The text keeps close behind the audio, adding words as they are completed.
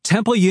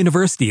Temple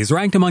University is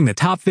ranked among the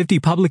top 50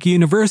 public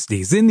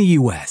universities in the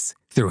U.S.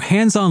 Through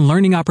hands-on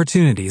learning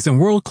opportunities and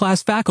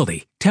world-class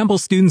faculty, Temple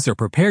students are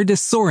prepared to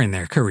soar in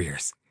their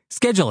careers.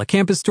 Schedule a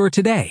campus tour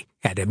today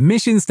at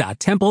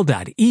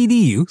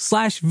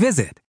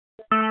admissions.temple.edu/visit.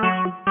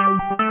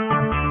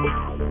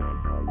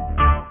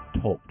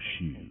 Talk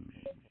shoes.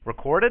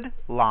 Recorded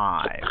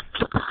live.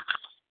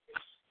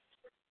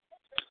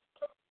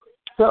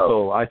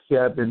 So, I see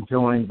I've been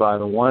joined by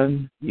the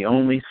one, the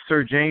only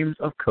Sir James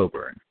of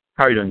Coburn.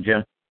 How are you doing,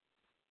 Jim?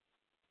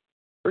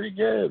 Pretty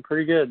good.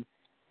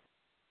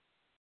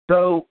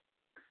 So,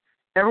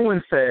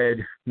 everyone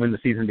said when the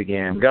season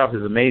began, we got off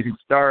this amazing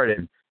start,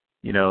 and,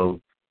 you know,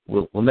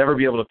 we'll never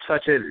be able to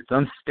touch it. It's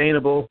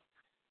unsustainable.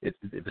 It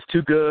was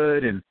too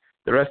good, and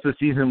the rest of the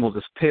season will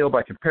just pale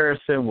by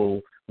comparison.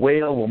 We'll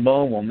wail, we'll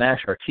moan, we'll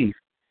gnash our teeth.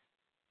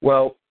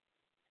 Well,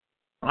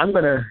 I'm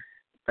going to,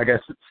 I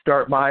guess,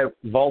 start my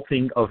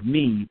vaulting of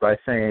me by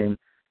saying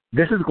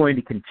this is going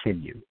to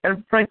continue.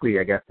 And frankly,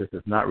 I guess this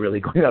is not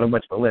really going out on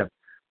much of a limb.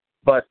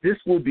 But this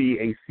will be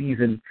a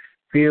season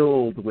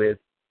filled with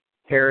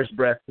hair's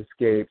breadth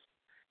escapes,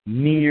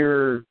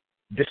 near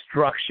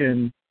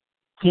destruction,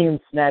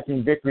 teams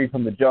snatching victory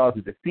from the jaws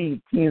of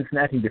defeat, teams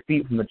snatching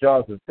defeat from the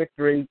jaws of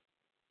victory.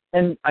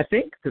 And I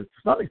think, to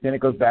some extent,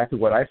 it goes back to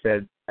what I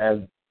said as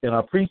in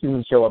our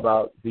preseason show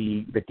about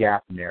the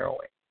gap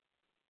narrowing.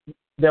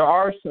 There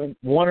are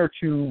one or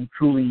two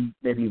truly,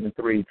 maybe even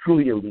three,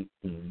 truly elite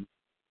teams,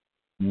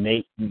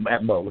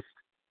 at most.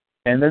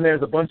 And then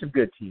there's a bunch of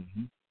good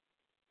teams,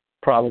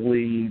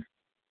 probably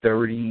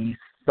 30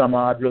 some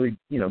odd really,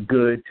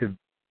 good to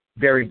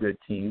very good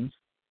teams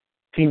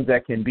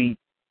that can beat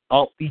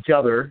each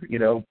other,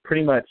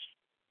 pretty much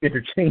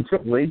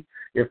interchangeably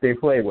if they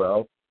play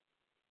well.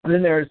 And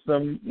then there's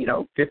some,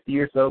 50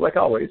 or so, like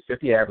always,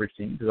 50 average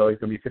teams. There's always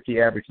going to be 50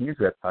 average teams.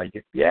 That's how you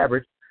get to the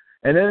average.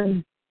 And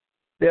then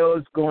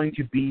there's going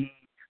to be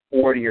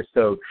 40 or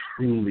so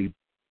truly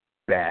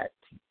bad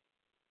teams.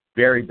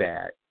 Very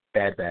bad.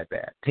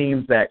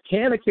 Teams that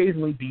can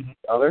occasionally beat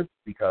each other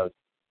because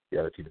the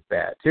other team is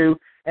bad too,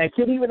 and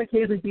can even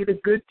occasionally beat a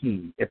good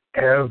team if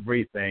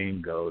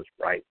everything goes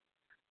right.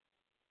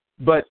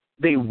 But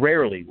they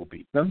rarely will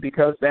beat them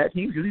because bad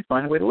teams usually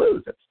find a way to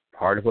lose. That's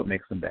part of what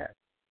makes them bad.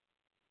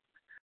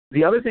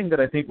 The other thing that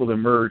I think will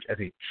emerge as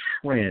a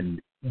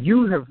trend,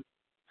 you have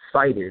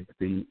cited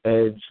the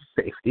edge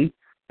safety,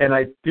 and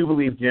I do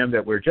believe, Jim,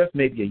 that we're just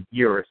maybe a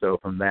year or so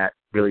from that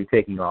really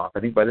taking off. I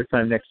think by this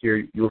time next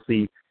year, you'll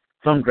see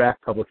some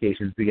draft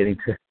publications beginning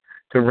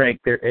to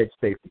rank their edge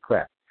safety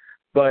class.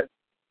 But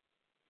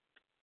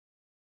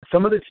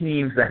some of the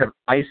teams that have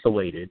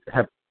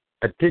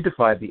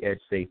identified the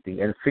edge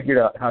safety and figured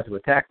out how to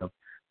attack them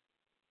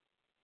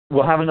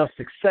will have enough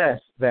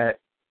success that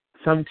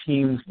some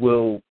teams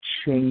will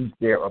change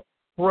their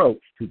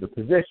approach to the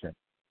position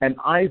and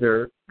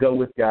either go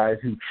with guys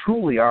who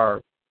truly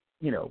are,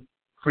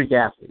 freak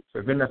athletes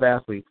or good enough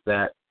athletes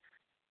that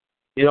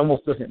it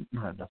almost doesn't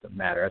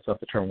matter. That's not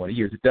the term I want to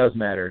use. It does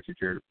matter if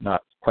you're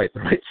not quite the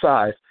right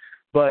size,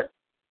 but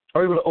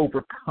are able to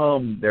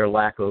overcome their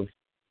lack of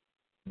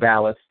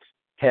ballast,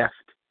 heft,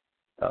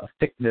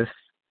 thickness,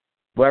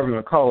 whatever you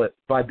want to call it,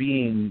 by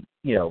being,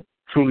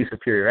 truly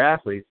superior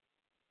athletes,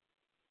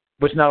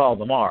 which not all of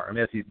them are. I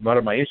mean, that's part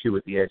of my issue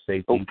with the edge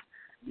safety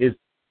is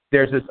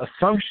there's this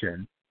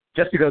assumption,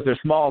 just because they're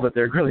small, that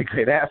they're really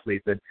great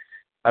athletes, and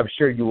I'm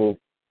sure you will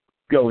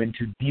go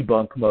into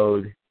debunk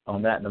mode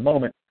on that in a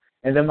moment.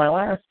 And then my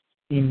last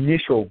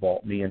initial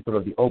vault me and sort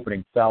of the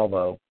opening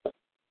salvo.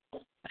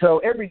 So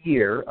every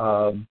year,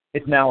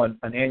 it's now an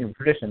annual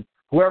tradition,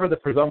 whoever the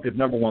presumptive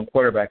number one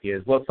quarterback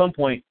is will at some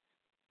point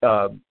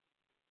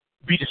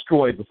be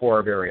destroyed before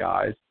our very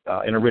eyes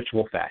in a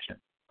ritual fashion.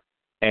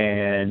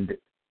 And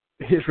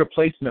his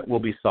replacement will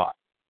be sought.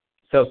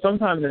 So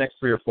sometime in the next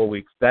 3 or 4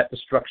 weeks, that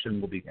destruction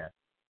will begin.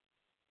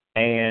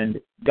 And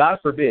God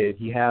forbid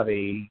he have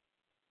a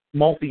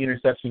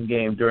multi-interception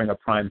game during a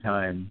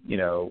primetime,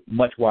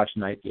 much-watched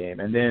night game.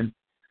 And then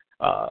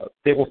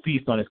they will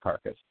feast on his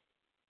carcass.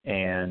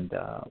 And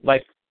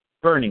like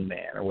Burning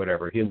Man or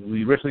whatever, he'll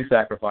be ritually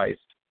sacrificed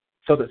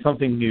so that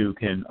something new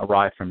can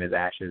arise from his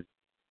ashes.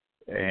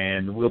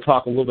 And we'll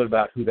talk a little bit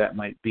about who that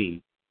might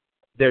be.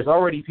 There's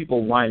already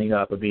people lining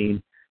up. I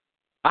mean,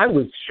 I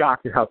was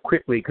shocked at how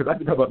quickly, because I've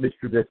been talking about Mitch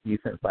Trubisky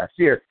since last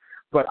year,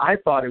 but I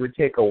thought it would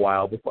take a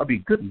while before. I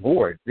mean, good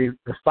Lord, the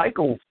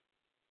cycles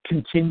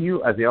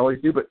continue as they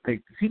always do, but they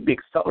seem to be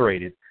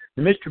accelerated.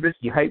 The Mitch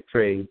Trubisky hype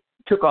trade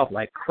took off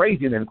like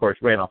crazy and then, of course,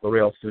 ran off the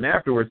rails soon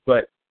afterwards,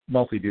 but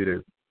mostly due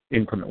to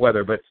inclement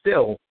weather. But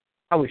still,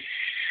 I was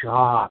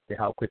shocked at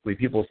how quickly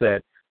people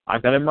said,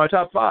 I've got him in my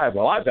top 5.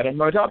 Well, I've got him in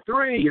my top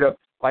 3.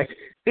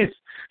 It's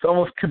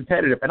almost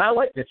competitive. And I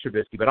like Mitch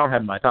Trubisky, but I don't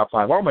have him in my top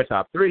 5 or my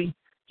top 3.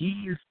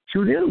 He's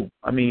too new.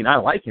 I mean, I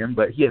like him,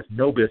 but he has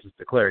no business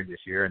declaring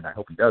this year, and I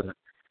hope he doesn't.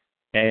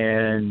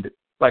 And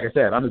like I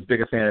said, I'm as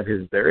big a fan of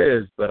his as there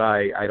is, but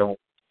I don't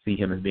see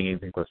him as being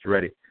anything close to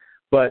ready.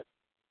 But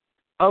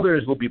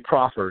others will be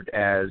proffered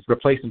as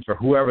replacements for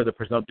whoever the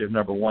presumptive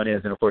number one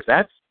is. And, of course,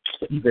 that's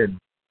even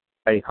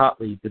a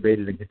hotly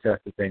debated and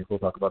contested thing. We'll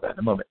talk about that in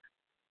a moment.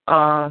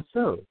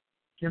 So,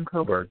 Jim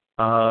Coburn,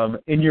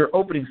 in your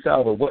opening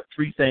salvo, what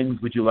three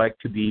things would you like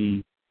to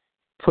be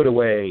put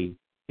away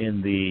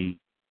in the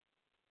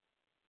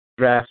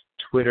draft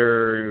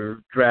Twitter,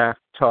 draft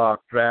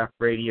talk, draft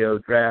radio,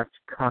 draft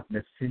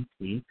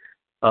cognoscenti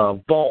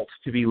vault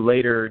to be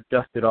later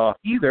dusted off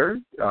either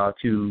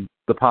to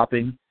the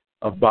popping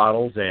of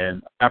bottles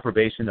and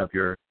approbation of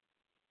your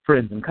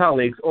friends and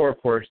colleagues, or,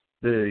 of course,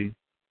 the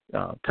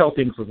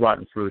peltings with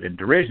rotten fruit and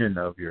derision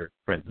of your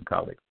friends and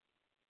colleagues,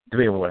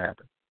 depending on what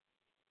happened?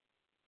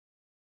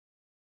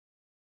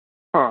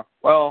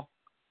 Well,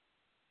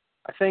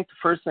 I think the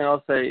first thing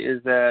I'll say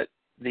is that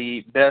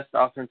the best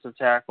offensive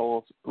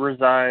tackles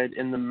reside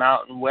in the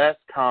Mountain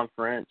West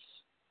Conference,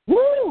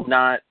 Woo!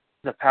 not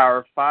the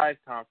Power 5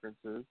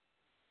 conferences.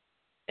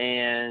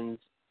 And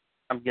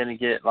I'm going to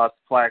get lots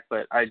of flack,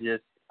 but I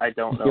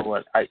don't know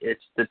what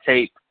it's the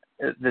tape.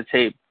 The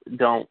tape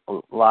don't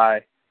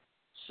lie.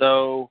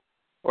 So,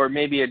 or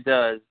maybe it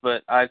does,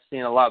 but I've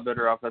seen a lot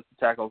better offensive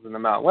tackles in the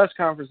Mountain West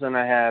Conference than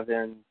I have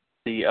in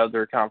the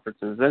other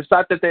conferences. It's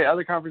not that the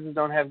other conferences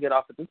don't have good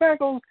offensive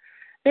tackles.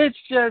 It's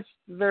just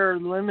they're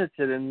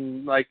limited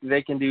and like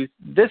they can do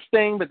this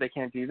thing, but they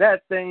can't do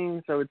that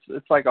thing. So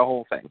it's like a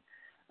whole thing.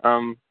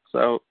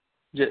 So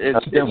it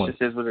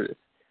just is what it is.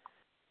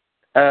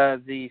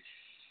 The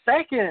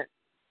second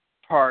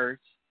part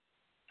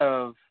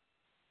of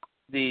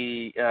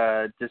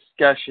the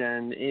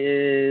discussion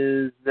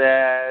is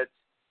that,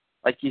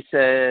 like you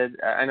said,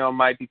 I know I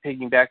might be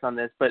picking back on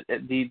this, but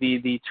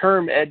the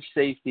term edge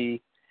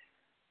safety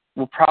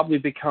will probably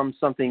become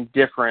something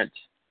different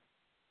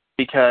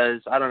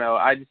because, I don't know,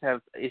 I just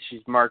have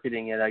issues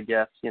marketing it, I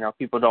guess. You know,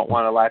 people don't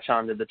want to latch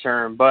on to the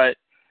term. But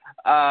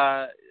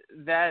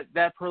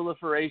that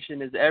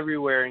proliferation is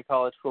everywhere in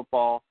college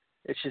football.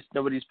 It's just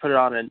nobody's put it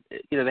on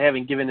they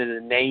haven't given it a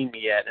name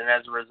yet. And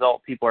as a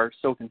result, people are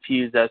so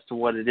confused as to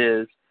what it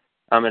is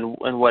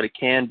and what it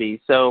can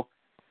be. So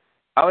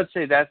I would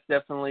say that's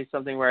definitely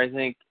something where I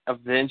think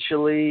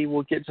eventually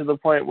we'll get to the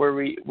point where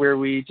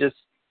we just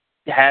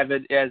have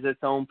it as its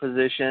own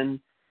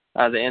position.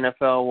 The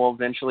NFL will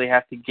eventually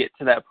have to get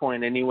to that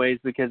point anyways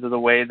because of the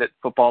way that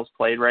football is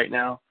played right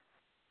now.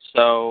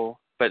 So,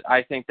 but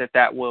I think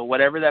that will,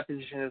 whatever that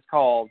position is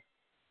called,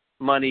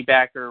 money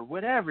backer,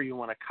 whatever you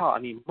want to call it.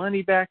 I mean,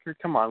 money backer,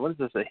 come on, what is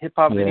this, a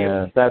hip-hop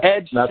video?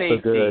 Edge that's safety.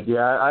 So good.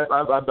 Yeah,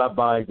 I'm not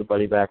buying the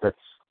money backer.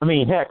 I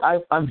mean, heck,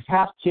 I'm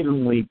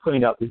half-kiddingly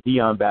putting out the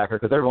Dion backer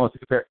because everyone wants to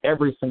compare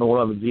every single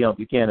one of them to Dion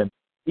Buchanan,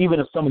 even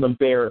if some of them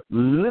bear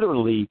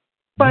literally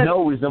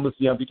no resemblance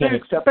to Dion Buchanan,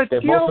 except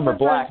that most of them are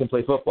black and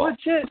play football.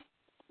 Legit.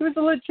 He was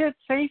a legit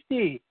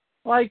safety.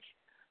 Like,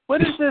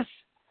 what is this?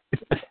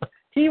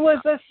 He was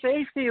a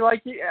safety.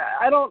 Like,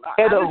 I don't.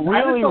 And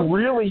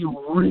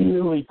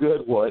really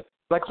good one.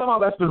 Like, somehow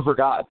that's been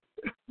forgotten.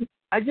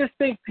 I just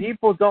think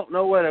people don't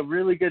know what a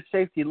really good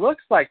safety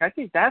looks like. I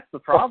think that's the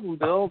problem,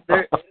 Bill.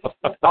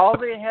 All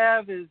they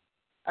have is,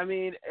 I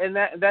mean, and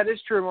that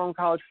is true among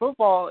college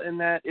football in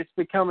that it's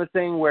become a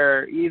thing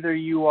where either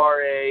you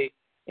are a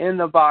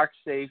in-the-box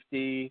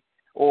safety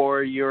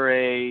or you're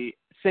a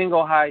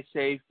single high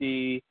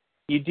safety.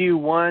 You do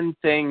one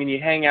thing and you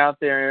hang out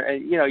there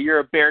and, you're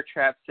a bear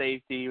trap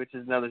safety, which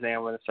is another thing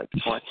I'm going to start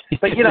to point.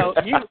 But,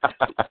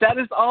 that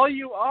is all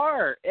you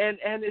are. And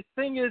the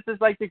thing is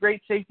like the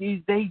great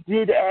safeties, they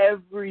did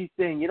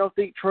everything. You don't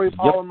think Troy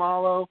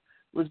Polamalu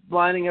was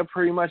lining up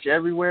pretty much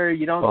everywhere?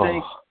 You don't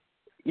think,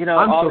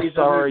 I'm all so these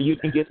sorry you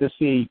can get to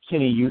see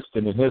Kenny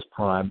Houston in his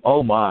prime.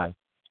 Oh, my.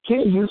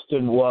 Kenny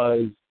Houston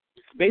was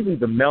basically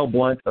the Mel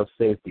Blount of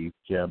safeties,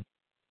 Jim.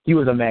 He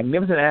was a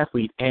magnificent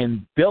athlete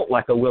and built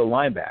like a will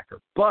linebacker,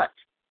 but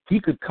he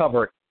could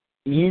cover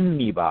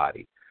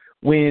anybody.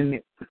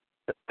 And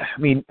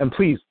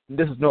please,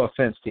 this is no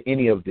offense to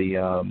any of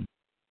the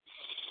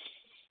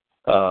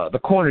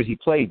corners he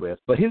played with,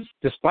 but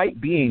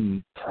despite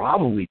being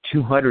probably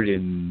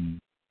 15,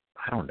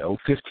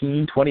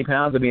 20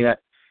 pounds, I mean,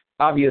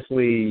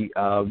 obviously,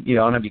 I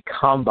don't have any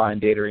combine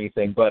data or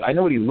anything, but I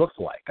know what he looks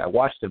like. I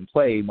watched him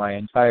play my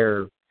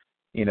entire,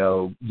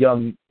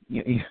 young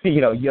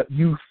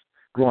youth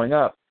growing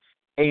up.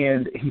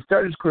 And he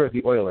started his career with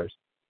the Oilers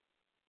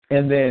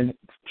and then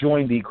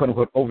joined the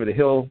quote-unquote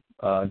over-the-hill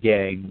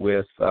gang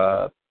with,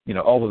 all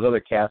those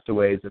other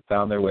castaways that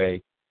found their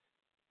way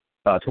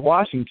to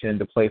Washington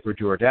to play for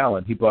George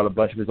Allen. He brought a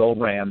bunch of his old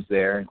Rams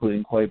there,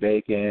 including Clay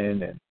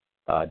Bacon, and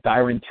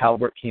Dyron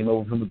Talbert came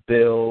over from the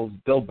Bills.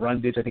 Bill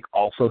Brundage, I think,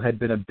 also had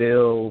been a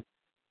Bill.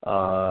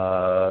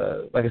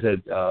 Like I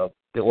said,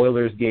 the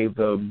Oilers gave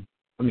them,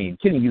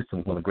 Kenny Houston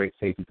was one of the great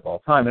safeties of all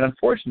time. And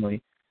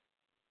unfortunately,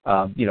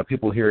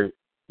 people here,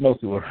 most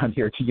people around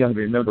here are too young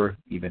to remember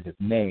even his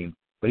name,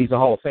 but he's a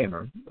Hall of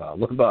Famer.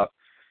 Look him up.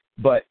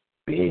 But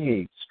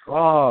big,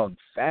 strong,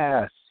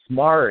 fast,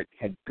 smart,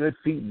 had good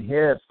feet and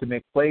hips to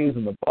make plays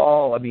on the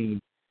ball.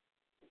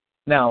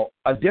 Now,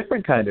 a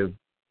different kind of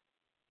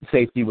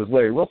safety was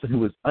Larry Wilson, who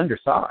was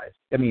undersized.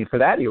 For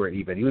that era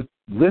even. He was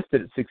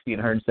listed at 60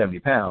 and 170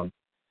 pounds.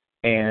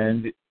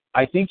 And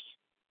I think,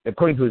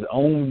 according to his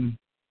own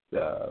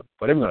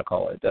whatever you want to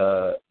call it,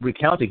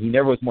 recounting, he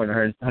never was more than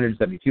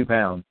 172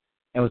 pounds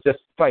and was just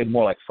probably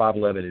more like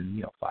 5'11"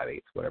 and,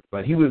 5'8", whatever.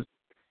 But he was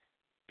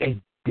a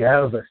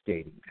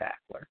devastating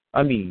tackler.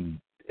 I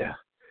mean,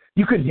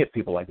 you couldn't hit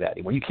people like that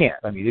anymore. You can't.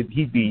 I mean,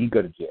 he'd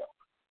go to jail.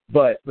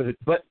 But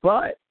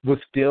was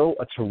still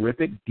a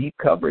terrific deep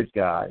coverage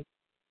guy,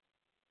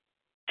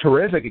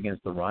 terrific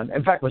against the run.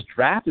 In fact, was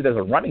drafted as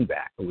a running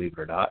back, believe it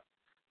or not.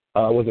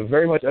 Was a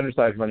very much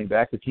undersized running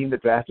back. The team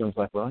that drafted him was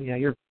like, well, yeah,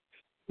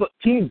 look,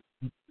 teams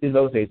in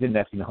those days didn't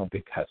actually know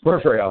big guys were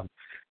very often.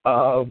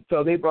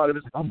 So they brought him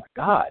and said, oh, my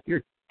God,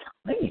 you're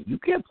tiny. You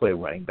can't play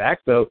running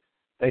back. So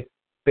they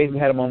basically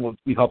had him on what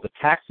we called the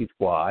taxi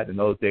squad in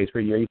those days for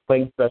a year. He's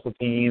playing special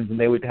teams, and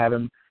they would have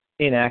him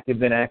inactive,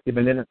 then active,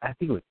 and then I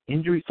think it was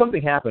injury.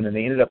 Something happened, and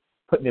they ended up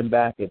putting him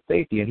back at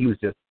safety, and he was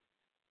just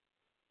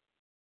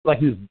like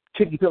he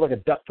felt like a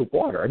duck to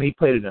water. I mean, he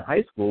played it in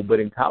high school, but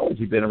in college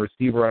he'd been a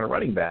receiver and a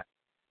running back.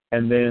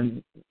 And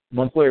then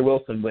once Larry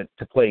Wilson went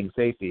to playing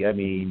safety, I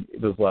mean,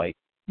 it was like,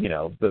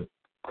 the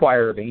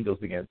choir of angels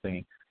began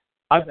singing.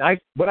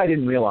 What I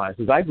didn't realize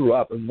is I grew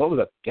up in what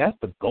was,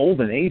 the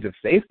golden age of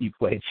safety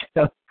play,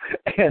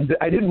 and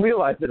I didn't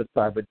realize at the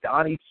time, but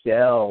Donnie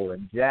Shell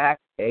and Jack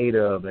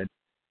Tatum, and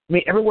I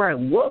mean, everywhere I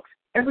looked,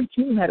 every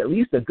team had at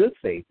least a good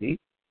safety.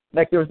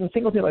 Like, there was a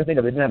single team I think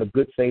of that didn't have a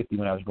good safety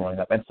when I was growing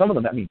up. And some of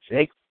them,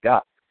 Jake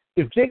Scott.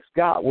 If Jake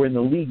Scott were in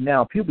the league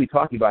now, people would be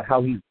talking about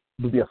how he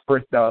would be a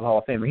first ballot Hall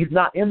of Famer. He's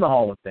not in the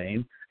Hall of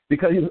Fame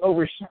because he was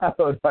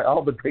overshadowed by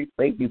all the great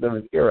safeties of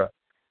his era.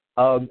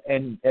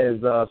 And as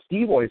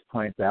Steve always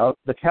points out,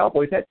 the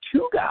Cowboys had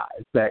two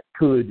guys that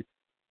could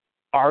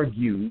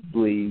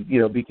arguably,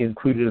 be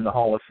included in the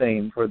Hall of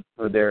Fame for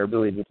their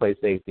ability to play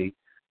safety,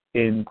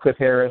 in Cliff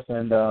Harris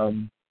and oh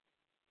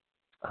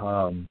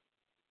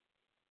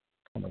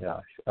my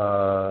gosh,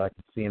 I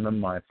can see him in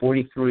my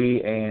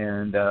 43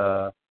 and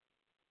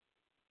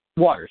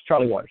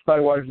Charlie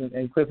Waters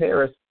and Cliff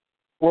Harris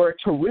were a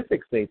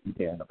terrific safety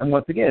tandem. And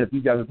once again, if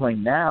these guys are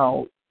playing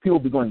now, people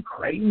will be going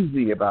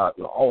crazy about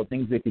all the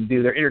things they can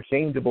do. They're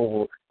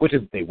interchangeable, which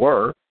is they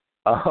were.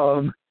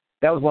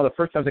 That was one of the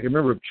first times I can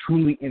remember of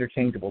truly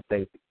interchangeable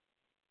safety.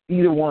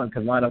 Either one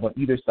could line up on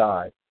either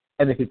side,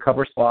 and they could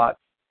cover slots.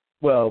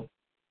 Well,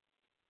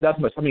 that's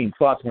much.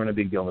 Slots weren't a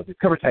big deal. They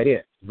cover tight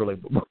ends really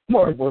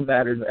more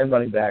matters, and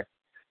running backs.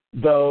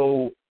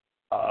 Though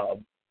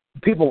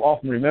people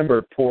often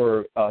remember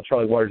poor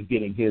Charlie Waters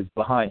getting his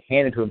behind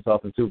handed to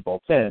himself in Super Bowl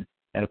 10,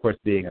 and of course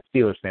being a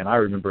Steelers fan, I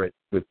remember it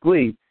with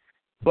glee.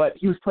 But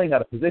he was playing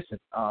out of position.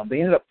 They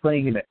ended up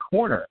playing him at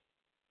corner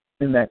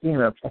in that game.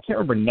 I can't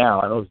remember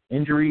now. I know it was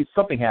injuries.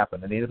 Something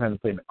happened, and they ended up having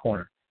to play him at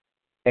corner.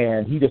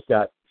 And he just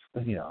got,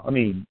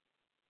 Lynn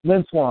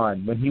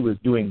Swann, when he was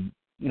doing,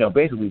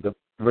 basically the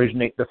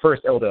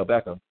first Odell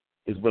Beckham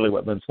is really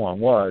what Lynn Swann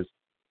was,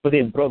 but they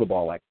didn't throw the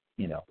ball so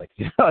he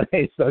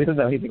doesn't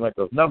have anything like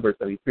those numbers.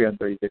 So he's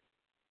 336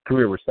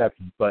 career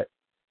receptions, but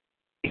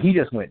he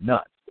just went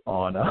nuts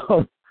on.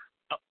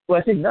 Well,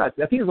 I think nuts.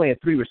 I think he only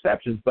had 3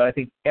 receptions, but I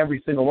think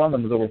every single one of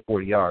them was over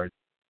 40 yards,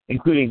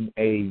 including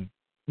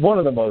one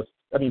of the most.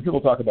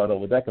 People talk about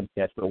Odell Beckham's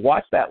catch, but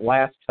watch that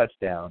last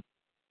touchdown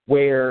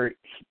where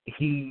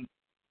he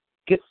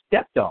gets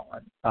stepped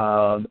on,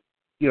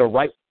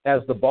 right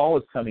as the ball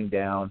is coming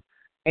down,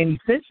 and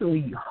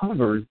essentially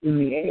hovers in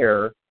the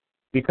air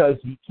because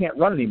he can't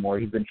run anymore.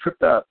 He's been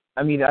tripped up.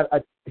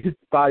 His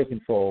body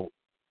control,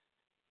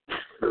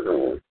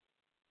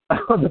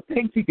 the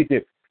things he could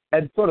do,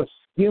 and sort of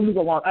skims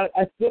along.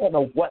 I still don't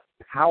know what's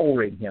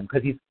powering him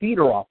because his feet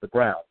are off the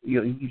ground.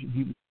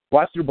 You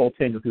watch Super Bowl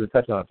 10, you'll see the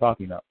touchdown I'm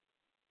talking about.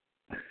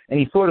 And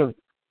he sort of,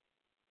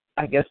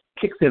 I guess,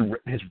 kicks in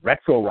his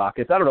retro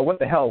rockets. I don't know what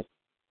the hell's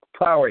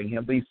powering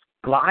him, but he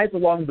glides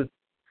along the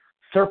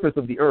surface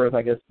of the earth,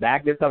 I guess,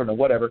 magnets, I don't know,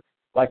 whatever,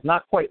 like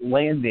not quite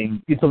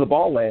landing until the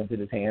ball lands in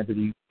his hands and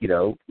he,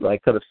 sort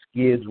of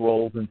skids,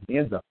 rolls into the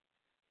end zone.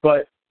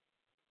 But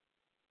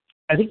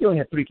I think he only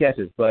had 3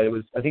 catches, but I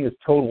think it was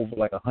total for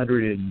like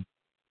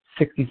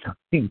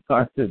 160-something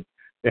yards and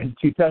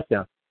 2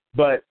 touchdowns.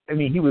 But,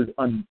 he was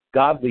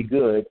ungodly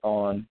good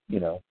on,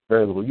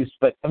 very little use.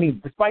 But,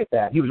 despite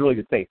that, he was a really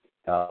good safety,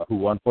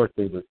 who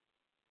unfortunately was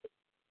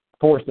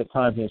forced at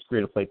times in his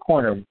career to play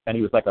corner, and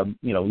he was like a,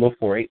 low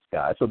 4.8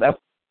 guy. So that's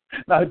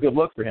not a good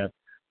look for him.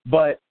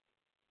 But,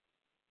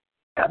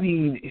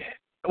 when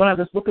I was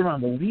just looking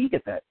around the league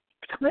at that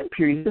time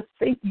period, the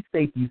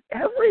safeties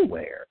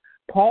everywhere.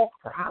 Paul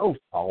Krause,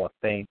 Hall of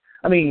Fame.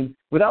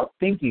 Without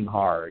thinking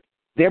hard,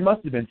 there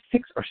must have been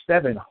 6 or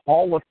 7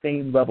 Hall of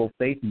Fame level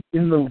safeties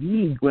in the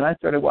league when I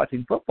started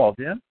watching football,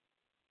 Jim.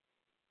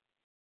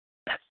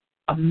 That's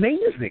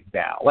amazing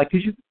now.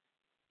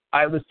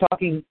 I was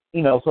talking,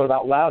 sort of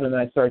out loud, and then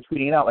I started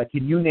tweeting it out.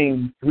 Can you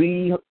name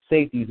 3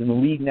 safeties in the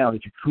league now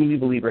that you truly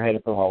believe are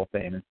headed for the Hall of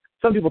Fame? And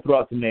some people threw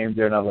out some names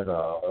there, and I was like,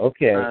 oh,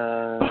 okay.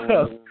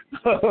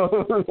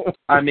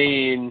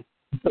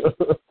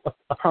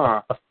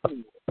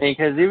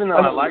 Because even though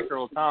I like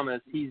Earl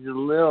Thomas, he's a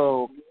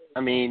little,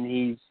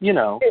 he's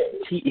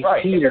teetering.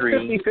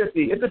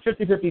 It's a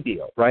 50-50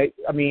 deal, right?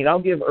 I'll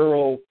give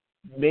Earl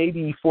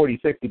maybe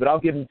 40-60, but I'll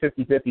give him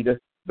 50-50 just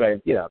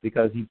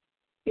because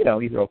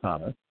he's Earl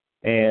Thomas.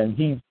 And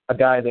he's a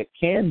guy that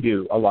can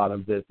do a lot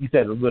of this. You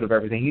said a little of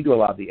everything. He can do a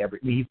lot of the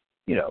everything.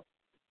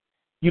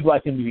 You'd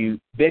like him to be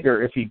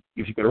bigger if you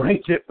could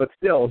arrange it, but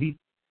still, he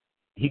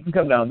can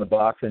come down the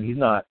box, and he's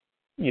not,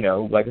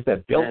 like I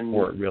said, built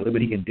for it really,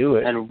 but he can do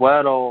it. And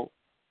Weddle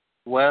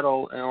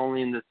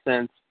only in the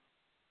sense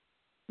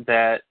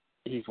that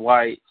he's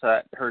white, so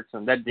that hurts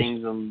him. That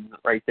dings him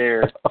right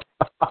there.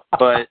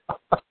 But,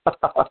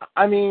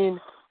 I mean,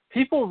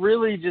 people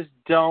really just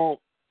don't,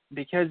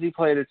 because he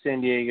played at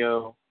San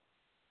Diego,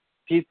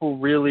 people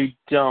really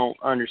don't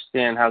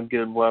understand how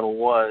good Weddle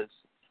was.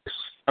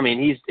 I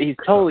mean, he's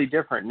totally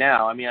different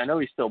now. I mean, I know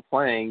he's still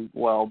playing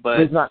well, but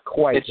he's not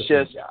quite. It's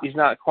just he's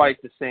not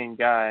quite the same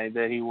guy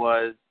that he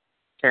was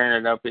tearing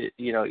it up at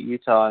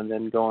Utah and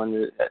then going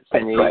to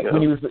San Diego. Right.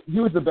 When he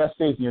was the best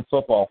safety in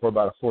football for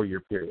about a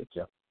 4-year period,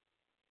 Jeff.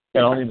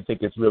 And I don't even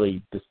think it's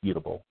really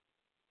disputable.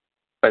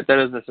 But that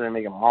doesn't necessarily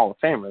make him a Hall of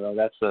Famer, though.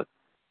 That's the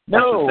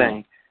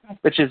thing.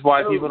 Which is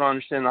why people don't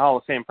understand the Hall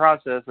of Fame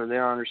process, or they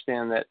don't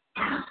understand that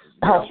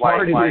how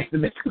hard it is to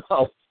make the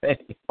Hall of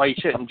Fame. Why you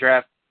shouldn't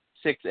draft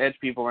 6 edge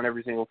people in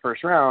every single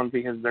first round,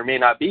 because there may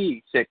not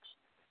be 6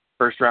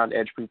 first-round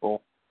edge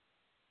people.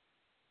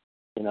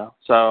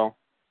 So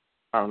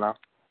I don't know.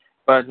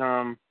 But,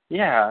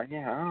 yeah, I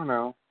don't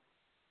know.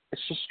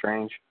 It's just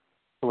strange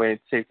the way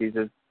safeties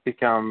have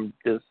become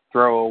just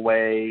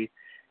throwaway.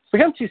 It's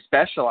become too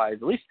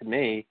specialized, at least to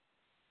me.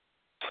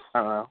 I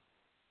don't know.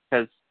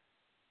 Because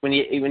when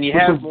you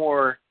have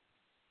more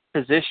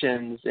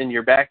positions in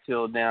your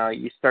backfield now,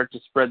 you start to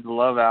spread the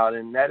love out,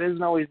 and that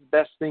isn't always the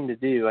best thing to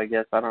do, I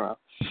guess. I don't know.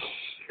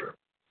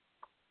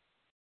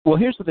 Well,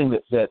 here's the thing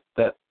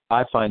that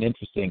I find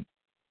interesting.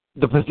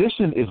 The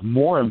position is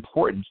more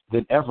important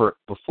than ever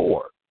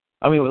before.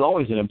 I mean, it was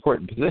always an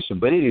important position,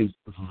 but it is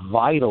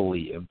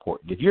vitally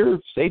important. If your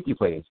safety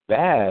play is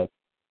bad,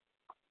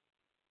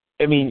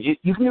 I mean,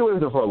 you can get away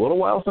with it for a little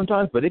while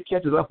sometimes, but it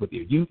catches up with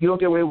you. You don't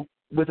get away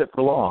with it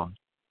for long.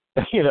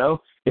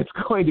 It's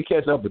going to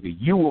catch up with you.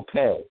 You will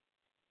pay.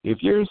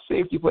 If your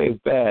safety play is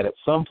bad, at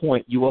some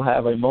point you will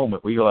have a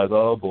moment where you're like,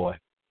 oh, boy.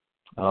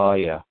 Oh,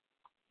 yeah.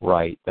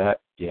 Right.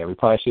 We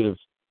probably should have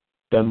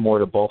done more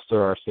to bolster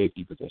our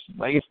safety position.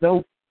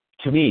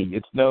 To me,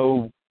 it's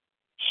no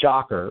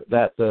shocker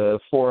that the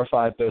 4 or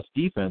 5 best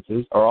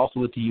defenses are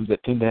also the teams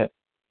that tend to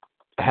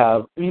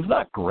have, if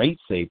not great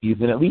safeties,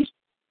 then at least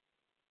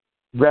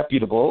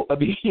reputable. I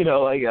mean,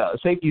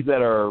 safeties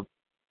that are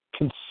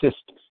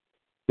consistent.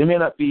 They may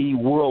not be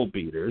world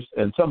beaters,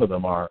 and some of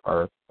them are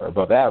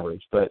above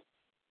average, but,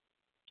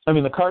 I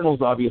mean, the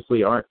Cardinals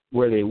obviously aren't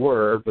where they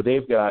were, but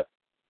they've got,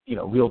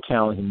 real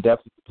talent and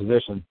depth at the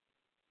position.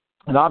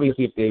 And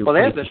obviously if they... Well,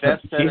 they have the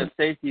best set of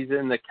safeties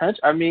in the country.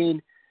 I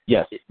mean,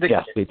 yes, they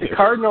do. The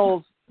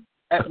Cardinals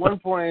at one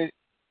point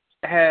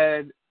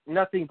had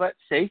nothing but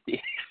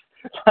safety.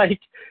 It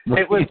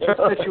was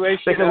a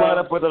situation. They could line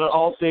up with an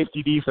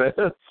all-safety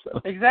defense.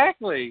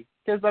 Exactly.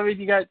 Because, I mean,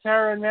 you got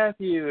Tyrann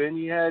Mathieu, and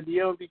you had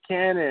Deion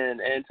Buchanan,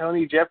 and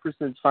Tony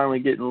Jefferson's finally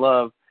getting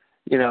love,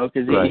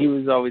 because he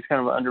was always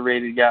kind of an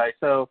underrated guy.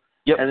 So,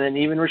 and then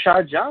even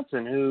Rashad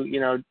Johnson, who,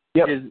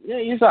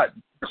 he's not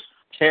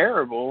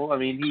terrible. I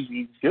mean,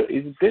 he's good.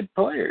 He's a good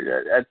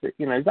player.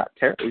 He's not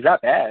terrible. He's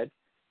not bad.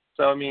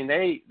 So, I mean,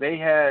 they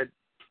had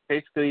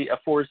basically a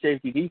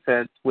 4-safety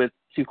defense with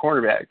 2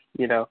 cornerbacks,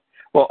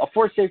 Well, a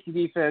 4-safety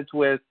defense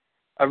with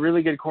a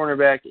really good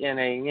cornerback and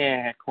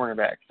a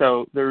cornerback.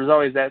 So there was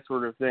always that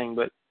sort of thing.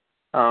 But,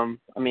 I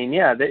mean,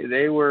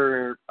 they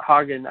were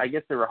hogging, I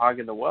guess they were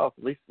hogging the wealth,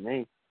 at least to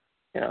me.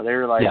 They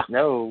were like,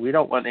 no, we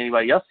don't want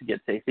anybody else to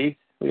get safety.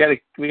 We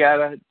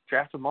gotta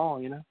draft them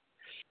all,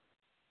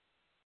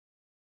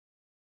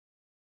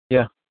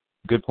 Yeah,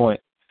 good point.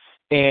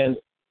 And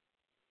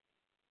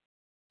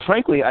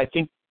frankly, I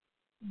think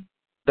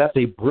that's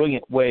a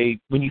brilliant way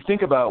when you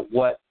think about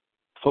what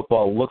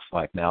football looks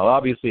like now.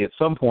 Obviously, at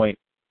some point,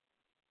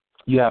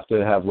 you have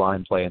to have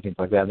line play and things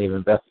like that, and they've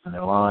invested in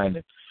their line.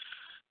 And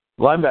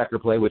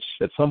linebacker play, which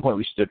at some point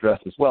we should address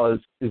as well,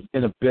 is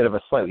in a bit of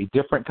a slightly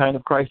different kind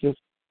of crisis.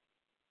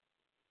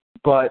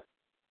 But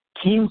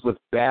teams with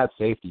bad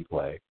safety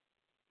play,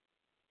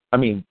 I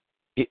mean,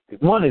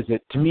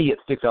 to me, it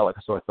sticks out like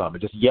a sore thumb.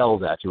 It just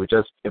yells at you.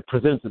 It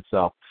presents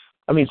itself.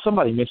 I mean,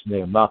 somebody mentioned the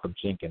name of Malcolm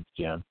Jenkins,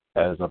 Jen,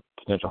 as a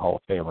potential Hall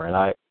of Famer, and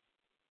I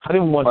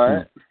didn't want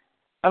to.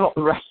 I don't.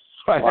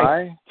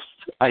 Why?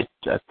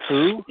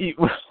 Who?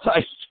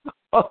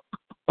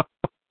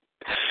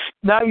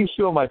 Now you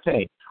feel my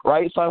pain,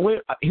 right? So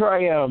here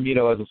I am,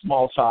 as a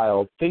small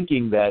child,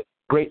 thinking that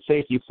great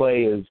safety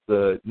play is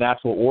the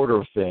natural order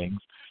of things.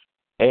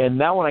 And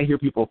now when I hear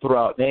people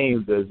throw out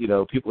names as,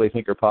 people they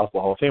think are possible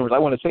Hall of Famers, I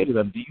want to say to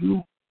them, do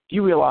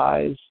you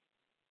realize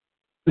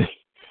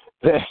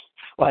that,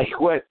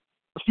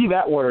 Steve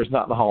Atwater is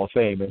not in the Hall of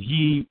Fame, and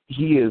he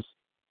is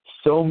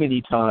so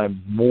many times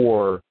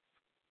more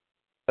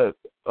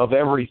of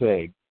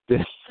everything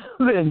than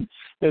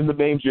the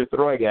names you're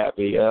throwing at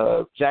me.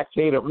 Jack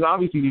Tatum,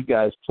 obviously these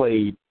guys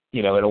played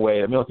in a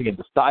way. I mean, I don't think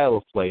the style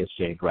of play has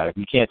changed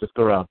radically. You can't just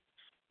go around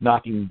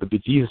knocking the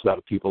bejesus out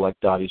of people like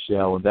Donnie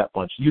Shell and that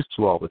bunch used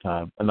to all the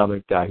time.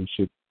 Another guy who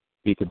should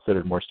be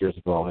considered more serious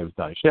of all was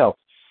Donnie Shell,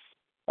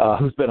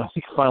 who's been, I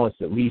think, a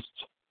finalist at least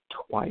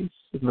twice,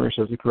 if memory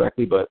serves me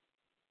correctly, but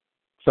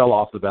fell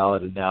off the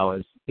ballot and now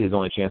is his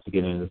only chance to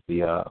get in is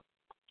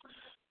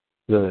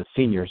the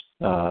seniors,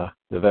 the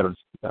Veterans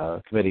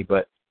Committee.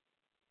 But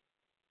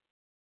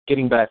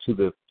getting back to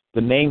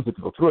the names that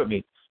people threw at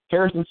me,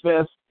 Harrison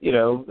Smith,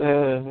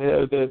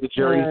 the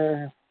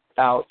jury's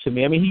out to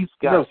me. I mean, he's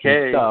got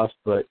some stuff,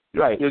 but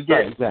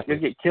exactly. You'll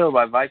get killed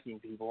by Viking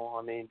people.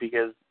 I mean,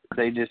 because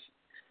the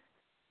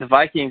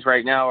Vikings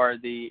right now are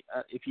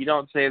if you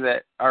don't say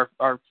that our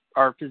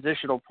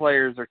positional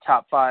players are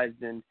top 5,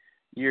 then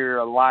you're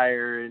a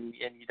liar and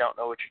you don't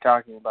know what you're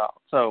talking about.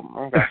 So,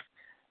 okay.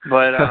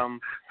 But I'm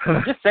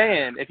just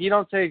saying, if you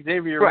don't say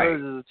Xavier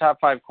Rhodes is a top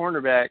 5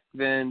 cornerback,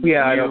 then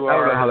I don't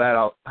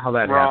know how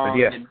that wrong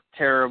happened. Yeah, and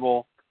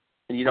terrible,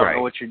 and you don't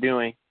know what you're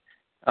doing.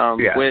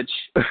 Which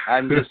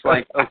I'm just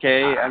like,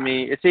 okay. I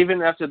mean, it's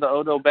even after the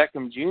Odell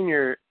Beckham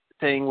Jr.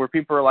 thing where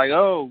people are like,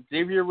 oh,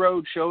 Xavier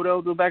Rhodes showed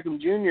Odell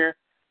Beckham Jr.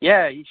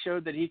 Yeah, he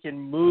showed that he can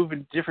move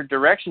in different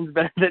directions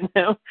better than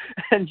him,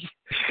 and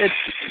it's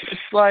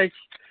like,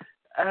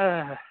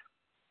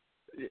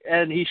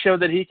 and he showed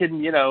that he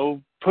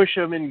can, push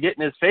him and get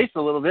in his face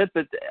a little bit.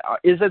 But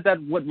isn't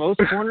that what most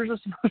corners are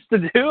supposed to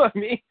do? I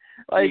mean,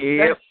 like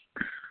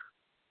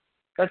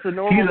that's a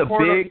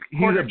normal.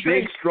 He's a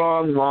big,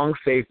 strong, long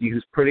safety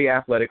who's pretty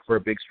athletic for a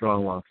big,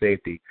 strong, long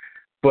safety.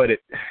 But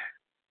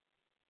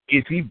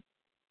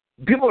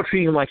people are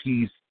treating him like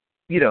he's,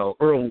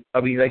 Earl.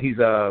 I mean, like he's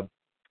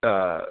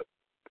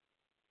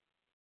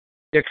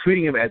they're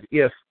treating him as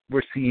if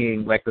we're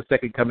seeing like the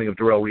second coming of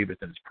Darrelle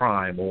Revis in his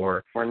prime,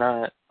 or we're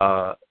not.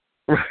 I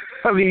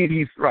mean,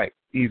 he's right.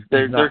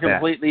 They're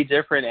completely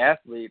different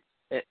athletes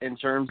in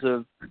terms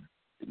of.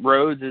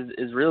 Rhodes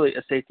is really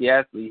a safety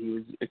athlete. He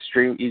was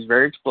extreme. He's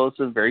very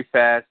explosive, very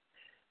fast,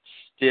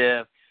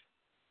 stiff,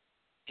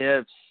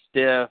 hips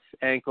stiff,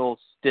 ankles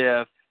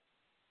stiff.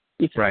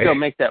 You can still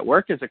make that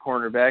work as a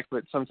cornerback,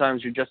 but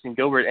sometimes you're Justin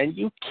Gilbert and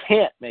you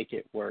can't make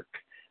it work.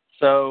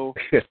 So,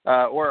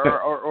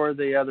 or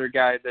the other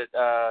guy that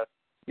I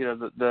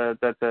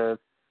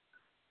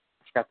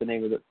forgot the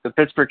name of it. The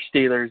Pittsburgh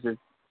Steelers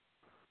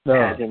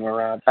had him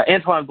around.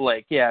 Antoine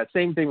Blake. Yeah,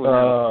 same thing with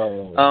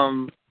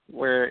him.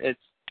 Where it's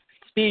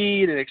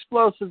speed and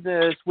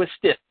explosiveness with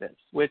stiffness,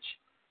 which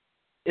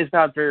is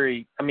not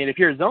very. I mean, if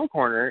you're a zone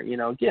corner,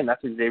 again,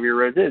 that's what Xavier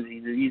Rhodes is.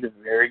 He's a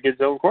very good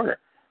zone corner.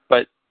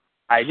 But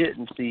I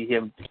didn't see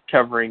him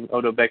covering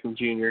Odell Beckham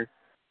Jr.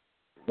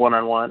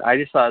 one-on-one. I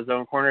just saw a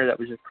zone corner that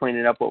was just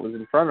cleaning up what was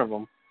in front of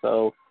him.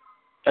 So,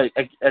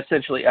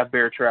 essentially, a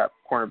bear trap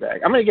cornerback.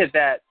 I'm going to get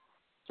that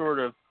sort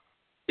of,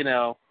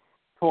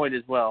 point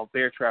as well.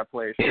 Bear trap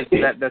players.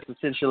 That's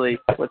essentially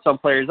what some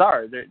players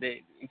are.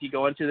 If you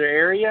go into their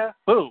area,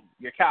 boom,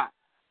 you're caught.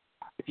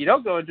 If you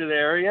don't go into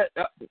their area,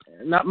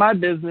 not my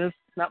business,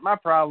 not my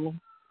problem.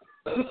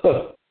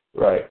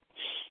 Right.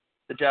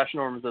 The Josh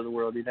Normans of the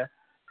world,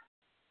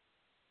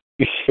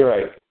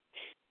 Right.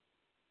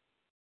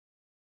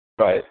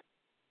 Right.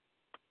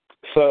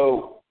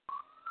 So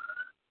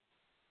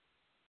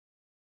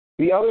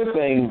the other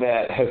thing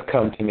that has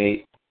come to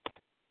me,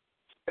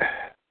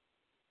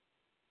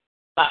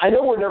 I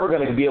know we're never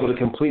going to be able to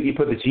completely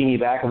put the genie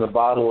back in the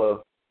bottle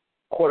of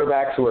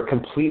quarterbacks who are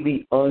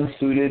completely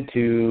unsuited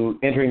to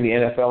entering the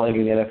NFL.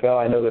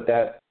 I know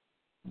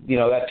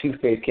that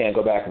toothpaste can't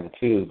go back in the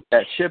tube.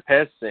 That ship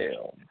has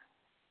sailed.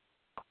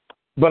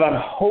 But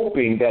I'm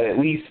hoping that at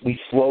least we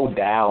slow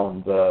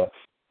down the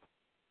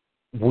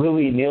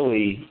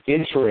willy-nilly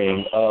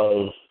entering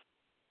of,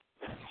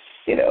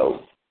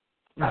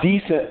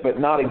 decent but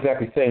not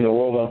exactly saying the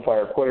world on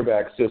fire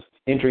quarterbacks just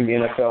entering the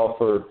NFL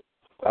for,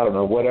 I don't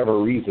know,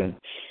 whatever reason.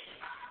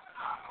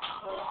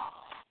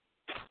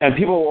 And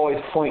people will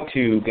always point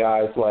to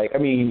guys like,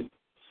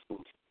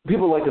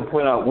 people like to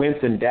point out Wentz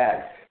and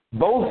Dak.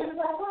 Both,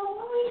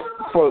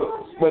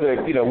 for whether,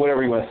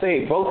 whatever you want to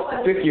say, both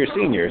fifth-year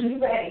seniors.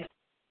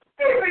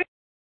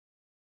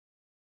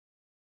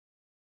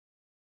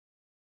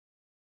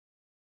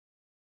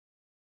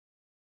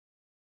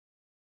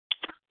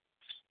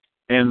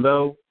 And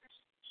though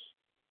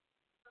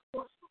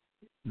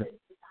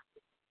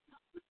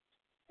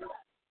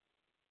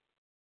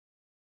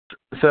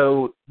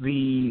so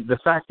the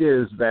fact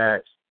is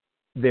that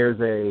there's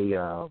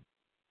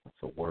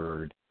what's the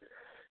word?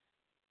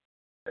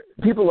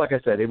 People, like I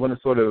said, they want to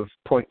sort of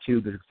point to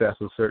the success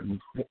of certain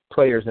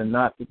players and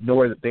not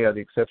ignore that they are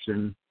the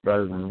exception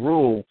rather than the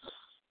rule.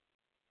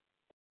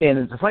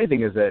 And the funny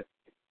thing is that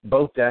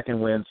both Dak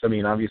and Wentz,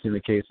 obviously in the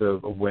case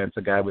of Wentz,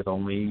 a guy with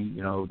only,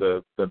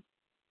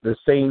 the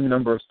same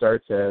number of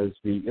starts as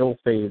the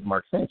ill-fated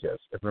Mark Sanchez,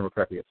 if I remember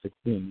correctly, at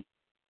 16.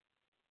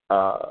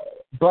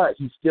 But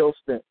he still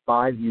spent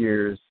 5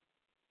 years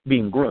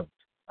being groomed,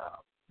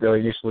 though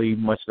initially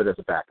much of it as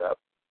a backup.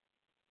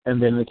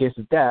 And then in the case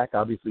of Dak,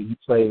 obviously he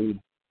played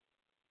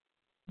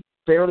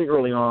fairly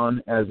early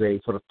on as a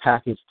sort of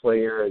package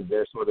player, as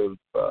their sort of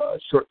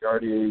short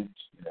yardage,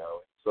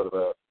 sort of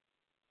a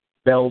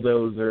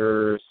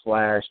belldozer /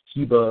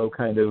 Tebow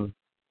kind of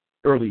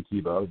early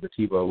Tebow, the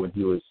Tebow when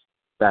he was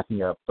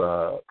backing up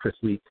Chris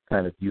Leak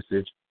kind of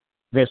usage.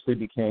 Eventually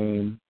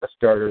became a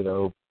starter,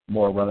 though,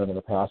 more runner than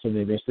a passer, and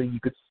eventually you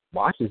could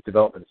watch his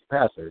development as a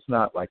passer. It's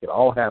not like it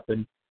all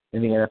happened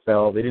in the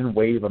NFL. They didn't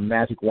wave a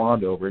magic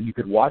wand over it. You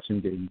could watch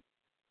him getting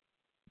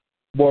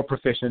more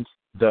proficient,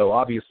 though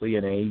obviously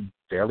in a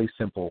fairly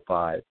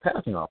simplified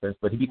passing offense,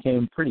 but he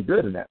became pretty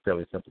good in that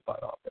fairly simplified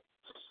offense.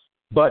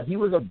 But he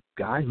was a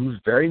guy who's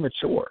very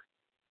mature,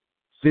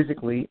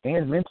 physically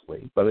and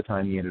mentally, by the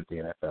time he entered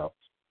the NFL.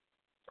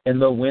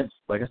 And though Wentz,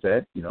 like I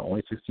said,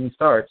 only 16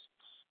 starts,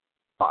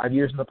 5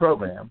 years in the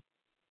program,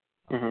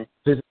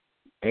 physically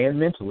and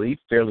mentally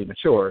fairly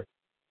mature.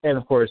 And,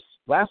 of course,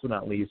 last but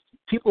not least,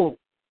 people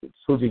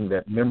proving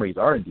that memories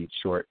are indeed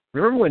short.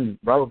 Remember when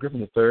Robert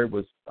Griffin III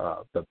was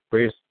the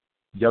greatest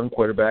young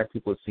quarterback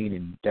people have seen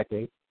in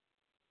decades?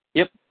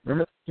 Yep.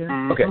 Remember that?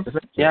 Mm-hmm. Okay.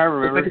 Yeah, I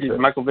remember. He was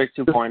Michael Vick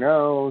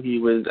 2.0. He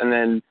was, and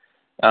then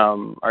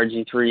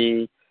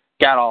RG3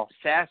 got all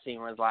sassy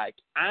and was like,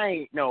 I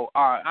ain't no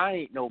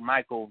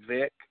Michael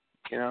Vick,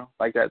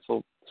 like that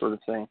sort of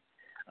thing.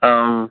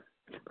 And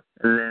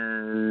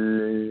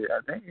then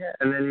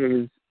he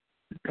was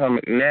telling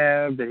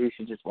McNabb that he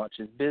should just watch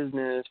his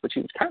business, which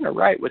he was kind of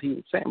right what he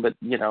was saying, but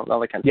all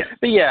that kind of stuff.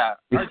 But yeah,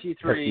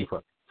 RG3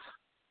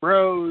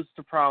 rose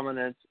to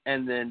prominence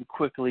and then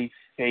quickly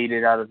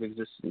faded out of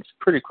existence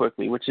pretty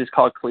quickly, which is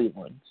called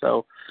Cleveland.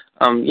 So,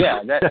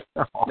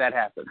 that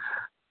happened.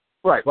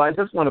 Right. Well, I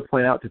just want to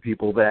point out to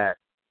people that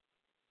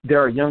there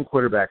are young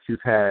quarterbacks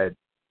who've had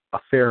a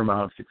fair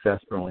amount of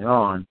success early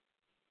on,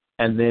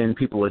 and then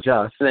people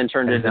adjust. And then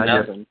turned into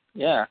nothing.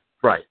 Yeah.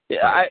 Right.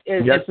 Yeah.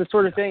 It's the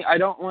sort of thing I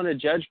don't want to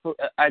judge.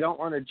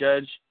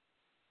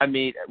 I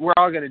mean, we're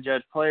all going to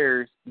judge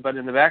players, but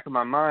in the back of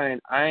my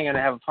mind, I ain't going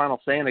to have a final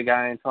say in a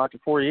guy until after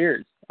 4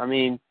 years. I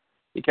mean,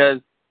 because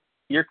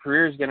your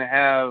career is going to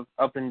have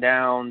up and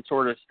down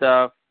sort of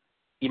stuff.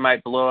 You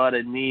might blow out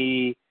a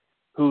knee,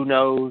 who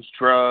knows,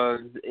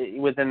 drugs,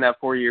 within that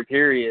 4-year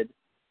period.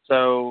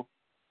 So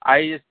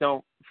I just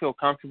don't feel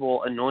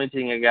comfortable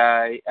anointing a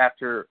guy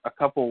after a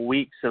couple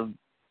weeks of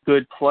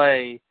good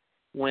play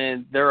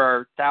when there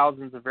are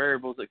thousands of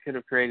variables that could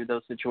have created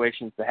those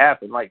situations to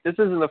happen. Like, this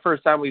isn't the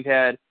first time we've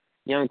had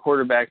young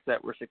quarterbacks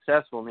that were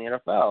successful in the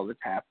NFL. It's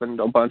happened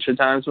a bunch of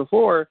times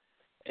before.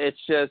 It's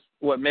just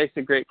what makes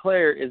a great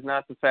player is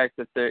not the fact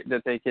that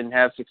they can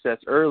have success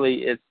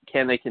early. It's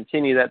can they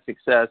continue that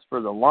success for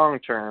the long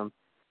term,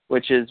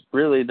 which is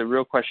really the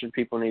real question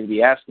people need to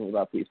be asking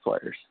about these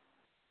players.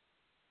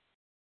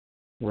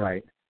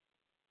 Right.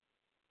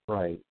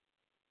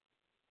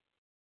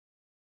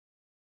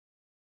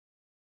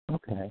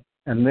 Okay.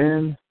 And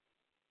then,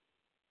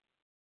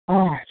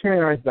 turning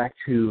right back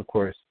to, of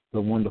course,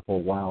 the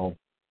wonderful, wild,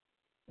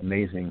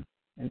 amazing,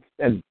 and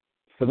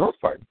for the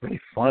most part, pretty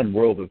fun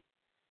world of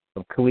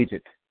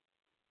collegiate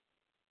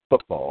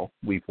football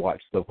we've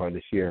watched so far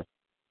this year.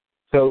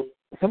 So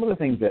some of the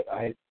things that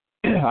I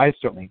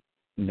certainly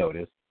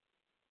noticed,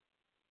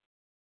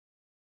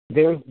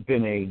 there's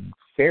been a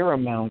fair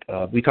amount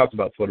of, we talked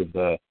about sort of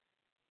the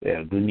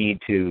need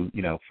to,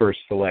 first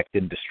select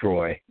and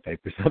destroy a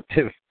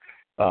presumptive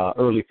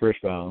early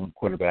first-round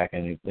quarterback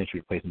and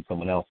eventually replacing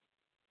someone else.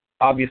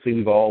 Obviously,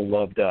 we've all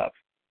loved up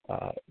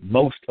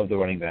most of the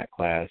running back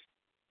class.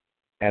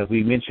 As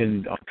we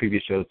mentioned on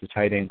previous shows, the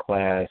tight end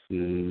class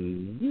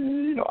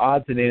is,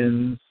 odds and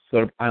ends,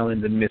 sort of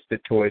island and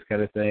misfit toys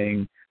kind of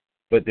thing.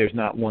 But there's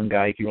not one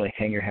guy you can really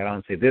hang your hat on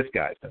and say, this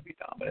guy's going to be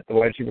dominant. The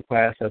wide receiver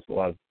class has a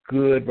lot of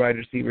good wide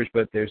receivers,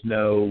 but there's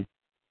no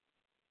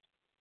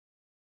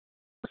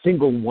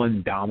single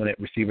one dominant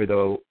receiver,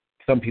 though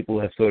some people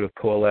have sort of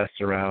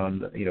coalesced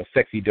around,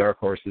 sexy dark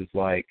horses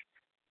like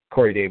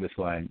Corey Davis,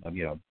 who I'm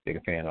big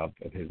a fan of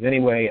his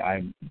anyway.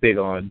 I'm big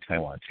on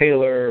Tyrod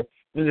Taylor.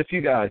 There's a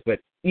few guys, but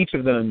each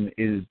of them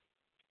is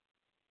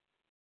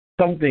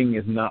something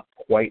is not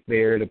quite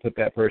there to put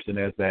that person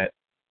as that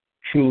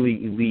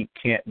truly elite,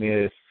 can't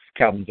miss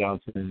Calvin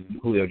Johnson,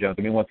 Julio Jones.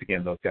 I mean, once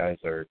again, those guys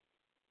are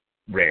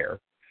rare,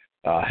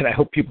 and I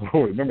hope people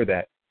will remember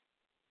that.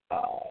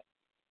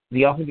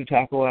 The offensive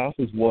tackle class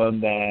is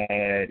one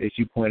that, as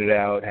you pointed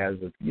out, has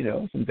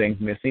some things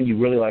missing. You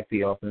really like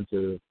the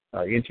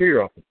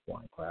interior offensive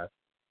line class.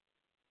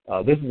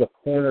 This is a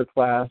corner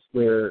class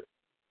where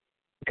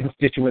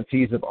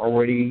constituencies have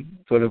already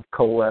sort of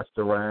coalesced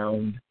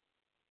around,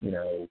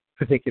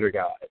 particular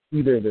guys.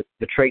 Either the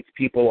traits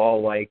people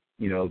all like,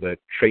 the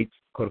traits,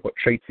 quote unquote,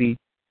 traitsy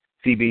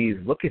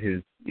CBs. Look at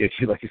his,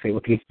 like you say,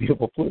 look at his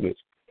beautiful plumage.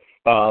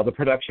 The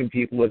production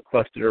people have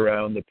clustered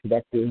around the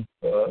productive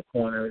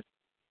corners.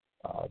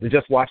 The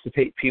just watch the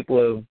tape people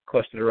have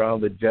clustered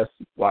around the just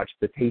watch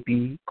the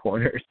tapey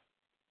corners.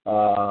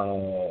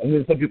 And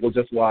then some people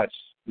just watch,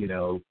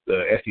 the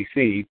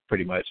SEC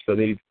pretty much. So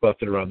they've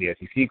clustered around the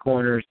SEC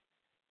corners.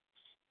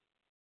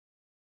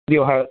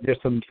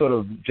 there's some sort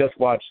of just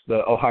watch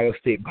the Ohio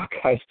State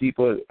Buckeyes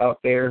people out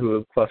there who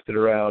have clustered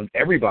around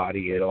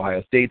everybody at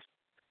Ohio State's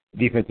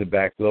defensive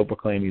backfield,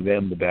 proclaiming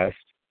them the best.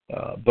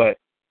 But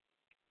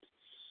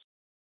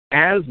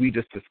as we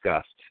just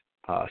discussed,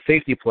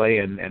 safety play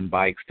and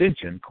by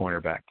extension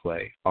cornerback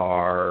play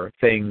are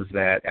things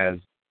that, as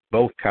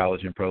both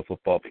college and pro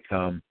football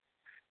become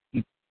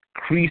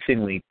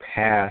increasingly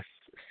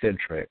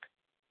pass-centric,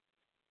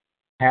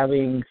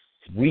 having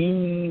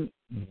three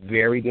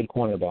very good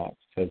cornerbacks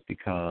has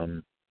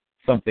become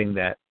something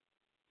that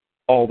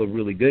all the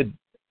really good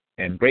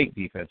and great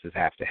defenses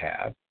have to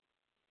have.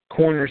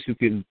 Corners who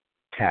can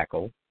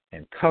tackle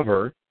and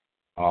cover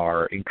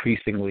are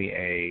increasingly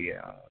a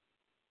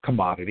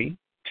commodity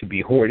to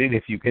be hoarded,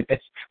 if you can,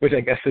 which I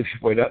guess if you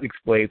point out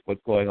explains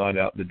what's going on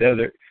out in the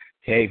desert.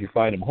 Hey, if you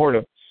find them, hoard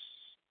them.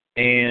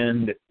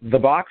 And the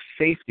box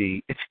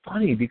safety, it's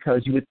funny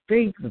because you would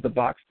think that the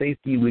box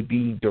safety would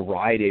be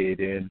derided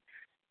and,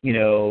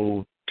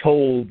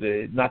 told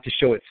not to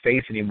show its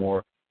face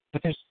anymore.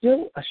 But there's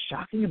still a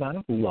shocking amount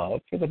of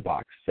love for the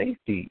box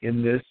safety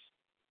in this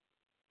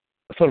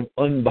sort of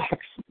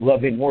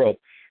unbox-loving world.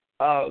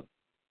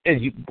 As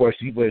you've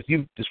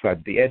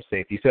described the edge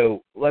safety.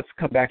 So let's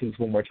come back to this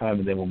one more time,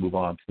 and then we'll move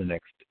on to the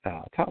next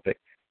topic.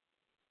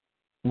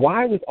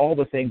 Why, with all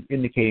the things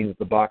indicating that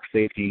the box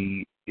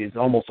safety is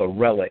almost a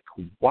relic,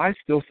 why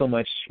still so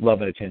much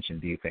love and attention,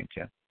 do you think,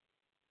 Jen?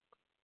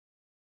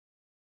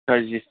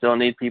 Because you still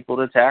need people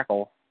to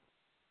tackle.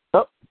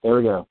 Oh, there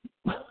we go.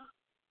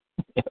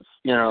 Yes.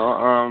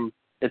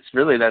 It's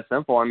really that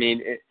simple. I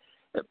mean,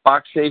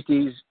 box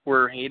safeties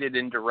were hated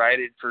and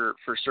derided for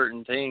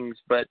certain things,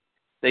 but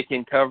they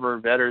can cover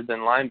better than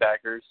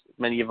linebackers.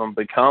 Many of them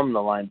become the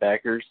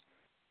linebackers.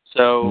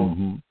 So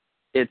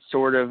it's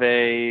sort of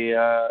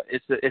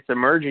it's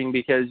emerging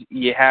because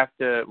you have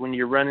to, when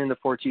you're running the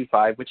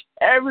 4-2-5, which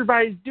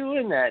everybody's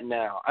doing that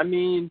now. I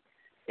mean,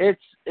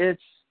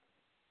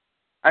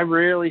 I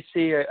rarely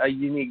see a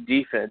unique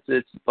defense.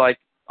 It's like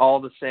all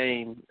the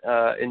same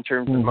in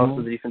terms of most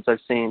of the defense I've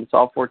seen. It's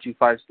all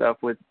 4-2-5 stuff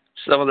with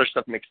some other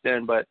stuff mixed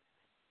in. But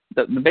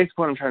the basic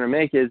point I'm trying to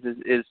make is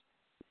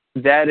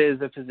that is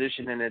a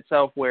position in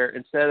itself where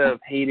instead of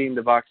hating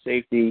the box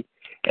safety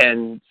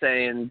and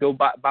saying, go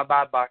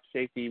bye-bye box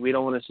safety, we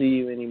don't want to see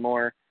you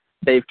anymore,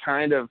 they've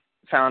kind of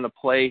found a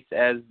place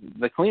as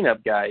the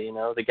cleanup guy,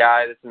 the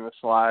guy that's in the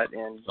slot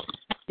and,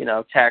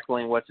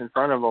 tackling what's in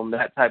front of them,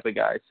 that type of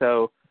guy.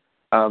 So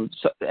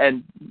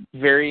and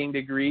varying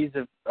degrees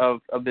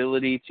of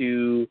ability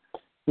to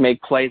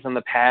make plays on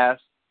the pass.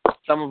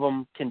 Some of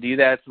them can do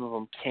that, some of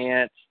them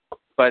can't.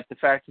 But the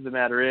fact of the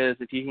matter is,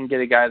 if you can get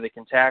a guy that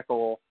can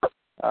tackle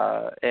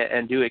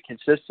and do it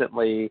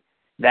consistently,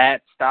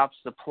 that stops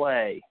the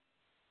play,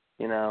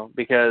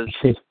 because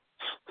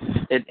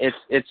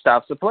it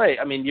stops the play.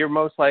 I mean, you're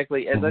most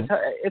likely, as I tell,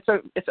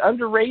 it's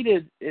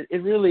underrated.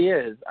 It really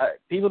is.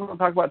 People don't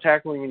talk about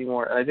tackling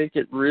anymore, and I think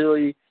it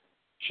really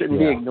shouldn't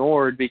be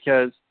ignored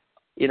because,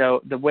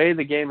 the way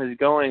the game is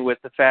going with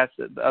the fast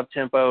up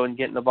tempo and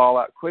getting the ball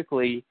out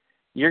quickly,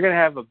 you're going to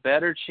have a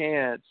better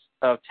chance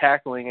of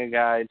tackling a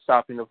guy and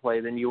stopping the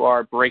play than you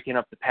are breaking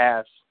up the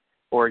pass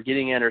or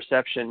getting an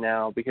interception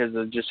now because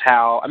of just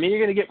how – I mean, you're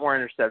going to get more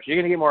interceptions. You're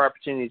going to get more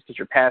opportunities because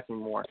you're passing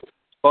more.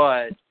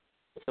 But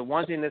the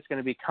one thing that's going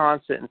to be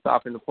constant in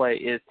stopping the play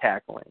is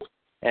tackling.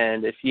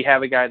 And if you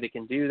have a guy that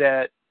can do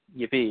that,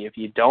 yippee. If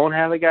you don't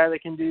have a guy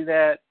that can do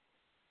that,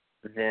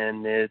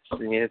 then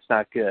it's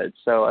not good.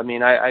 So, I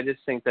mean, I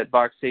just think that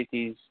box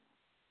safeties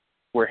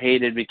were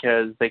hated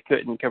because they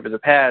couldn't cover the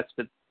pass,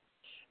 but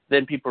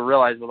then people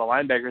realize, well, the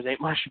linebackers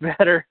ain't much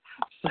better.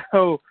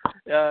 So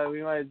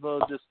we might as well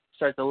just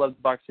start to love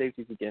the box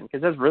safeties again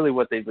because that's really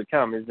what they've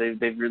become. Is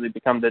they've really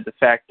become the de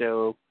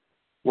facto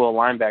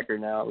linebacker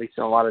now, at least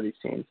in a lot of these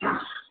teams.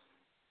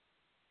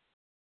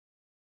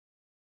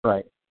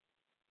 Right.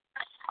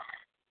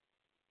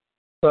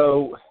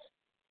 So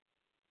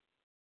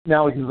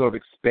now we can sort of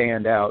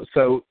expand out.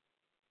 So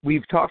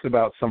we've talked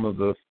about some of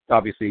the,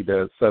 obviously,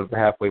 the sort of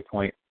halfway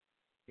point.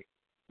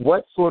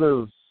 What sort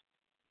of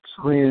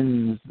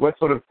trends, what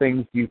sort of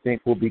things do you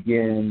think will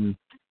begin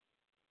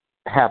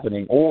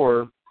happening,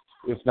 or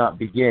if not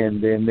begin,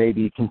 then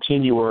maybe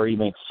continue or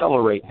even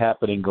accelerate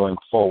happening going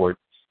forward,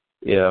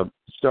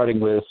 starting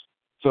with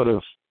sort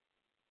of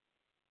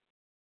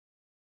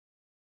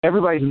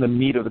everybody's in the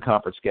meat of the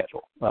conference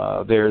schedule.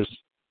 There's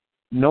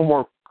no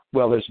more,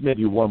 well, there's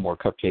maybe one more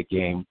cupcake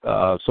game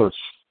sort of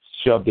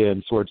shoved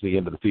in towards the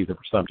end of the season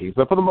for some teams,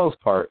 but for the most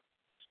part,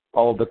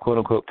 all of the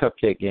quote-unquote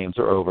cupcake games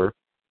are over.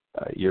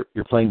 You're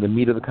playing the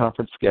meat of the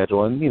conference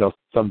schedule, and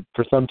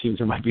for some teams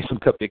there might be some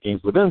cupcake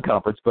games within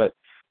conference, but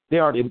they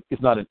aren't.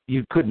 It's not.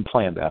 You couldn't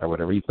plan that or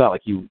whatever. It's not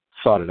like you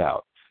sought it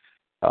out.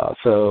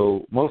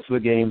 So most of the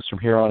games from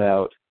here on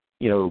out,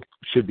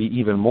 should be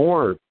even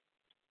more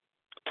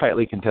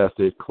tightly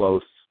contested,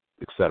 close,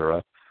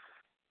 etc.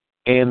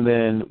 And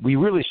then we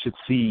really should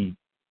see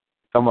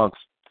amongst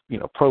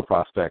pro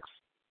prospects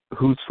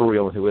who's for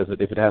real and who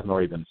isn't, if it hasn't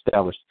already been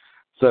established.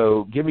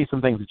 So give me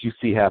some things that you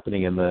see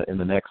happening in the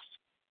next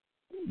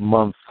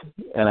month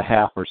and a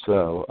half or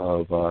so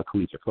of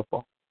collegiate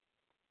football?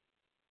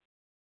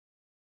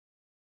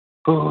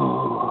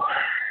 Oh,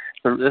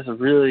 that's a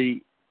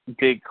really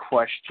big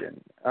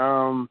question.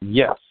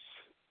 Yes.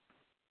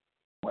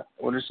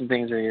 What are some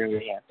things that are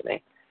really happening?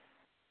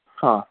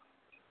 Huh.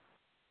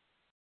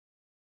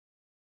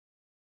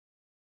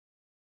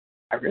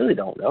 I really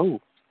don't know.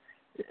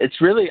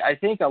 It's really, I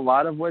think a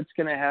lot of what's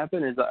going to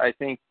happen is I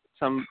think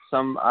some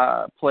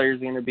players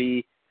are going to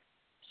be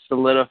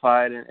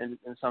solidified in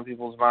some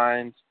people's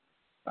minds.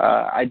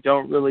 I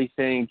don't really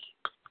think,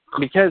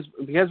 because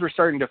we're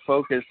starting to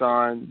focus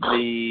on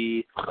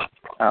the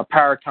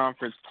power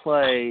conference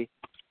play,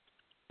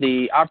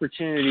 the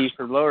opportunity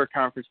for lower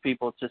conference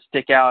people to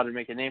stick out and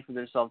make a name for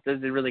themselves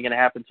isn't really going to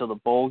happen until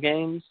the bowl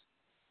games.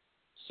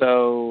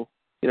 So,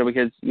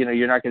 because,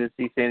 you're not going to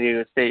see San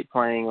Diego State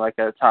playing like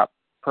a top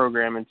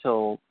program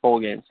until bowl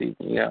game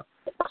season,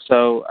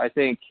 So I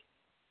think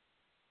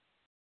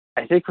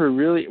we're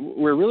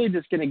really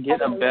just going to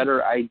get a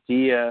better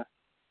idea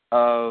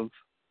of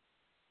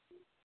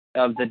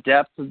the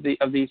depth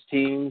of these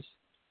teams,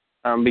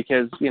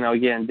 because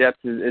again, depth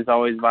is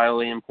always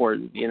vitally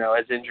important.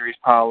 As injuries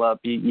pile up,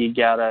 you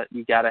gotta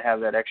have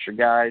that extra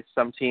guy.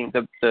 Some teams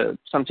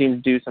some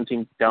teams do, some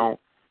teams don't.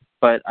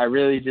 But I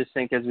really just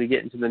think as we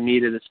get into the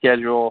meat of the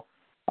schedule,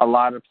 a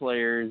lot of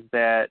players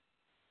that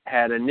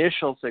had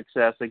initial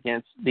success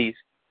against these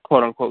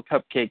quote unquote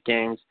cupcake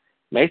games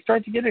may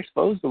start to get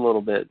exposed a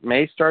little bit.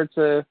 May start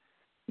to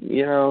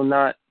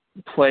not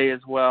play as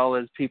well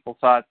as people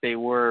thought they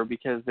were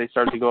because they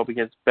started to go up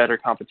against better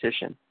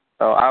competition.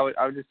 So I would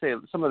just say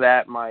some of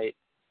that might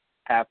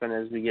happen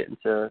as we get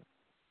into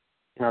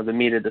the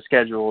meat of the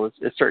schedule.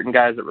 Is certain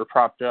guys that were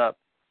propped up,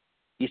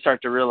 you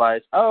start to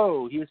realize,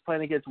 oh, he was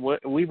playing against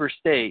Weber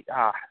State.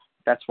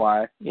 That's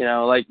why.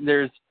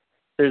 There's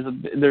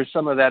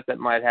some of that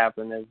might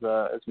happen as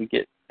we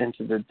get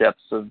into the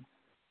depths of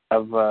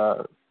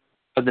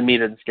the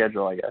meat of the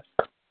schedule, I guess.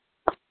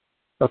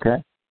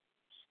 Okay.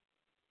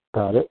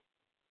 Got it.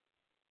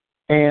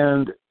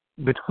 And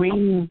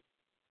between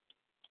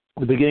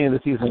the beginning of the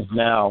season and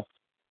now,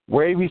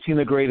 where have you seen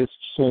the greatest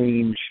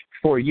change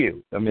for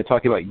you? I mean,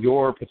 talking about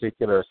your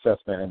particular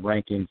assessment and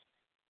rankings,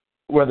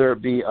 whether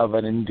it be of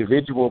an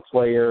individual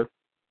player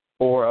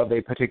or of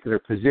a particular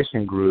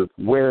position group,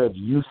 where have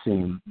you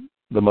seen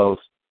the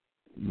most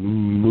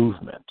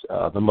movement,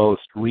 the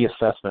most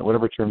reassessment,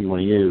 whatever term you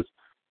want to use,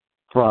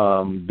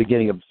 from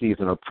beginning of the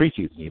season or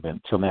preseason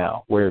even till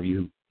now? Where have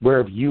you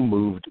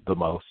moved the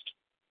most?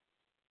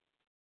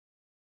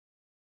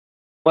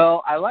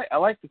 Well, I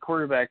like the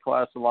quarterback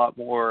class a lot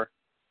more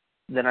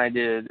than I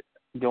did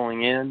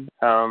going in.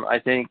 I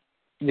think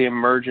the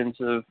emergence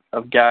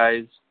of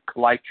guys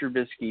like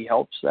Trubisky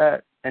helps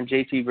that, and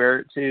JT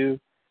Barrett too,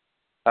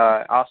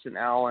 Austin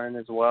Allen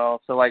as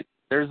well. So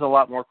there's a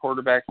lot more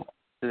quarterbacks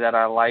that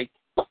I like,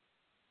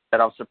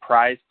 that I was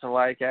surprised to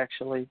like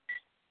actually,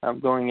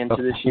 going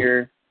into this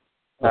year.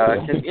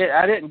 Because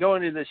I didn't go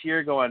into this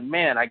year going,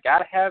 man, I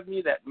gotta have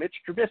me that Mitch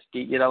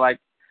Trubisky.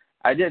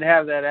 I didn't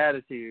have that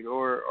attitude.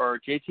 Or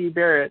JT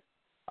Barrett.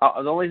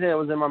 The only thing that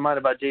was in my mind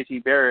about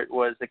JT Barrett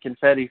was the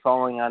confetti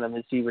falling on him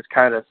as he was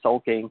kind of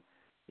sulking,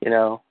 in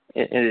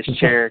his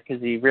chair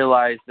because he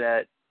realized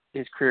that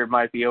his career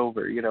might be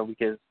over,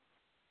 because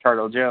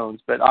Cardinal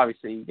Jones. But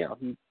obviously,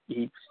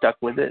 he stuck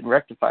with it and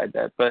rectified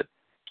that. But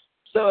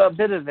so a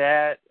bit of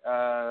that.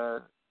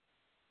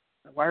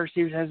 Wide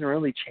receivers hasn't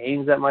really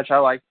changed that much. I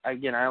like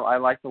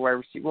the wide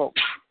receiver. Well,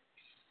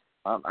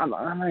 I'm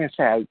not gonna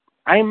say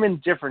I'm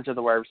indifferent to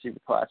the wide receiver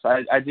class.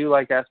 I do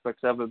like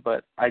aspects of it,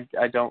 but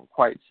I don't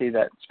quite see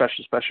that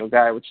special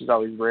guy, which is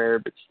always rare,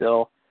 but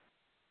still.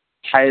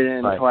 Tight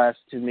end class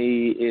to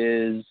me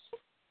is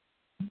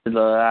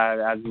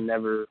I've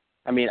never.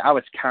 I mean, I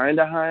was kind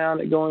of high on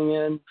it going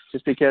in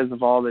just because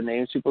of all the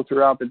names people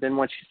threw out, but then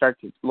once you start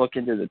to look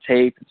into the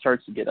tape, it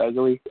starts to get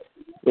ugly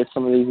with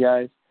some of these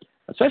guys,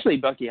 especially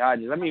Bucky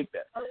Hodges. I mean,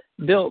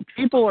 Bill,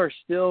 people are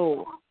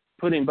still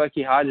putting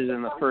Bucky Hodges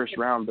in the first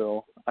round,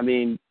 Bill. I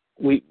mean,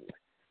 I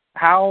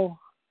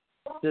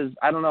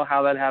don't know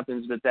how that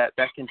happens, but that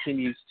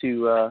continues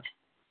to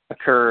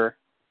occur.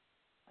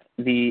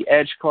 The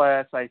edge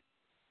class, I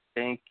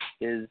think,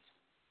 is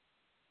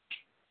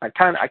I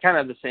kind of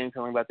have the same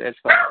feeling about the edge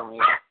class for me.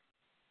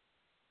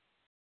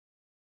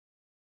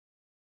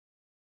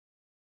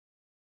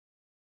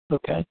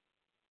 Okay.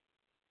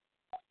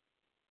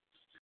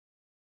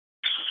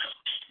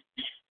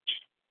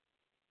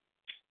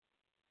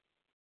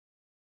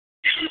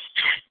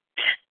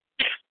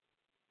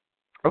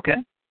 Okay.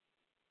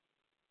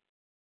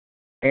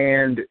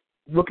 And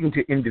looking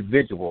to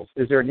individuals,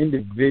 is there an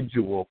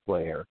individual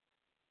player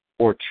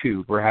or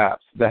two,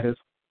 perhaps, that has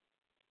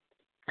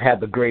had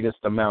the greatest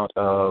amount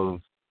of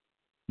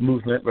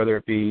movement, whether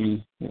it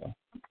be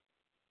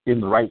in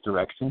the right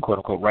direction,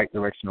 quote-unquote right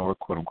direction, or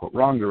quote-unquote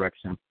wrong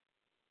direction,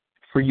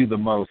 for you the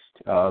most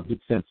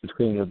since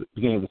the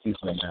beginning of the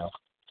season and now?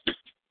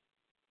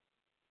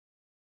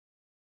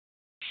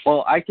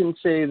 Well, I can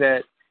say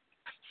that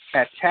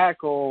at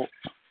tackle,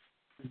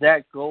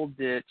 Zach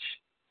Golditch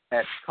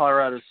at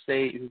Colorado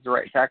State, who's the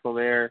right tackle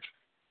there.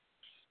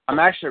 I'm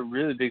actually a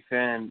really big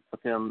fan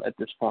of him at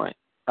this point.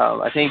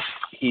 I think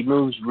he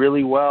moves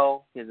really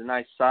well. He has a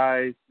nice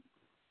size.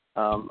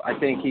 I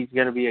think he's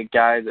going to be a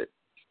guy that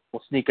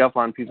will sneak up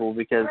on people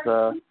because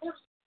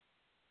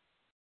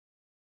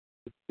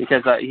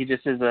he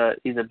just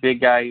he's a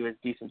big guy who has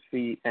decent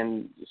feet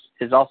and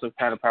is also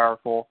kind of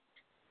powerful.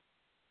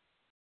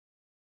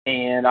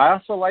 And I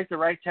also like the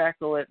right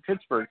tackle at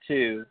Pittsburgh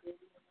too.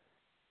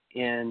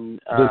 In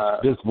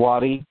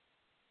Biswadi?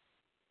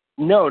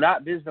 No,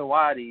 not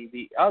Bisnawadi,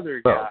 the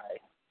other guy.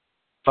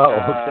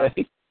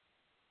 Okay.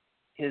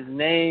 His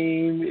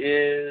name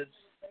is,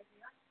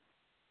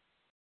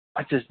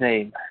 what's his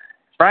name?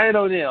 Brian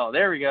O'Neill.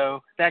 There we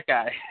go. That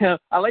guy.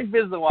 I like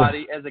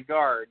Bisnawadi as a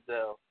guard,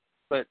 though.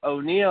 But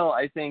O'Neill,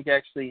 I think,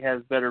 actually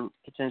has better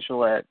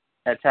potential at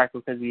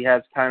tackle because he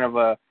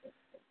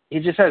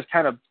just has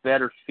kind of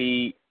better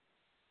feet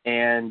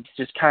and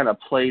just kind of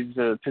plays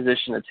the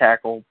position of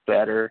tackle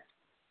better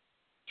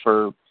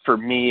for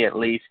me, at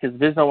least. Because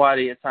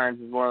Bisnawadi at times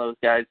is one of those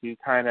guys who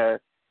kind of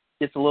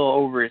gets a little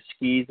over his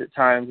skis at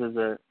times as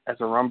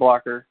a run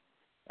blocker.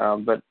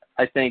 But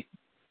I think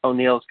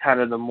O'Neill's kind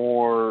of the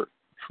more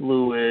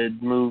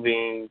fluid,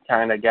 moving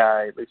kind of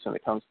guy, at least when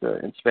it comes to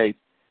in space.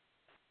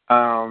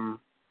 And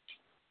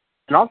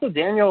also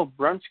Daniel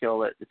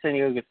Brunskill at San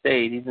Diego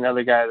State. He's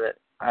another guy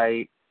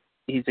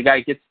he's a guy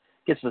who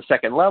gets to the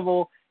second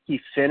level. He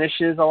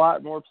finishes a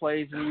lot more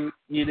plays than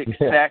you'd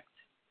expect.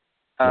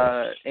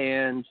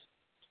 And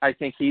I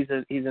think he's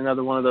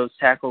another one of those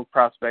tackle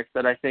prospects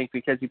that I think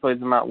because he plays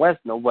in the Mountain West,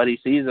 nobody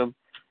sees him.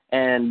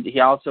 And he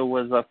also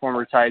was a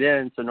former tight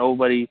end, so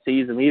nobody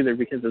sees him either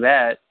because of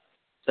that.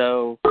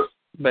 So,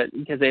 but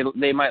because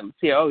they might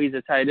see, oh, he's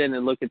a tight end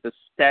and look at the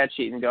stat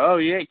sheet and go, oh,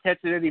 you ain't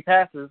catching any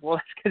passes. Well,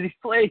 that's because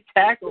he's playing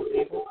tackle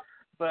people.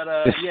 But,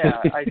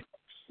 yeah,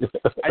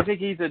 I think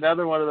he's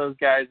another one of those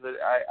guys that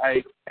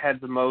I had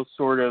the most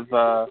sort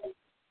of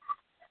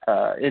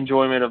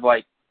enjoyment of,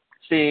 like,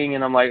 seeing,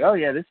 and I'm like, oh,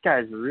 yeah, this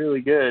guy's really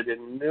good,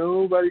 and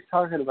nobody's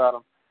talking about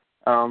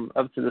him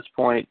up to this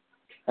point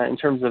in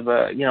terms of,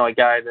 a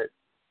guy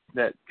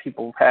that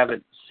people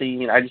haven't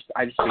seen. I just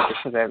think it's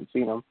because I haven't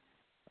seen him.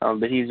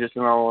 But he's just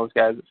one of those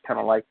guys that's kind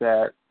of like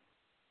that.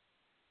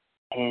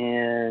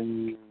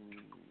 And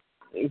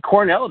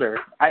Corn Elder.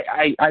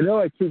 I know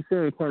I keep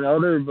saying Corn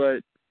Elder,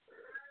 but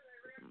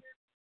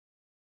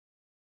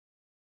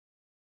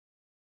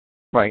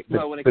right.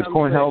 The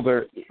Corn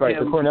Elder, right?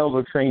 The Corn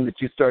Elder train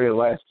that you started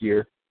last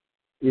year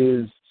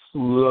is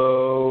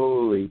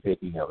slowly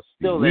picking up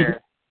speed. Still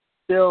there.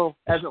 Still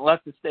hasn't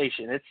left the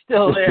station. It's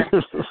still there.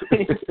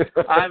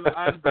 I'm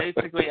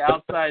basically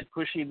outside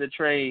pushing the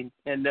train,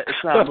 and it's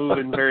not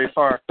moving very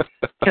far.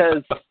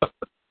 Because,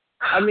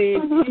 I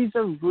mean, he's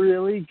a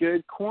really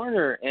good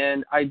corner,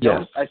 and I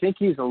think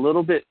he's a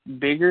little bit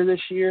bigger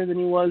this year than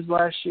he was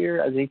last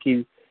year. I think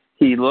he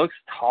looks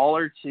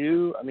taller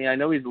too. I mean, I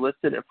know he's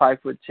listed at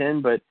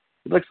 5'10", but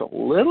he looks a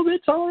little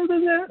bit taller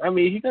than that. I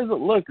mean, he doesn't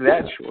look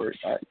that short,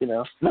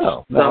 No,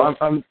 so,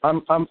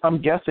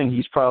 I'm guessing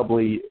he's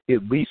probably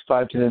at least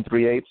 5'10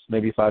 3/8,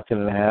 maybe 5'10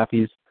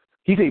 1/2.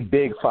 He's a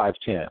big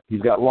 5'10".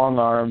 He's got long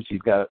arms.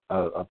 He's got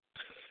a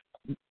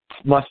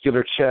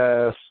muscular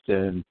chest,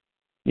 and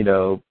I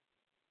don't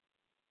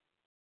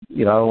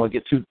want to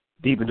get too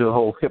deep into the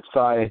whole hip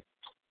thigh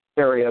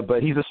area,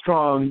 but he's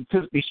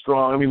physically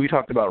strong. I mean, we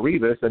talked about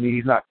Revis. I mean,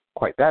 he's not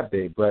quite that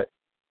big, but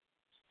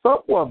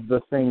some of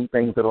the things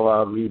that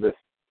allowed Revis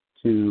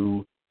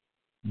to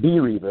be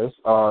Revis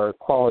are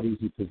qualities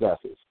he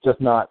possesses,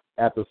 just not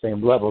at the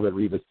same level that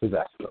Revis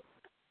possesses them.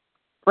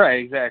 Right,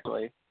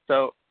 exactly.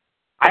 So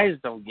I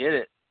just don't get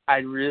it.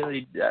 I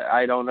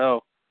don't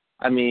know.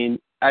 I mean,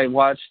 I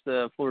watched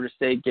the Florida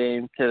State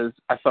game because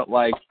I felt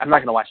like I'm not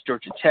going to watch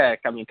Georgia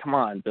Tech. I mean, come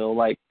on, Bill.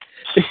 Like,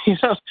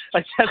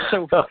 like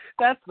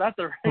that's not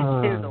the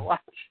right game to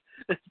watch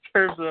in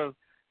terms of.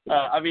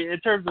 In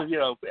terms of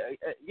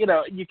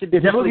you could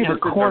definitely the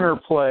corner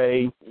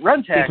play.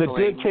 Run tackling. It's a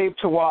good tape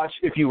to watch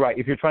if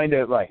you're trying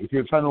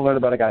to learn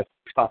about a guy's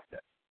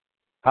toughness.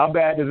 How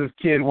bad does this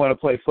kid want to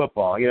play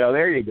football?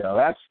 There you go.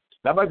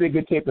 That might be a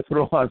good tape to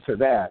throw on for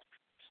that.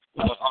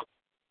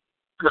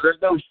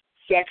 There's no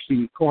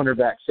sexy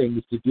cornerback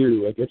things to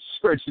do against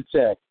Georgia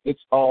Tech.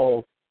 It's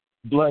all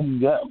blood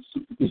and guts.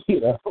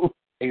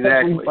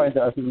 Exactly. We find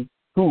out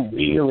who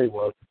really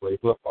wants to play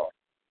football.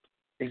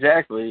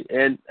 Exactly.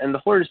 And the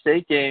Florida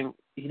State game,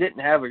 he didn't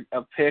have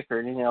a pick or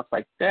anything else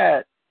like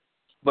that,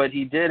 but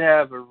he did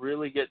have a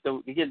really good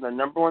 – again, the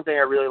number one thing I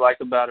really like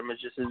about him is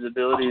just his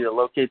ability to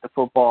locate the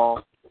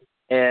football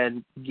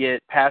and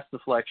get pass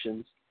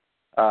deflections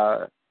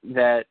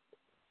that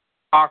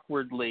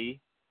awkwardly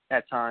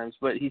at times,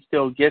 but he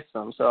still gets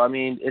them. So, I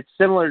mean, it's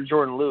similar to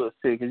Jordan Lewis,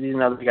 too, because he's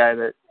another guy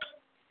that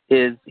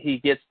he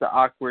gets the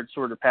awkward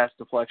sort of pass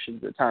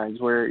deflections at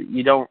times where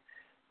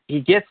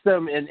he gets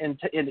them, and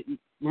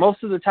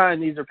most of the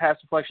time these are pass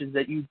deflections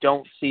that you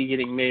don't see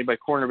getting made by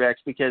cornerbacks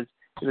because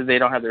either they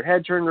don't have their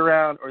head turned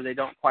around or they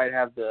don't quite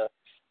have the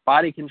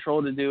body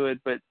control to do it,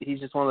 but he's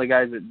just one of the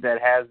guys that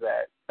has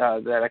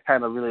that I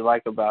kind of really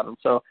like about him.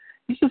 So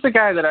he's just a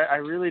guy that I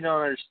really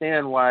don't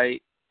understand why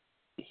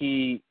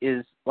he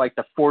is like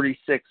the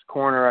 46th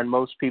corner on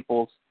most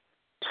people's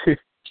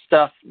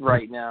stuff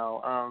right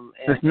now.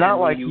 It's not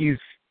like he's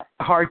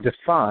hard to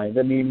find.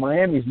 I mean,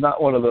 Miami's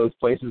not one of those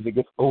places that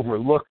gets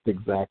overlooked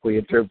exactly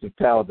in terms of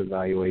talent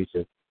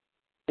evaluation.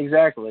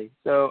 Exactly.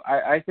 So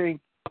I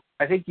think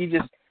he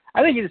just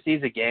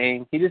needs a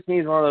game. He just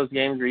needs one of those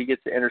games where he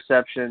gets the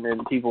interception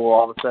and people will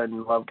all of a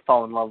sudden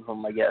fall in love with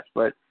him, I guess.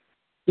 But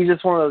he's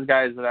just one of those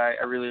guys that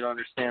I really don't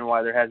understand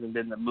why there hasn't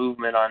been the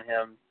movement on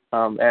him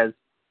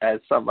as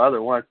some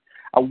other ones.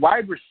 A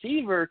wide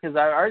receiver, because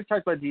I already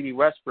talked about D.D.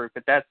 Westbrook,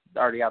 but that's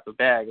already out the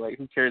bag. Like,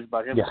 who cares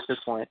about him at this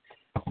point?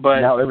 But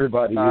now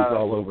everybody is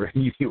all over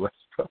D.D.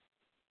 Westbrook.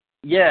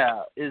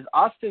 Yeah, is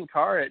Austin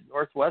Carr at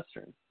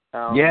Northwestern.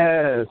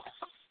 Yes.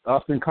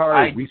 Austin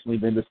Carr has recently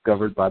been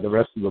discovered by the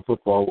rest of the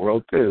football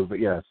world, too, but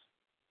yes.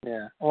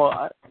 Yeah,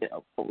 well,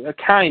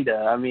 kind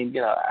of. I mean,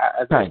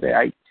 as I say,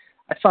 I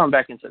saw him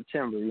back in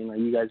September.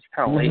 You guys are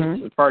kind of late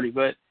to the party,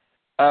 but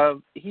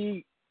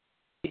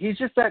he's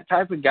just that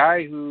type of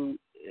guy who,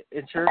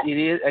 he's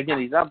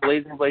not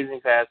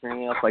blazing fast or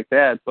anything else like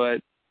that, but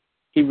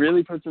he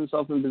really puts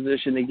himself in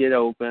position to get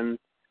open.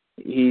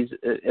 He's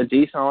a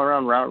decent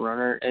all-around route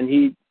runner, and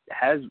he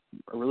has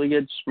a really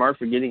good smart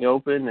for getting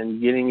open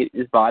and getting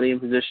his body in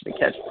position to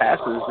catch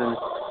passes.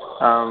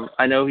 And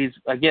I know he's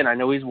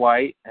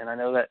white, and I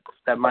know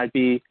that might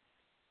be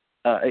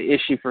an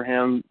issue for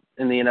him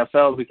in the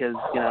NFL because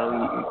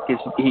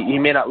he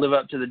may not live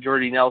up to the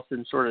Jordy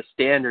Nelson sort of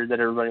standard that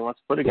everybody wants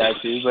to put a guy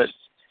to,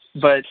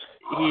 but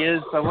he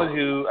is someone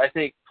who I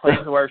think plays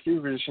the wide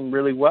receiver position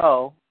really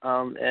well,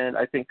 and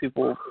I think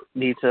people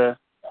need to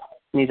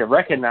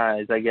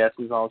recognize, I guess,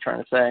 is all I'm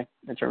trying to say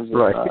in terms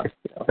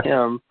of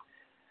him.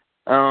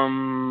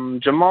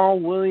 Jamal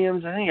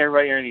Williams, I think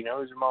everybody already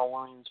knows Jamal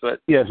Williams, but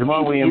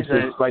Jamal Williams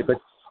is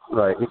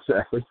right,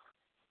 exactly.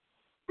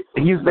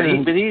 He's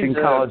been in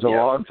college a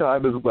long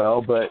time as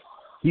well, but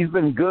he's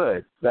been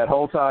good that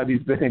whole time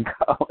he's been in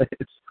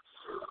college.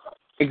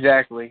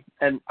 Exactly,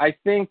 and I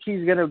think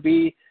he's going to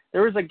be.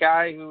 There was a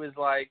guy who was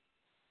like,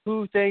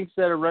 who thinks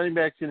that a running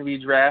back's going to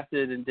be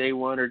drafted in day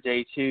 1 or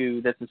day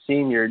 2 that's a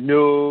senior?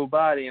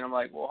 Nobody. And I'm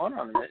like, well, hold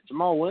on a minute.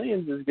 Jamal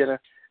Williams is going to,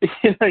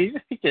 he's going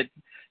to get,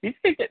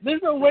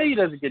 there's no way he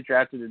doesn't get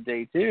drafted in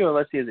day 2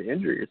 unless he has an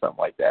injury or something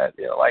like that.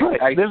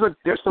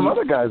 There's some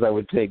other guys I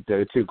would take,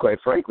 though, too, quite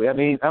frankly. I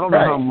mean, I don't know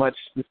how much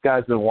this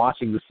guy's been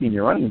watching the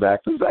senior running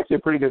backs. This is actually a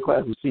pretty good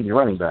class of senior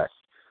running backs.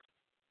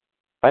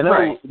 I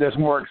know there's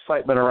more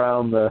excitement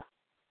around the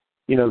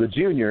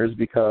juniors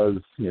because,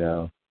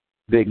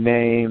 big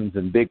names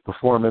and big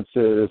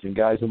performances and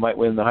guys who might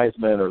win the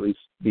Heisman or at least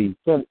be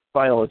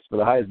finalists for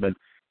the Heisman.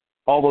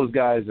 All those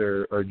guys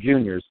are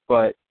juniors.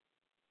 But,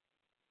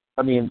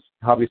 I mean,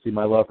 obviously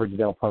my love for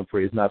Daniel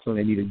Pumphrey is not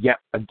something I need to get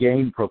a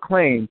game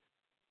proclaimed.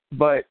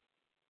 But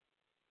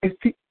I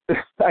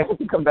have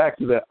to come back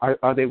to that.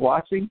 Are they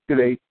watching? Do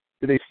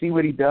they see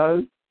what he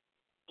does?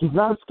 He's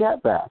not a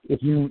scat back.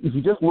 If you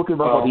just look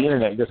him up on the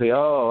internet, you just say,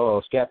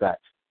 oh, scat back.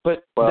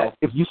 But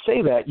if you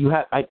say that,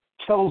 it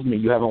tells me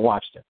you haven't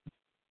watched him.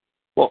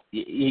 Well,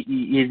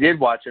 you did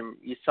watch him.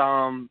 You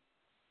saw him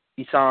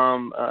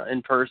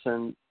in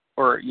person,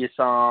 or you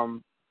saw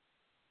him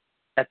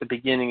at the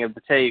beginning of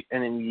the tape,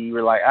 and then you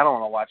were like, I don't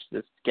want to watch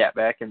this scat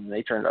back, and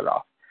they turned it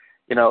off.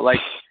 He's not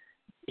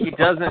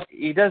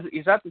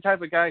the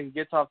type of guy who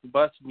gets off the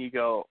bus and you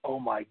go, oh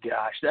my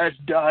gosh, that's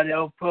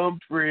Donnell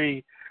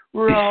Pumphrey.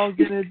 We're all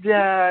gonna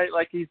die.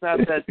 Like, he's not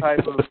that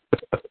type of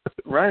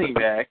running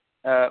back.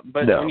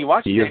 But when you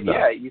watch him,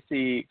 you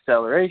see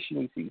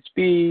acceleration, you see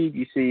speed,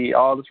 you see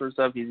all this sort of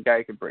stuff. He's a guy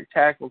who can break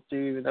tackles too,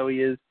 even though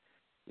he is,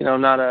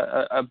 not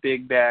a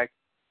big back.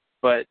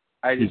 But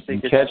I just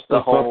think it's catch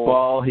the whole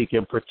football. He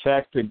can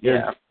protect and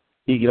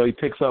he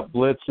picks up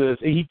blitzes.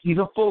 He's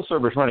a full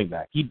service running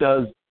back. He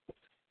does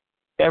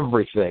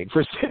everything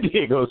for San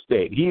Diego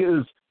State. He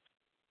is.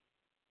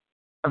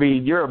 I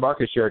mean, you're a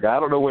market share guy. I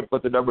don't know what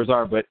the numbers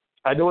are, but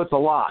I know it's a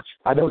lot.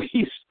 I know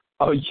he's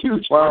a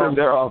huge part of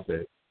their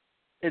offense.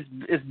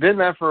 It's been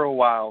that for a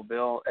while,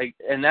 Bill,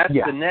 and that's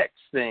the next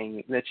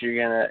thing that you're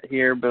gonna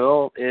hear,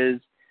 Bill, is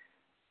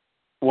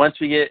once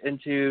we get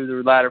into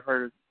the latter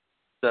part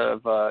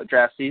of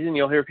draft season,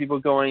 you'll hear people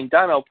going,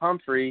 Donnell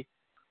Pumphrey,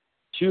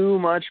 too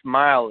much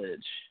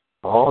mileage.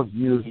 All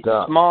used he's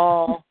up.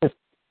 Small,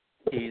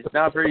 he's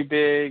not very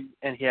big,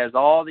 and he has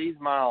all these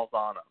miles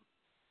on him.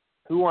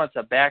 Who wants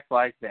a back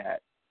like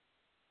that?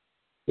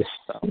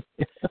 So,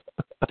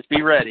 just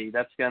be ready.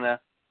 That's gonna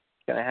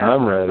happen.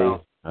 I'm ready.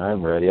 So,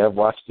 I'm ready. I've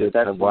watched it.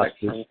 I've watched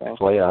it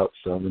play out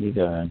so many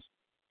times.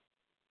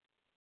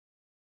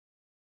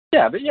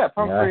 Yeah, but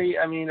Pumphrey.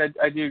 Yeah. I mean,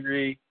 I do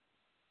agree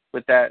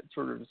with that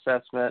sort of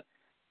assessment.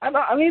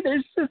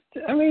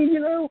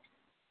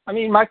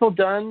 Michael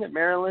Dunn at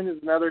Maryland is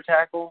another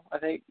tackle. I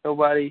think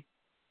nobody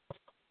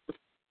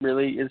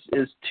really is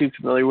too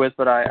familiar with,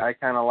 but I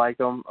kind of like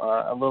him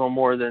a little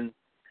more than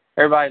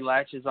everybody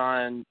latches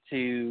on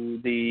to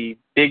the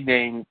big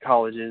name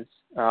colleges,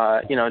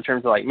 in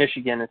terms of like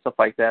Michigan and stuff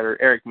like that,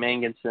 or Eric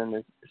Manginson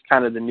is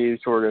kind of the new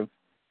sort of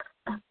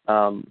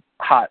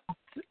hot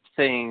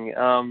thing.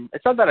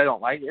 It's not that I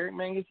don't like Eric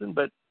Manginson,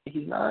 but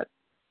he's not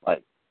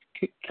like,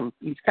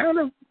 he's kind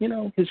of,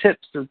 his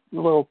hips are a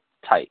little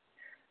tight,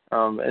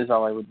 is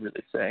all I would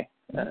really say.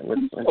 He's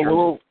a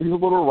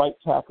little right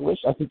tackle-ish.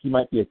 I think he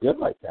might be a good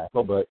right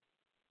tackle, but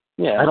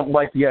I don't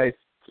like the guys.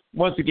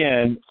 Once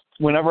again,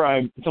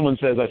 whenever someone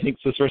says I think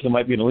this person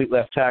might be an elite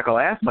left tackle,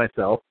 I ask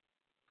myself,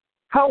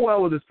 how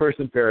well would this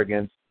person fare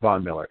against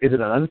Von Miller? Is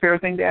it an unfair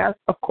thing to ask?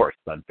 Of course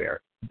it's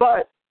unfair.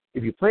 But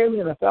if you play in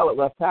the NFL at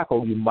left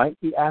tackle, you might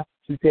be asked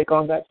to take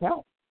on that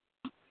challenge.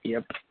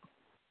 Yep.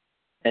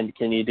 And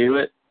can you do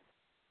it?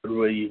 Or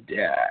will you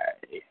die?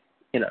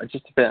 It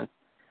just depends.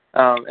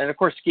 And of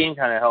course, scheme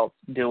kind of helps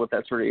deal with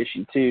that sort of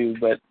issue too.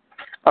 But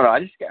I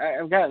don't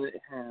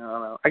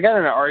know. I got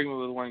in an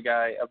argument with one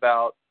guy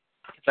about,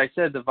 because I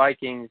said the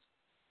Vikings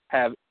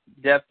have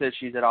depth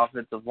issues at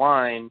offensive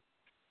line,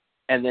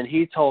 and then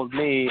he told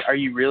me, "Are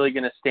you really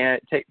going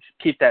to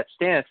keep that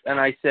stance?" And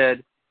I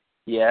said,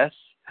 "Yes,"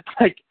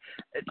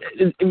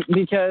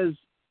 because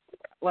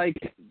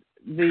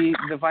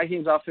the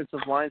Vikings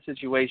offensive line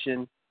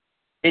situation.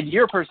 In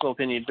your personal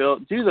opinion, Bill,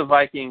 do the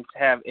Vikings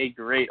have a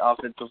great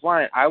offensive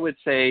line? I would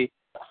say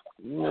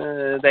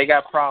they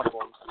got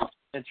problems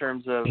in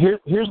terms of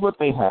here's what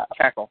they have.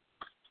 Tackle.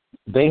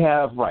 They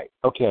have, right,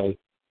 okay.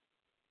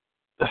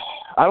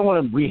 I don't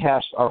want to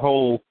rehash our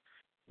whole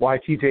why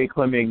TJ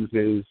Clemmings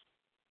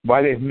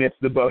why they've missed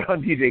the boat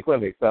on TJ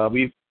Clemmings.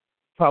 We've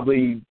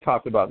probably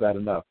talked about that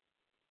enough.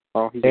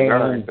 Oh, he's a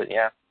guard, but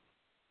yeah.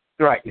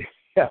 Right,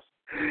 yes.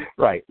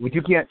 Right, which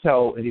you can't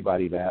tell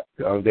anybody that,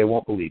 or they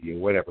won't believe you,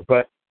 whatever.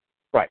 But,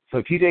 right,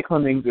 so TJ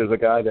Clemmings is a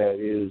guy that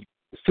is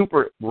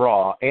super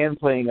raw and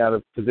playing out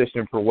of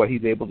position for what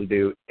he's able to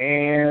do.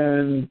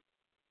 And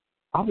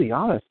I'll be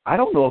honest, I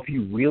don't know if he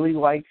really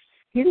likes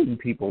hitting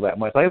people that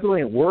much. That's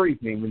really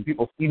worries me when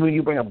people, even when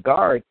you bring up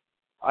guards.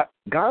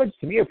 Guards,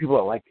 to me, are people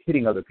that like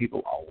hitting other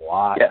people a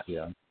lot. Yes,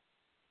 yeah.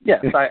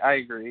 Yes, I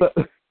agree.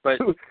 But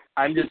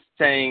I'm just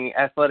saying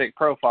athletic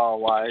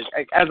profile-wise,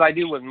 as I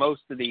do with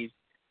most of these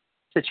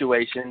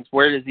situations,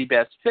 where does he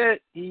best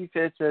fit? He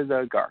fits as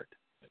a guard,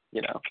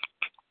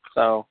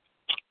 So,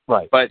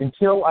 right. But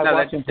until I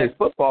watch him play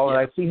football and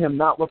I see him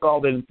not look all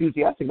that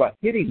enthusiastic about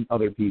hitting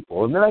other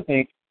people, and then I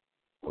think,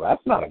 well,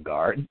 that's not a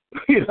guard.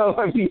 So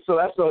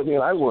that's the thing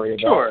I worry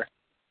about. Sure.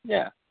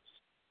 Yeah.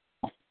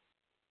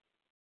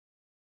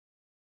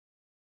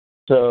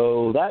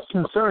 So that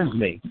concerns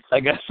me, I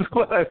guess.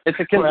 It's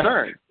a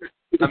concern.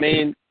 I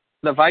mean,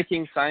 the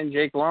Vikings signed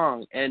Jake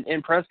Long, and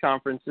in press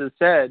conferences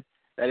said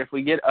that if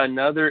we get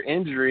another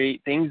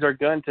injury, things are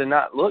going to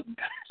not look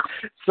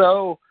good.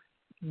 So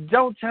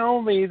don't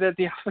tell me that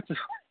the offensive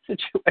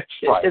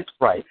situation is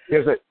right.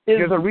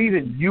 There's a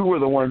reason you were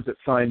the ones that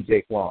signed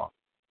Jake Long.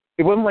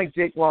 It wasn't like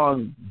Jake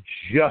Long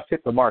just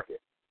hit the market.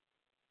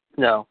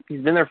 No,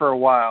 he's been there for a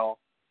while.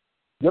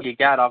 Yep. You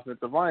got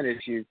offensive line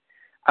issues.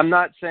 I'm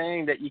not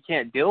saying that you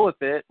can't deal with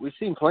it. We've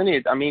seen plenty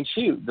of,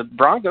 the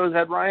Broncos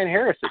had Ryan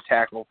Harris at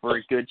tackle for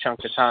a good chunk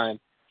of time,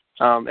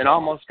 and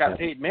almost got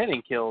Peyton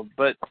Manning killed.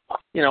 But,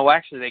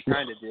 actually they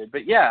kind of did.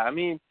 But, yeah,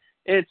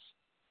 it's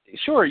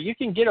sure, you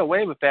can get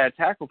away with bad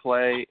tackle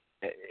play.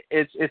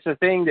 It's a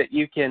thing that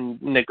you can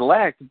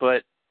neglect,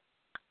 but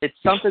it's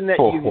something that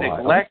you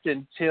neglect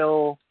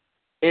until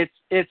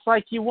it's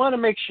like you want to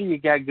make sure you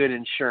got good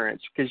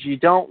insurance, because you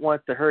don't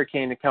want the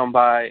hurricane to come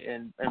by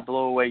and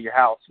blow away your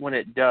house when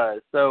it does.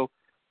 So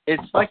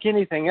it's like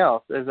anything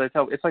else. As I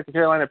tell, it's like the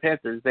Carolina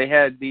Panthers. They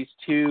had these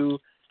two.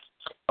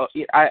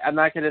 I'm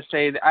not going to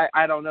say that.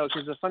 I don't know,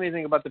 because the funny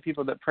thing about the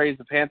people that praise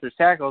the Panthers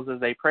tackles is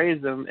they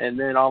praise them, and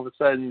then all of a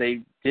sudden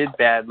they did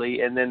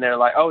badly, and then they're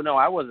like, "Oh no,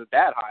 I wasn't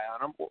that high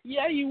on them." Well,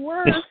 yeah, you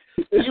were.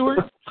 You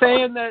were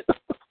saying that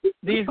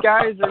these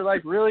guys are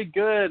like really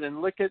good,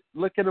 and look at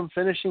them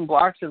finishing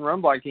blocks and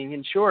run blocking.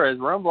 And sure, as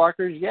run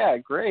blockers, yeah,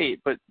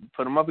 great, but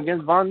put them up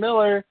against Von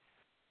Miller.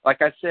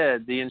 Like I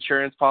said, the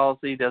insurance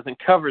policy doesn't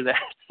cover that.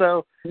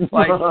 So,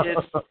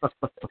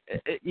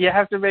 you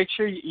have to make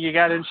sure you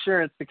got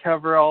insurance to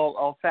cover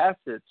all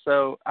facets.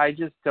 So I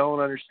just don't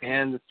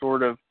understand the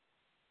sort of,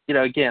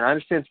 again, I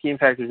understand scheme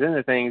factors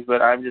into things,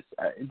 but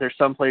there's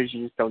some players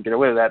you just don't get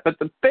away with that. But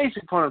the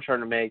basic point I'm trying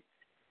to make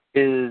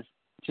is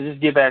to just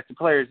get back to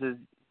players is,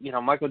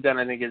 Michael Dunn,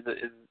 I think,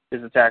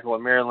 is a tackle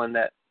in Maryland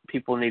that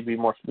people need to be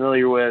more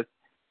familiar with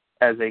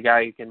as a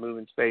guy who can move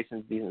in space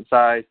and decent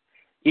size.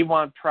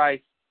 Ewan Price,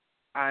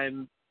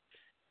 I'm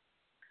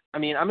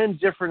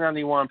indifferent on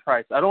Ewan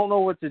Price. I don't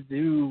know what to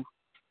do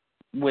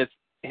with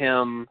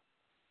him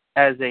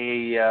as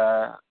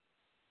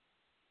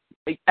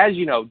as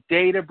you know,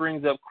 data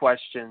brings up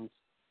questions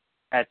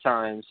at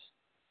times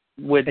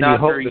with and not you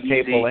hope very the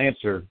tape will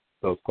answer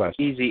those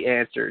questions. Easy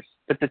answers.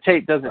 But the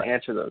tape doesn't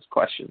answer those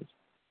questions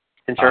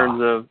in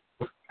terms of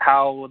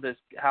how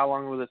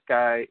long will this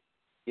guy,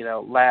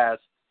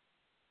 last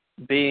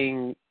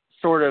being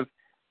sort of.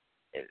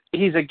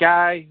 He's a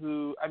guy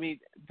who,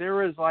 there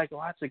was like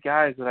lots of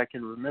guys that I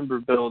can remember,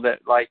 Bill, that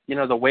like, you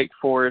know, the Wake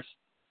Forest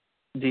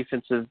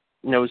defensive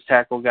nose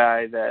tackle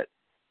guy that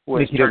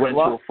was turned into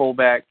a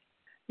fullback.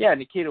 Yeah,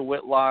 Nikita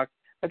Whitlock.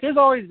 But there's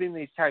always been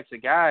these types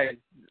of guys,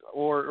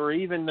 or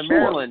even the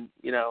Maryland,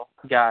 you know,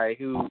 guy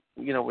who,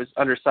 you know, was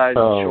undersized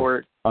and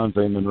short.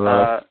 Andre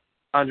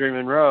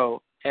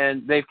Monroe.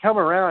 And they've come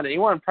around. And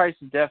Ewan Price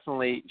has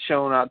definitely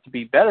shown out to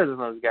be better than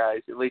those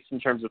guys, at least in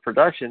terms of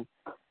production.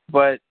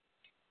 But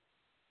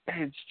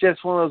it's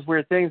just one of those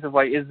weird things of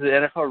like, is the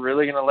NFL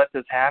really going to let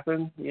this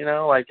happen? You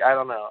know, like, I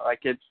don't know. Like,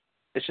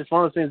 it's just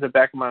one of those things in the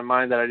back of my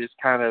mind that I just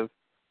kind of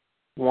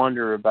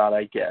wonder about,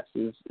 I guess.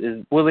 Is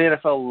will the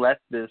NFL let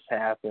this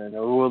happen?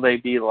 Or will they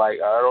be like,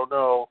 I don't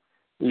know,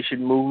 we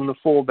should move them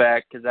to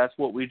fullback because that's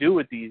what we do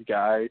with these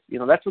guys. You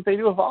know, that's what they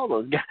do with all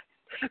those guys.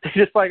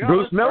 They're just like,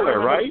 Bruce Miller,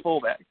 right?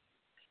 Fullback.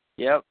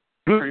 Yep.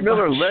 Bruce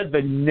Miller led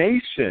the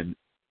nation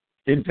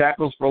in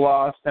tackles for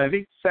loss and I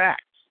think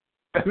sacks.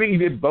 I think he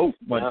did both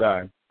one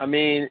time. I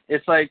mean,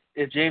 it's like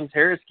if James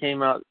Harris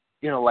came out,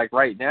 you know, like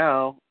right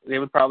now, they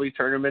would probably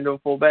turn him into a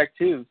fullback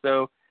too.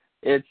 So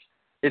it's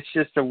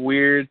just a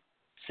weird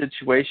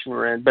situation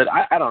we're in. But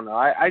I don't know.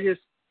 I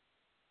just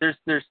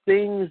there's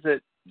things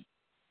that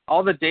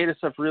all the data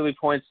stuff really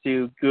points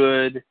to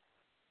good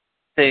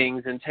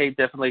things, and Tate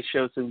definitely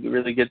shows some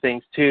really good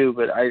things too.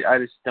 But I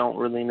just don't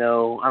really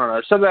know. I don't know.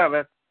 It's something I have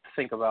to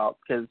think about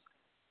because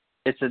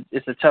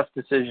it's a tough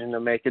decision to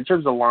make in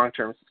terms of long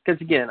term. Because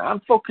again,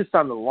 I'm focused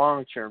on the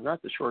long term,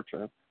 not the short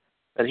term.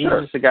 But he's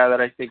just a guy that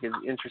I think is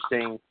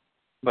interesting,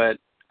 but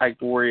I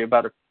worry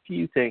about a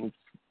few things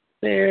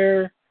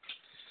there.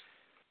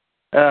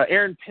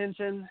 Aaron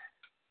Pinton,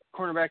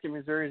 cornerback in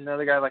Missouri, is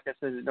another guy, like I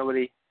said, that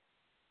nobody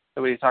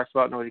talks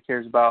about, nobody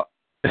cares about,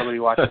 nobody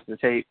watches the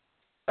tape,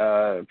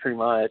 pretty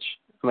much.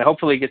 I mean,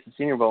 hopefully he gets the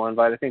Senior Bowl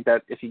invite. I think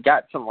that if he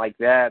got something like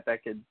that,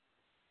 that could,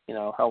 you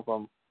know, help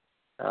him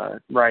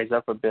rise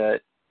up a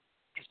bit,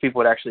 because people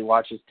would actually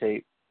watch his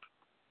tape,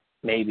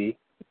 maybe.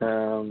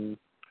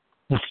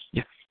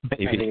 Yes,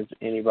 maybe. I think it's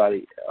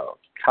anybody else.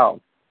 Kyle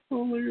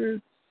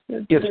Fuller.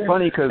 It's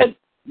funny because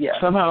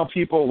somehow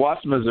people watch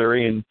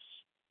Missouri and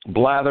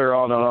blather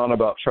on and on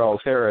about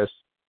Charles Harris.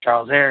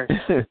 Charles Harris.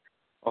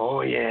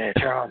 Oh, yeah,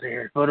 Charles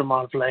Harris. Put him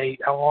on plate.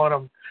 I want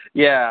him.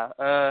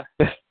 Yeah.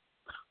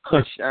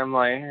 Which I'm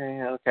like,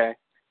 okay,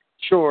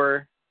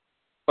 sure.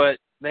 But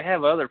they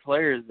have other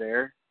players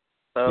there.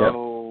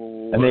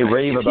 So, and they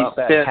rave about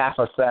that half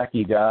a sack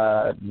he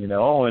got, you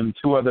know, and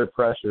 2 other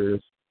pressures.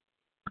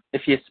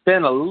 If you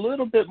spend a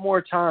little bit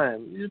more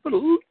time, you put a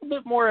little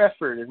bit more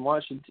effort in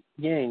watching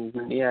games,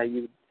 and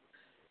you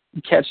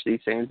catch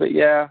these things. But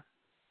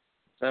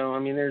so I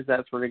mean, there's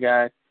that sort of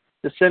guy.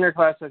 The center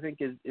class, I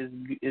think, is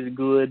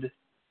good,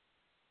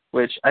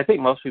 which I think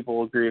most people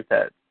will agree with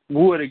that.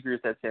 Would agree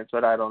with that stance,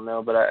 but I don't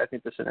know. But I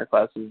think the center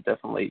class is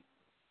definitely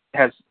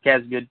has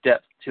good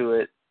depth to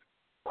it,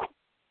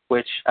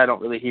 which I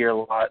don't really hear a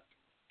lot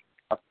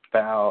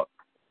about.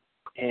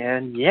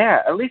 And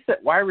at least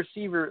that wide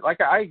receiver,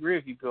 like I agree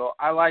with you, Bill.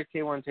 I like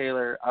Taywan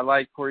Taylor. I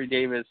like Corey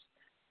Davis.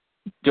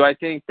 Do I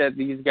think that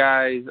these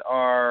guys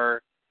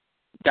are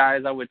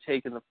guys I would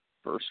take in the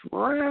first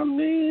round?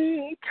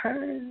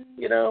 Kind of,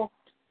 you know,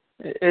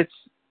 it's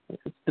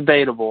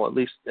debatable, at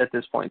least at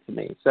this point to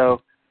me.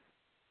 So,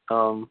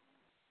 and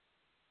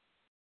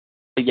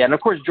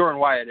of course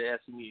Jordan Wyatt at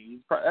SMU.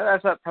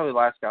 That's not probably the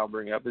last guy I'll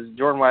bring up. Is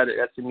Jordan Wyatt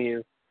at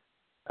SMU,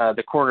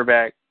 the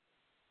quarterback,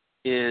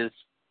 is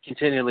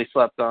continually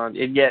slept on,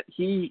 and yet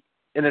and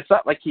it's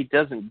not like he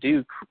doesn't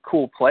do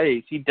cool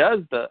plays. He does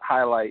the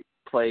highlight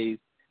plays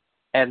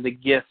and the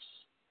gifts.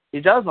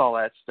 He does all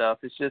that stuff.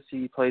 It's just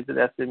he plays at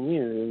SMU,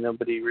 and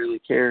nobody really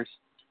cares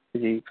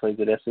because he plays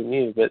at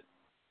SMU. But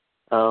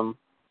I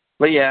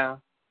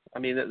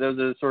mean, those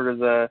are sort of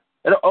the.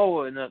 And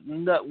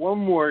one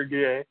more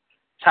guy,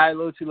 Ty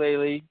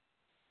Lotulelei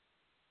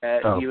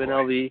at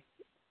UNLV.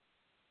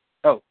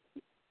 Oh,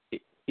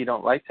 you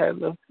don't like Ty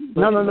Lotulelei?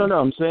 No.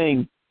 I'm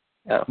saying.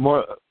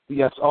 More,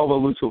 yes, all the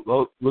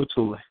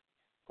Lutuleleis.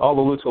 Of all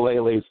the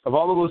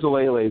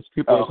Lutuleleis,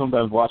 people are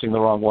sometimes watching the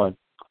wrong one.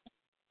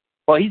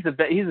 Well, he's the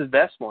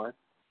best one,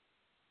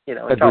 you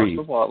know, in college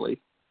football at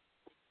least.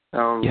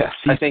 Yes,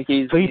 I think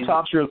he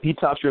tops your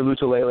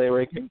Lutulele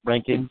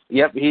ranking.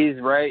 Yep, he's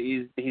right.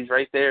 He's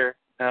right there,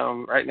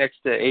 right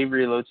next to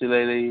Avery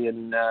Lotulelei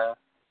and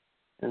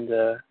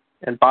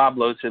Bob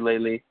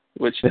Lotulelei.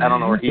 Which I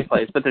don't know where he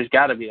plays, but there's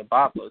got to be a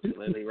Bob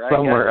Lotulelei, right?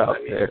 Somewhere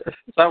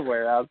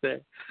out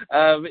there.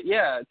 But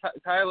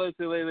Ty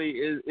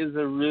Lotulelei is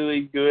a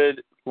really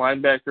good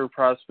linebacker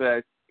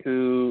prospect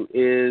who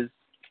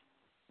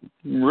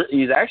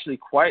he's actually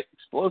quite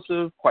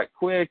explosive, quite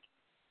quick,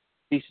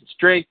 decent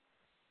strength.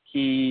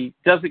 He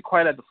doesn't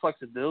quite have the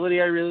flexibility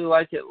I really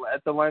like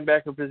at the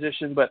linebacker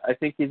position, but I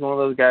think he's one of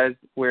those guys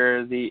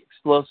where the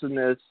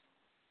explosiveness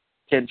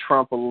can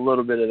trump a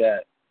little bit of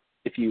that,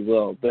 if you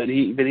will. But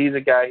he's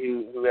a guy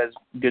who has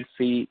good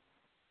feet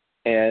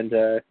and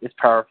is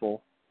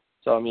powerful.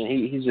 So, I mean,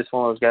 he's just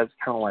one of those guys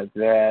kind of like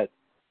that.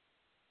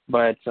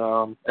 But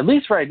at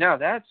least right now,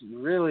 that's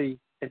really,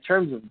 in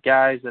terms of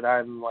guys that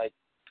I'm like,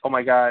 oh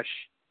my gosh,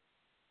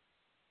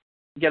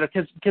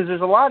 because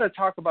there's a lot of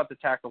talk about the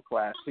tackle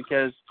class,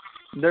 because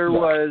there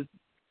was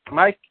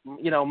Mike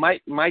Khalil,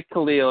 Mike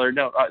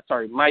McGlinchey,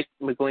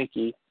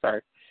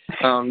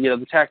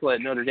 the tackle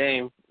at Notre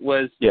Dame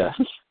was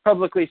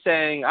publicly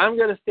saying, I'm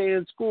going to stay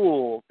in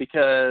school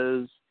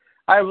because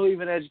I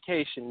believe in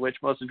education, which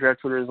most of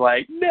draft Twitter is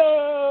like,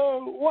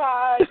 no,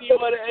 why do you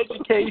want an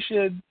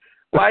education?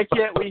 Why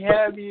can't we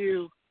have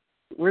you?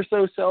 We're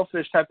so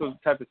selfish type of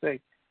thing.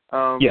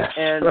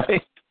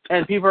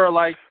 And people are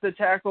like, the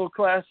tackle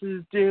class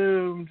is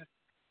doomed.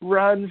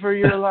 Run for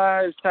your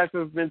lives type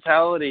of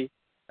mentality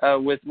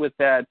with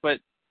that. But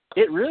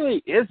it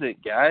really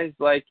isn't, guys.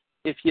 Like,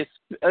 if you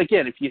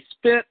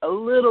spent a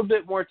little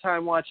bit more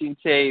time watching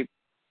tape,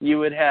 you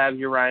would have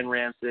your Ryan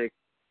Ramczyk,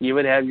 you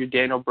would have your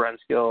Daniel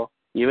Brunskill,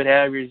 you would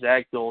have your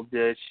Zach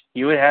Golditch,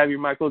 you would have your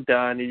Michael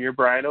Dunn and your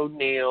Brian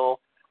O'Neill.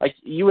 Like,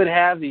 you would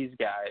have these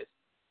guys.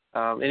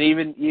 And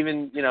even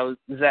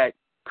Zach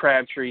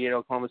Crabtree at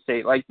Oklahoma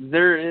State. Like,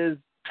 there is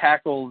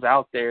tackles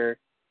out there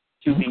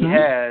to be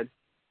had.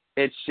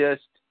 It's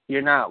just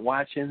you're not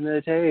watching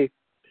the tape.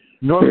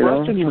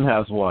 Northwestern even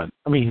has one.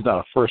 I mean, he's not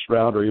a first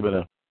round or even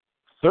a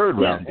third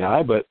round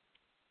guy, but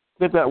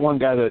they've got one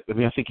guy that, I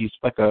think he's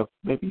like a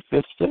maybe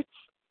fifth, sixth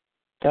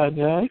guy.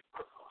 You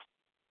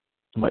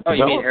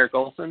mean Eric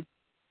Olson?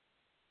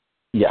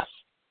 Yes,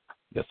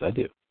 I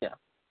do. Yeah.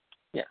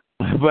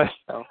 But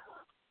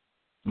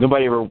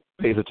nobody ever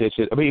pays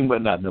attention. I mean,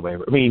 but not nobody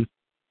ever. I mean,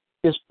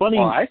 it's funny.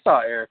 Well, I saw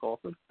Eric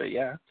Olson, but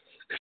yeah.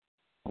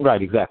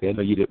 Right, exactly. I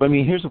know you did. But I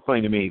mean, here's the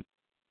funny to me.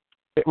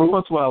 Every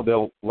once in a while,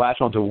 they'll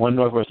latch onto one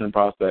Northwestern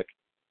prospect,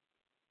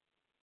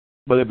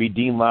 whether it be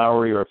Dean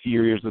Lowry or a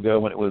few years ago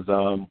when it was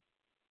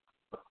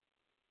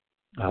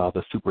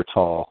the super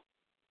tall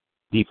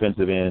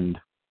defensive end,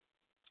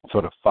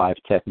 sort of five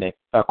technique,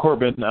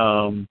 Corbin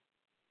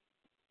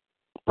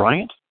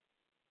Bryant.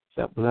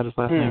 Was that his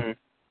last name?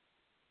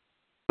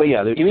 But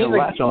yeah, they'll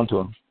latch onto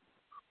him.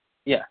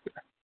 Yeah.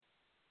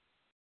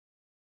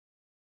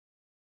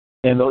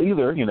 And they'll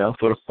either,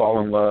 sort of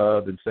fall in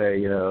love and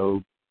say,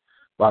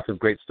 lots of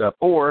great stuff,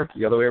 or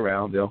the other way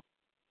around, they'll,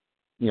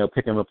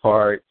 pick him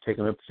apart, take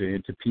him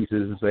into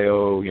pieces and say,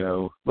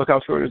 oh, look how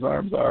short his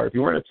arms are. If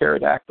you weren't a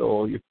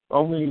pterodactyl, you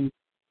only,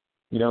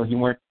 you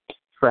weren't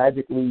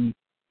tragically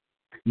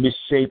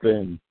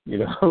misshapen,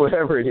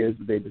 whatever it is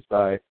that they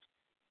decide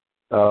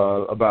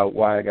about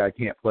why a guy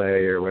can't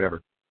play or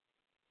whatever.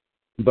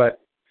 But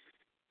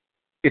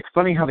it's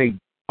funny how they,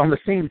 on the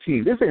same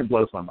team, this thing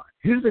blows my mind.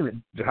 Here's the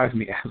thing that drives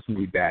me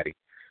absolutely batty.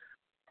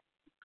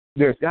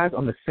 There's guys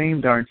on the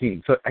same darn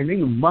team. So I know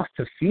you must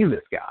have seen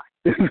this guy.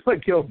 This is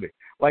what kills me.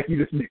 Like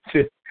you just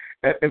mentioned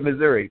at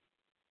Missouri.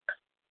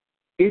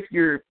 If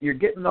you're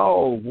getting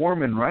all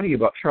warm and runny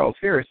about Charles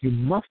Harris, you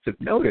must have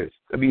noticed.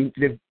 I mean,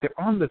 they're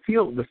on the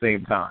field at the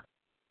same time.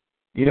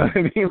 You know what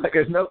I mean? Like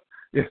there's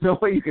no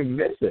way you can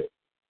miss it.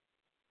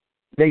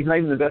 He's not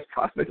even the best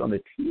prospect on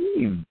the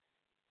team,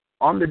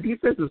 on the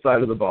defensive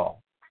side of the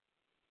ball.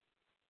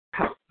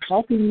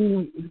 How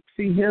can you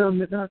see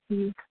him and not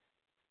see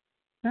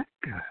that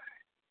guy?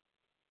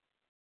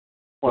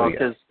 Well,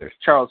 because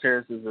Charles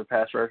Harris is a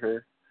pass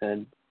rusher,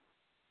 and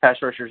pass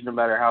rushers, no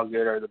matter how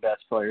good, are the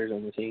best players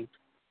on the team.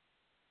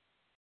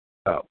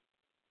 Oh,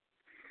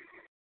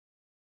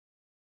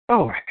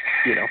 right.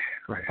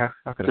 Right.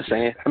 How could I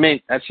say that? I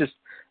mean, that's just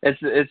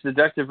it's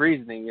deductive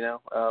reasoning, in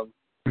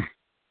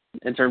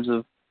terms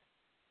of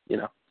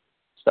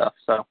stuff.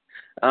 So,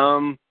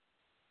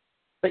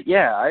 but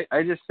yeah,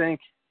 I just think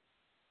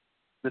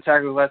the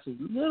tackle class is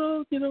a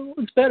little,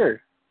 it's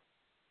better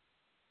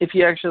if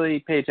you actually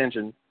pay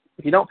attention.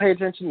 If you don't pay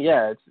attention,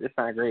 it's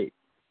not great.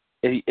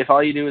 If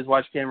all you do is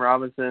watch Cam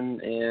Robinson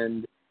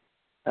and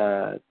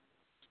I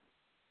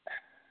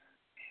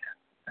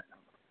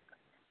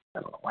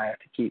don't know why I have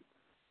to keep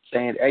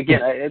saying it. Again,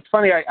 it's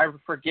funny, I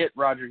forget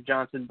Roderick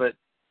Johnson, but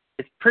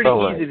it's pretty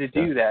easy to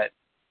do that.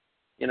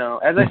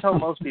 As I tell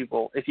most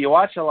people, if you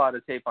watch a lot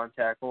of tape on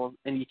tackles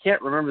and you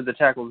can't remember the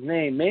tackle's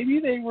name, maybe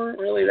they weren't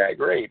really that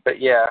great. But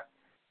yeah,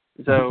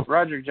 so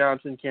Roderick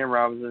Johnson, Cam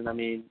Robinson, I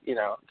mean, Cam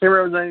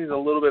Robinson is a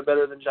little bit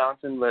better than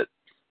Johnson, but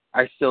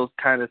I still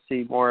kind of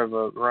see more of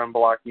a run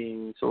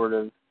blocking sort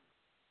of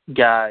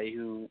guy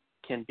who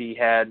can be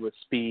had with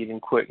speed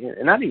and quick,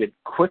 and not even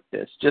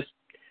quickness, just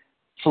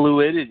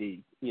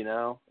fluidity,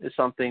 is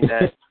something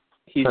that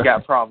he's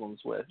got problems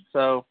with.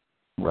 So,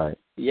 right.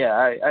 Yeah,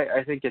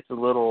 I think it's a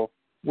little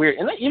weird.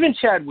 And even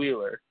Chad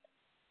Wheeler,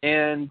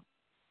 and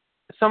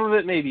some of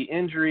it may be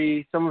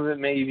injury, some of it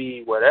may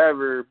be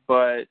whatever,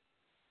 but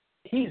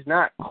he's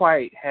not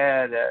quite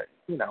had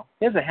he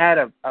hasn't had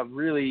a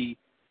really,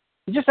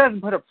 he just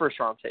hasn't put up first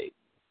round tape.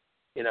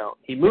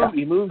 He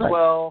moves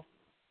well,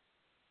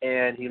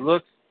 and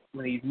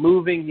when he's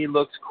moving, he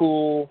looks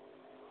cool,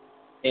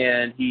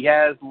 and he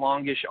has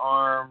longish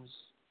arms,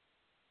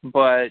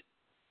 but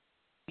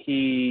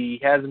he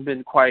hasn't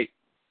been quite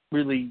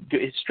really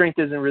good. His strength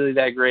isn't really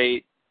that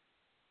great,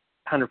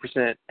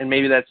 100%, and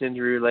maybe that's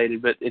injury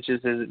related, but it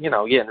just isn't,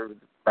 again,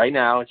 right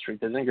now his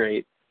strength isn't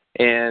great,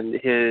 and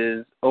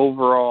his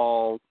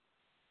overall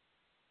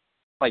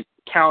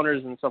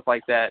counters and stuff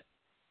like that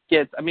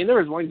there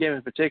was one game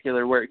in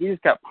particular where he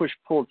just got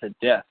push-pulled to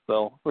death,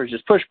 Bill, where it's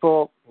just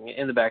push-pull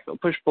in the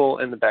backfield, push-pull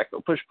in the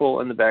backfield,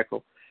 push-pull in the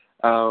backfield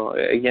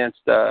against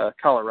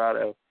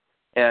Colorado.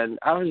 And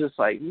I was just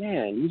like,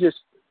 man, it's just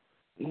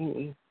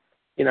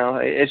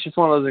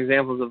one of those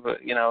examples of,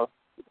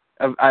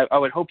 I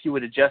would hope you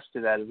would adjust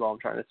to that is all I'm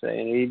trying to say.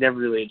 And he never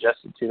really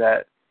adjusted to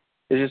that.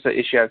 It's just an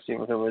issue I've seen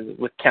with him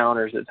with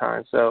counters at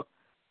times. So,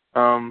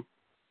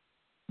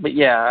 but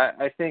yeah,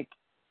 I think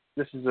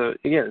this is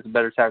it's a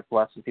better tackle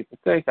class than people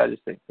think. I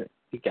just think that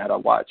you got to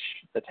watch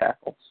the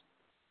tackles.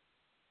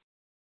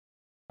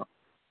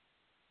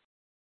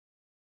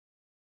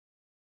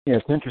 Yeah,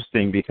 it's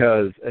interesting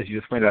because, as you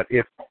just pointed out,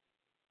 if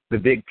the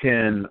Big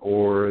Ten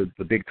or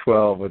the Big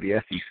 12 or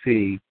the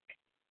SEC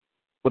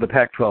or the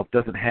Pac-12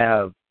 doesn't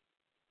have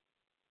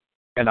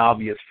an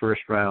obvious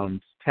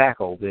first-round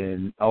tackle,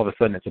 then all of a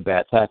sudden it's a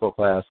bad tackle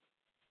class,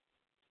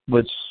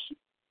 which,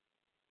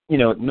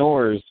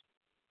 ignores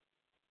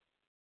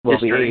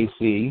history.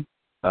 The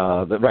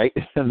AAC, right,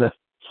 and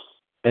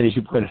as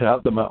you pointed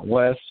out, the Mountain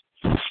West.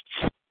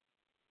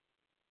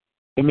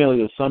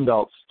 Admittedly, the Sun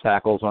Belt's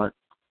tackles aren't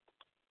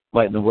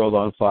lighting the world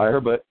on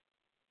fire, but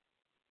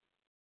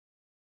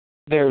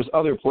there's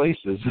other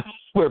places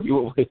where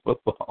people play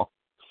football.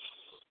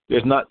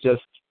 There's not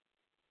just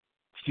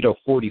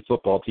 40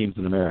 football teams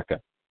in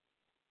America.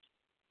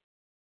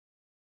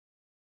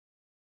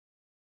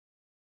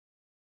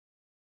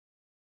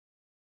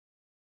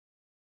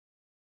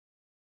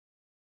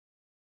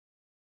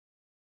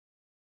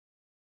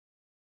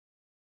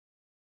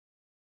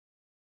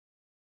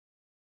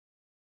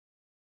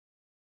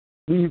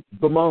 We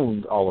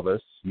bemoaned, all of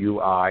us, you,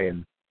 I,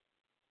 and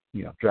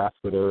Draft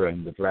Twitter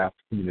and the draft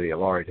community at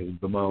large has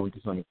bemoaned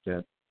to some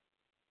extent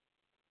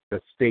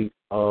the state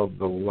of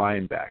the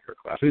linebacker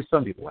class. At least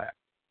some people have.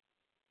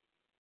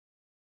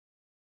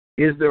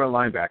 Is there a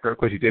linebacker? Of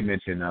course, you did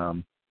mention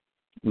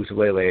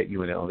Usulele at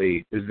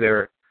UNLV. Is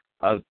there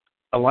a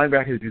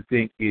linebacker that you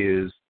think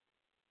is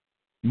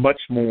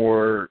much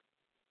more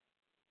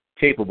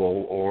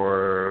capable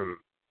or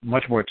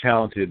much more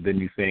talented than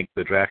you think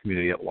the draft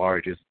community at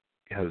large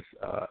has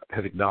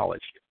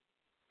acknowledged?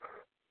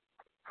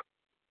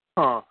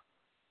 Huh.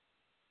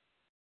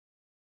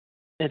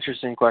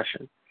 Interesting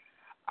question.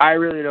 I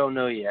really don't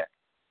know yet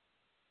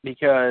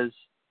because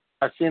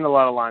I've seen a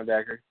lot of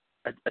linebackers.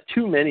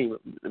 Too many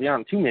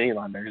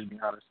linebackers, to be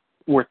honest,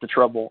 worth the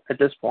trouble at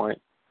this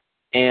point.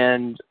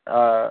 And,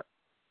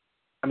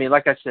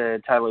 like I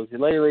said, Tyler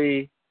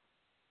Ukulele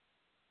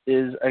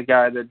is a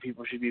guy that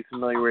people should be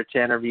familiar with.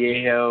 Tanner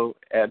Viejo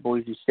at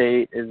Boise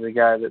State is a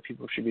guy that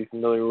people should be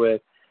familiar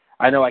with.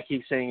 I know I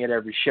keep saying it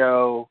every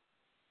show,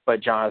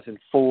 but Jonathan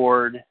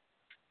Ford,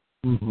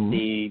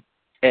 the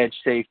edge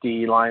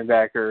safety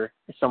linebacker,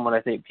 is someone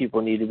I think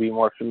people need to be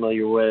more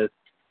familiar with.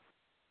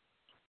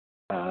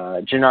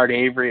 Jannard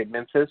Avery at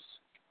Memphis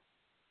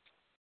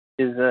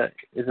is a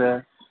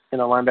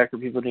linebacker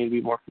people need to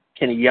be more.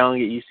 Kenny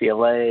Young at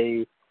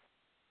UCLA,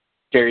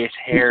 Darius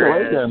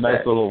Harris. UCLA, a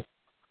nice little.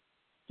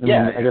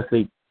 I guess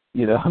they.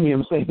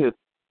 I'm saying that.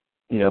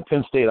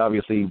 Penn State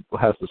obviously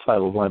has the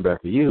title of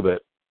linebacker U,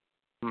 but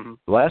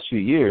the last few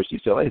years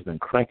UCLA has been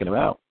cranking them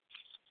out.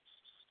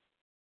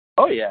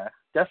 Oh yeah,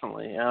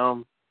 definitely.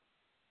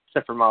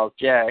 Except for Miles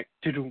Jack.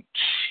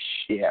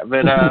 Yeah,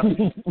 but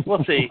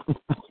we'll see.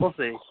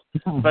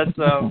 But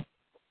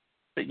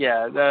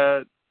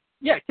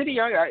Kenny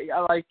Young, I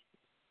like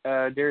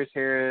Darius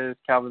Harris,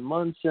 Calvin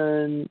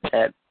Munson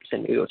at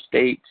San Diego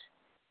State,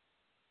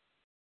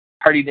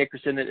 Hardy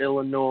Nickerson at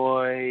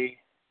Illinois,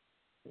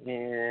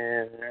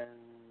 and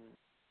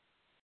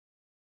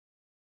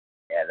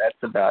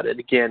that's about it.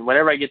 Again,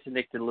 whenever I get to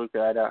Nick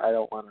DeLuca, I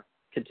don't want to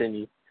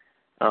continue.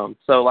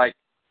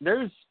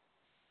 There's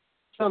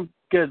some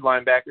good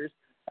linebackers.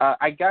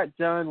 I got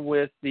done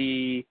with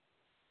the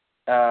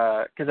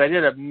because I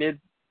did a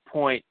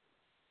midpoint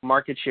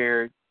market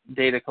share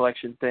data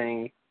collection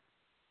thing,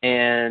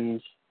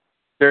 and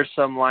there's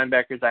some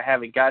linebackers I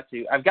haven't got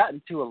to. I've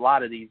gotten to a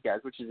lot of these guys,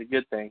 which is a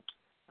good thing,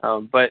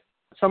 but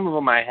some of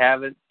them I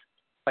haven't.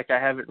 Like I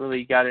haven't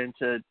really got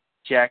into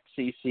Jack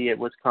Cece at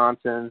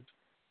Wisconsin.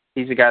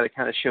 He's a guy that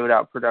kind of showed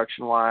out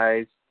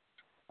production-wise.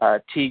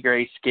 T.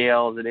 Gray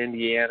Scales at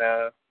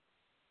Indiana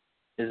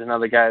is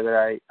another guy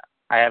that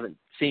I haven't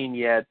seen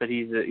yet, but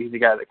he's a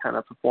guy that kind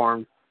of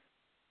performed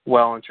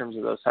well in terms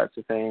of those types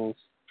of things.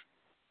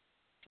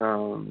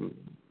 And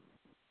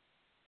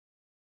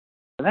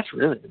that's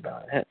really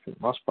about it for the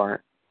most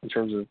part in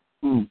terms of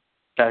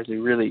guys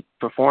who really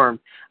performed.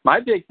 My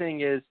big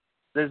thing is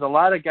there's a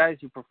lot of guys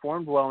who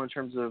performed well in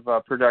terms of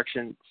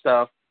production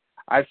stuff.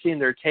 I've seen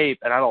their tape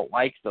and I don't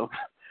like them.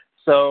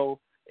 So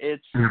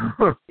it's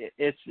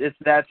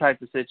that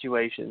type of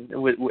situation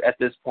at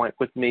this point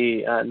with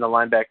me in the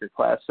linebacker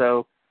class.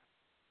 So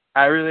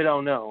I really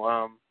don't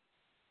know.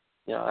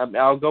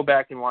 I'll go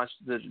back and watch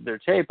their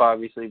tape,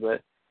 obviously,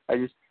 but I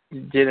just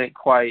didn't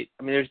quite.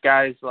 There's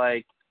guys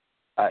like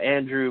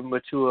Andrew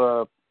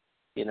Matua,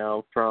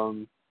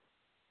 from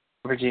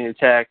Virginia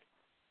Tech,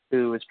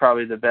 who is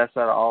probably the best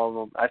out of all of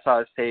them. I saw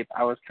his tape.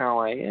 I was kind of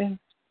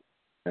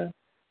like,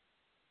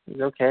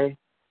 he's okay.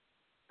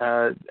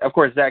 Of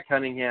course, Zach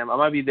Cunningham. I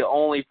might be the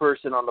only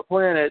person on the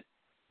planet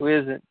who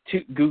isn't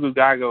too goo goo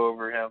gaga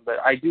over him, but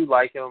I do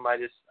like him. I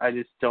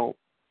just don't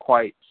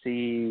quite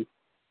see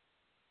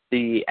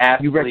the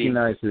athlete. You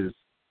recognize his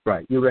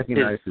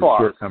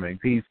shortcomings.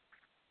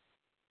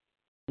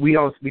 We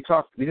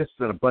just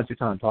spent a bunch of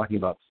time talking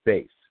about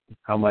space,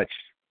 how much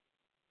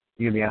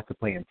you're going to have to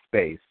play in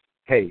space.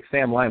 Hey,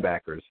 Sam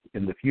linebackers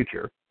in the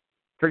future,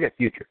 forget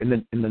future, in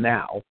the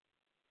now,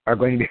 are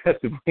going to have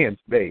to play in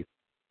space.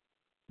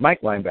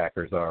 Mike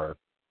linebackers are,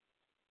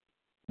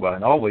 well,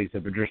 and always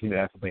have been traditionally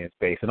have to play in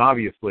space. And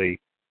obviously,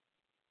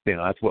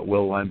 that's what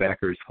Will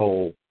linebacker's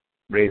whole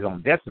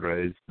raison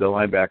d'etre is, the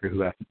linebacker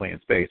who has to play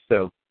in space.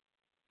 So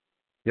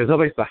there's no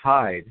place to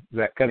hide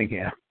Zach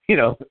Cunningham.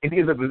 Any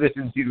of the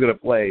positions he's going to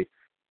play,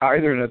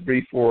 either in a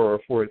 3-4 or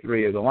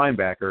 4-3 as a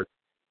linebacker,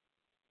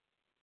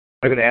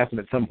 are going to ask him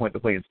at some point to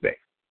play in space.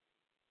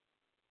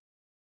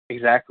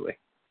 Exactly.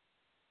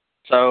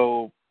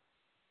 So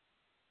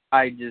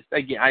I just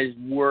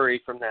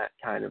worry from that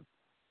kind of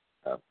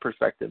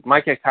perspective.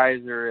 Micah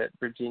Kaiser at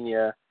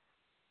Virginia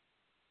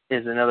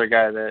is another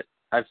guy that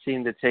I've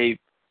seen the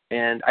tape,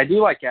 and I do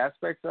like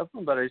aspects of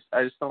him, but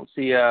I just don't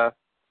see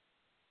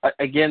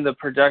again, the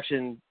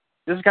production.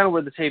 This is kind of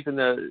where the tape and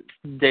the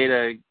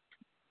data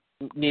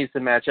needs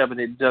to match up, and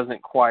it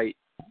doesn't quite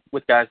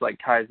with guys like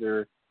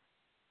Kaiser.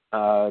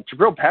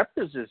 Jabril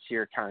Peppers is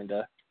here,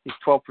 kinda. He's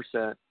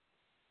 12%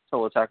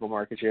 solo tackle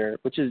market share,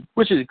 which is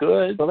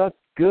good. So that's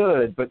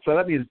good, but so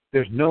that means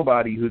there's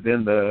nobody who's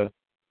in the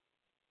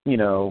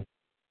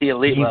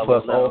elite G level,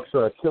 plus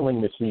ultra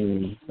killing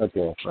machine.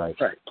 Okay, right.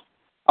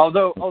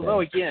 Although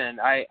again,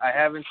 I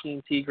haven't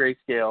seen T.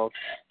 Grayscale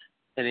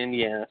in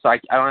Indiana, so I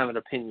don't have an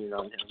opinion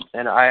on him,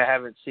 and I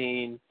haven't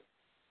seen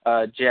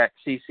Jack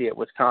Cece at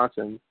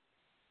Wisconsin.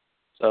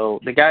 So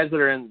the guys that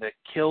are in the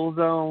kill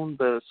zone,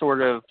 the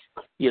sort of,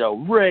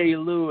 Ray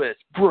Lewis,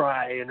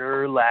 Brian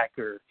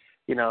Urlacher,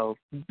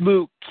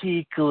 Luke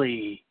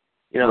Kuechly,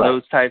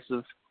 those types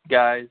of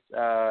guys,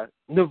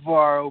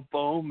 Navarro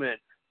Bowman,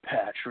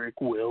 Patrick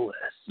Willis,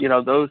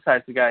 those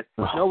types of guys.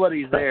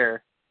 Nobody's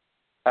there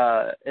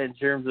in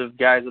terms of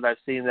guys that I've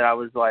seen that I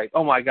was like,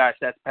 oh my gosh,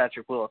 that's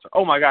Patrick Willis.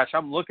 Or, oh my gosh,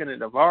 I'm looking at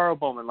Navarro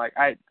Bowman. Like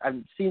I've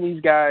seen these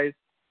guys,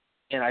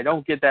 and I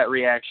don't get that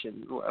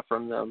reaction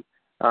from them.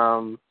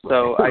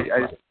 So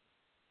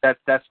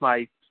that's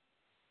my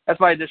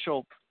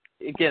initial.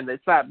 Again,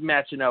 it's not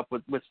matching up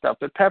with stuff.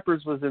 But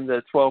Peppers was in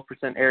the 12%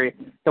 area.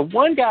 The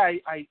one guy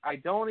I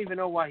don't even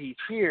know why he's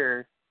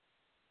here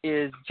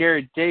is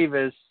Jared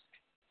Davis.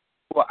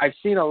 Well, I've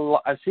seen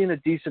a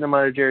decent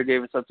amount of Jared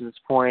Davis up to this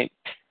point,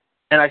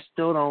 and I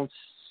still don't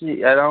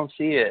see. I don't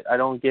see it. I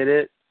don't get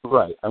it.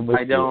 Right, I'm with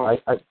you.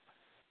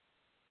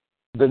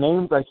 The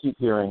names I keep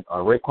hearing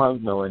are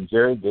Raekwon McMillan,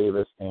 Jared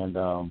Davis, and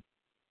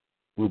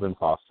Reuben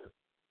Foster.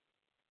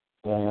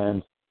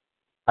 And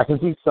I can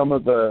see some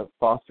of the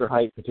Foster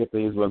hype,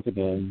 particularly is once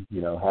again,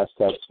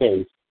 hashtag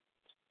space.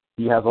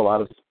 He has a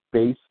lot of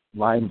space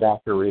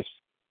linebacker-ish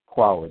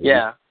quality.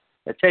 Yeah.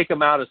 Take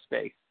him out of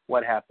space.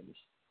 What happens?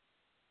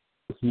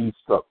 He's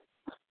struggling.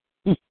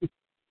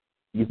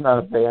 He's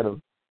not a fan of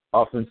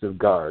offensive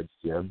guards,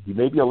 Jim. He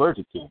may be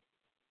allergic to him.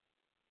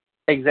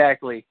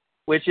 Exactly.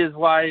 Which is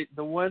why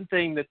the one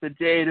thing that the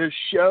data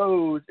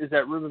shows is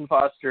that Reuben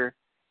Foster,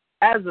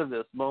 as of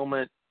this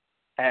moment,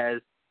 has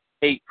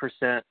 8%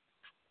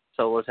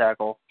 solo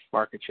tackle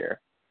market share.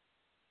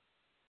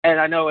 And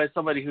I know as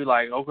somebody who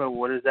okay,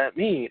 what does that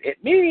mean?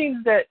 It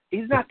means that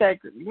he's not that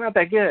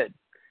good.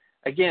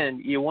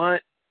 Again, you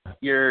want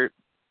your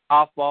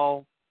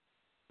off-ball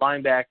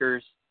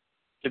linebackers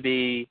to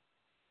be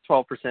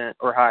 12%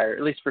 or higher,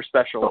 at least for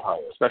special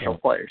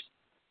players,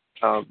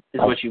 is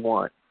what you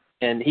want.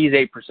 And he's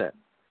 8%,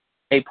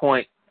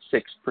 8.6%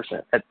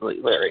 at the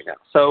right now.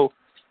 So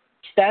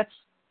that's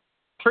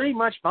pretty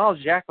much Miles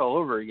Jack all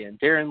over again.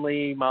 Darren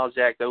Lee, Miles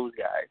Jack, those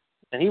guys.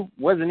 And he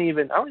wasn't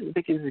even, I don't even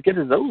think he's as good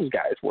as those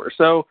guys were.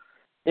 So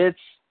it's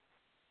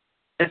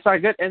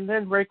not good. And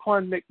then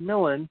Raekwon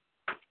McMillan,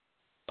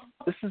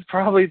 this is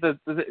probably the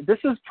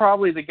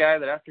guy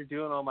that after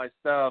doing all my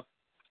stuff,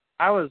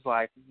 I was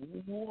like,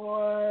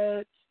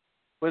 what?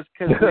 Was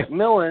because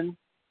McMillan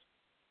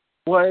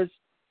was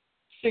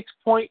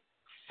 6.5%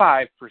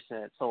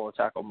 solo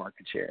tackle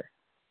market share.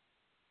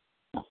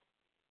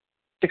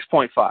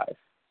 6.5,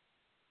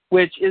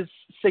 which is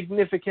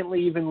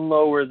significantly even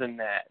lower than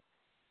that.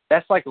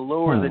 That's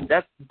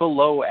that's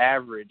below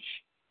average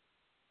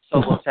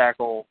solo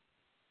tackle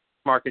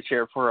market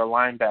share for a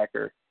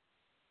linebacker.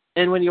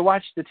 And when you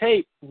watch the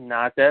tape,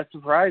 not that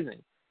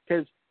surprising,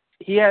 because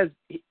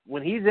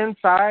when he's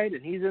inside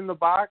and he's in the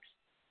box,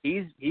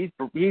 he's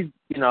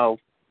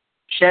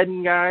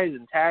shedding guys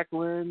and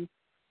tackling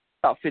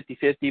about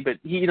 50-50, but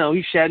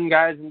he's shedding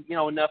guys and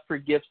enough for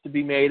gifts to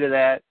be made of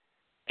that.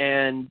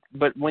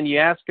 But when you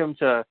ask him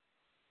to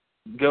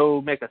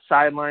go make a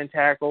sideline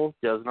tackle,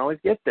 doesn't always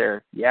get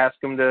there. You ask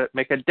him to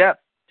make a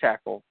depth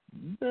tackle,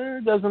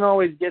 doesn't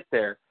always get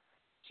there.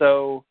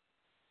 So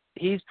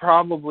he's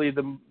probably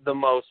the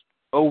most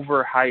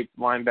overhyped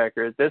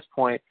linebacker at this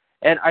point.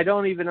 And I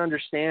don't even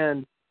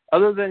understand,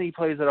 other than he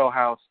plays at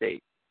Ohio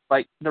State.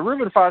 Like, the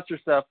Reuben Foster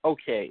stuff,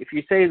 okay. If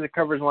you say he's a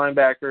coverage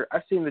linebacker,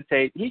 I've seen the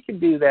tape. He can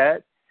do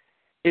that.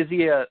 Is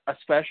he a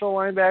special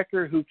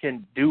linebacker who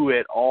can do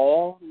it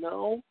all?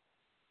 No.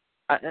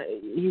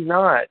 He's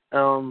not.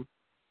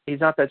 He's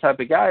not that type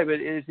of guy,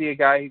 but is he a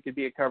guy who could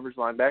be a coverage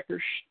linebacker?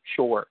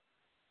 Sure.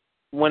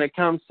 When it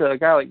comes to a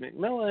guy like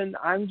McMillan,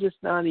 I'm just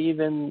not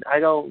even, I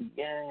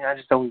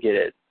just don't get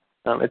it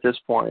at this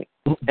point.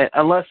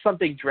 Unless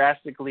something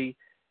drastically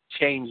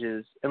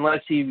changes,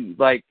 unless he,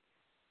 like,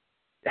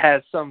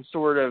 has some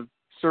sort of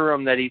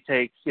serum that he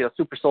takes,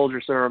 super soldier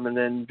serum, and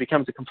then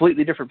becomes a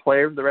completely different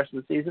player for the rest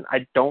of the season,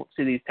 I don't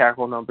see these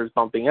tackle numbers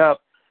bumping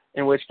up,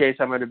 in which case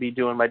I'm going to be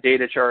doing my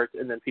data charts,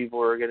 and then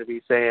people are going to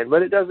be saying,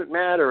 but it doesn't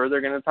matter, or they're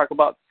going to talk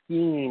about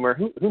scheme, or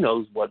who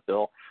knows what,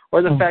 Bill,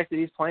 or the fact that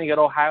he's playing at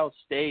Ohio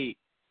State.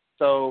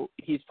 So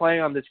he's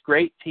playing on this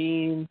great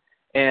team,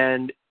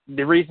 and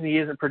the reason he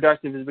isn't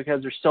productive is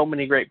because there's so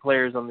many great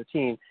players on the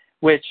team,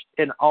 which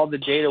in all the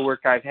data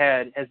work I've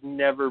had has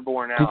never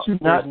borne out. Did you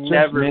not There's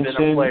never been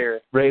a player.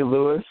 Ray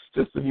Lewis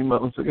just a few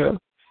months ago?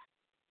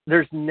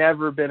 There's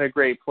never been a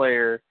great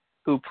player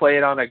who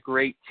played on a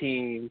great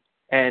team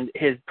and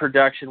his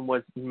production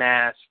was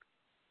masked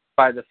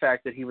by the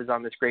fact that he was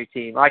on this great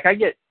team. Like, I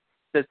get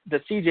the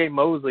C.J.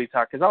 Mosley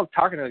talk, because I was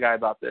talking to a guy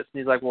about this, and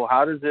he's like, well,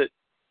 how does it,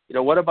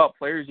 what about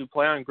players who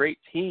play on great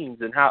teams,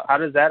 and how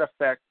does that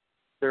affect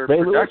their Ray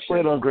production? Lewis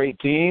played on great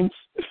teams.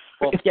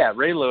 Well, yeah,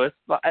 Ray Lewis.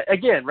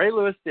 Again, Ray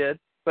Lewis did,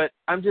 but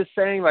I'm just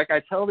saying, like,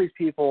 I tell these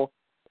people,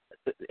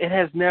 it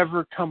has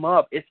never come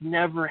up. It's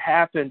never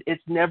happened.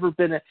 It's never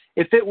been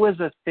if it was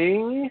a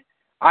thing,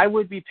 I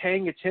would be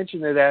paying attention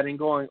to that and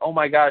going, oh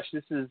my gosh,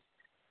 this is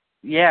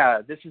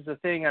a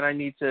thing, and I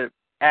need to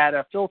add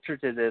a filter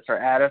to this or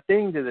add a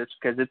thing to this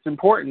because it's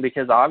important,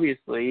 because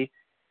obviously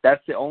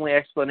that's the only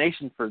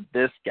explanation for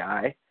this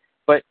guy.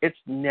 But it's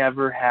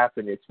never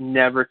happened. It's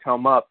never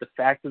come up. The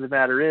fact of the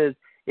matter is,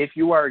 if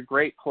you are a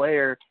great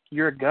player,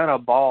 you're going to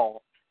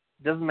ball.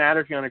 It doesn't matter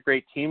if you're on a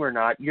great team or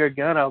not. You're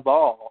going to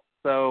ball.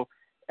 So,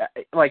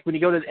 like, when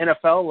you go to the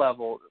NFL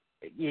level,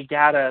 you're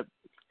going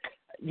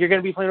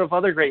to be playing with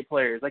other great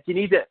players. Like, you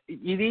need to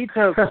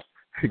exactly.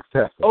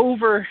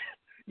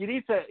 You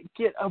need to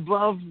get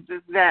above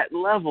that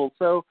level.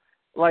 So,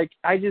 like,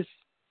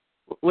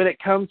 when it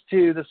comes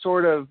to the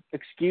sort of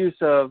excuse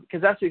of,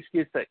 because that's the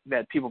excuse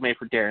that people made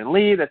for Darren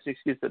Lee, that's the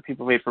excuse that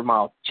people made for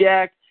Miles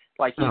Jack.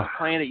 Like, he was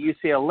playing at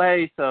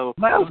UCLA, so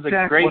Miles it was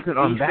Jack a great wasn't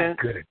on defense.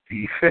 that good at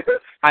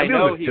defense. I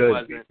know he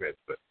wasn't. Defense,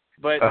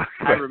 but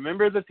I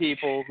remember the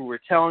people who were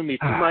telling me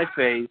to my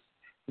face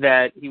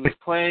that he was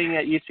playing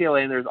at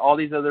UCLA and there's all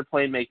these other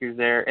playmakers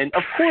there. And,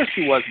 of course,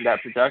 he wasn't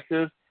that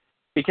productive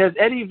because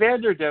Eddie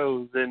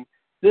Vanderdoes and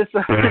this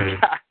other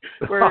guy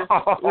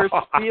we're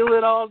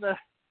stealing all the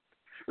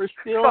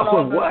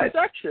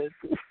production.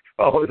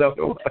 Oh,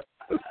 no.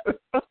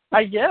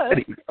 I guess.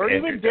 Or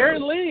even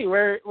Darren Lee,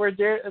 where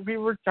we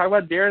were talking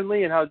about Darren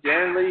Lee and how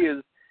Darren Lee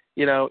is,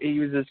 he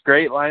was this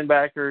great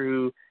linebacker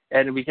who,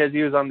 and because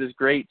he was on this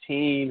great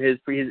team,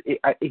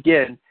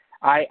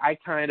 I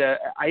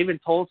even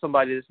told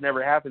somebody this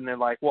never happened. They're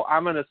like, well,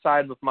 I'm going to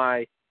side with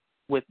my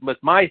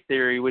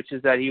theory, which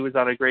is that he was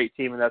on a great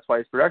team and that's why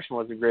his production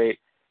wasn't great.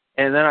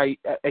 And then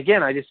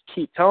I just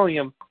keep telling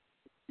him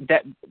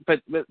that,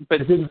 but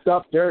it didn't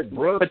stop Derek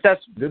Brooks.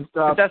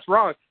 But that's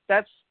wrong.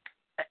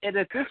 And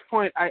at this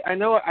point, I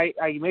know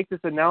I make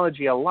this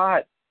analogy a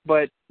lot,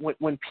 but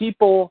when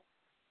people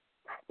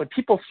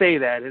say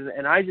that,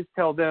 and I just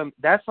tell them,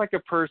 that's like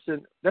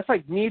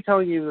me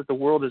telling you that the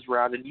world is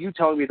round and you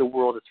telling me the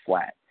world is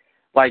flat.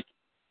 Like,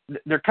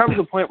 there comes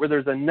a point where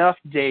there's enough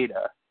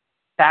data,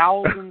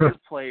 thousands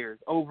of players,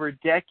 over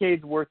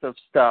decades worth of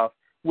stuff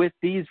with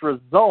these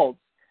results,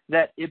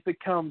 that it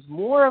becomes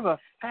more of a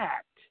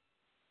fact,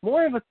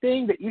 more of a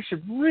thing that you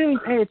should really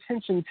pay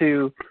attention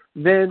to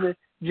than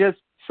just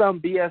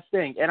some BS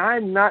thing. And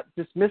I'm not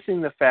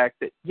dismissing the fact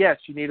that, yes,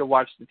 you need to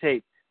watch the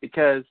tape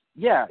because,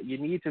 yeah, you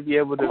need to be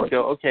able to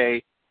go,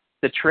 okay,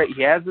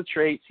 he has the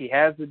traits, he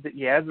has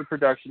the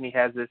production, he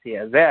has this, he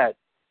has that.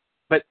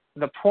 But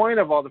the point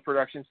of all the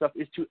production stuff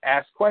is to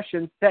ask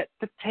questions that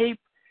the tape,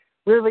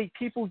 really,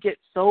 people get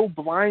so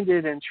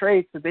blinded in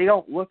traits that they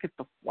don't look at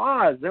the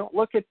flaws. They don't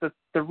look at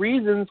the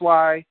reasons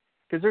why,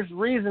 because there's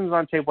reasons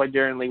on tape why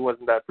Darren Lee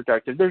wasn't that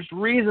productive. There's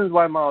reasons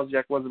why Miles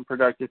Jack wasn't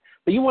productive.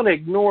 But you want to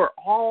ignore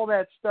all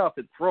that stuff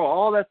and throw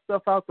all that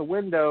stuff out the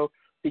window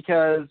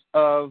because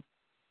of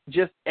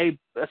just a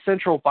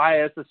central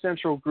bias, a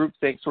central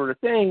groupthink sort of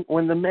thing,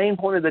 when the main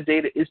point of the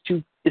data is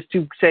to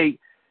say,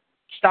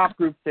 stop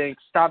groupthink,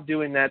 stop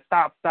doing that,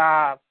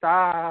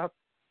 stop,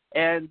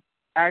 and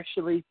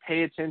actually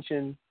pay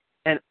attention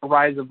and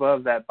rise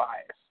above that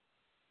bias.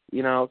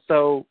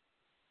 So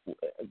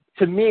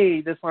to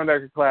me, this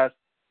linebacker class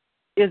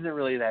isn't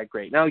really that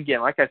great. Now,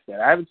 again, like I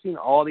said, I haven't seen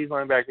all these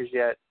linebackers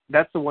yet.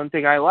 That's the one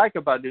thing I like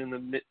about doing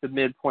the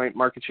midpoint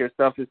market share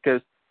stuff, is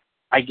because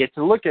I get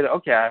to look at it.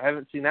 Okay, I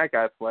haven't seen that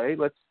guy play.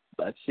 Let's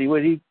let's see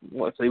what he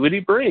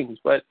brings.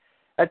 But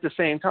at the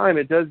same time,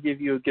 it does give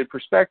you a good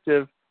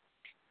perspective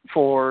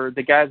for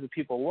the guys that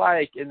people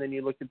like, and then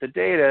you look at the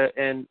data,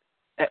 and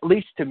at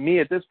least to me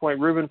at this point,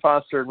 Reuben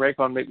Foster and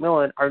Raekwon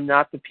McMillan are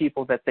not the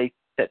people that the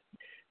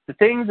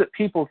things that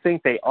people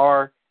think they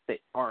are, they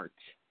aren't.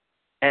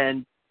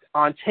 And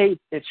on tape,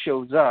 it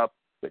shows up,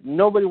 but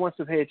nobody wants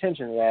to pay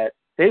attention to that.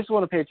 They just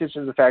want to pay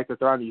attention to the fact that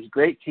they're on these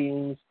great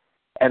teams,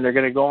 and they're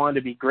going to go on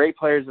to be great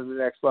players at the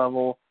next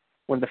level,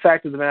 when the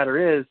fact of the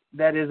matter is,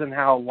 that isn't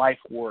how life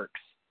works.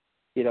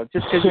 You know,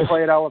 just because you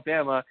play at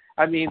Alabama,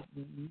 I mean,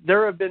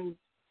 there have been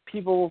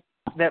people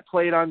that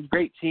played on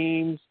great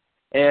teams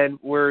and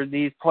were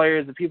these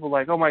players that people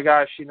like, oh my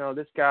gosh, you know,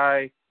 this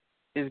guy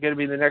is going to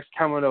be the next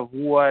coming of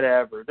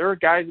whatever. There are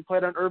guys who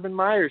played on Urban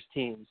Meyer's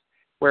teams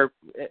where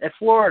at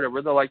Florida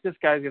where they're like, this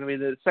guy's going to be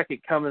the second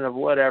coming of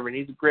whatever, and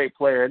he's a great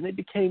player, and they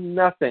became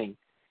nothing.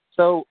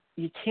 So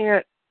you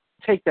can't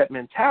take that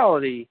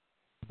mentality.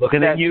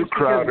 Looking at you,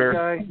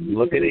 Crowder.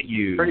 Looking at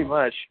you. Pretty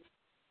much.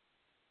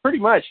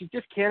 You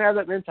just can't have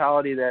that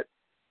mentality that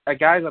a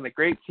guy's on a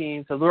great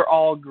team, so they're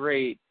all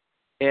great.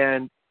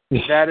 And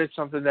that is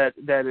something that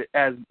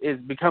is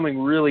becoming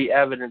really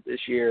evident this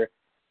year,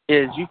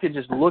 is you can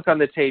just look on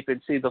the tape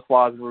and see the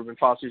flaws in Reuben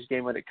Foster's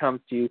game when it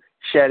comes to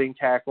shedding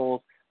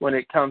tackles, when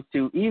it comes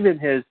to even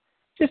his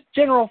just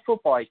general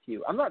football IQ.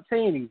 I'm not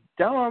saying he's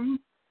dumb.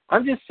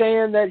 I'm just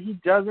saying that he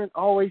doesn't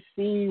always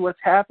see what's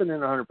happening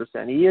 100%.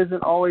 He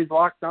isn't always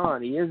locked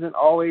on. He isn't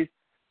always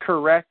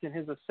correct in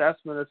his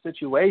assessment of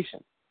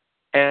situations.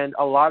 And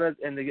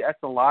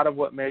that's a lot of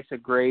what makes a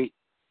great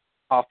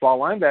off-ball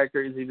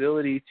linebacker is the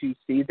ability to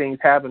see things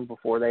happen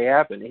before they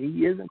happen.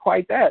 He isn't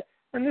quite that.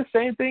 And the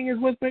same thing is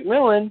with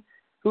McMillan,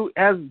 who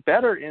has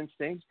better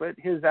instincts, but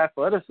his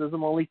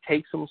athleticism only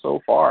takes him so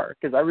far,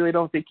 because I really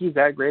don't think he's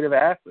that great of an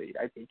athlete.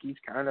 I think he's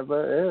kind of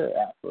an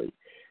athlete.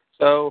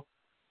 So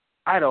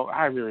I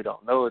really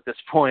don't know at this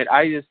point.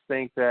 I just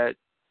think that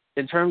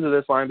in terms of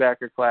this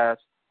linebacker class,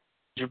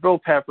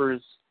 Jabril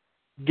Peppers,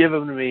 give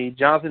him to me.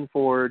 Jonathan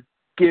Ford,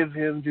 give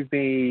him to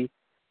me.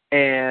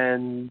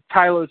 And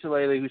Tylo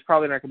Tulele, who's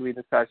probably not going to be in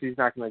this class, he's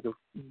not going to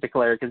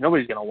declare because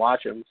nobody's going to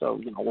watch him. So,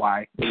 you know,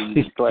 why would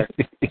he declare?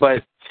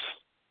 But,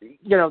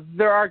 you know,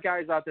 there are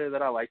guys out there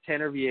that I like.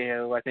 Tanner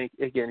Viejo, I think,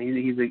 again,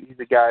 he's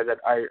a guy that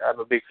I'm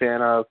a big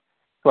fan of,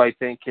 who I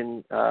think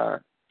can,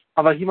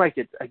 although he might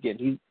get,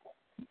 again,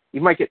 he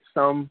might get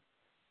some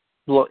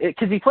blow,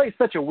 because he plays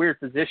such a weird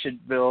position,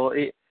 Bill.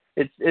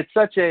 It's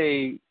such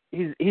a,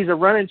 he's a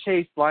run and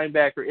chase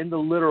linebacker in the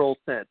literal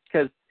sense,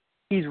 because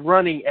he's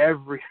running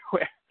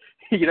everywhere.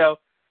 You know,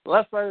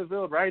 left side of the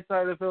field, right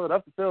side of the field,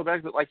 up the field,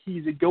 back, but like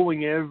he's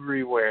going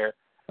everywhere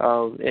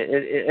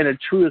in a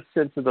truest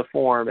sense of the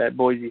form at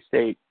Boise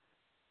State.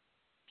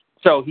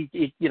 So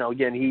he you know,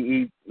 again,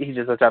 he's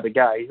just that type of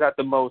guy. He's not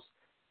the most.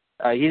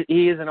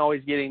 He isn't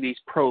always getting these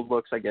pro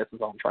looks, I guess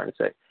is all I'm trying to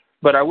say.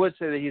 But I would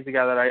say that he's a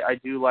guy that I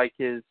do like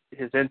his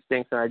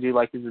instincts, and I do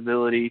like his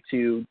ability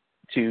to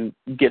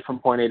get from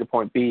point A to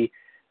point B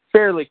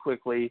fairly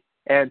quickly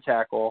and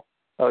tackle.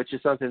 It's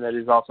just something that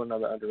is also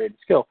another underrated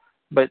skill.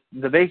 But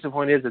the basic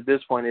point is, at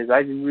this point, is I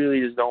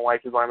really just don't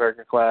like his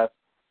linebacker class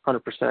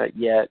 100%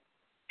 yet.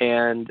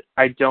 And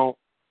I don't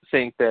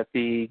think that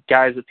the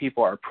guys that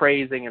people are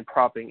praising and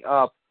propping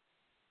up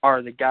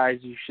are the guys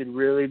you should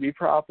really be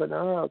propping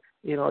up,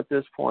 you know, at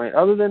this point,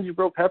 other than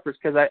Jabril Peppers,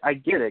 because I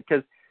get it.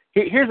 Because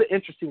here's an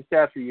interesting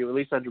stat for you, at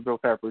least on Jabril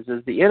Peppers,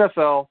 is the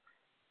NFL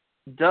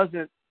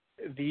doesn't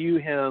view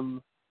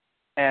him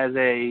as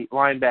a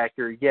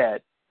linebacker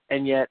yet,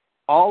 and yet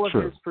all of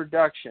his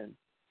production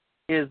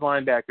is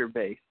linebacker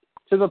based,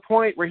 to the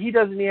point where he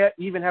doesn't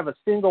even have a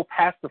single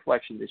pass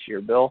deflection this year,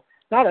 Bill.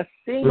 Not a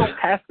single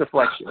pass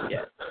deflection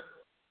yet.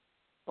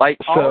 Like,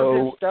 all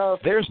of his stuff.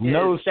 There's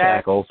nose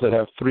tackles that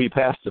have 3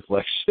 pass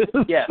deflections.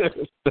 Yes.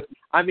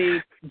 I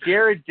mean,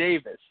 Jared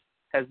Davis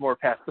has more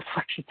pass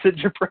deflections than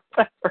Jabril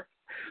Peppers.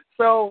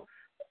 So,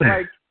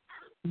 like,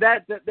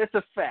 that's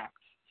a fact.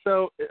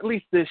 So, at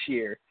least this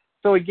year.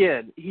 So,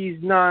 again, he's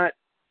not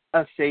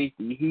a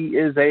safety. He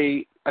is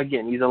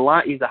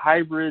he's a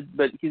hybrid,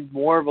 but he's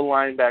more of a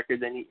linebacker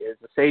than he is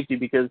a safety,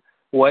 because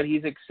what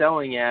he's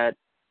excelling at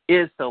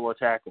is solo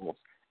tackles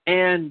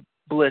and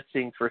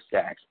blitzing for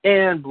sacks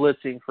and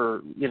blitzing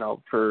for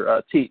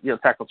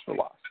tackles for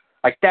loss.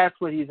 Like, that's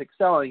what he's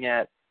excelling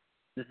at.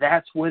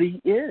 That's what he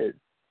is.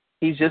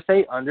 He's just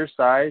a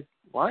undersized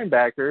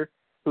linebacker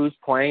who's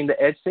playing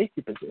the edge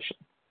safety position.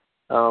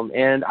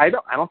 And I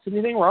don't see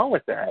anything wrong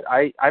with that.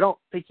 I don't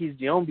think he's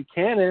Dion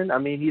Buchanan. I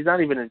mean, he's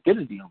not even as good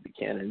as Dion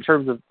Buchanan in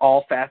terms of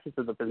all facets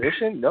of the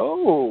position.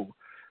 No.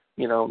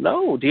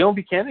 Dion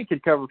Buchanan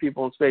could cover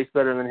people in space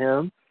better than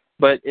him.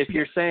 But if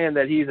you're saying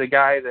that he's a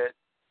guy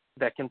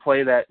that can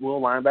play that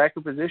will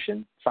linebacker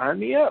position, sign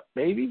me up,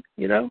 baby.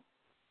 You know,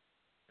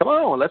 come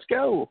on, let's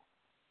go.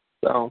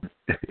 So,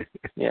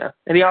 yeah.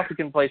 And he also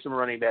can play some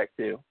running back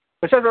too,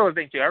 which that's another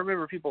thing too. I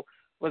remember people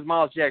with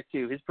Miles Jack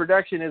too. His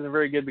production isn't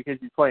very good because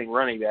he's playing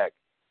running back.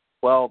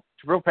 Well,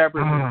 Jabril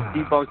Peppers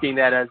is debunking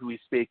that as we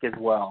speak as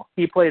well.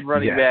 He played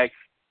running back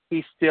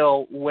he's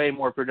still way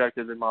more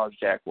productive than Miles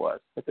Jack was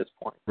at this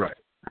point. Right.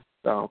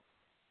 So,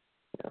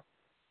 yeah.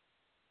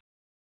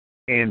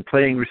 And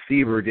playing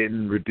receiver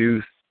didn't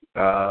reduce,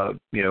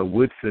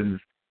 Woodson's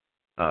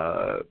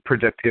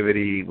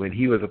productivity when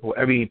he was a player.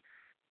 I mean,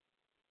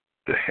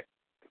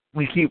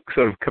 we keep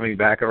sort of coming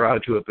back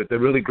around to it, but the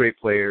really great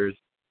players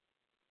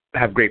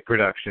have great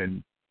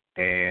production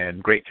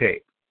and great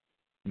tape.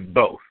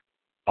 Both.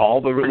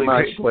 All the really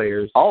great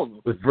players,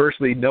 with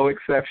virtually no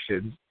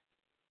exceptions,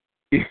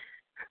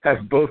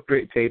 have both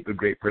great tape and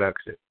great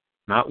production.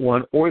 Not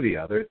one or the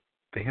other.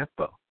 They have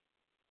both.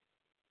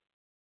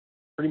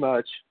 Pretty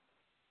much.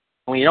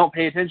 When you don't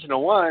pay attention to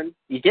one,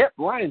 you get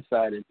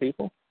blindsided,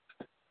 people.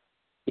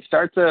 You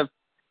start to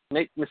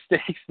make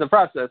mistakes in the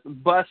process.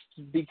 Busts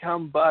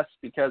become busts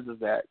because of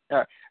that.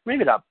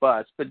 Maybe not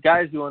busts, but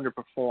guys who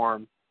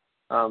underperform.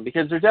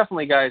 Because there are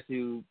definitely guys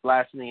who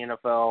last in the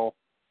NFL,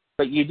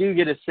 but you do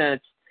get a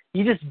sense,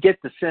 you just get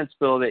the sense,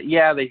 Bill, that,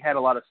 yeah, they had a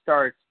lot of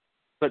starts,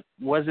 but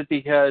was it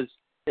because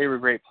they were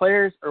great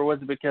players, or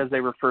was it because they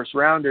were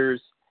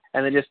first-rounders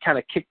and they just kind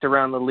of kicked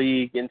around the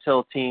league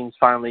until teams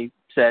finally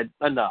said,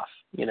 enough,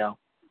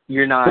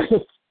 you're not,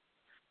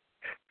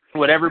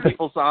 whatever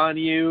people saw in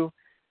you,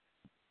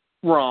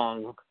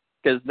 wrong,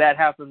 because that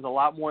happens a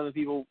lot more than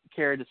people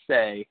care to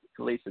say.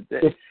 At least it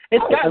did.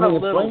 It's gotten a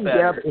little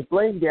better. If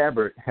Blaine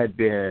Gabbert had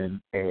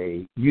been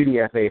a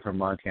UDFA from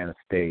Montana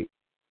State,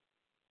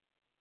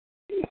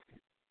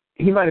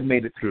 he might have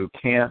made it through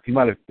camp. He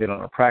might have been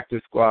on a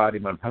practice squad. He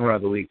might have hung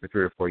around the league for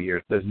 3 or 4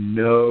 years. There's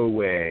no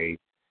way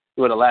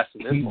it would have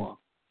lasted this long.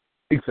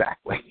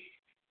 Exactly.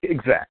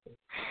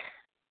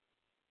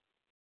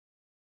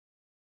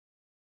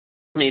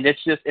 I mean, it's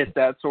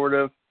that sort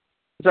of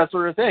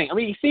thing. I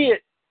mean, you see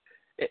it.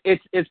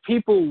 It's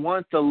people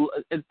want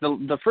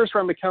the first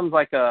round becomes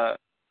like the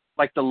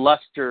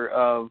luster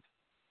of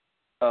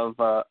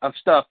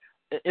stuff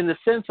in the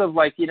sense of,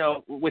 like,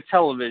 with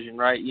television,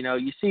 right?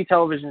 You see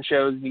television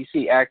shows and you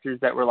see actors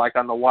that were like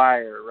on The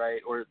Wire,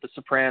 right, or The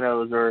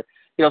Sopranos, or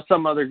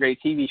some other great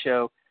TV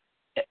show,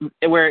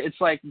 where it's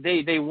like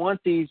they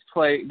want these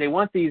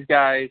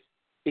guys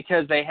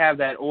because they have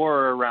that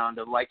aura around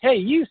them, like, hey,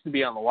 you used to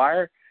be on The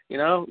Wire.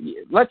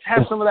 Let's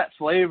have some of that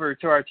flavor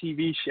to our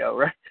TV show,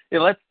 right?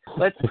 Let's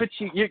put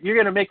you're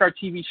going to make our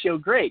TV show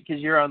great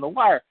because you're on The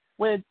Wire.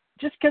 When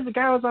just because the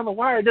guy was on The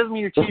Wire doesn't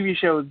mean your TV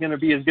show is going to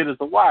be as good as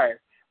The Wire.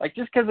 Like,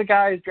 just because a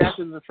guy is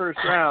drafted in the first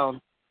round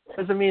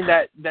doesn't mean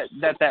that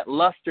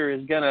luster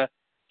is going to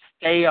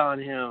stay on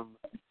him.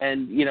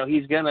 And,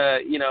 he's going to,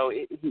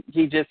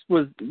 he just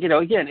was,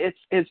 again,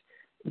 it's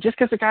just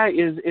because a guy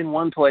is in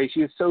one place,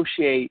 you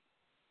associate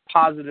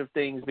positive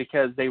things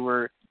because they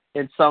were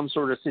in some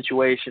sort of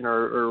situation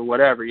or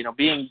whatever.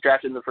 Being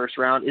drafted in the first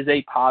round is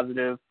a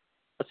positive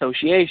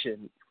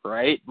association,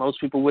 right? Most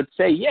people would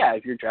say, yeah,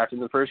 if you're drafted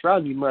in the first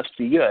round, you must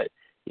be good.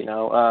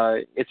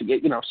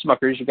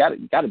 Smuckers, you got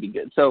to be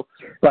good. So,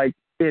 like,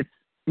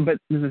 but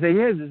the thing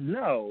is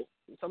no.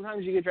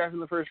 Sometimes you get drafted in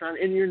the first round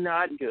and you're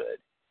not good,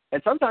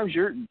 and sometimes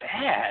you're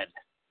bad.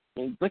 I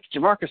mean, look at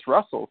Jamarcus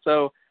Russell.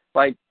 So,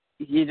 like,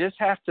 you just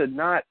have to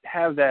not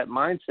have that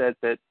mindset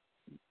that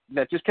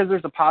just because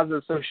there's a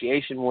positive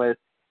association with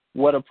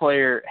what a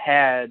player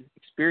had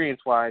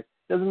experience-wise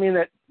doesn't mean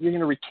that you're going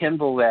to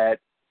rekindle that.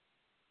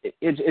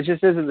 It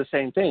just isn't the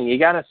same thing. You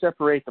got to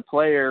separate the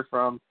player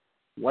from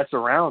what's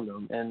around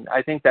them, and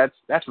I think that's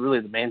really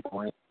the main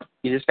point.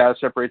 You just got to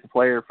separate the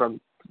player from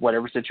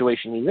whatever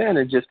situation he's in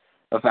and just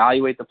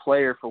evaluate the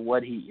player for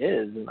what he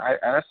is. And I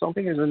just don't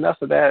think there's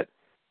enough of that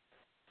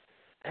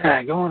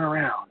going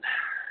around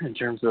in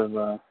terms of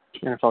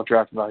NFL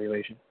draft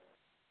evaluation.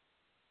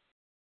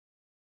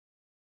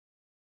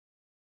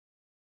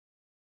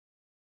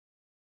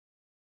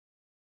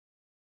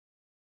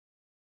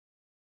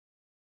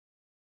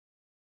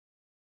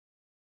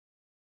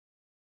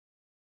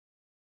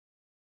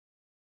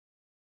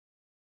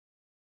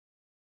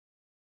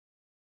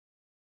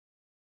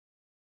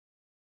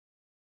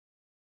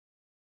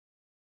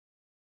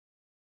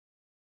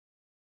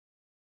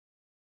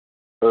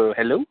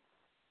 Hello?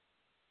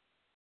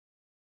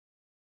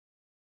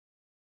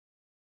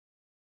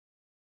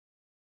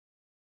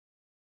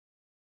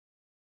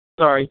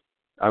 Sorry,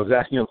 I was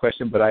asking you a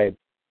question, but I had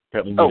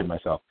apparently muted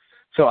myself.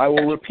 So I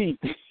will repeat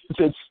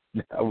since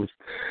I was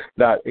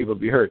not able to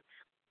be heard.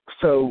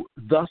 So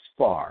thus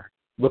far,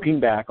 looking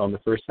back on the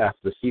first half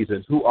of the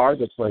season, who are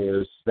the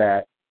players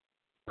that,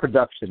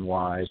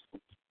 production-wise,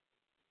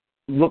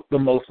 look the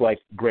most like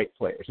great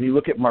players? And you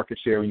look at market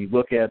share and you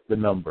look at the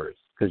numbers,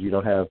 because you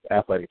don't have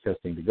athletic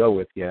testing to go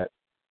with yet,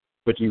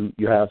 but you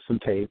have some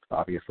tape,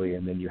 obviously,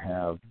 and then you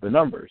have the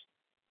numbers.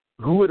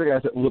 Who are the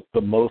guys that look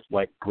the most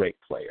like great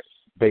players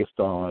based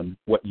on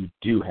what you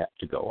do have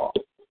to go off?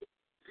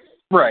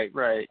 Right.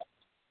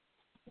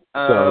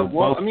 So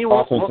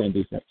offense and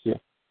defense, yeah.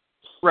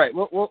 Right.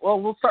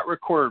 We'll start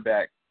with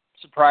quarterback.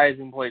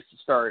 Surprising place to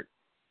start.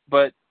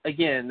 But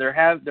again, there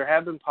have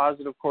been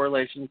positive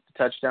correlations to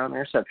touchdown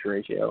interception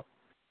ratio.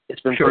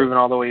 It's been proven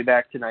all the way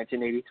back to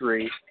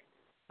 1983.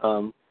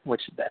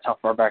 which that's how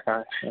far back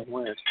I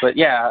went. But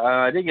yeah,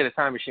 I did get a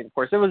time machine, of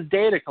course. It was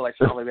data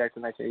collection all the way back to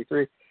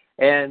 1983.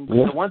 And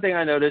the one thing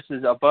I noticed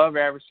is above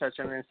average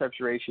touchdown to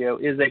interception ratio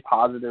is a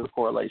positive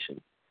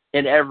correlation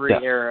in every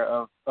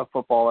era of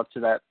football up to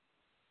that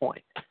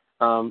point.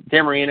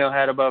 Dan Marino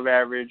had above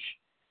average,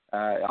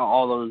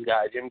 all those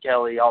guys, Jim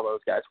Kelly, all those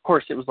guys. Of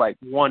course, it was like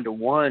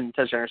 1-to-1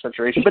 touchdown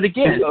interception ratio. But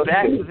again,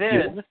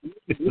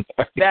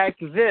 back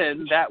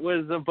then, that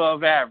was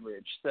above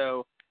average.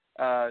 So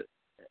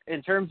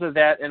in terms of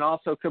that, and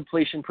also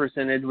completion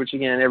percentage, which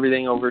again,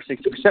 everything over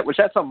 60%, which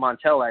that's something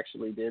Montel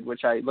actually did,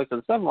 which I looked at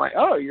the stuff and I'm like,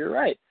 oh, you're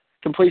right.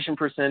 Completion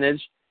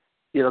percentage,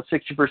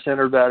 60%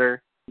 or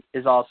better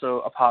is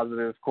also a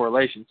positive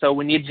correlation. So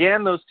when you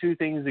jam those two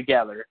things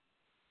together,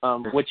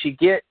 what you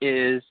get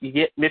is you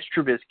get Mitch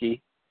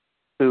Trubisky,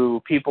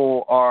 who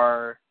people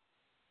are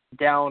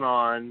down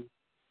on,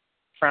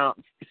 frown,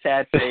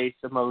 sad face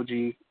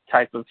emoji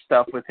type of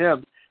stuff with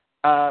him,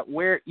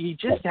 where you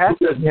just have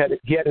to.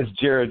 He had his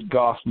Jared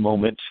Goff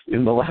moment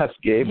in the last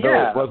game,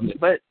 though it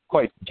wasn't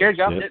quite. Jared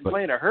Goff didn't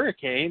play in a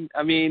hurricane.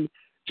 I mean,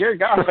 Jared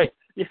Goff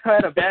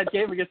had a bad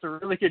game against a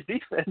really good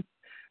defense.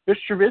 Mitch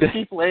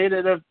Trubisky played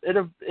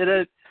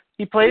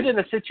he played in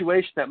a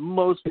situation that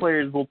most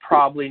players will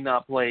probably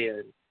not play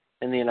in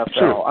the NFL.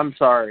 Sure. I'm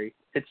sorry.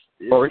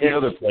 Or any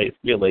other place,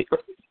 really.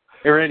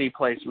 Or any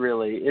place,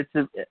 really.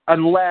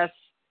 Unless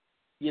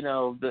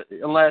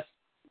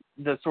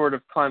the sort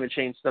of climate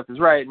change stuff is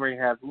right, and we're going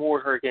to have more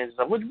hurricanes and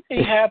stuff, which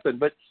may happen,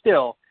 but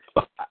still,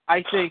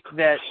 I think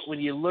that when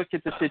you look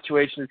at the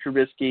situation of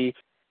Trubisky,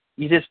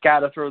 you just got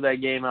to throw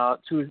that game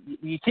out.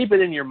 You keep it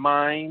in your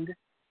mind,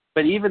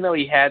 but even though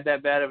he had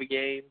that bad of a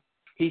game,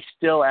 he's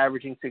still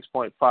averaging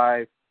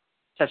 6.5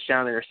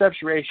 touchdown to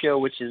interception ratio,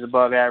 which is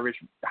above average,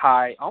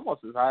 high,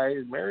 almost as high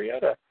as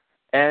Mariota,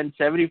 and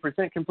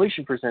 70%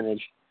 completion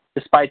percentage,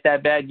 despite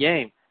that bad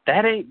game.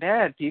 That ain't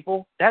bad,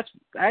 people. That's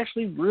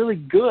actually really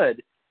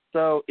good.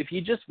 So if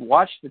you just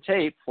watch the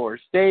tape,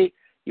 Florida State,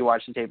 you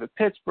watch the tape at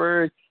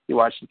Pittsburgh, you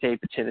watch the tape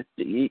at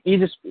Tennessee,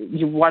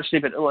 you watch the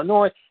tape at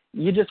Illinois,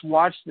 you just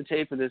watch the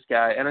tape of this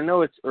guy. And I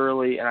know it's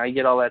early, and I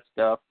get all that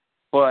stuff,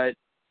 but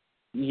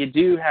you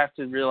do have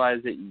to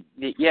realize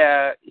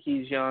that,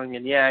 he's young,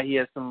 and he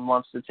has some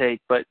lumps to take,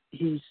 but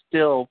he's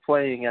still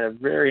playing at a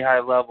very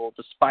high level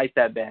despite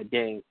that bad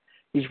game.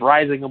 He's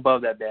rising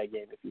above that bad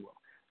game, if you will.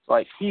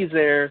 So, he's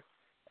there.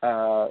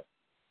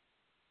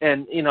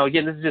 And,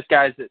 again, this is just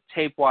guys that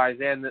tape-wise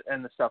and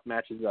the stuff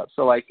matches up.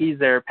 So, he's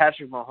there.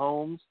 Patrick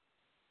Mahomes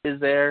is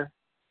there.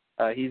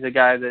 He's a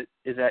guy that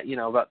is at,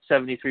 about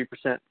 73%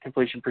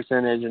 completion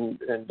percentage and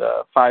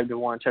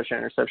 5-to-1 touchdown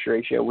interception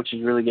ratio, which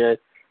is really good.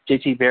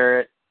 JT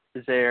Barrett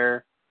is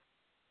there.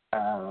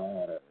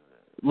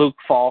 Luke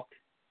Falk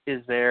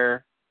is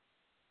there.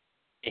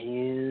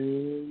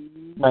 And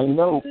I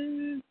know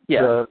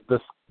the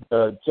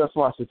just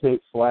watch the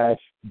tape /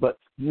 but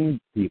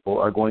scheme people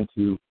are going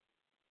to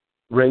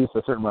raise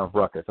a certain amount of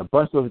ruckus. A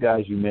bunch of those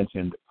guys you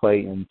mentioned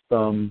play in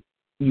some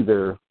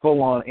either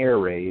full-on air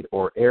raid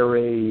or air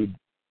raid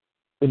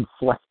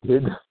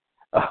inflected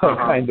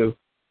kind of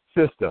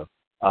system.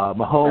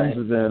 Mahomes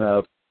is in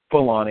a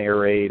full-on air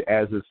raid,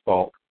 as is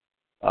Falk.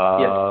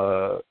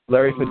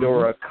 Larry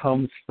Fedora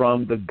comes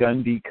from the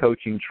Gundy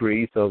coaching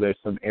tree, so there's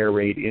some air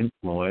raid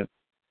influence.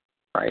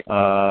 Right.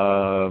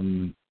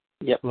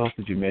 Who else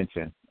did you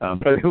mention?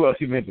 Who else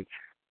you mentioned?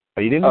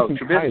 You didn't mention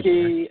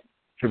Trubisky.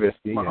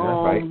 Trubisky,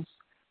 Mahomes. Right.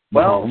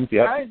 Well, Mahomes,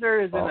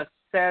 Kaiser is in a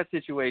sad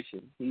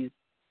situation. He's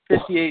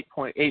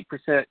 58.8%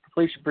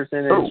 completion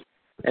percentage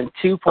and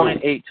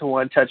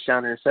 2.8-to-1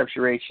 touchdown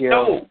interception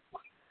ratio.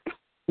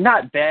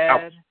 Not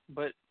bad,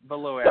 but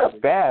below average.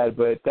 Not bad,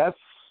 but that's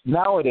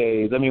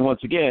nowadays. I mean,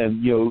 once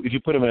again, if you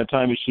put him in a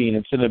time machine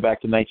and send him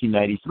back to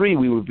 1993,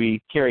 we would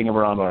be carrying him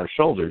around on our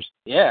shoulders.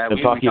 Yeah,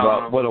 and talking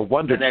about what a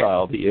wonder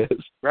child he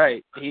is.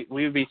 Right. We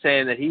would be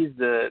saying that he's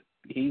the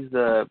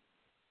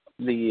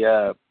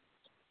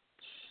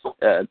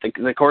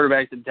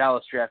quarterback that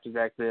Dallas drafted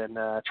back then,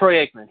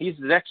 Troy Aikman. He's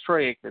the next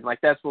Troy Aikman.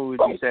 That's what we'd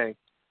be saying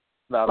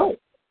about him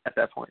at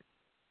that point.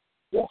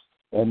 Yeah,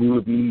 and we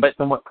would be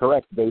somewhat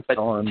correct based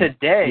on his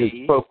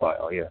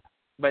profile. Yeah.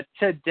 But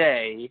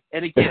today,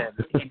 and again,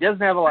 he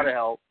doesn't have a lot of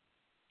help.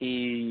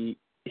 He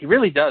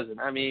really doesn't.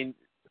 I mean,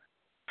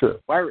 sure.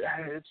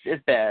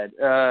 It's bad.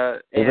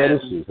 They had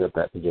issues at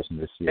that position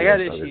this year. They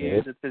had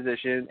issues at the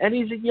position, and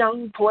he's a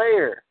young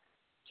player.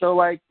 So,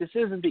 this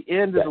isn't the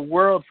end of the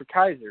world for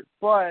Kaiser.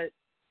 But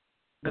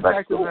the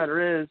fact of the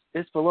matter is,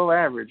 it's below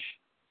average.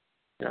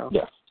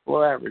 It's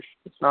below average.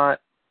 It's not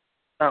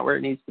where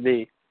it needs to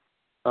be.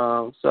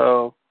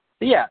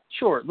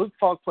 Sure. Luke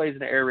Falk plays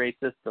in an air raid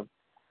system.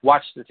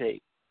 Watch the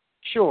tape.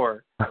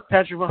 Sure.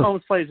 Patrick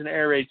Mahomes plays in an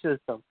air raid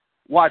system.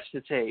 Watch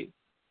the tape.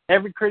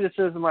 Every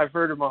criticism I've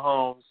heard of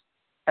Mahomes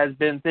has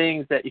been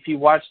things that if you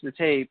watch the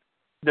tape,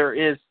 there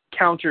is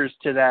counters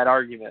to that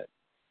argument.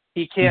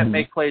 He can't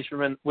make plays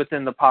from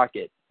within the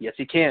pocket. Yes,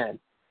 he can.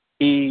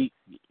 He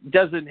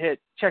doesn't hit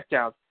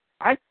checkdowns.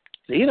 I've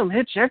seen him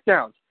hit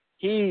checkdowns.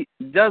 He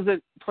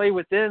doesn't play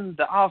within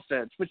the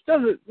offense, which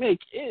doesn't make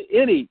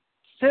any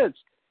sense.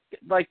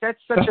 like that's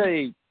such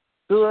a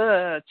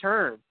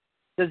term.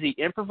 Does he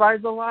improvise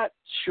a lot?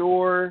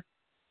 Sure.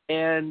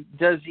 And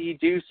does he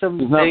do some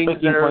He's things not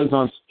making plays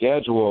on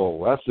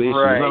schedule. That's the issue.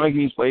 Right. He's not making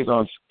these plays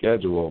on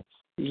schedule.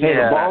 Yeah, hey,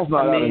 the ball's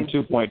not out in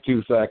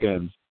 2.2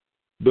 seconds.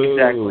 Boo.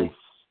 Exactly.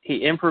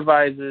 He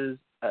improvises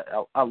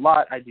a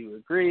lot. I do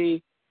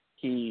agree.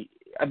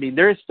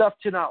 There is stuff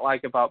to not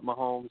like about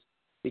Mahomes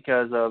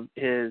because of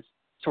his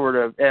sort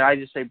of, and I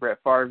just say Brett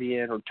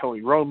Favre or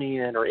Tony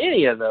Romo or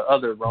any of the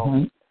other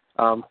Rome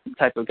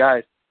type of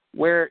guys,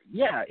 where,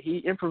 yeah, he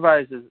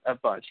improvises a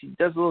bunch. He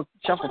does a little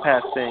shuffle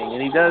pass thing,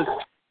 and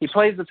he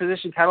plays the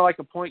position kind of like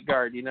a point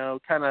guard,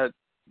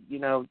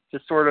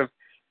 just sort of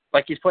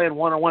like he's playing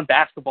one-on-one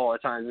basketball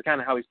at times. It's kind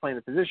of how he's playing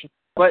the position.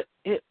 But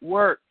it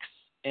works,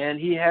 and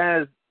he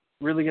has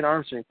really good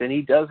arm strength, and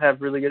he does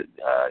have really good,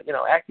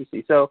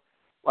 accuracy. So,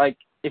 like,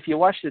 if you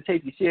watch the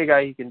tape, you see a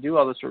guy who can do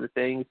all those sort of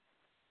things.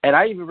 And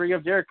I even bring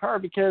up Derek Carr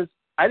because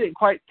I didn't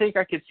quite think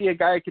I could see a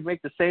guy who could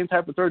make the same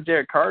type of throw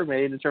Derek Carr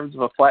made in terms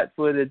of a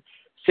flat-footed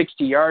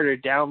 60-yarder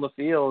down the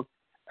field.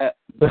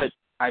 But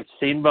I've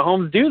seen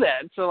Mahomes do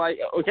that. So, like,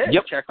 okay,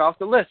 check off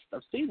the list.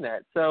 I've seen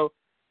that. So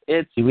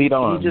it's elite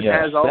arm. He just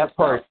has all that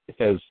part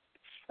has.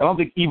 I don't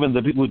think even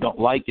the people who don't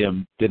like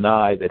him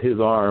deny that his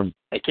arm.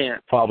 They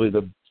can't. Probably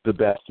the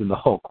best in the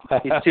whole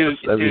class. He's too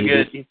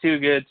good. He's too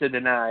good to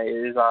deny.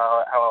 Is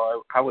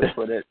how I would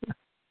put it.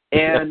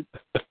 And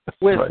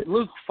with right.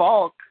 Luke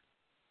Falk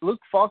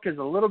is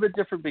a little bit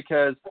different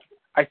because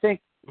I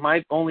think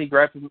my only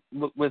gripe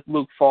with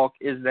Luke Falk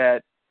is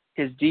that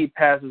his deep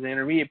passes and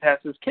intermediate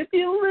passes can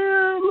be a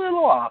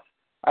little off.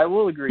 I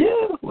will agree.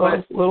 Yeah,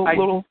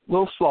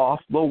 little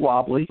soft, little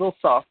wobbly. Little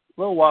soft,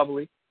 little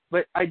wobbly.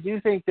 But I do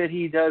think that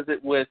he does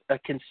it with a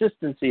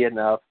consistency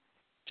enough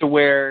to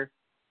where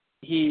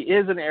he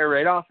is an air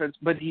raid offense,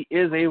 but he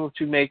is able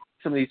to make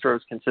some of these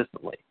throws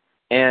consistently.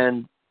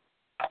 And,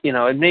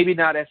 and maybe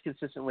not as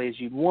consistently as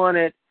you'd want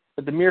it,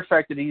 but the mere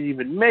fact that he's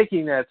even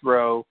making that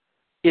throw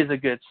is a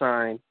good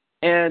sign.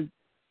 And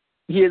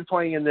he is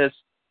playing in this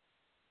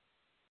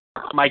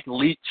Mike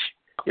Leach,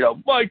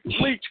 Mike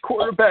Leach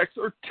quarterbacks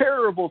are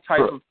terrible type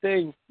of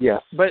thing.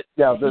 Yes. But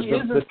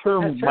the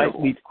term Mike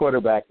Leach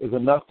quarterback is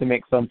enough to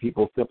make some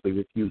people simply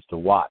refuse to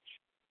watch.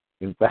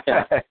 In fact.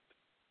 Yeah,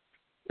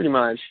 pretty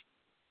much.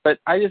 But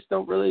I just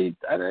don't really,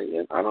 I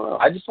don't know.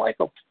 I just like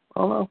him.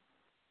 I don't know.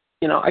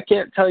 I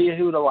can't tell you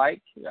who to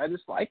like. I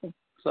just like him.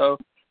 So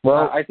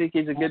I think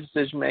he's a good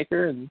decision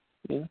maker. And,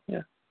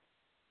 yeah.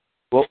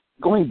 Well,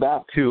 going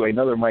back to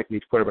another Mike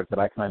Leach quarterback that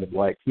I kind of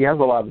like, he has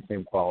a lot of the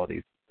same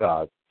qualities.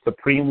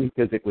 Supremely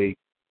physically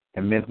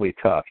and mentally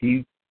tough.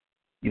 He,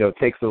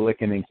 takes the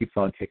licking and keeps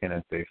on kicking,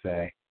 as they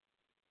say.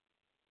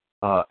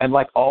 And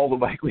like all the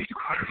Mike Leach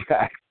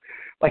quarterbacks,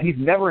 like he's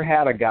never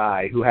had a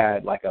guy who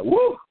had like a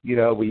woo,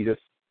 where you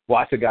just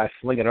watch a guy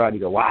slinging around and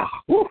you go, wow,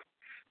 woo,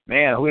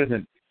 man, who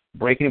doesn't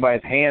break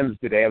anybody's hands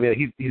today? I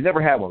mean, he's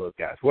never had one of those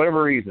guys. For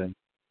whatever reason,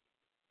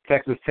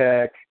 Texas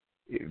Tech,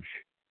 you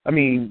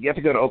have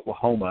to go to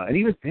Oklahoma. And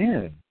even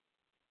then,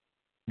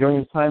 during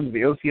the time of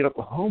the OC at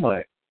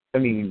Oklahoma,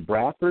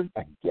 Bradford,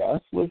 I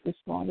guess, was the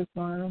strongest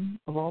arm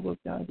of all those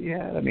guys he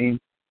had.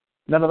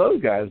 None of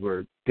those guys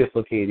were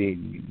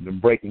dislocating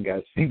and breaking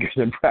guys' fingers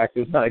in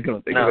practice. Not going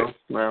to think of it.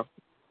 No.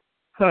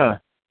 Huh.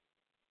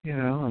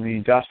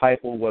 Josh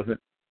Heupel wasn't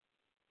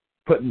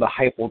putting the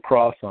Heupel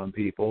cross on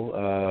people.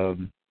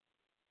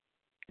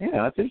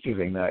 That's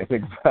interesting that I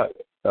think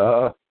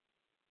about.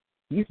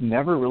 He's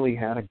never really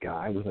had a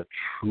guy with a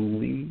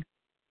truly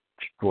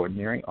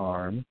extraordinary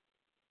arm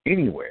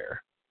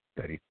anywhere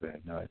that he's been.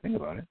 Now I think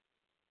about it.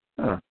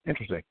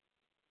 Interesting.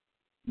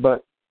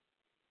 But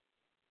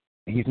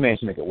he's managed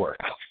to make it work,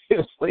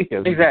 obviously.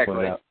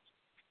 Exactly.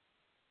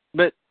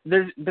 But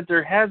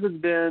there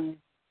hasn't been,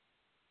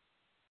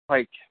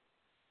 like,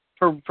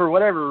 for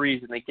whatever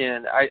reason,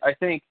 again, I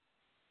think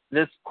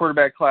this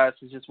quarterback class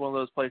is just one of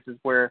those places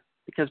where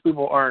because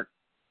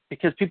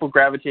people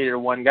gravitated to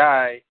one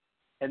guy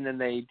and then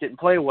they didn't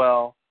play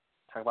well,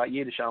 talk about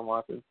you, Deshaun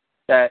Watson,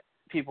 that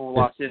people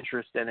lost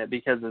interest in it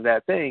because of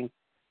that thing.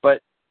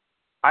 But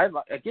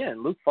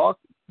Luke Falk,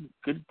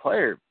 good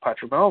player.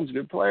 Patrick Mahomes,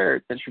 good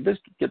player. Ben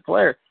Trubisky, good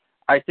player.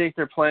 I think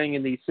they're playing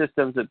in these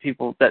systems that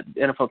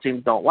NFL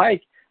teams don't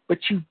like, but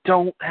you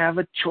don't have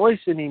a choice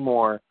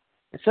anymore.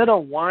 Instead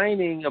of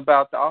whining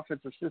about the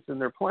offensive system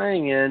they're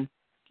playing in,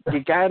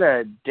 you got to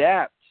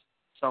adapt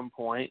at some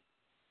point,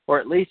 or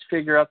at least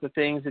figure out the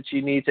things that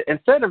you need to.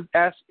 Instead of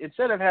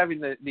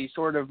having the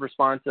sort of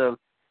response of,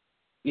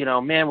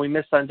 man, we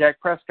missed on Dak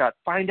Prescott.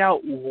 Find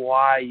out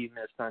why you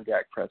missed on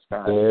Dak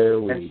Prescott.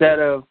 Instead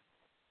of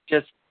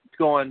just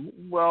going,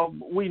 well,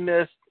 we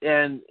missed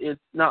and it's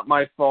not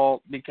my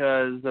fault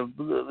because of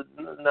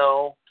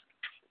no.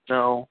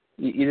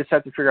 You just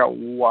have to figure out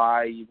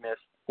why you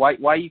missed,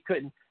 why you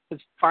couldn't.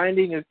 It's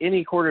finding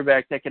any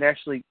quarterback that can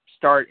actually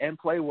start and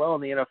play well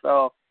in the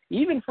NFL,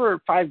 even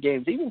for 5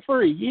 games, even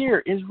for a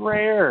year, is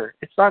rare.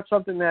 It's not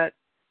something that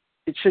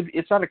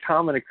it's not a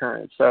common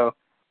occurrence. So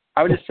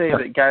I would just say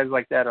that guys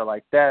like that are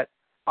like that.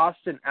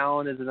 Austin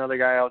Allen is another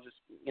guy. I'll just,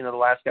 the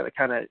last guy that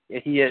kind of,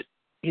 he hit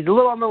he's a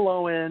little on the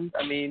low end.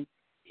 I mean,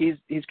 he's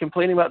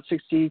completing about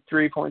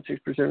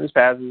 63.6% of his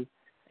passes,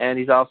 and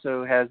he's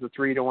also has a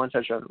 3-to-1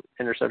 touchdown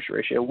interception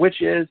ratio,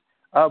 which is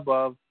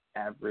above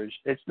average.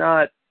 It's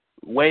not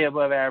way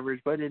above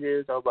average, but it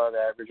is above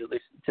average, at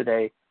least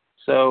today.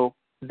 So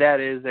that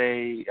is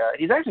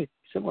he's actually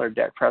similar to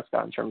Dak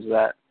Prescott in terms of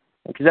that,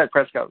 because Dak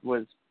Prescott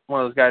was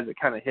one of those guys that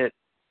kind of hit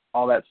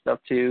all that stuff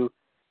too,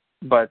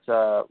 but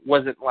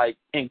wasn't like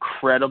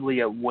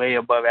incredibly way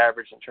above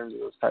average in terms of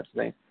those types of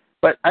things.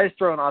 But I just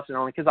throw in Austin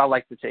Allen because I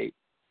like the tape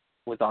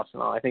with Austin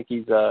Allen. I think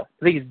he's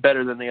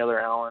better than the other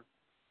Allen,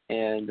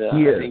 and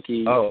I think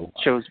he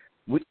shows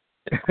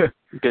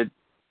good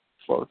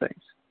flow of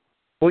things.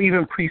 Well,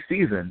 even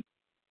preseason,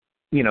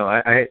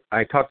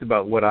 I talked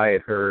about what I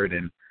had heard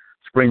in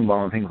spring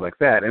ball and things like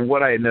that, and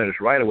what I had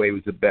noticed right away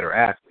was a better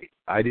athlete.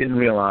 I didn't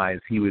realize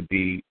he would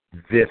be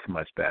this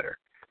much better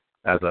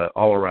as an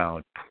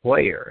all-around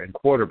player and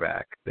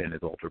quarterback than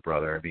his older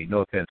brother. I mean, no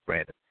offense,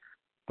 Brandon,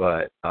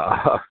 but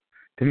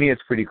to me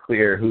it's pretty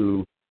clear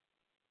who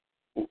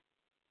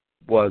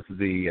was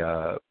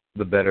the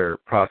better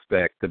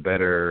prospect, the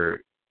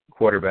better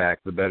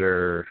quarterback, the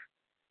better,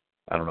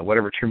 I don't know,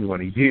 whatever term you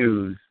want to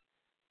use.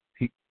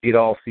 It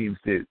all seems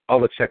to, all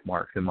the check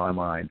marks in my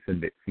mind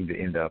seem to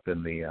end up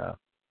in the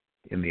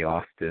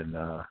Austin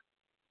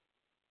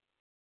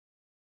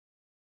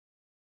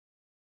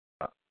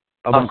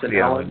amongst the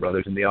Allen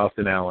brothers in the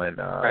Austin Allen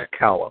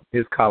column.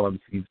 His column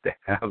seems to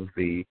have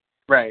the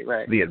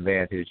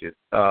advantages.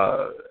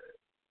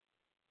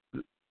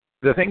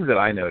 The things that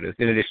I noticed,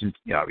 in addition,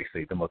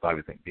 obviously the most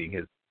obvious thing being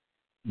his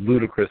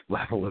ludicrous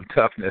level of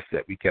toughness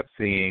that we kept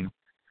seeing,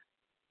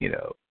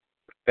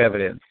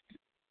 evidenced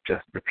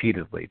just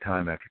repeatedly,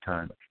 time after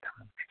time after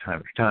time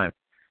after time.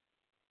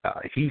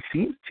 He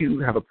seems to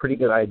have a pretty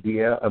good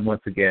idea, and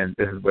once again,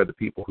 this is where the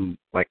people who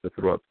like to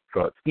throw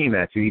out scheme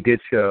at you, he did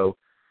show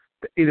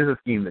that it is a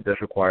scheme that does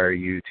require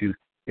you to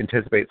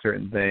anticipate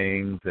certain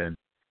things and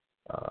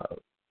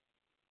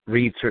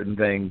read certain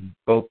things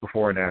both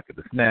before and after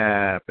the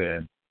snap,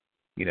 and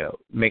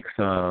make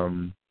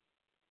some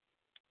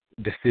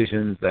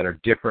decisions that are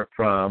different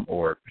from,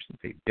 or I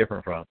shouldn't say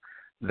different from,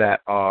 that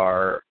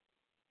are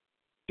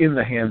in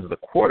the hands of the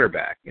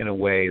quarterback in a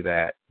way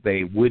that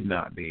they would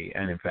not be,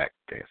 and in fact,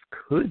 I guess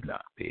could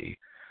not be,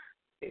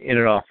 in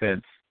an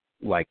offense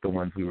like the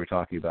ones we were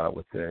talking about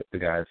with the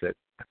guys that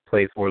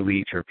play for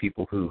Leach or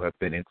people who have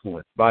been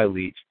influenced by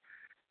Leach.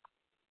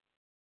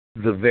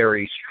 The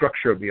very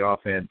structure of the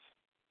offense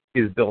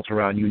is built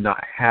around you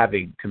not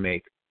having to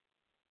make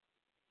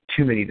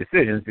too many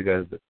decisions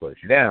because it slows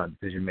you down.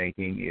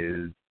 Decision-making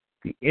is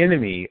the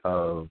enemy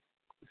of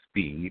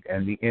speed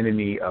and the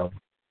enemy of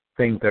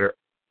things that are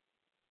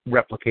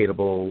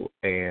replicatable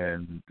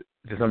and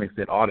to some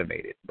extent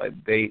automated. Like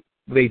they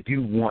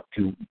do want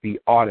to be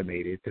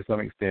automated to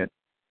some extent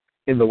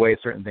in the way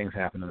certain things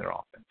happen in their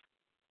offense.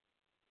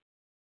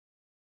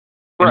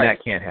 And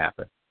that can't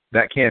happen.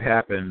 That can't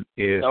happen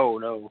if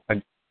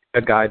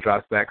a guy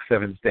drops back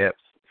seven steps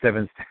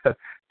and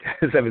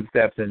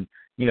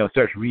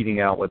starts reading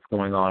out what's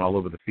going on all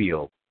over the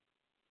field.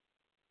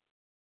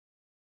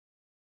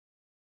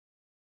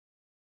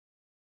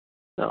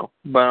 No,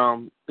 but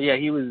yeah,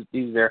 he was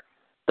there.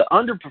 The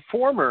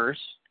underperformers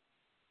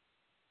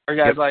are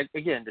guys like,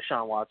 again,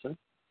 Deshaun Watson,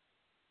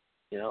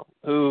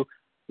 who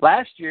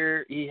last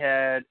year he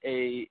had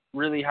a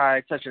really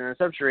high touch and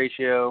interception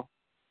ratio,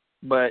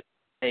 but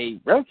a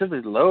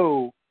relatively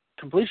low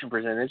completion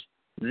percentage.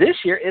 This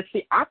year it's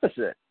the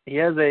opposite. He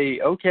has a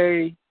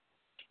okay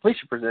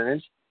completion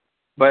percentage,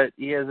 but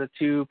he has a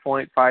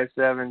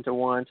 2.57 to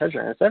 1 touch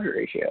and interception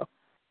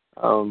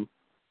ratio,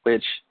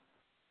 which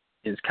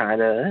is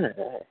kind of,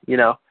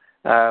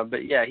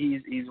 but yeah,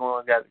 he's one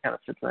of the guys that kind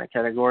of fits in that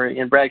category.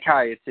 And Brad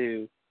Kaya,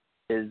 too,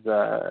 is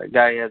a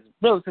guy who has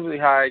relatively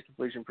high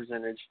completion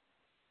percentage,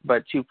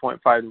 but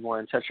 2.5 to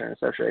 1 touch and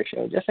interception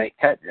ratio. Just ain't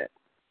cutting it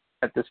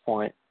at this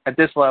point. At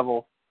this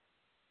level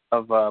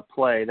of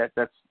play,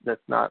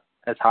 that's not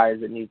as high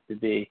as it needs to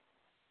be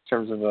in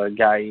terms of a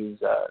guy who's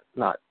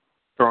not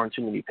throwing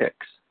too many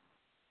picks.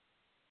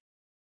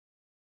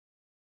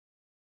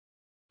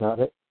 Got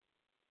it.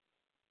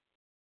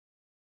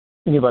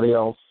 Anybody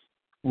else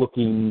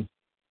looking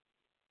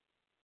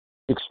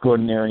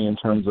extraordinary in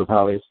terms of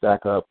how they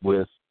stack up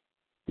with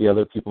the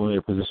other people in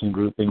your position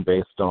grouping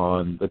based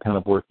on the kind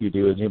of work you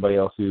do? Is anybody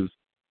else who's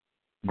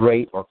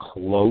great or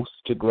close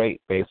to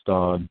great based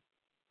on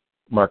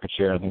market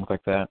share and things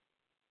like that?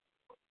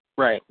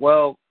 Right.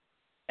 Well,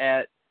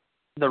 at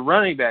the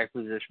running back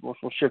position, we'll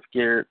shift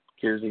gears,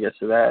 I guess,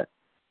 to that,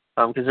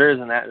 because there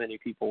isn't that many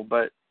people,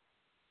 but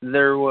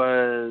there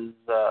was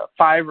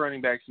 5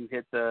 running backs who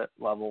hit the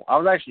level. I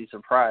was actually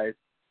surprised,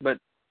 but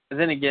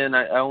then again,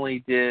 I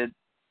only did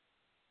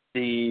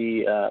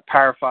the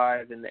Power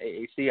 5 and the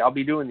AAC. I'll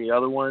be doing the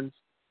other ones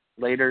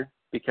later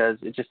because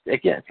it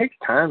takes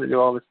time to do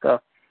all this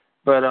stuff.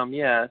 But,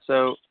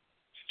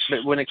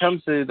 but when it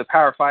comes to the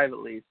Power 5 at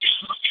least,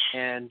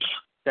 and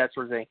that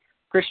sort of thing,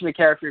 Christian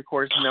McCaffrey, of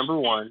course, is number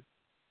 1,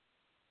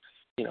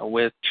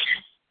 with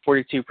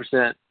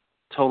 42%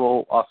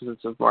 total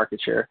offensive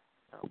market share,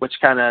 which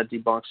kind of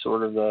debunks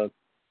sort of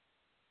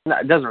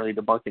it doesn't really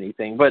debunk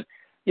anything, but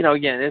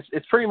again,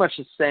 it's pretty much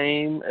the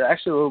same,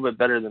 actually a little bit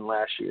better than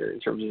last year in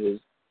terms of his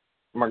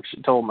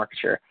total market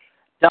share.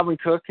 Dalvin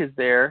Cook is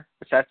there,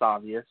 which that's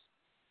obvious,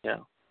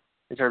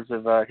 in terms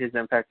of his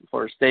impact at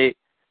Florida State.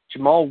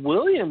 Jamal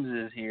Williams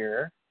is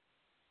here,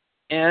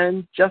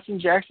 and Justin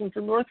Jackson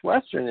from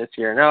Northwestern is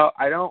here. Now,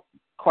 I don't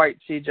quite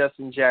see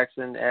Justin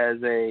Jackson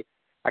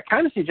I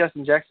kind of see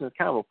Justin Jackson as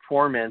kind of a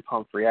poor man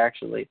Pumphrey,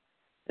 actually,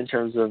 in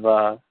terms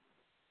of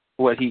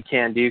what he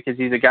can do, because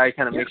he's a guy who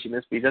kind of makes you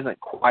miss, but he doesn't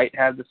quite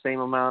have the same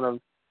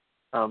amount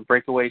of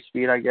breakaway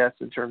speed, I guess,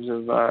 in terms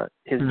of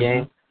his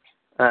game.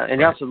 And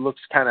he also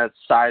looks kind of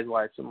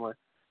size-wise similar.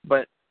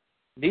 But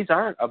these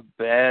aren't a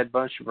bad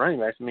bunch of running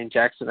backs. I mean,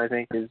 Jackson, I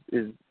think, is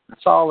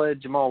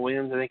solid. Jamal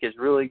Williams, I think, is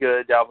really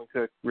good. Dalvin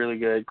Cook, really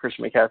good.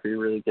 Christian McCaffrey,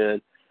 really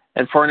good.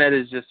 And Fournette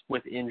is just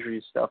with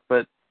injury stuff.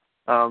 But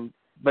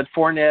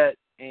Fournette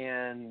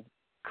and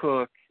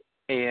Cook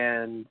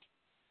and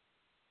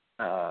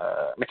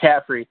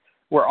McCaffrey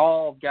were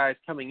all guys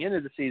coming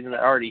into the season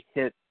that already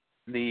hit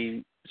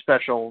the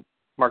special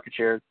market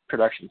share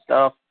production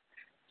stuff.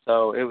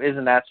 So it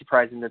isn't that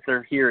surprising that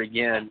they're here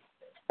again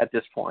at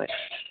this point.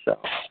 So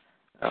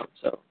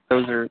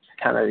those are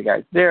kind of the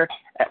guys there.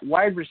 At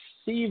wide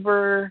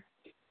receiver,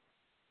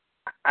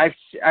 I've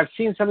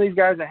seen some of these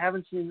guys. I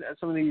haven't seen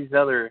some of these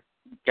other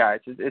guys.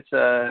 I've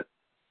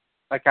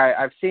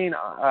seen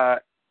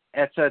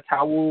Etta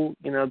Tawu,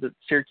 the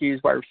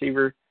Syracuse wide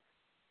receiver.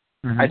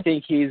 Mm-hmm. I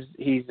think he's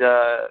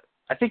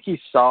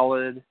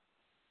solid.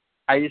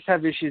 I just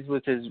have issues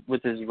with his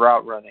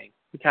route running.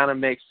 He kind of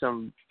makes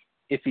some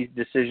iffy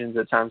decisions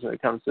at times when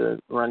it comes to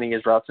running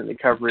his routes into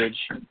coverage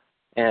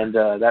and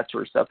that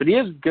sort of stuff. But he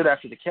is good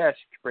after the catch.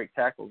 He can break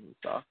tackles and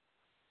stuff.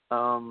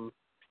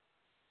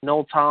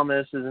 Noel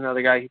Thomas is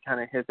another guy who kind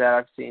of hit that.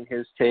 I've seen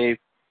his tape.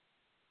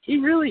 He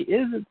really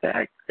isn't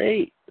that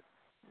great,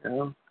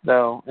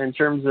 though, in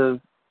terms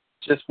of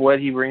just what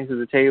he brings to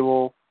the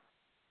table,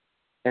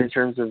 in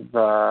terms of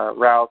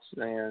routes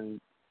and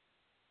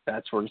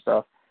that sort of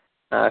stuff.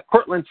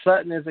 Cortland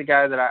Sutton is a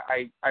guy that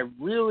I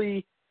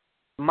really,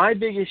 my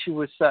big issue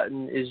with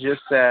Sutton is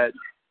just that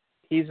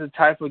he's the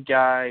type of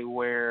guy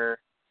where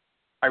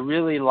I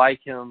really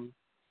like him,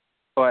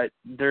 but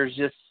there's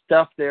just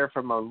stuff there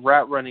from a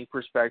route running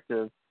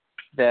perspective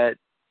that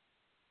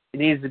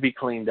needs to be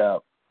cleaned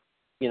up.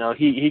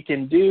 He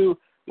can do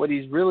what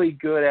he's really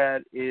good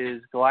at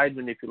is glide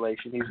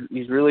manipulation.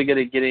 He's really good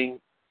at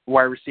getting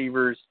wide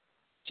receivers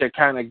to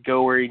kind of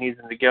go where he needs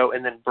them to go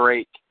and then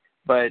break.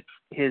 But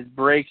his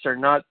breaks are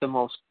not they're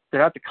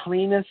not the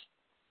cleanest,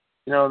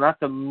 not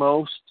the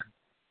most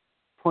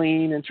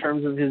clean in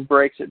terms of his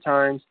breaks at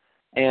times.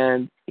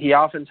 And he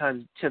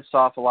oftentimes tips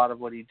off a lot of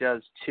what he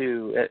does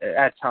too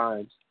at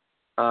times.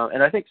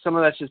 And I think some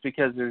of that's just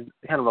because there's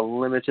kind of a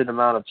limited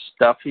amount of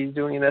stuff he's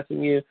doing in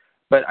SMU.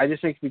 But I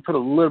just think if he put a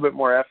little bit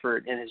more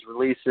effort in his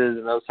releases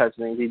and those types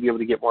of things, he'd be able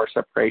to get more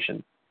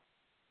separation.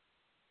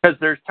 Because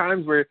there's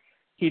times where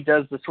he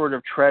does the sort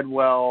of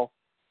Treadwell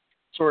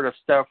sort of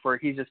stuff where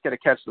he's just going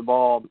to catch the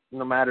ball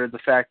no matter the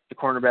fact the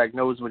cornerback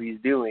knows what he's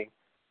doing.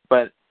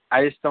 But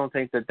I just don't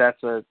think that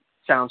that's a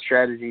sound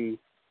strategy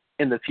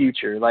in the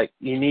future. Like,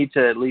 you need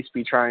to at least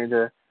be trying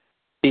to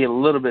be a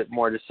little bit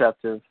more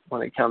deceptive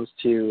when it comes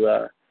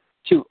to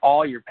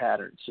all your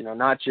patterns,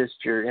 not just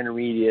your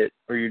intermediate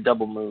or your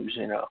double moves,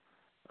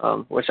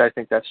 which I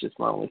think that's just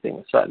my only thing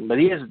with Sutton. But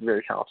he is a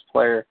very talented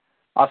player.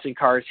 Austin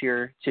Carr's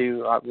here,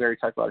 too. We already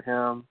talked about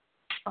him.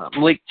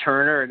 Malik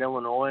Turner at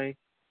Illinois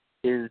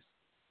is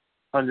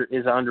an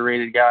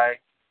underrated guy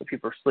that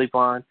people sleep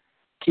on.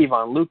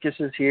 Kevon Lucas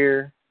is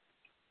here,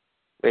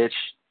 which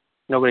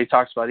nobody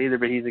talks about either,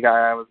 but he's a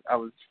guy I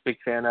was a big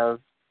fan of,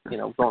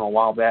 going a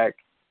while back.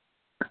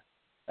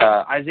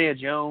 Isaiah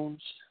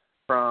Jones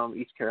from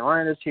East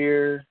Carolina's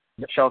here.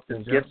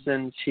 Shelton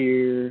Gibson's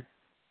here.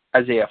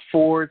 Isaiah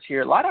Ford's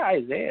here. A lot of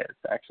Isaiahs,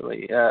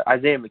 actually.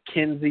 Isaiah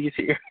McKenzie's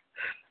here.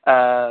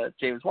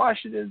 James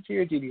Washington's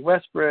here. D.D.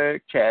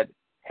 Westbrook. Chad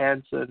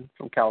Hansen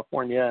from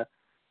California.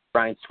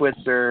 Brian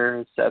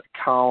Switzer. Seth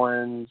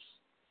Collins.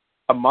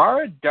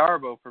 Amara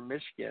Darbo from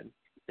Michigan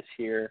is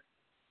here,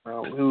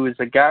 who is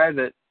a guy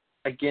that,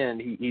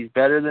 again, he's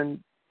better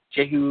than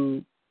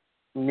Jehu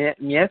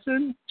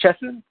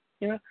Chesson.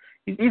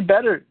 He's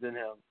better than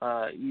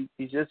him.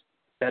 He's just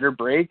better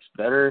breaks,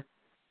 better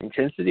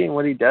intensity in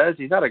what he does.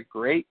 He's not a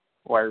great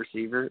wide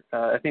receiver.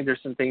 I think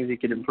there's some things he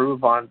could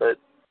improve on, but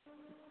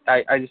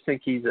I just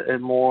think he's a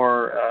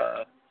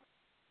more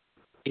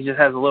he just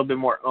has a little bit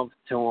more oomph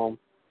to him.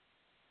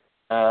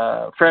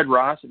 Fred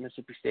Ross at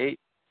Mississippi State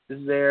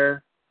is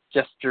there.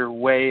 Jester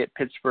Way at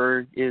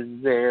Pittsburgh is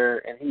there,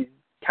 and he's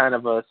kind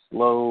of a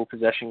slow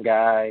possession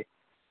guy.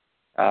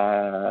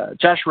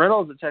 Josh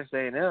Reynolds at Texas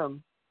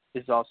A&M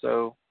is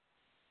also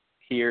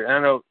here. And I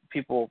know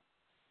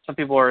some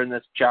people are in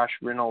this Josh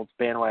Reynolds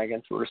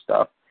bandwagon sort of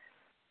stuff,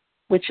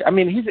 which, I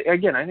mean, I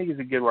think he's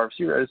a good wide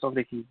receiver. I just don't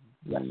think he's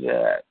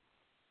that,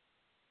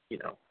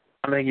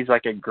 I think he's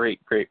like a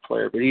great, great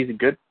player, but he's a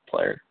good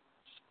player.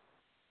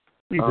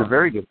 He's a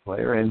very good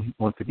player, and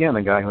once again,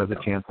 a guy who has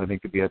a chance, I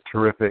think, to be a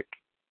terrific,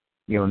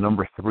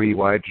 number 3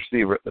 wide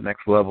receiver at the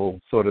next level,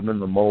 sort of in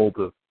the mold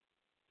of,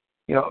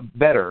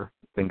 better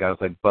than guys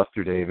like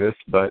Buster Davis,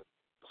 but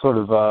sort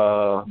of,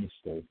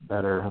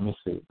 better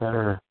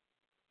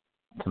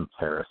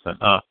comparison.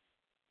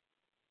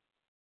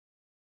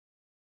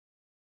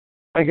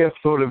 I guess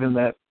sort of in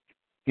that,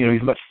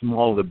 he's much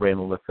smaller than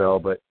Brandon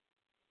LaFell,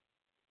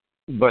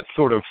 but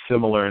sort of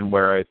similar in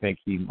where I think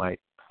he might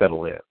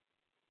settle in.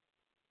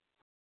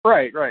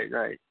 Right.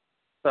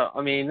 So,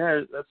 I mean,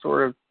 that's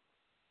sort of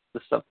the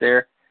stuff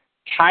there.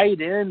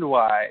 Tight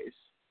end-wise,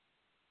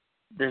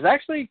 there's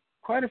actually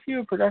quite a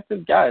few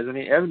productive guys. I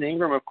mean, Evan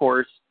Ingram, of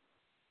course,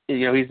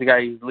 he's the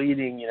guy who's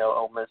leading,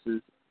 Ole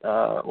Miss's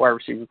wide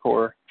receiver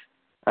core.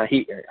 I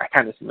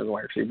kind of see him as a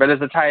wide receiver. But as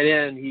a tight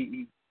end,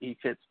 he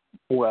fits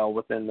well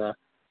within the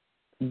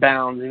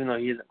bounds, even though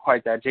he isn't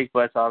quite that. Jake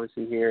Butt's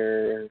obviously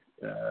here.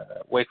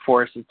 Wake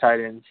Forest is tight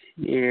ends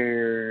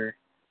here.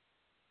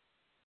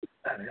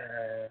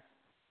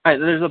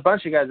 There's a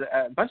bunch of guys.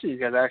 A bunch of these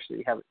guys I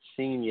actually haven't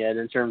seen yet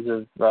in terms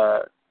of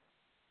a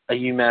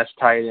UMass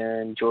tight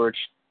end, George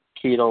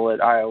Keatle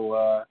at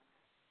Iowa,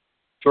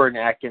 Jordan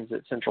Atkins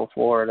at Central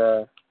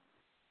Florida,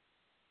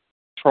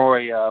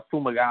 Troy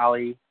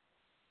Fumagalli,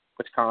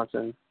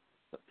 Wisconsin,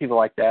 people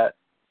like that.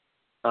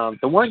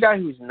 The one guy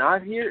who's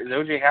not here is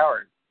O.J.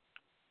 Howard.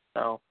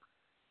 So,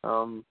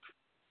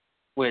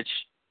 which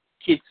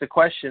keeps the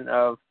question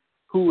of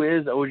who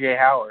is O.J.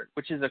 Howard,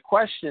 which is a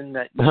question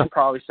that you should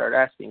probably start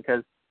asking,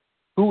 because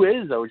who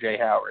is O.J.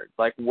 Howard?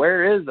 Like,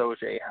 where is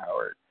O.J.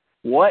 Howard?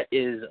 What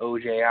is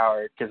O.J.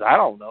 Howard? Because I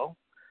don't know.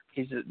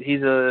 He's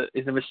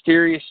a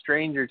mysterious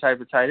stranger type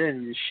of tight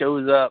end who just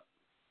shows up,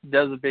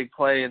 does a big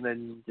play, and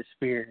then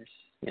disappears.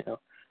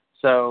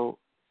 So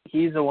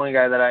he's the one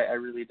guy that I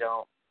really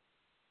don't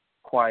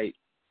quite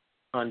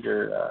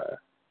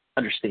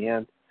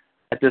understand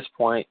at this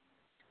point,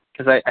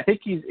 because I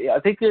think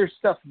there's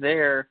stuff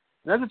there.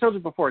 And as I told you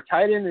before,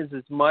 tight end is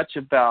as much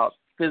about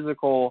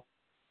physical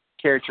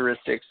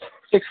characteristics.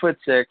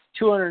 6'6",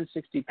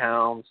 260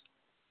 pounds,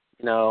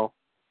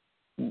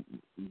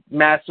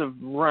 massive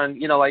run.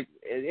 Like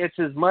it's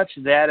as much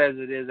that as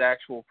it is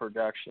actual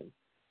production.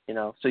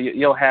 So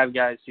you'll have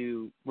guys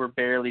who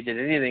barely did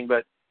anything,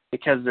 but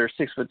because they're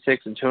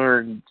 6'6" and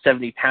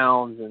 270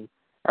 pounds and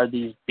are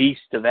these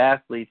beasts of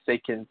athletes, they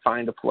can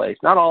find a place.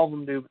 Not all of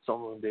them do, but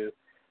some of them do.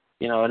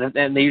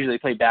 And they usually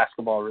play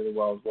basketball really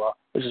well as well,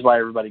 which is why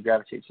everybody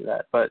gravitates to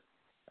that. But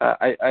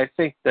I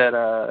think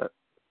that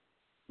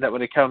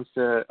when it comes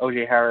to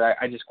O.J. Howard,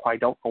 I just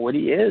quite don't know what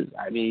he is.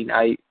 I mean,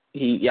 I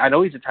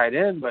know he's a tight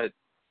end, but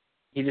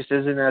he just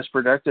isn't as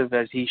productive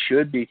as he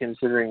should be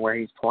considering where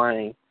he's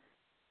playing.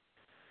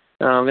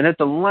 And at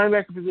the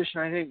linebacker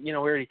position, I think, we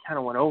already kind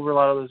of went over a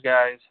lot of those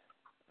guys.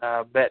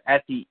 But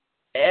at the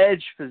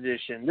edge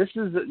position, this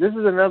is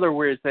another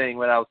weird thing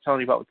what I was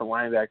telling you about with the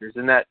linebackers,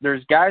 in that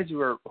there's guys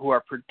who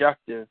are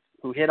productive,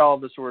 who hit all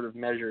the sort of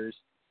measures,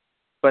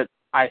 but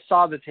I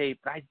saw the tape,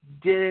 but I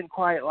didn't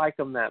quite like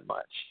them that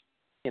much.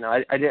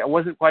 I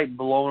wasn't quite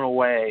blown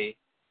away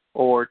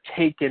or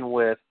taken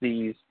with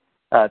these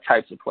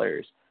types of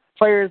players.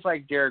 Players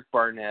like Derek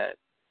Barnett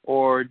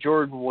or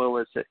Jordan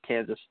Willis at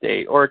Kansas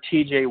State or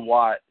T.J.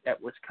 Watt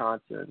at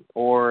Wisconsin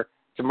or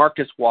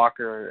DeMarcus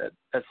Walker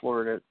at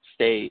Florida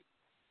State.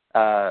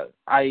 I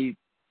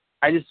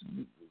just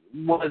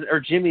was, or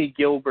Jimmy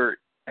Gilbert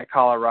at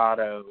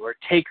Colorado, or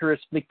Takeris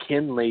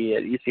McKinley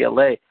at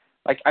UCLA.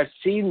 Like, I've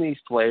seen these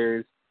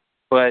players,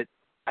 but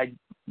I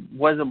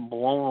wasn't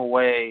blown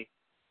away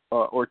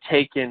or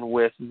taken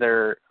with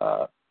their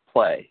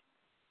play.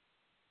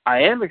 I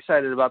am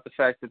excited about the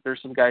fact that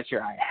there's some guys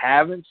here I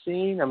haven't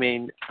seen. I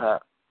mean,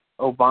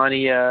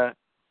 Obania,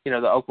 the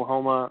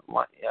Oklahoma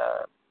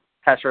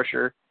pass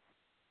rusher,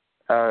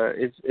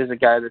 is a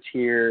guy that's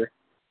here.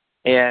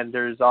 And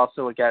there's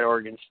also a guy at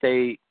Oregon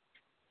State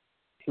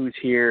who's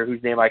here,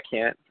 whose name I'm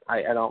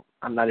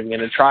not even going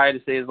to try to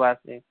say his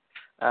last name,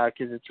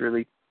 because it's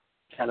really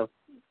kind of,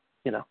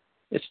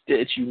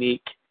 it's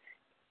unique.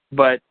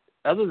 But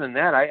other than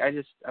that,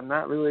 I'm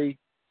not really,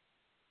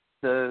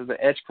 the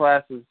edge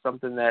class is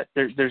something that,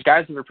 there's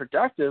guys that are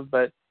productive,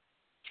 but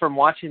from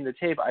watching the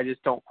tape, I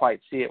just don't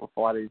quite see it with a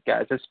lot of these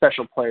guys. They're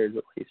special players,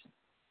 at least.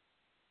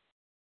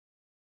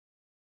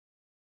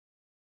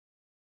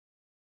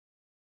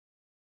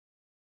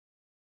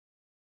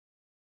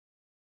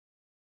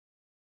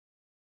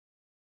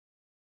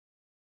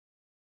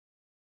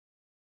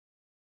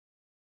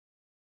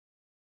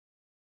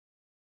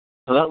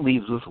 So that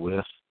leaves us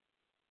with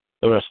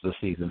the rest of the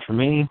season. For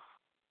me,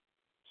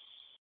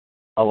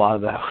 a lot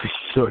of that was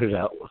sorted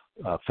out,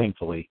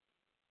 thankfully,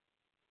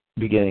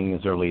 beginning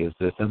as early as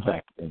this. In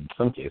fact, in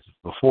some cases,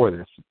 before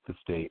this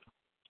date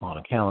on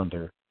a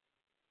calendar,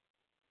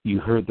 you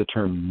heard the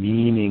term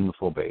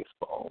meaningful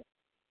baseball.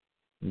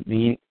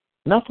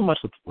 Not so much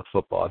with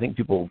football. I think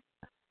people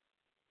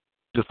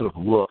just sort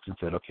of looked and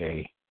said,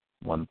 okay,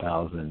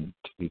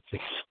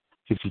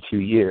 1,052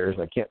 years.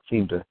 I can't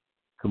seem to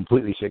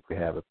completely shake the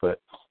habit, but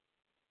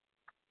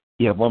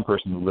you have one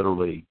person who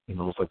literally,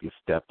 looks like he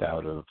stepped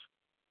out of,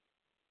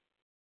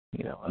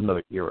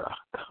 another era,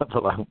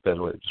 for lack of a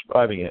better way of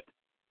describing it.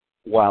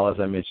 While, as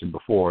I mentioned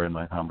before in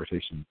my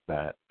conversations,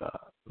 that,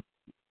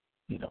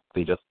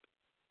 they just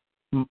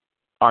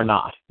are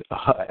not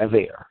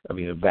there. I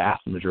mean, a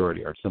vast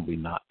majority are simply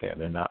not there.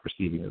 They're not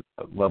receiving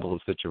a level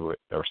of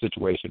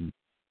situation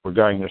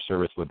regarding their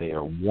service where they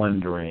are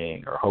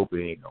wondering or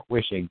hoping or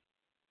wishing.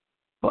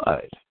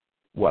 But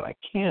what I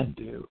can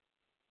do,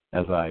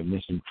 as I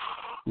mentioned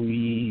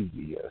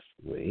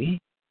previously,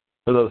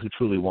 for those who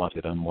truly want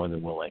it, I'm more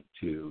than willing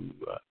to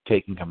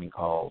take incoming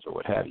calls or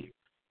what have you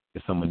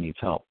if someone needs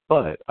help.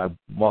 But I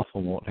also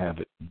won't have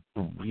it,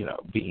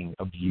 being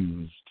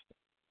abused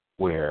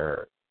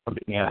where I'm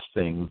being asked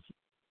things,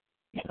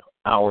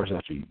 hours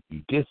after you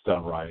did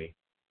stop writing.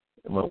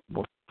 Well,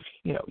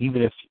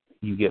 even if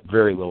you get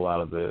very little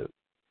out of the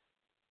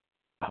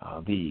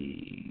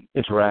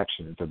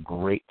interaction, it's a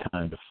great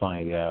time to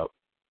find out.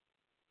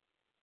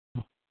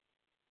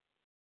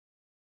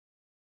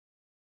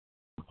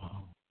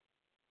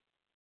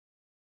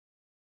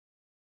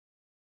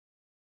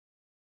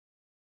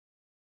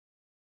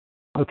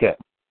 Okay,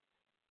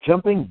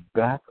 jumping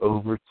back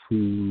over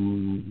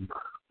to,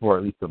 or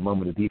at least a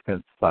moment of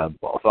defense side of the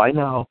ball. So I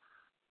now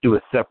do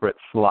a separate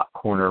slot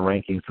corner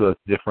ranking so as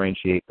to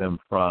differentiate them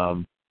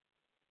from,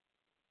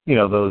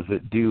 those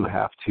that do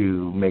have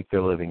to make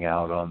their living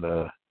out on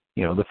the,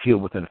 the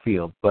field within a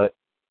field. But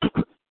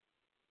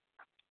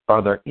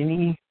are there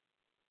any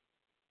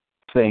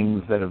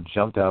things that have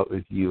jumped out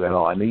with you at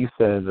all? I know you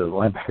said the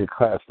linebacker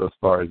class thus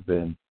far has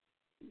been,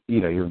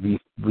 your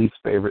least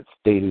favorite,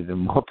 stated in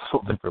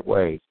multiple different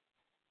ways.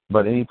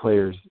 But any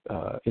players,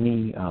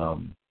 any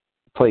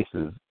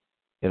places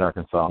in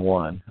Arkansas,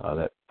 one,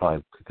 that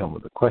probably could come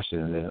with a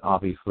question, and then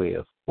obviously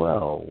as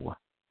well,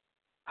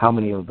 how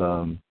many of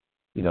them,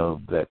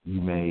 that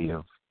you may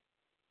have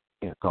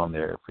gone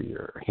there for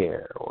your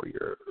hair or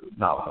your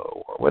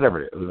Navajo or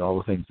whatever it is, all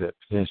the things that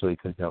potentially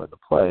could come into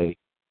play,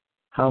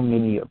 how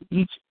many of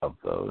each of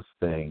those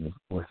things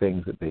were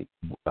things that they,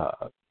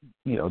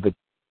 that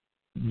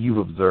you've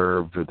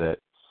observed, or that,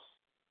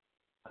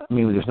 I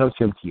mean, there's no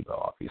Tim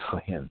Tebow,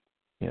 obviously, and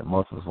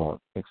most of us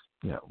won't,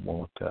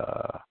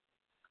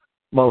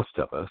 most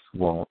of us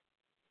won't.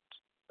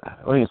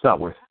 I mean, it's not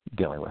worth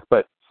dealing with.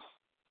 But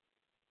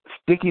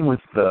sticking with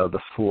the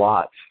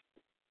slot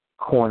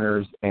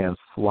corners and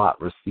slot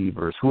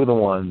receivers, who are the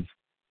ones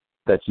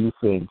that you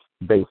think,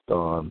 based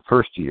on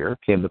first year,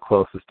 came the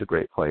closest to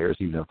great players,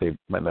 even if they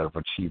might not have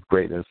achieved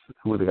greatness?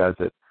 Who are the guys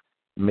that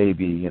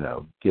maybe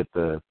get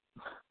the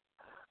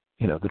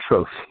the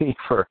trophy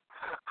for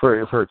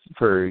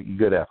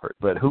good effort?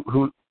 But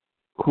who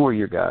are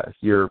your guys,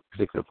 your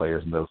particular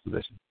players in those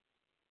positions?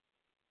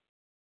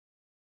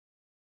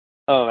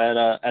 Oh,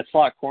 at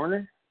slot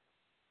corner?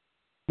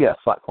 Yeah,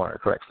 slot corner,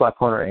 correct. Slot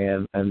corner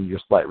and your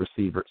slot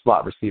receiver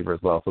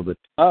as well. So the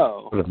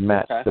sort of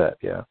match set,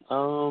 yeah.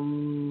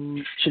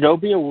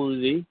 Chidobe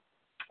Awuzie,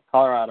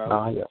 Colorado.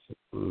 Ah, yes,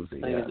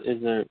 Awuzie, I think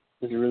is a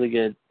really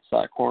good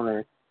slot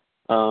corner.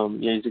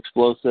 He's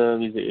explosive.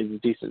 He's a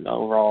decent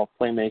overall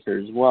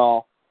playmaker as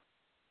well.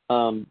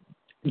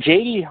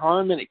 J.D.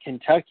 Harmon at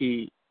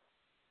Kentucky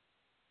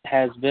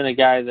has been a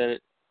guy that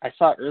I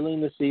saw early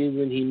in the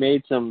season. He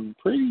made some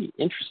pretty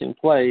interesting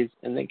plays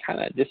and then kind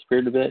of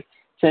disappeared a bit.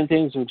 Same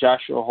things with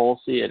Joshua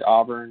Holsey at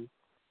Auburn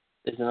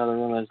is another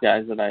one of those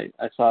guys that I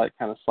saw at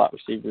kind of slot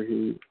receiver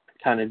who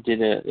kind of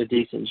did a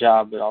decent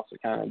job, but also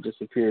kind of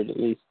disappeared at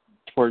least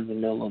towards the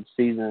middle of the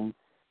season.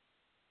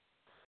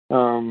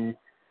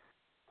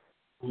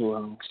 Who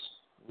else?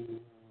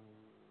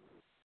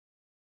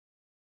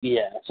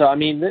 Yeah, so I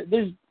mean,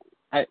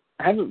 I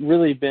haven't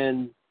really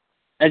been,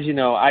 as you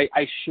know, I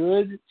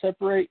should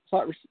separate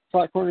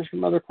slot corners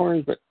from other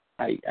corners, but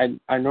I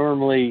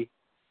normally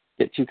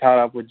get too caught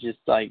up with just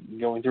like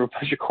going through a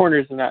bunch of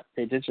corners and not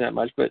pay attention that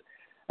much. But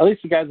at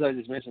least the guys that I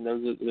just mentioned,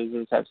 those are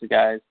the types of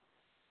guys.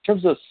 In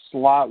terms of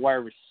slot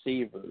wide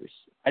receivers,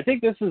 I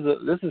think this is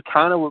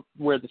kind of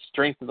where the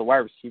strength of the wide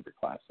receiver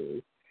class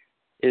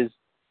is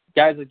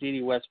guys like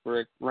D.D.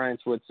 Westbrook, Ryan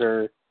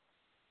Switzer,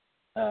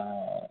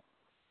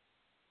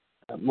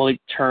 Malik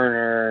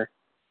Turner,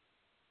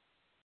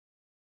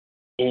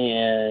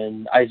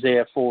 and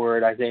Isaiah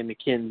Ford, Isaiah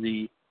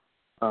McKenzie.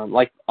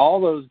 Like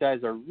all those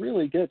guys are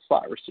really good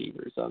slot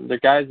receivers. They're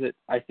guys that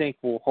I think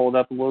will hold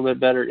up a little bit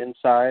better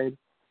inside,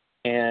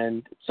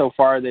 and so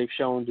far they've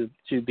shown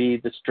to be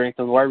the strength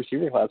of the wide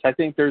receiver class. I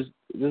think this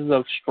is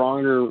a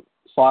stronger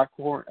slot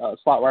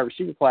wide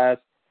receiver class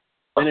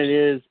than it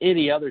is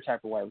any other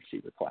type of wide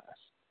receiver class.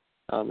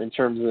 In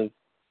terms of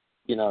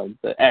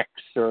the X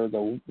or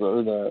the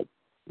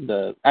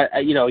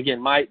again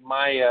my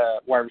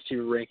wide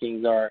receiver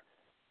rankings are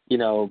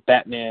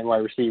Batman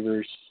wide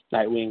receivers,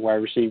 Nightwing wide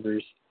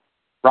receivers,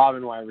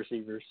 Robin wide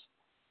receivers,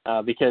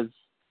 because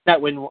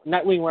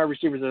Nightwing wide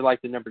receivers are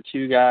like the number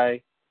 2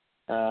 guy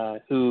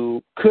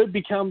who could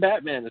become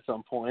Batman at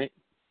some point.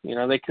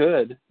 They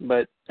could,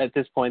 but at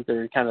this point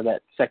they're kind of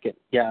that second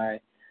guy.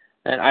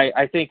 And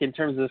I think in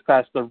terms of this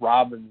class, the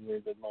Robins are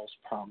the most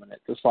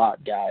prominent, the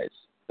slot guys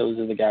those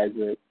are the guys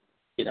that,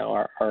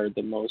 are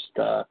the most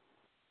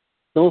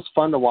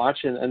fun to watch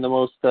and the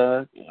most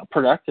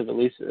productive, at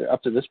least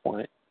up to this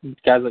point.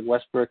 Guys like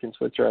Westbrook and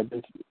Switzer have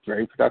been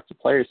very productive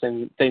players.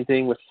 Same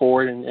thing with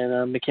Ford and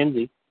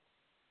McKenzie.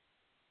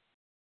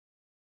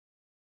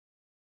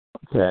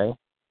 Okay.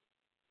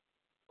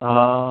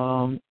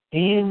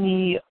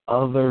 Any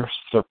other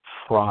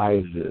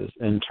surprises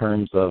in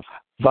terms of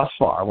thus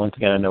far? Once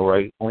again, I know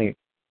we're only,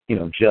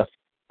 just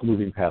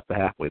moving past the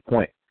halfway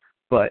point.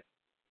 But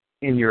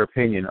in your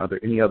opinion, are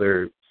there any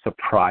other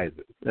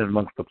surprises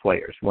amongst the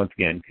players? Once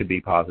again, could be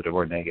positive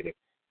or negative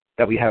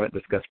that we haven't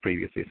discussed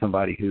previously.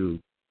 Somebody who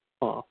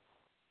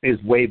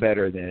is way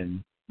better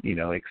than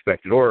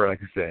expected, or like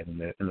I said, in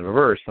the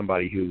reverse,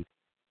 somebody who's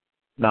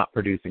not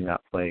producing,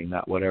 not playing,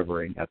 not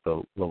whatevering at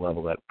the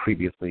level that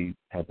previously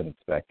had been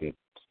expected.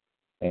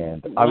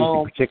 And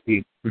obviously,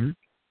 particularly,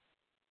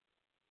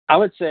 I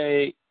would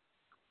say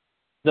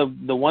the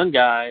one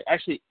guy,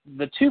 actually,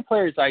 the two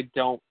players I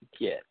don't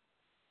get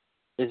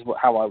is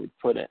how I would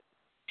put it.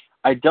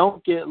 I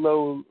don't get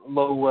Lowell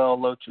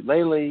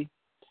Lotulelei,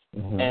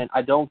 and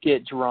I don't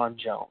get Jerron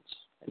Jones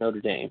at Notre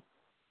Dame.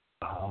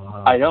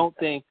 I don't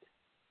think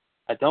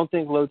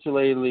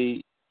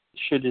Lotulelei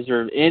should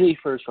deserve any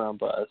first-round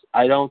buzz.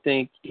 I don't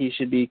think he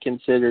should be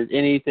considered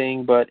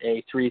anything but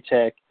a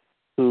 3-tech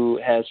who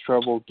has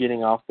trouble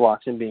getting off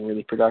blocks and being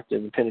really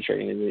productive and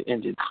penetrating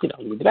into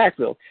the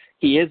backfield.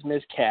 He is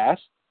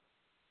miscast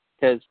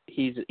because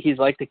he's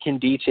like the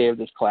Kendiche of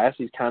this class.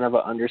 He's kind of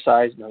an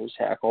undersized nose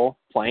tackle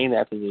playing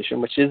that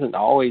position, which isn't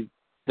always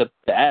the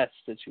best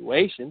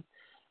situation,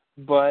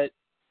 but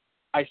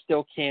I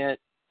still can't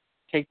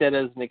take that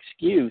as an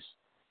excuse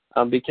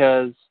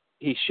because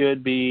he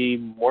should be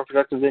more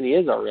productive than he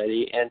is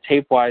already. And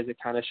tape-wise, it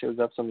kind of shows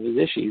up some of his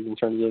issues in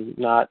terms of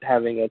not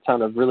having a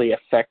ton of really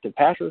effective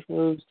pass rush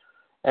moves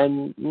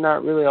and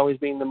not really always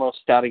being the most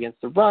stout against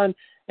the run.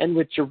 And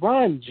with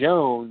Jerron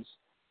Jones,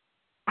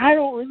 I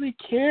don't really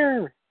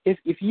care.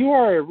 If you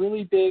are a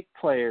really big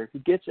player who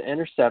gets an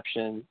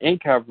interception in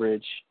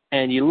coverage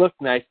and you look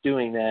nice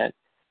doing that,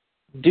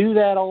 do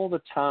that all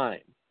the time.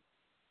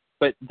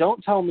 But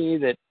don't tell me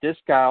that this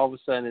guy all of a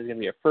sudden is going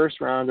to be a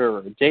first-rounder or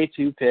a day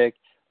 2 pick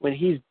when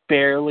he's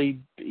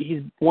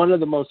one of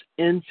the most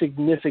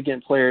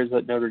insignificant players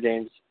at Notre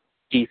Dame's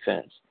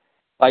defense.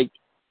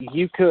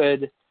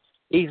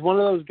 He's one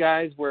of those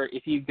guys where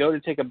if you go to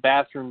take a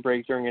bathroom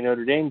break during a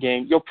Notre Dame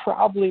game, you'll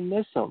probably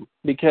miss him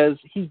because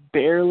he's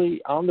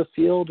barely on the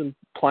field and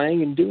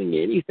playing and doing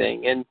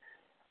anything. And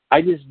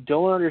I just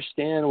don't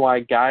understand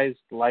why guys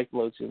like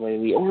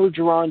Lotulelei or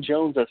Jerron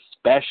Jones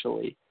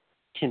especially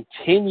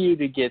continue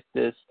to get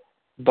this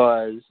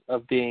buzz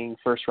of being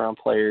first-round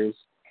players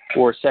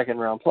or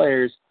second-round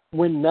players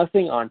when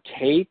nothing on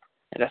tape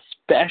and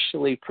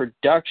especially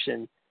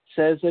production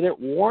says that it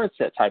warrants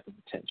that type of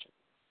attention.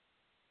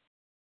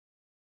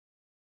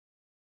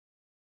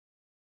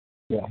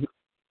 Yeah,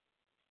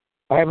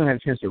 I haven't had a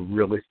chance to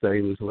really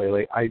study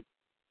Lotulelei.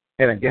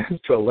 And I guess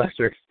to a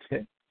lesser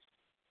extent,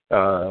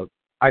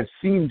 I've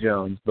seen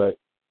Jones, but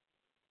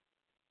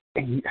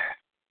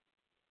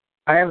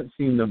I haven't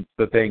seen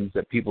the things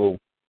that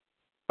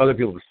other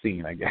people have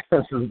seen, I guess,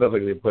 is the best way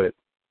to put it.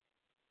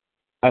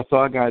 I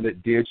saw a guy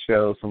that did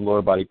show some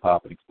lower body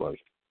pop and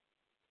explosion.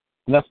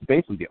 And that's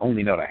basically the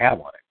only note I have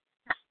on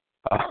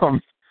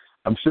it.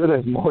 I'm sure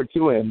there's more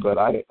to him, but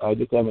I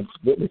just haven't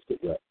witnessed it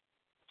yet.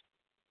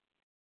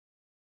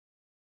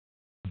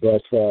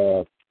 But,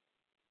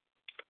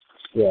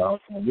 this is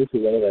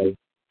Lotulelei.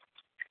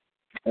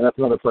 And that's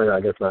another player I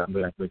guess I'm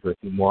going to actually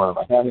see more of.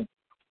 I haven't,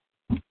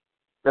 as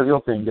the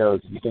old saying goes,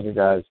 if you think a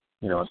guy's,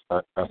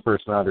 a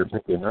first rounder,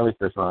 particularly an early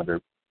first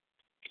rounder,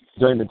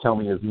 don't even tell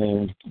me his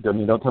name.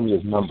 Don't tell me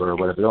his number or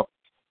whatever.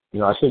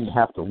 I shouldn't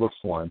have to look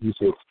for him. He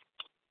should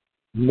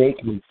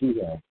make me see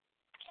him.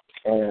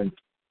 And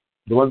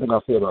the one thing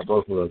I'll say about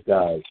both of those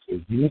guys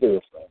is neither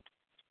of them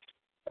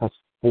has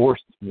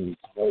forced me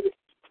to notice.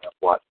 I've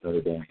watched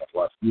Notre Dame. I've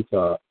watched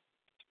Utah.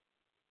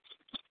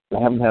 I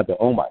haven't had the,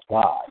 oh my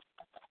God.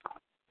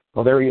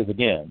 Well, there he is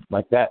again.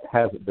 Like, that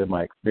hasn't been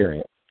my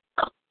experience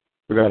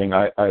regarding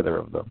either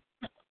of them.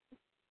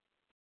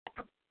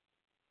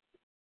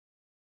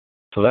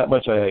 So that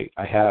much I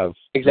have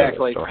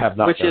exactly, or have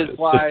not. Which is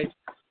why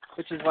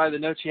the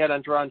notes you had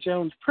on Jerron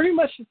Jones pretty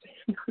much the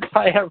same notes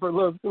I have for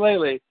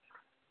Lotulelei.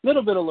 A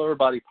little bit of lower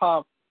body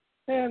pop,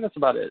 and that's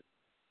about it.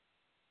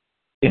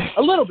 Yeah.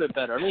 A little bit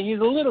better. I mean, he's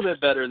a little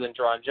bit better than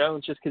Jerron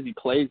Jones just because he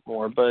plays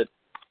more, but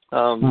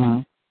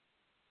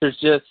there's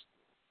just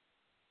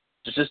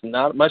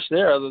not much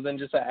there other than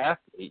just an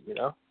athlete,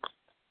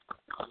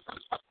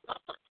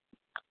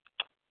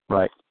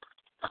 Right.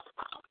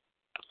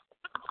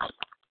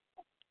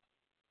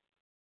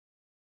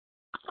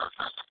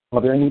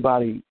 Are there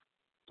anybody,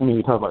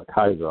 we talk about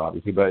Kaiser,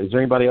 obviously, but is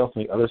there anybody else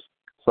on the other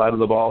side of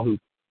the ball who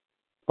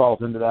falls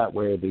into that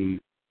where the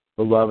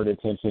love and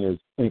attention is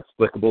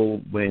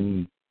inexplicable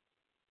when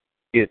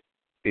it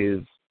is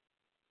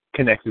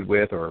connected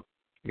with, or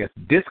I guess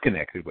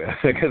disconnected with,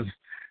 because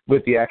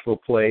with the actual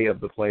play of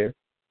the player?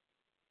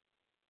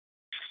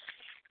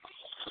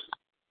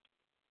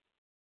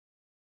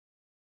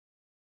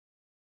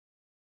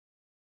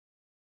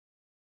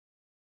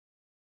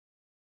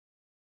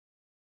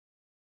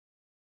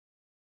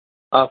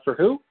 For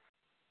who?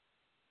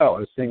 Oh, I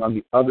was saying on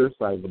the other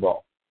side of the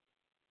ball.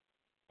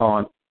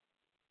 On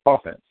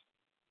offense.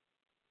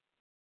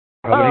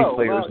 Are there any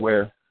players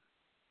where...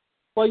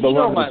 Well, you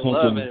know my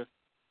love and...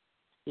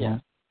 Yeah.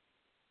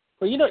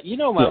 Well, you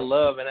know my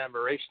love and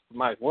admiration for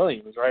Mike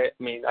Williams, right?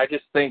 I mean, I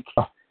just think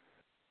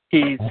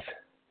he's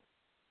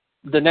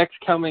the next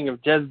coming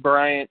of Des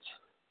Bryant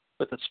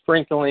with a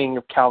sprinkling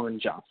of Calvin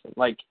Johnson.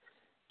 Like,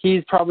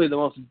 he's probably the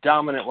most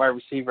dominant wide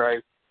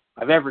receiver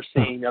I've ever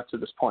seen up to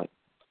this point.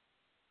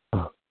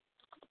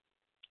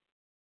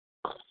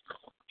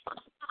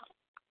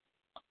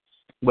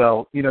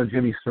 Well,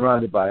 Jimmy's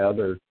surrounded by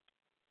other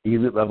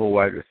elite-level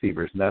wide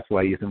receivers, and that's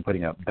why he's been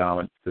putting up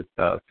dominant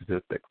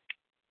statistics.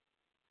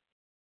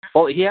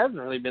 Well, he hasn't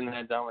really been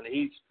that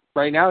dominant.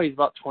 Right now he's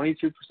about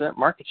 22%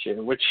 market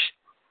share, which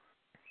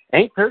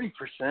ain't 30%,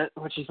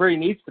 which is where he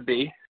needs to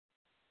be.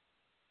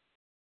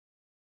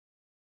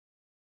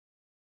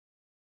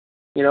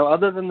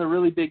 Other than the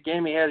really big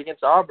game he had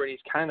against Auburn, he's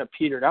kind of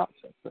petered out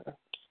since then.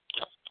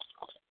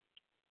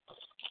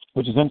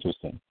 Which is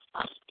interesting.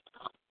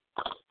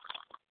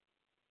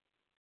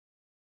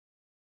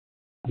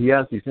 He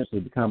has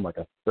essentially become like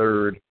a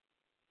third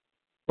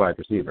wide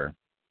receiver.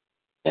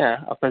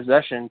 Yeah, a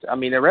possession. I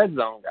mean, a red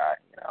zone guy,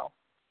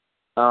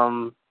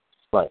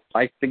 Right.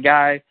 Like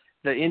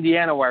the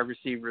Indiana wide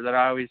receiver that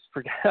I always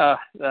forget.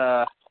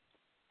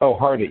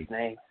 Hardy. His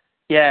name.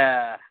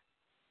 Yeah,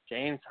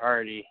 James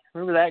Hardy.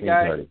 Remember that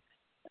guy? Hardy.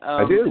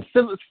 I do.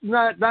 It's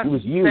not he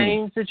was the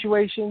same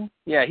situation.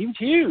 Yeah, he was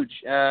huge.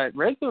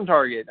 Red zone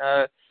target.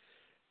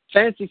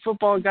 Fantasy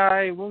football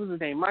guy. What was his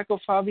name? Michael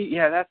Fabi.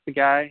 Yeah, that's the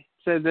guy.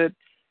 Said that,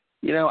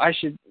 I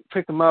should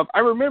pick him up. I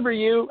remember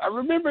you. I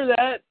remember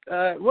that.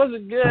 It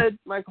wasn't good,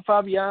 Michael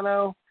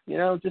Fabiano.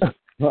 Just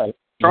right.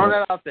 throwing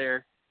that out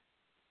there.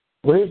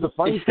 Well, here's the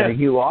funny thing.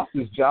 He lost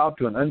his job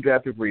to an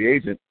undrafted free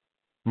agent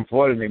from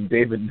Florida named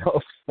David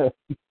Nelson.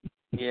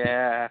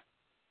 Yeah.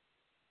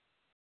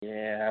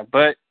 Yeah,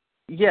 but,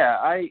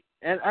 I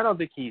don't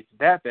think he's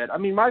that bad. I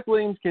mean, Mike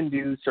Williams can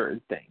do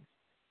certain things,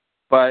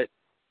 but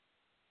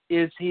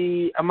is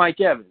he a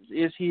Mike Evans?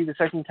 Is he the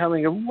second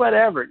coming of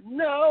whatever?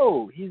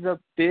 No, he's a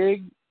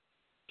big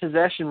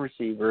possession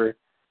receiver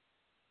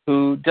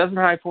who doesn't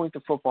high point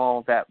the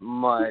football that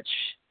much.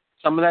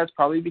 Some of that's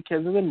probably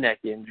because of the neck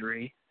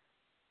injury.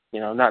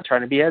 Not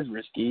trying to be as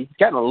risky. He's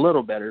gotten a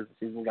little better as the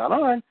season got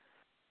on.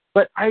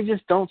 But I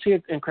just don't see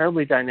an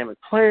incredibly dynamic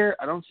player.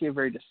 I don't see a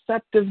very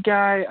deceptive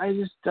guy. I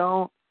just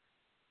don't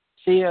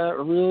see a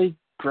really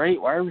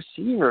great wide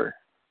receiver.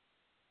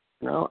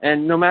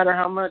 And no matter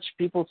how much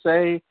people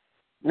say,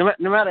 no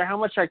matter how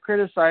much I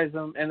criticize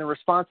him, and the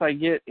response I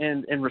get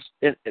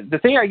the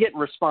thing I get in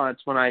response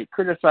when I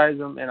criticize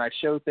him and I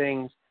show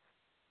things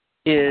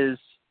is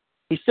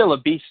he's still a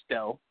beast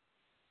though.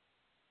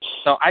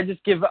 So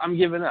I'm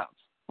giving up.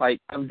 Like,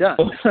 I'm done.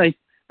 Like,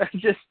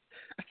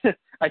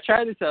 I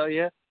try to tell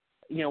you,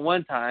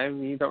 one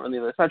time, you don't really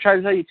listen. I try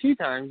to tell you 2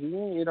 times,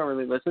 you don't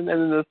really listen. And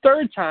then the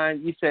third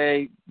time, you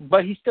say,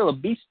 but he's still a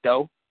beast,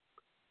 though.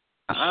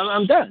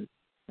 I'm done.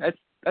 That's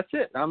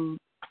it. I'm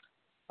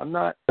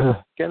not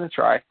going to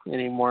try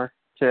anymore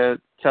to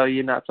tell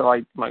you not to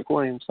like Mike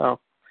Williams. So,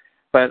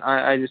 but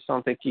I just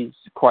don't think he's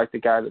quite the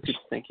guy that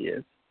people think he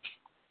is.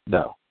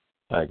 No,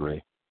 I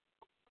agree.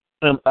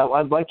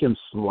 I'd like him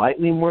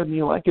slightly more than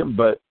you like him,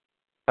 but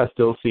I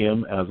still see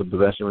him as a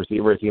possession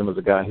receiver. I see him as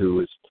a guy who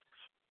has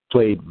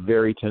played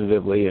very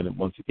tentatively, and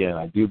once again,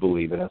 I do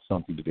believe it has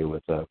something to do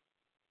with a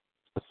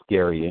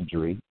scary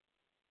injury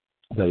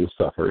that he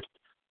suffered.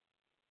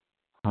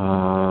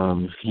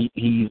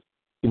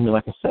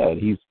 Like I said,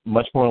 he's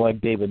much more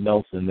like David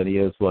Nelson than he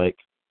is like,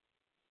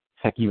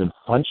 heck, even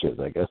Funches,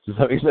 I guess.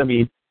 I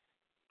mean,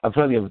 I'm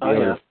trying to think of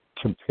other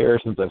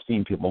comparisons I've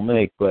seen people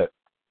make, but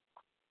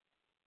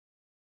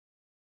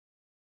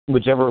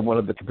whichever one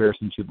of the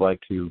comparisons you'd like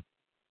to,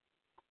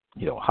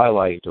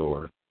 highlight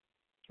or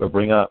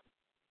bring up,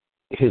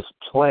 his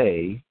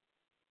play,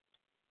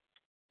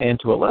 and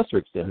to a lesser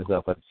extent his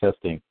athletic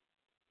testing,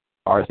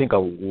 are, I think, a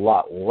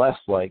lot less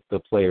like the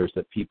players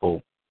that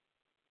people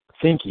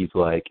think he's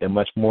like, and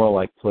much more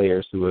like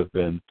players who have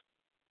been,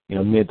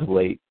 mid to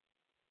late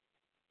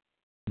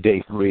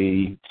day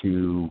 3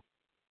 to,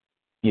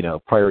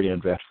 priority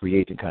undrafted free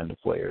agent kind of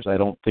players. I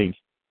don't think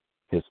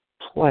his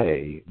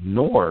play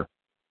nor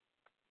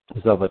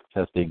his athletic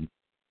testing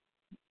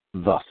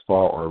thus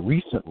far or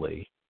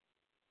recently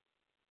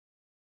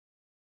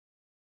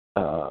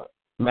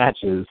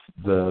matches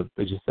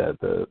as you said,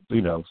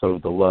 sort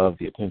of the love,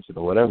 the attention,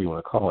 or whatever you want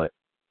to call it,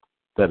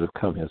 that has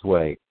come his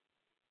way.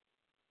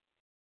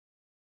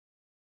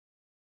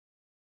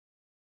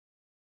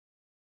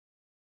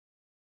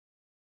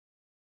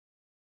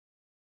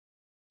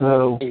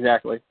 So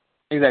Exactly.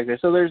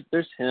 So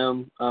there's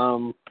him.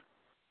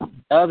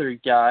 Other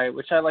guy,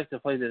 which I like to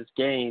play this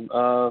game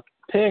of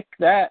pick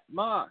that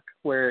mock,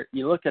 where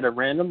you look at a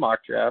random mock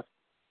draft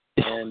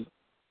and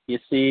you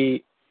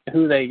see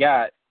who they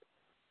got,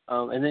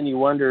 and then you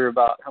wonder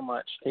about how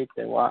much tape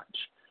they watch.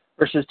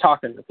 versus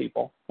talking to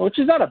people, which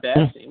is not a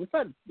bad thing. It's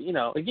not,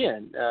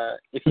 again,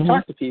 if you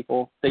talk to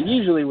people, they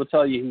usually will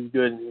tell you who's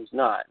good and who's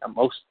not,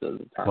 most of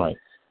the time. Right.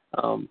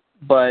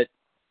 But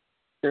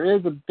there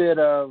is a bit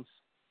of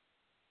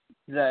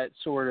that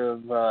sort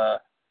of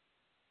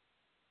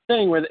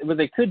thing where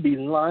they could be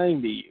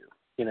lying to you,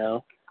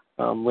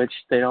 which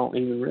they don't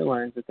even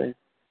realize that they're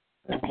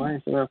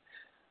lying to them.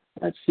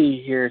 Let's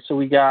see here. So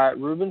we got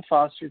Reuben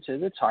Foster to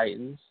the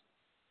Titans.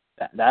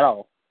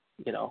 That'll,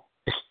 the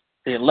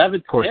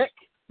 11th pick.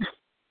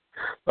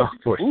 Oh,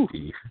 poor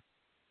Steve.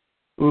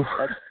 Oof.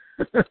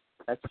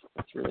 That's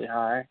really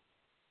high.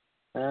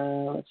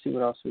 Let's see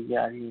what else we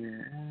got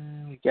here.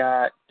 We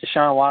got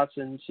Deshaun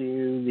Watson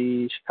to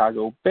the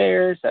Chicago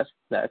Bears. That's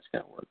going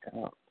to work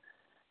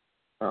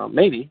out.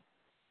 Maybe.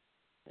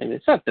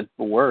 It's not the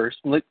worst.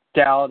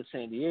 McDowell to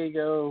San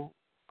Diego.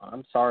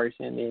 I'm sorry,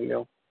 San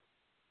Diego.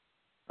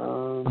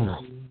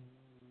 Let's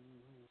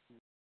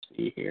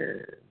see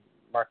here.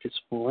 Marcus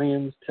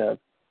Williams to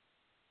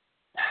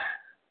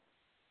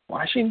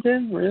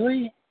Washington?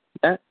 Really?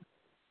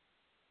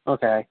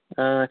 Okay.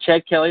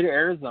 Chad Kelly to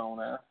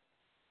Arizona.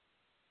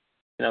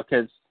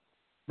 Because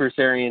Bruce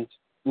Arians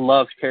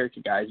loves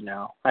character guys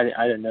now. I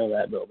didn't know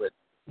that, Bill, but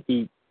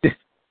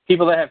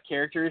people that have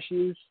character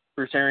issues,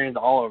 Bruce Arians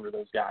all over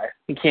those guys.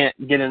 He can't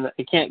get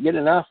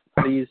enough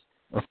of these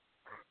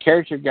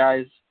character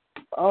guys.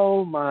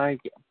 Oh my!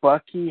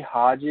 Bucky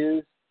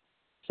Hodges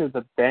to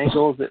the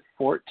Bengals at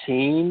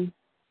 14.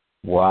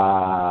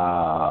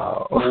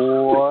 Wow!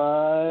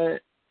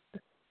 What?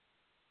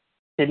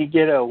 Did he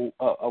get a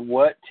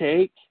what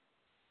take?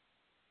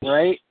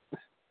 Right?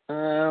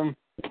 Wow!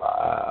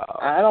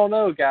 I don't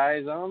know,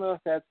 guys. I don't know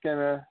if that's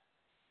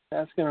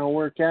gonna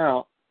work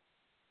out.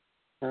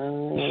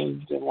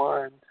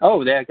 DeWan.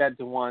 Oh, they got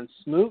DeWan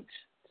Smoot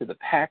to the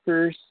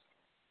Packers,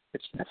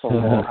 which that's a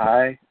little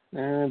high.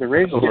 The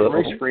Raiders get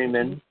Royce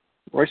Freeman.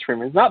 Royce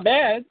Freeman's not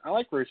bad. I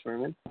like Royce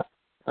Freeman.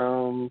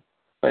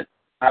 But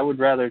I would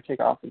rather take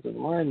offensive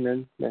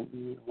linemen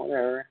than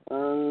whatever.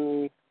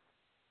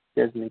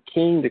 Desmond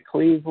King to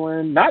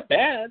Cleveland. Not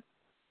bad.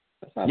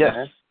 That's not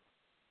bad.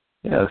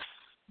 Yes.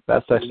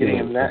 That's actually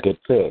a good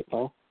pick.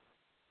 Well,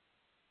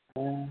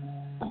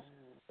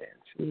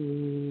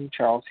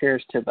 Charles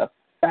Harris to the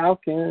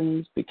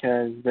Falcons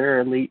because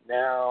they're elite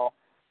now.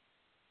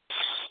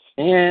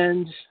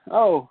 And,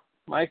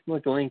 Mike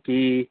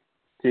McGlinchey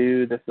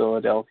to the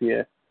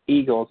Philadelphia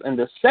Eagles. And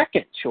the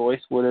second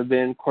choice would have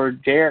been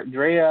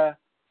Cordrea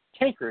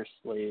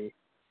Tankersley.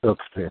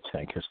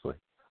 Tankersley.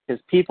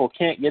 Because people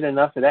can't get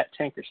enough of that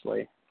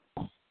Tankersley.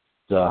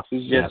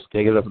 He's just,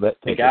 take it up with that.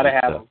 They got to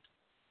have him.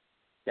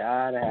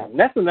 Gotta have him.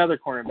 That's another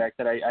cornerback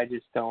that I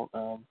just don't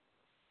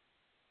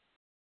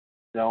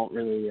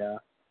really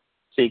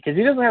see because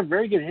he doesn't have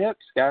very good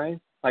hips, guys.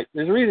 Like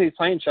there's a reason he's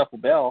playing Shuffle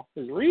Bell.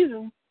 There's a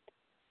reason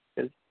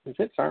because his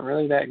hips aren't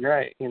really that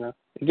great.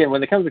 Again,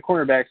 when it comes to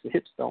cornerbacks, the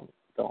hips don't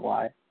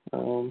lie.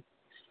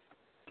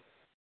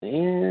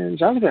 And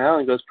Jonathan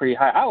Allen goes pretty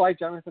high. I like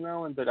Jonathan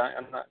Allen, but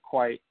I'm not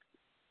quite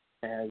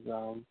as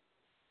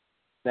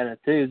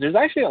enthused. There's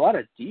actually a lot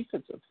of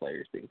defensive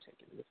players being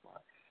taken this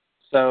month.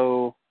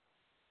 So.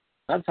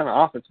 Not a ton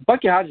of offense.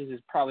 Bucky Hodges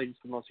is probably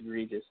just the most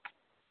egregious.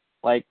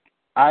 Like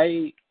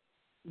the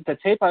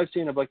tape I've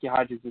seen of Bucky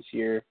Hodges this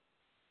year,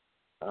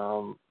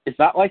 it's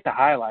not like the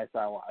highlights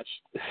I watched.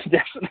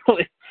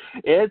 Definitely,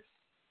 it's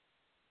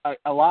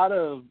a lot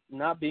of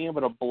not being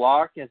able to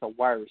block as a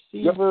wide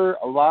receiver.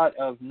 A lot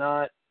of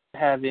not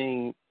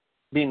being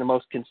the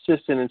most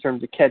consistent in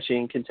terms of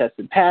catching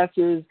contested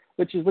passes,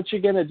 which is what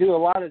you're going to do a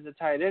lot as a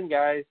tight end,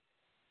 guys,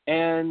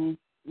 and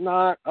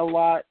not a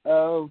lot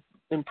of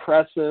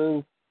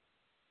impressive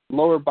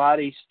lower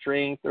body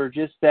strength or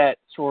just that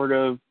sort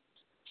of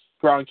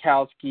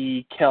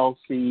Gronkowski,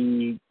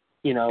 Kelsey,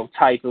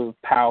 type of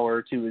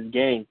power to his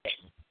game.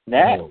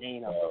 That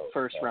ain't a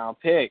first-round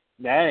pick.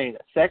 That ain't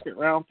a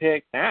second-round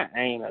pick. That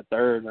ain't a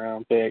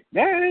third-round pick.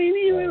 That ain't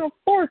even a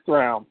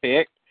fourth-round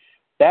pick.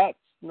 That's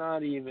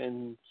not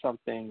even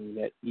something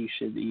that you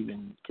should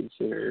even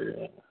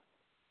consider,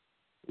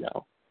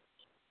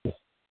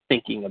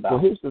 thinking about.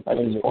 Well, here's the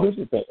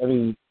thing. I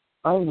mean,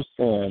 I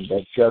understand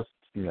that just,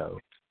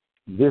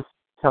 this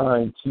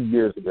time 2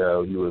 years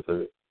ago, he was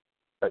a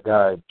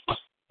guy,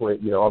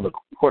 on the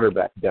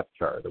quarterback depth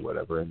chart or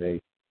whatever, and they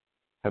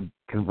have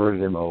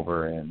converted him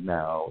over, and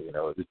now,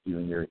 as a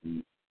junior,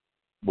 he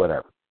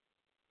whatever.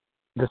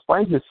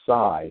 Despite his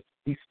size,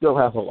 he still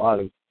has a lot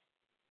of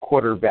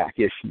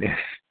quarterback-ishness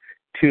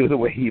to the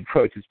way he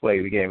approaches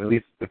play the game, at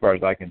least as far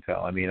as I can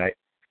tell. I mean,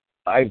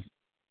 I've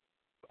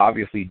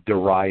obviously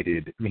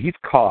derided. I mean, he's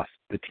cost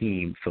the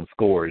team some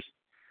scores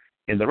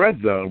in the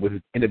red zone with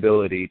his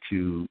inability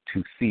to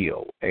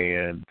seal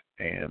and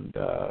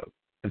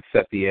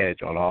set the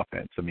edge on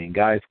offense. I mean,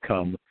 guys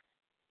come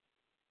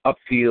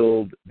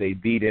upfield, they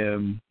beat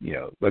him,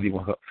 whether you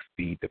want to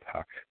speed, the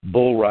power.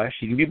 Bull rush,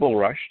 he can be bull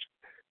rushed,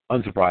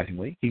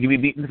 unsurprisingly. He can be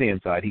beaten to the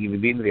inside, he can be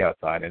beaten to the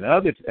outside.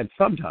 And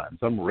sometimes,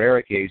 some rare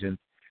occasions,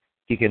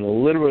 he can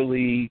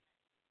literally,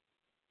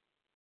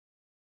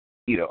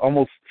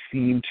 almost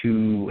seem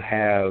to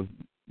have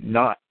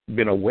not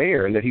been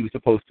aware that he was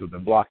supposed to have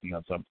been blocking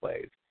on some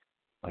plays.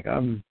 Like,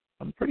 I'm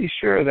pretty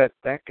sure that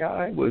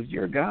guy was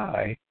your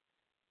guy.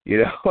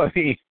 You know, I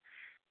mean,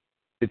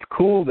 it's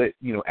cool that,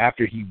 you know,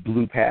 after he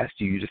blew past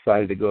you, you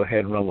decided to go ahead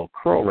and run a little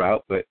curl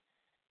route, but,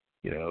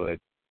 you know,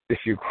 if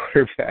your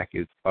quarterback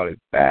is on his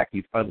back,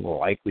 he's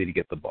unlikely to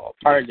get the ball.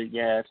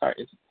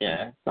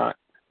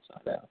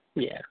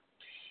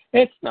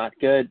 It's not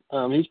good.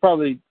 He's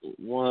probably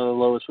one of the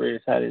lowest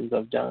rated tight ends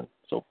I've done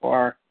so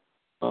far.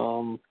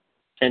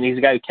 And he's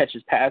a guy who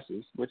catches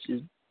passes, which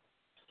is,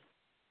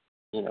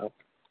 you know,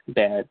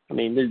 bad. I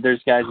mean,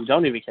 there's guys who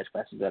don't even catch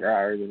passes that are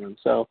higher than him.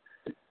 So,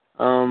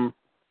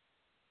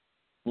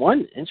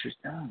 one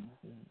interesting,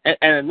 and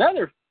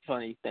another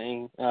funny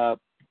thing,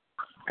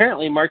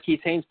 apparently Marquise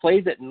Haynes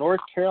plays at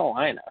North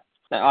Carolina.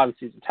 Now,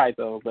 obviously it's a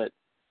typo, but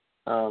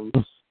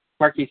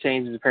Marquise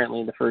Haynes is apparently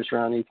in the first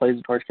round. He plays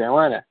at North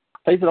Carolina.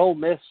 Plays at Ole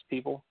Miss,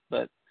 people,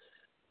 but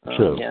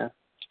True. yeah.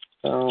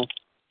 So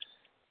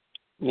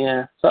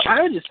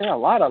I would just say a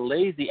lot of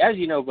lazy. As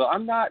you know, Bill,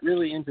 I'm not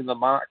really into the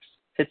mocks.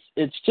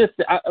 It's just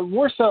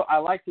more so I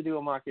like to do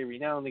a mock every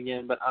now and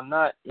again, but I'm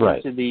not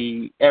into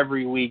the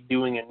every week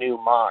doing a new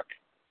mock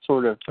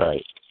sort of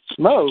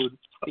mode,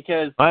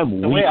 because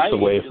I'm weeks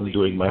away from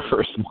doing my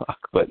first mock.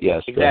 But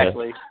yes,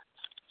 exactly.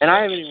 And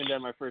I haven't even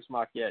done my first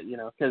mock yet, you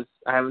know, because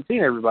I haven't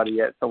seen everybody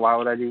yet. So why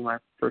would I do my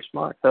first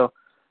mock? So,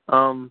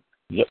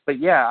 but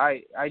yeah,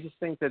 I just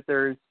think that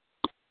there's.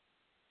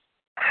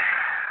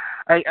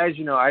 As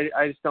you know,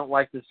 I just don't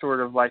like to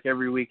sort of like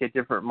every week a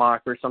different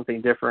mock or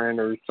something different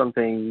or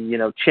something, you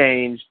know,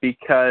 changed,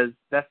 because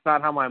that's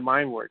not how my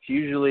mind works.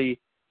 Usually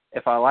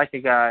if I like a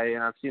guy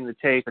and I've seen the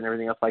tape and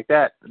everything else like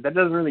that, that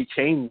doesn't really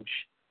change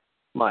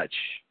much.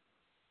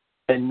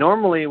 And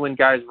normally when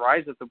guys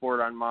rise at the board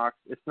on mocks,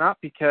 it's not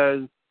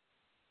because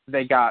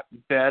they got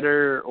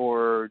better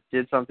or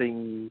did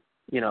something,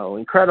 you know,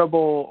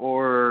 incredible,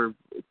 or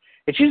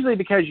it's usually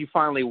because you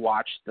finally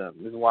watched them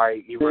is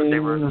why they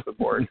rose at the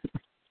board.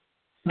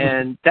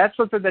 And that's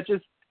something that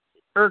just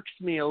irks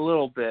me a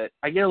little bit.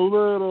 I get a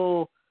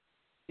little,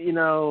 you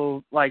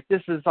know, like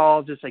this is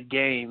all just a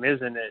game,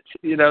 isn't it?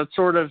 You know,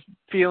 sort of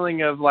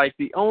feeling of like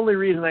the only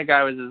reason that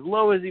guy was as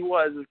low as he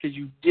was is because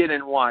you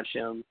didn't watch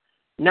him.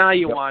 Now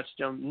you watched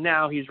him.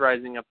 Now he's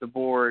rising up the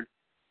board.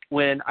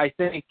 When I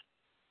think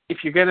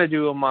if you're going to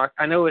do a mock,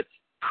 I know it's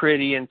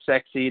pretty and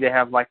sexy to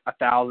have like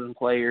 1,000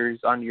 players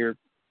on your,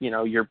 you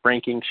know, your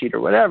ranking sheet or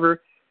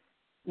whatever,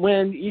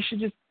 when you should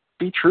just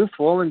be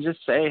truthful and just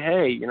say,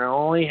 hey, you know, I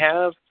only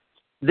have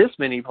this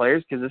many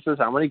players because this is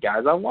how many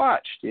guys I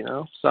watched, you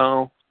know.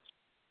 So,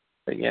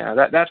 but yeah,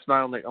 that's my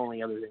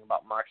only other thing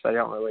about mocks I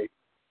don't really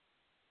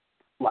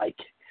like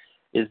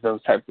is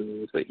those types of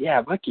things. But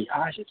yeah, but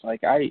gosh, it's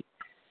like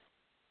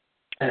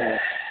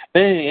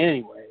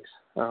anyways,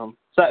 so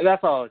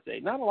that's all I would say.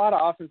 Not a lot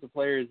of offensive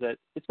players that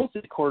it's supposed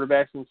to be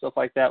quarterbacks and stuff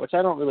like that, which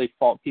I don't really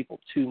fault people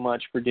too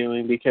much for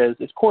doing because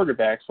it's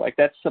quarterbacks. Like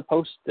you're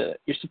supposed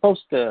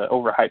to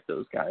overhype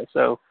those guys.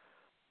 So,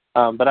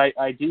 but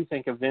I do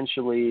think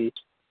eventually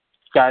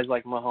guys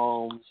like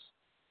Mahomes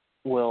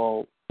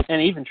will, and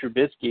even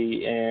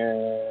Trubisky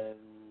and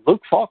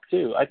Luke Falk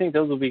too. I think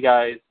those will be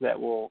guys that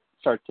will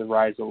start to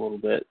rise a little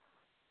bit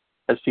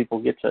as people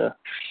get to.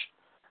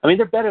 I mean,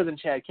 they're better than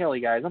Chad Kelly,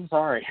 guys. I'm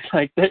sorry.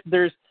 Like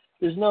there's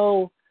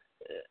no,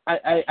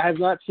 I have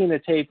not seen a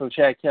tape of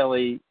Chad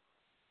Kelly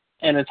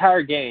an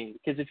entire game,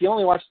 because if you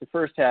only watch the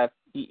first half,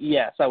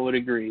 yes, I would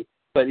agree.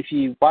 But if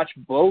you watch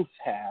both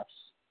halves,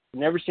 I've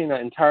never seen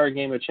an entire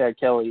game of Chad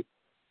Kelly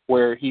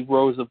where he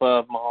rose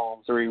above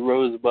Mahomes or he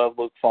rose above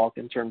Luke Falk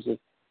in terms of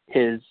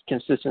his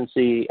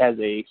consistency as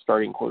a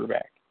starting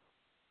quarterback.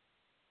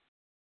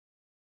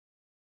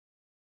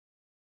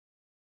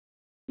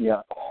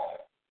 Yeah.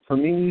 For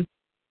me,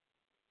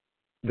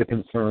 the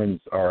concerns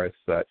are as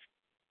such.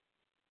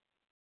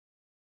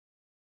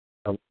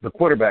 The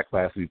quarterback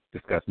class we've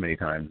discussed many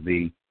times.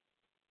 The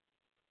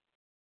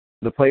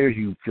players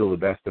you feel the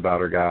best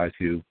about are guys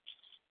who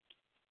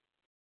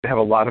have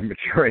a lot of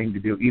maturing to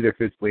do, either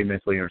physically,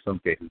 mentally, or in some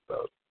cases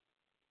both.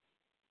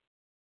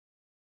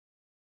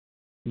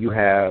 You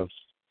have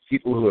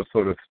people who have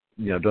sort of,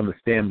 you know, done the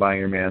stand by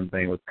your man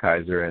thing with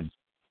Kaiser, and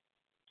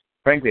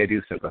frankly, I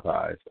do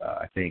sympathize.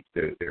 I think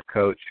their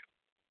coach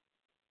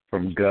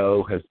from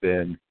Go has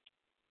been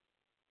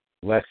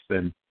less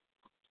than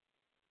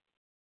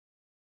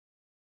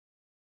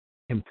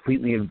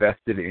completely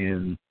invested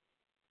in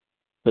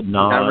the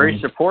not very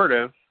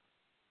supportive.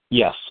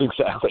 Yes,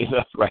 exactly.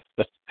 That's right.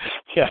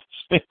 Yes,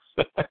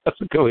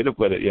 that's a good way to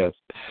put it. Yes,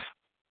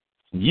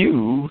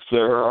 you,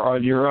 sir, are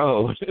on your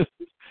own.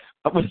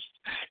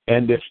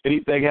 And if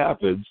anything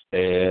happens,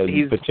 and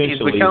he's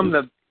potentially become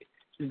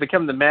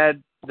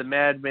the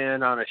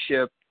madman on a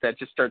ship that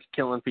just starts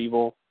killing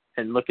people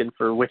and looking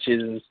for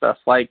witches and stuff.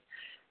 Like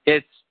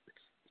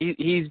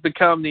he's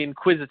become the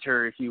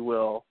Inquisitor, if you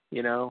will.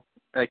 You know.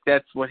 Like,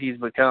 that's what he's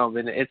become,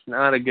 and it's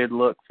not a good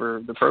look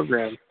for the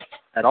program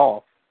at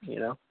all, you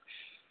know?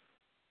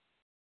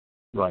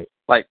 Right.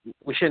 Like,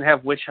 we shouldn't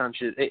have witch hunts.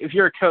 If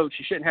you're a coach,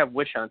 you shouldn't have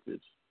witch hunts.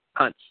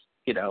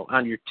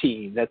 on your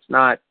team. That's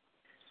not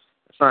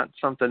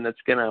something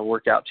that's going to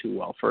work out too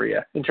well for you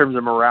in terms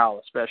of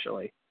morale,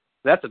 especially.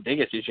 That's the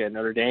biggest issue at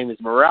Notre Dame is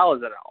morale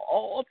is at an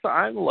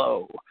all-time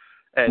low,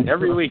 and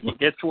every week it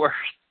gets worse.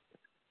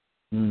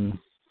 Mm.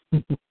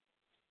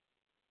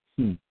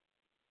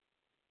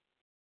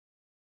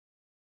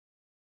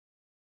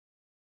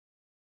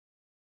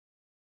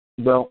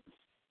 Well,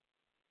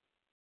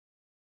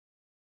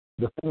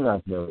 the thing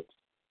I've noticed,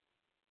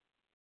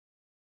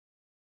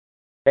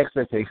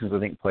 expectations, I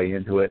think, play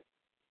into it.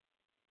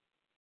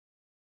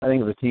 I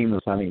think if the team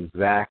was having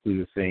exactly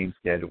the same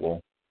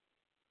schedule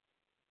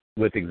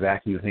with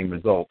exactly the same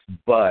results,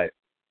 but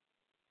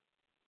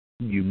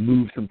you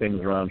move some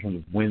things around in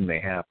terms of when they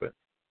happen,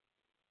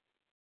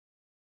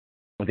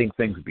 I think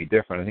things would be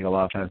different. I think a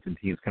lot of times when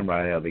teams come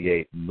right out of the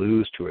gate and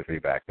lose 2 or 3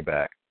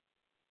 back-to-back,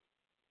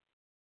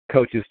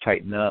 coaches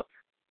tighten up.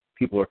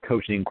 People are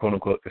coaching,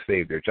 quote-unquote, to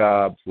save their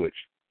jobs, which,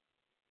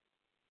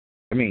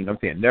 I mean, I'm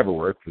saying it never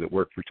works because it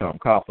worked for Tom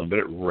Coughlin, but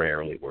it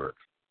rarely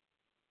works.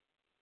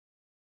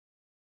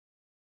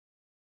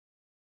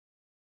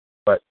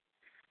 But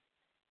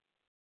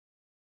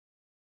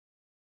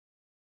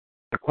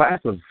a class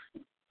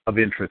of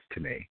interest to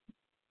me,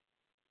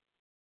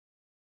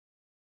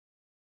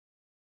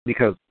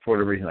 because for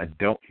the reason I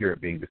don't hear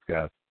it being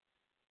discussed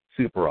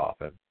super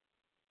often.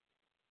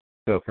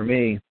 So for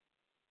me,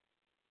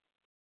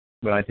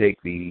 when I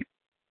take the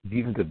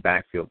defensive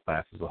backfield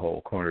class as a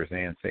whole, corners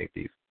and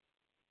safeties,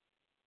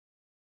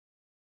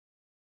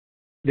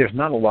 there's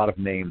not a lot of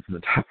names in the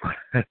top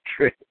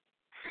 100,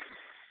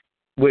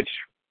 which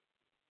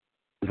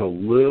is a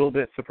little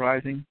bit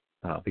surprising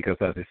because,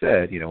 as I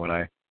said, when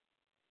I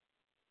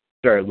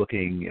started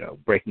looking,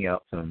 breaking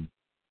out some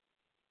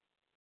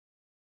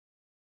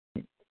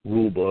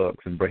rule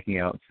books and breaking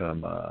out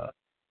some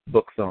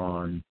books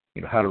on,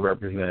 how to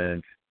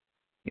represent,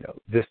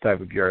 this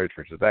type of yardage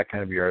versus that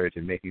kind of yardage,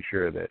 and making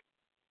sure that,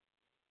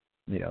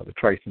 the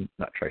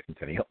not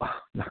tricentennial,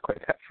 not quite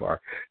that far.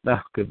 No,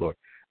 good Lord.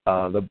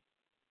 The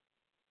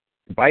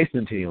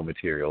bicentennial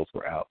materials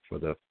were out for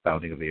the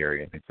founding of the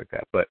area and things like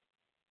that. But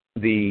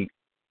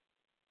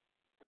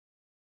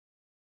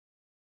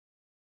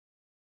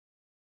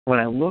when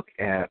I look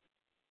at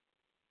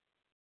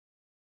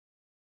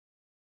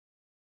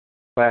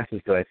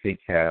classes that I think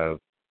have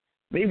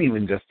maybe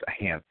even just a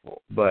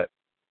handful, but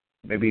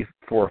maybe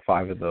 4 or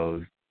 5 of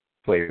those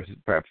players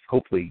perhaps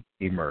hopefully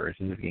emerge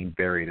and being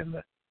buried in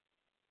the,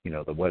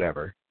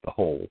 the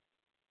hole.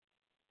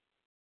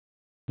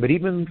 But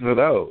even for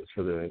those,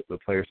 for the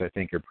players I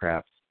think are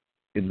perhaps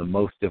in the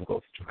most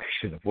difficult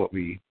situation of what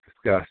we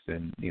discussed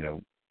and,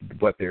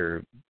 what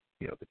their,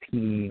 the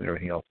team and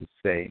everything else has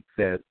said,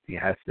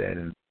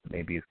 and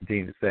maybe is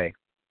continuing to say,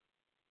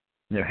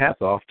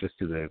 hats off just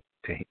to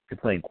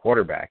playing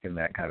quarterback in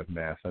that kind of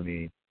mess. I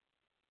mean,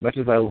 much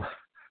as I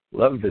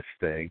love this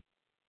thing,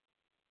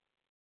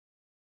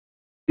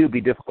 it would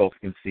be difficult to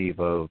conceive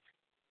of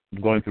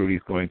going through what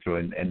he's going through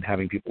and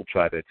having people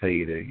try to tell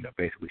you to,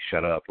 basically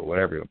shut up or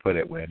whatever you put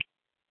it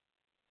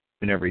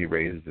whenever he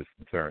raises his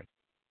concern.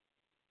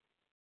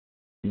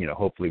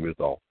 Hopefully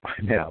resolved by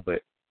now.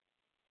 But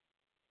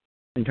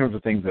in terms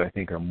of things that I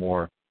think are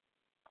more,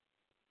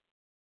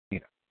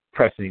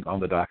 pressing on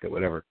the docket,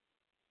 whatever.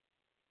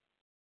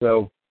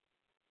 So,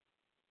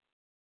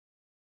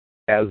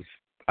 as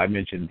I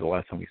mentioned the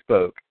last time we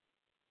spoke,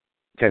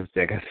 Texas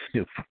Tech has a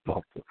new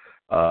football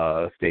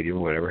stadium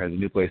or whatever, has a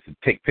new place to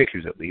take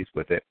pictures at least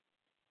with it.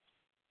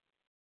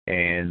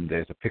 And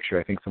there's a picture,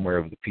 I think, somewhere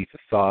of the piece of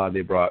sod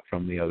they brought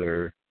from the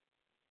other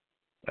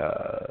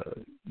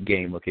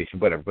game location,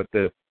 whatever. But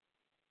the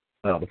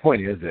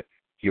point is that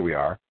here we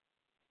are.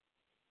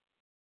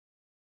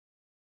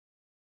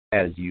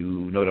 As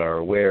you no doubt are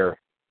aware,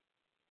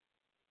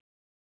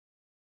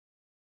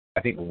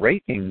 I think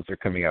rankings are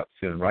coming out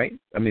soon, right?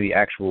 I mean, the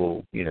actual,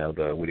 what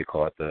do you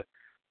call it?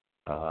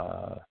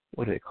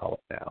 What do they call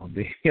it now?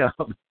 The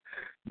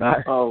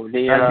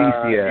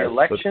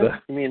election.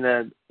 You mean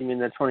the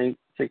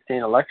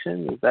 2016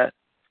 election? Is that?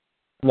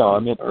 No, I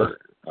meant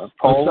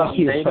poll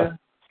data.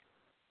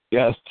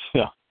 Yes,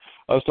 yeah.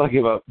 I was talking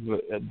about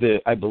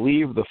I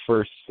believe the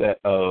first set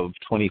of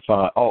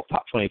 25,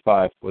 top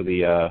 25 for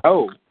the.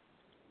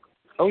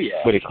 Oh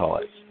yeah. What do you call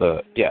it?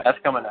 That's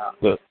coming out.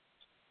 So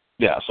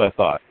I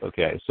thought,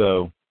 okay,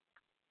 so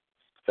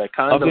the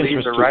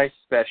Condoleezza Rice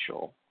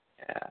special.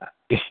 Yeah.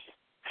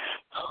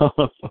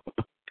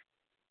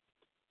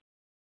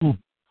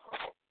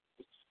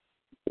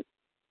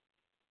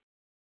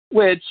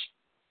 Which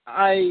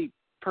I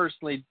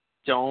personally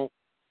don't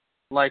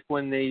like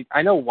when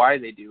I know why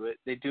they do it.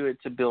 They do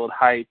it to build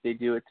hype. They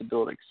do it to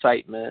build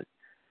excitement.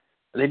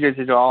 They do it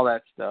to do all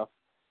that stuff.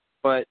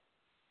 But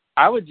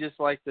I would just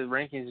like the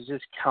rankings to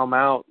just come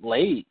out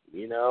late,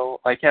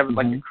 like have it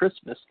like a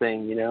Christmas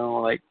thing,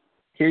 like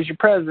here's your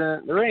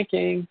present, the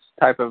rankings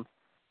type of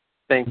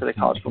thing for the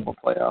college football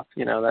playoff,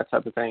 that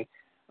type of thing.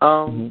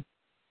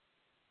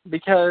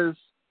 Because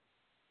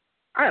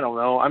I don't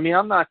know. I mean,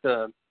 I'm not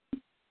going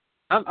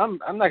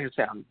to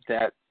say I'm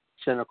that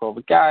cynical of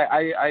a guy.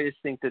 I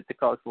just think that the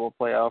college football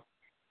playoff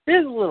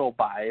is a little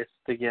biased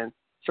against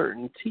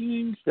certain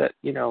teams that,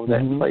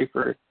 that play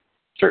for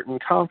certain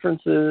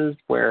conferences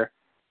where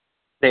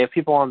they have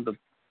people on the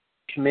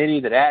committee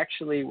that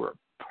actually were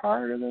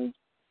part of those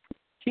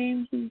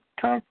teams and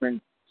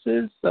conferences.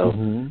 So,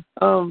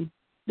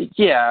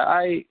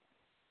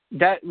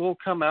 that will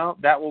come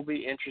out. That will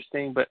be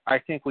interesting, but I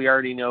think we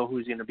already know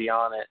who's going to be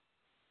on it.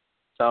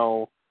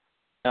 So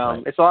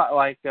it's a lot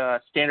like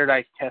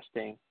standardized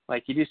testing.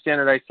 Like you do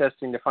standardized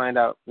testing to find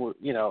out,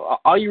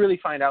 all you really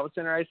find out with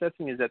standardized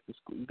testing is that the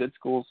good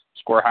schools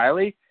score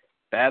highly,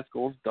 bad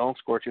schools don't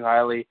score too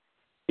highly.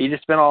 You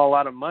just spent a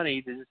lot of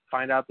money to just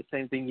find out the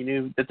same thing you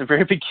knew at the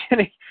very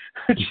beginning,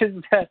 which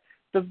is that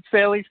the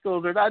failing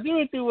schools are not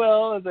doing too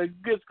well and the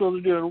good schools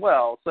are doing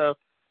well. So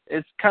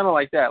it's kind of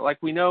like that. Like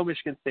we know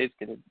Michigan State's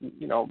going to,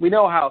 we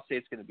know Ohio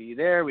State's going to be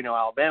there. We know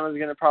Alabama's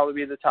going to probably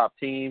be the top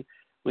team.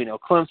 We know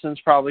Clemson's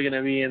probably going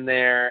to be in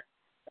there.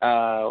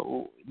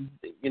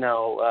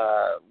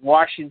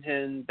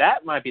 Washington,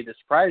 that might be the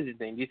surprising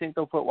thing. Do you think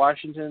they'll put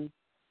Washington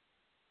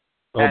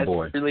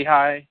really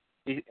high?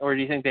 Or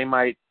do you think they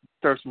might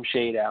throw some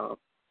shade at them?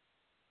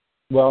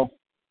 Well,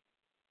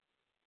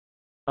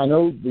 I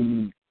know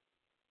the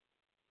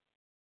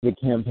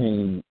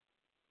campaign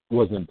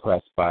was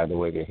impressed by the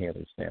way they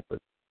handled Stanford.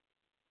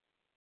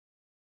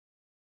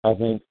 I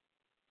think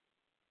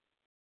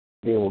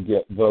they will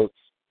get votes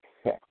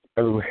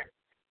everywhere.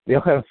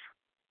 They'll have,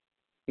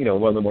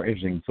 one of the more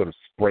interesting sort of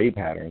spray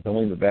patterns.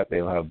 Only that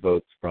they'll have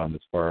votes from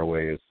as far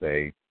away as,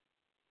 say,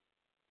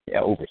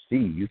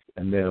 overseas,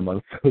 and then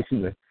amongst those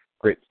in the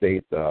great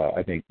states,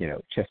 I think,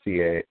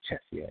 Chessier.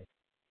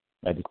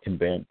 I just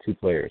convened 2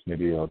 players.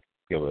 Maybe they'll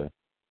be able to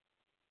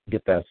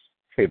get that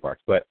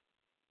trademarked. But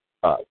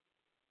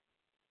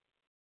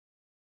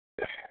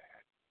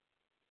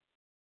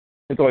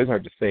it's always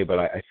hard to say, but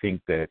I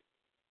think that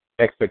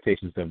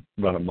expectations have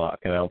run amok,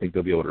 and I don't think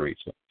they'll be able to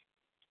reach them.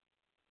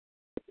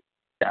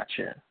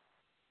 Gotcha.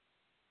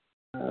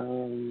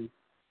 So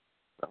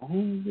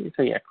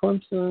yeah,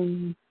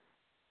 Clemson.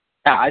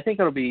 Yeah, I think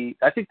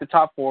the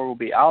top 4 will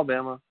be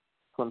Alabama,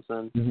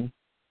 Clemson,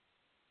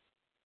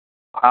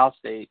 Ohio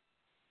State,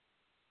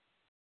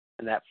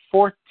 and that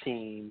 4th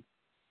team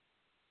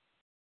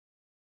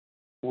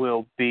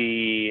will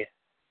be,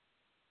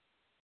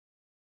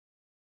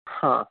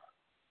 that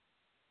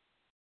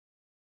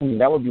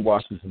would be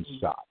Washington's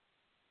shot.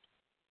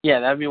 Yeah,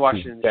 that would be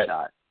Washington's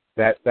shot.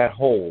 That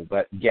hole,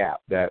 that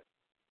gap, that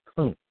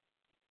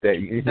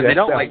they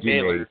don't like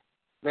Baylor.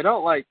 They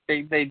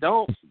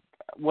don't.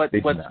 What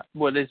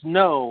is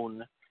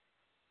known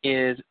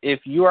is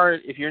if your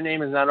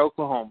name is not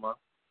Oklahoma,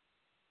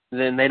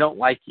 then they don't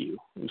like you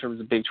in terms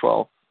of Big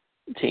 12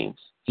 teams.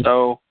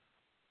 So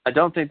I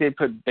don't think they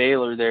put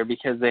Baylor there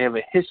because they have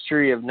a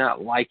history of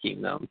not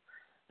liking them,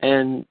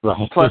 and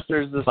plus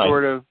there's the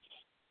sort of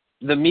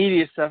the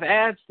media stuff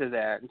adds to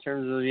that in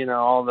terms of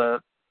all the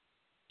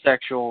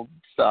sexual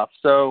stuff.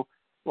 So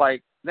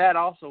like that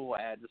also will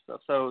add to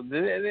stuff. So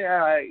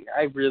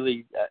I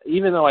really,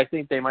 even though I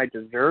think they might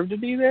deserve to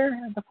be there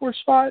at the 4th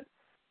spot,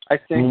 I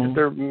think that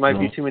there might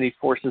be too many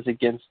forces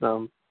against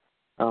them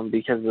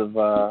because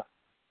of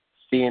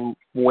being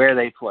where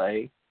they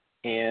play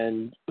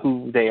and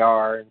who they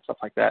are and stuff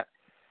like that.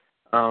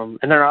 And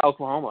they're not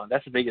Oklahoma.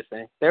 That's the biggest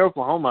thing. They're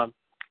Oklahoma,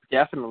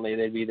 definitely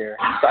they'd be there.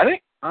 So I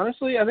think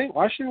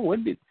Washington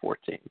would be the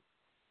 4th team.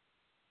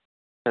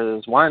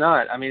 Because why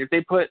not? I mean, if they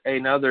put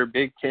another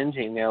Big Ten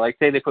team there, like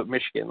say they put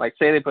Michigan, like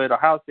say they put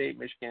Ohio State,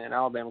 Michigan, and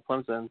Alabama,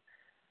 Clemson,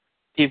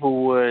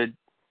 people would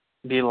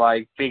be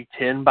like Big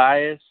Ten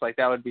bias. Like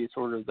that would be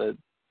sort of the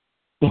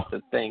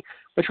thing,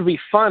 which would be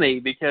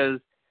funny because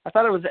I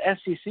thought it was the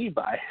SEC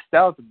bias.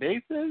 That was the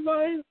Big Ten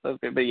bias.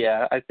 Okay, but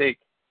yeah, I think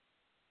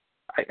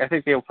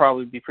they'll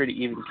probably be pretty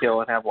even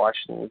kill and have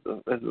Washington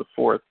as the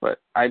 4th. But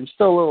I'm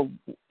still a little.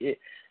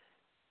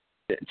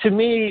 To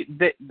me,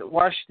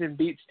 Washington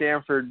beat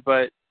Stanford,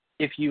 but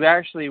if you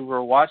actually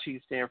were watching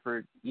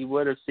Stanford, you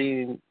would have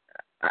seen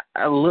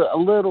a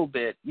little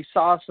bit. You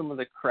saw some of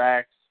the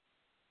cracks.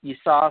 You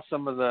saw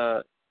some of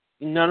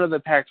none of the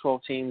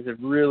Pac-12 teams have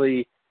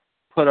really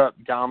put up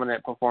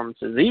dominant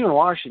performances. Even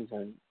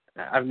Washington,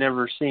 I've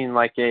never seen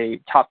like a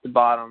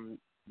top-to-bottom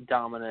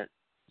dominant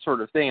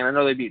sort of thing. And I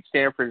know they beat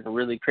Stanford in a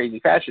really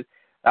crazy fashion.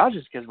 That was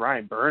just because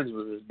Ryan Burns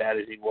was as bad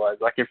as he was.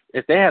 Like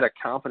if they had a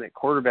competent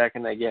quarterback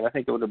in that game, I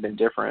think it would have been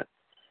different.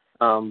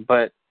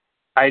 But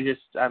I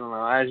don't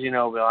know. As you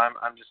know, Bill,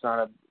 I'm just not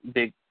a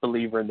big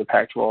believer in the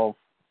Pac-12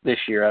 this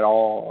year at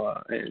all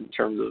in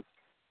terms of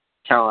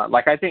talent.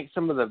 Like I think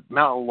some of the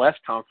Mountain West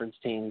Conference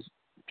teams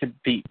could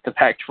beat the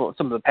Pac-12.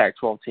 Some of the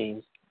Pac-12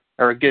 teams,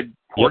 or a good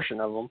portion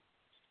of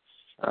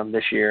them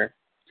this year.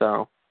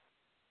 So.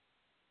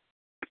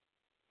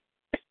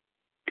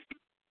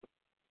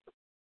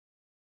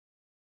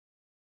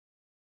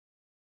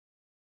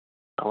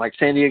 Like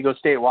San Diego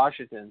State,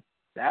 Washington,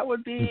 that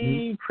would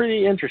be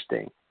pretty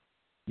interesting.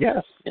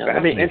 Yes,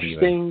 that'd be an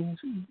interesting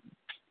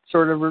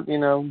sort of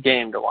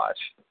game to watch.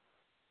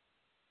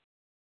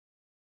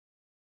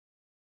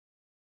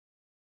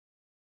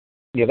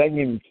 Yeah, that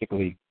game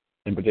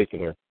in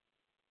particular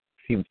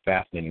seems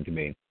fascinating to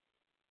me.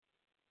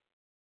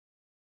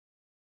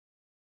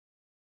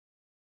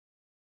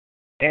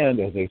 And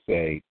as they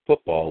say,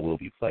 football will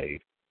be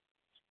played.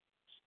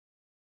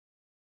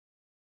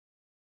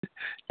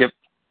 Yep.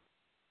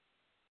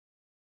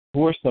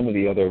 Who are some of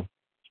the other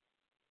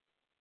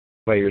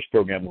players,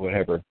 programs,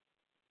 whatever,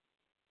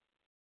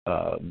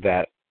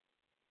 that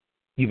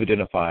you've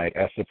identified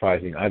as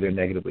surprising, either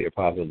negatively or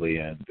positively,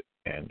 and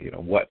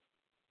what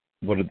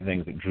are the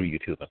things that drew you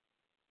to them,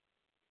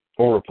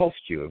 or repulsed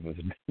you if it was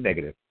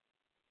negative?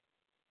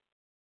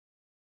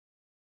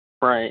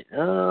 Right.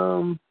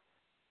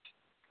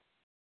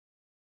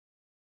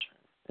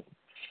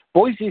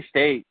 Boise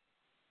State.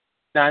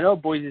 Now, I know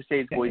Boise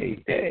State's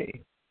Boise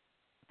State,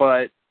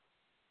 but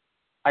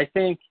I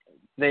think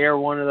they are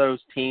one of those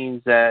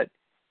teams that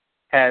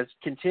has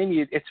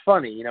continued. It's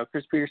funny,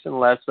 Chris Peterson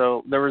left,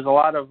 so there was a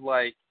lot of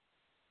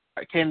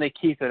can they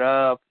keep it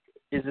up?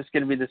 Is this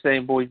going to be the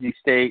same Boise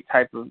State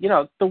type of,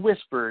 the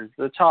whispers,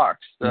 the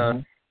talks,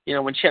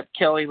 when Chip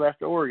Kelly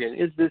left Oregon,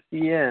 is this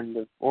the end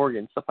of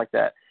Oregon, stuff like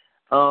that.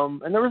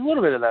 And there was a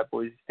little bit of that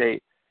Boise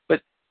State,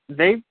 but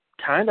they've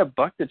kind of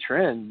bucked the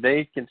trend.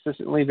 They've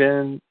consistently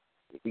been,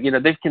 the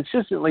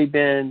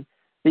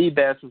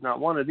best, if not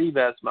one of the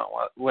best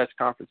Mountain West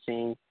Conference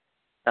teams,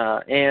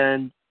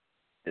 and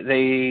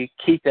they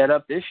keep that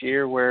up this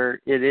year where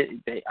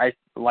I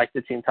like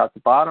the team top to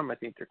bottom. I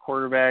think their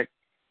quarterback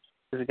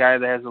is a guy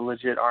that has a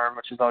legit arm,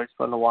 which is always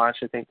fun to watch.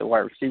 I think the wide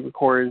receiver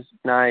core is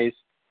nice.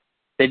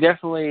 They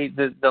definitely,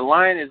 the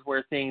line is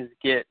where things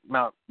get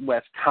Mountain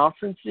West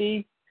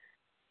Conference-y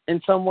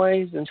in some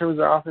ways in terms of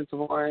their offensive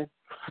line,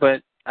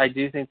 but I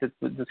do think that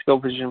the skill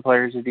position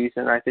players are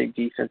decent. I think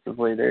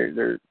defensively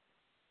they're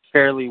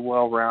fairly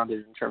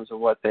well-rounded in terms of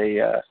what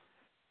they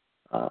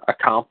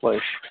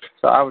accomplish.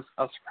 So I was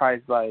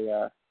surprised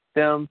by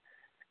them.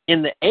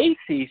 In the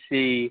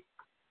ACC,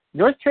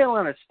 North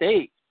Carolina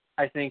State,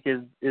 I think,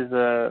 is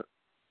a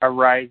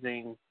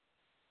rising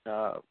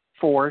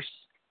force,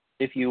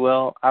 if you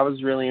will. I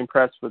was really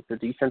impressed with the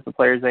defensive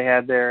players they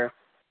had there.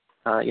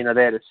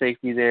 They had a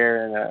safety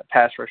there and a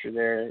pass rusher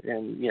there,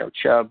 and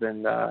Chubb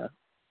and I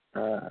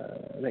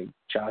think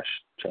Josh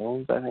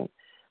Jones,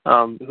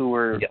 who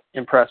were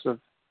impressive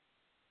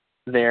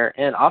there.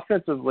 And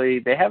offensively,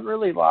 they haven't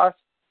really lost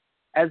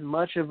as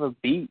much of a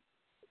beat.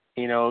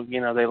 They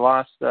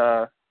lost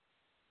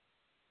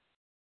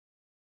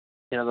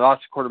they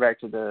lost the quarterback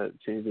to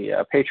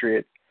the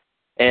Patriots,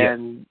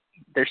 and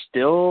they're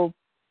still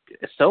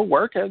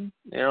working.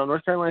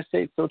 North Carolina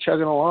State's still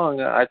chugging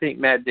along. I think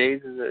Matt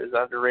Days is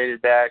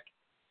underrated back,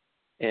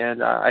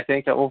 and I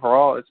think that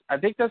overall, I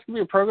think that's gonna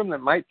be a program that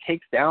might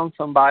take down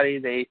somebody.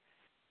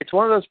 It's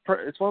one of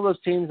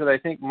those teams that I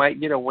think might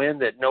get a win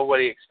that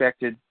nobody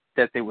expected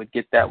that they would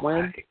get that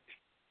win.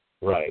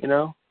 Right.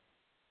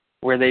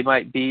 Where they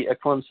might beat a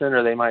Clemson,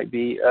 or they might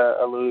beat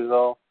a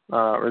Louisville,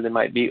 or they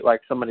might beat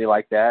somebody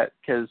like that,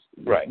 because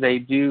they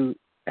do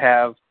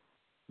have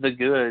the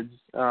goods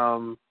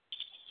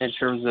in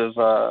terms of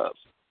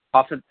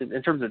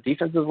in terms of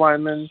defensive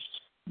linemen.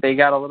 They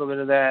got a little bit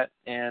of that,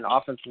 and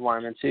offensive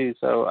linemen too.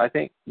 So I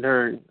think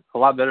they're a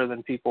lot better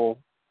than people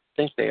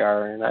think they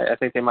are, and I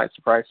think they might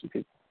surprise some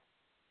people.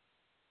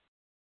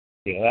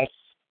 Yeah,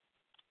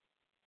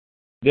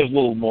 there's a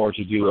little more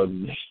to do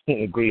and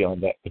agree on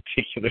that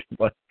particular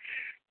one.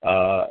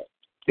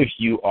 If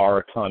you are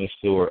a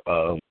connoisseur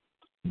of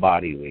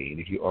body lean,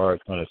 if you are a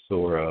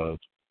connoisseur of,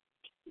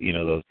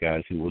 those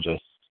guys who will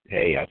just,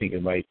 hey, I think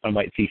I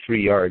might see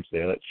 3 yards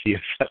there. Let's see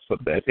if that's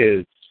what that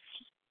is.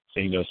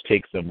 And,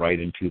 takes them right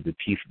into the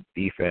teeth of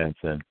defense.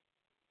 And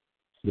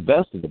the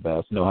best of the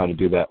best know how to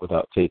do that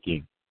without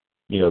taking,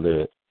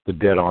 the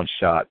dead-on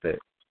shot that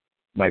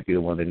might be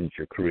the one that ends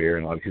your career.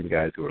 And obviously the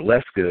guys who are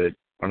less good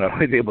are not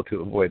always able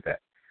to avoid that.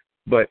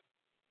 But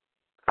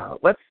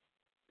let's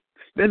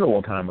spend a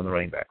little time on the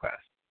running back class.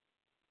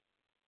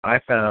 I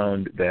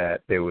found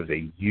that there was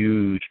a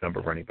huge number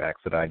of running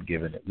backs that I'd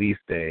given at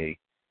least a,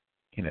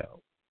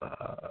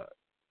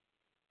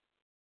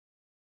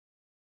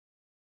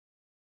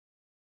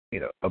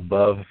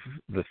 above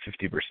the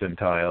 50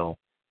 percentile,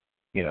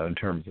 in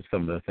terms of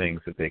some of the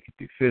things that they could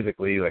do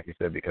physically, like you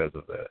said, because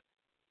of the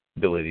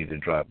ability to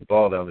drive the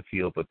ball down the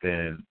field, but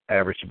then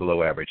average to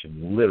below average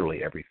in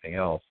literally everything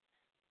else.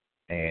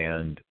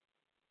 And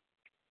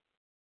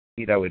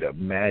I would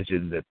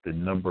imagine that the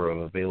number of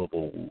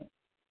available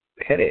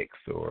headaches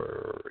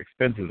or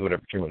expenses,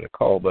 whatever you want to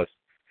call, but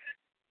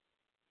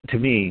to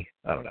me,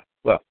 I don't know.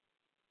 Well,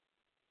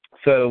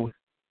 so let's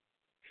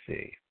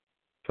see.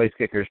 Place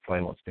kickers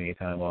probably won't spend any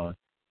time on.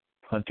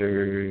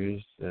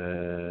 Punters,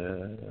 probably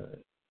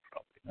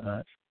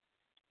not.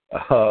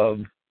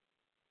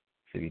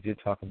 So you did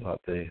talk about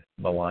the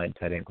maligned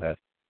tight end class.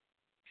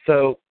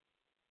 So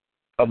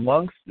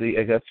amongst the,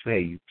 I guess,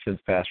 hey,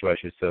 since pass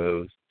rush is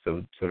so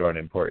darn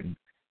important,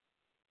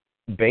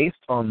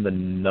 based on the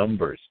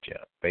numbers, Jim,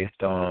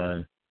 based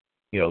on,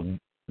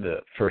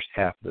 the first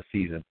half of the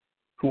season,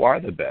 who are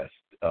the best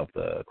of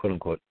the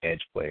quote-unquote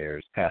edge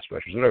players, pass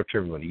rushers, whatever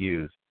term you want to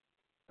use,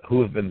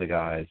 who have been the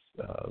guys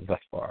thus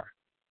far?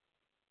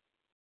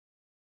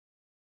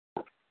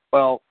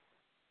 Well,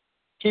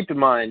 keep in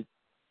mind,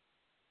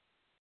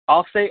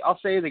 I'll say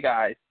the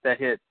guys that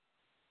hit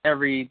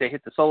they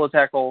hit the solo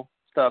tackle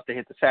stuff, they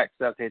hit the sack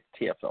stuff, they hit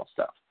the TFL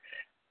stuff.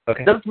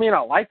 Okay. Doesn't mean I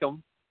like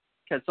them,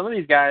 because some of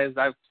these guys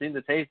I've seen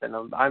the tape and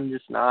I'm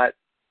just not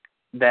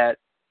that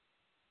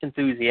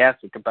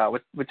enthusiastic about,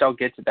 which I'll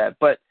get to that.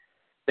 But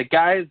the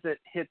guys that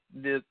hit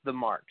the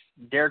marks,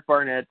 Derek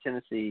Barnett,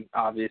 Tennessee,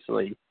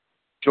 obviously,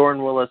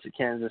 Jordan Willis at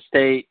Kansas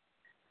State,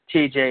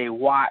 T.J.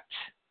 Watt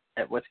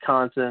at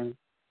Wisconsin,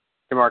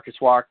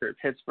 DeMarcus Walker at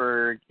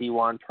Pittsburgh,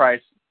 Ewan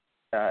Price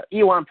at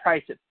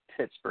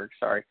Pittsburgh,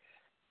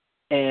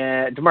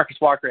 and DeMarcus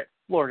Walker at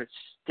Florida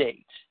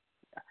State.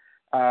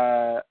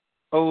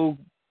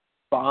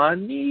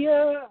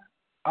 Obania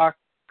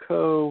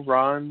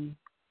Okoronkwo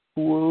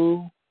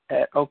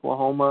at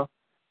Oklahoma.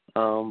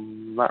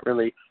 Not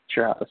really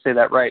sure how to say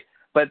that right,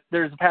 but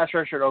there's a pass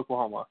rusher at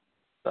Oklahoma,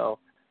 so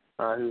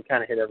who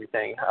kind of hit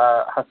everything.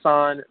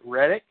 Hassan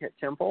Reddick at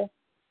Temple.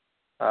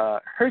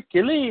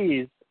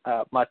 Hercules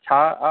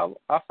Mataafa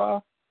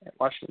at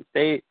Washington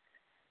State.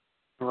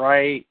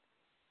 Bright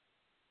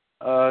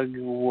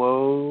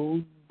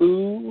Agwobu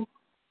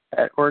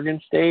at Oregon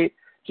State.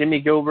 Jimmy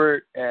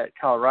Gilbert at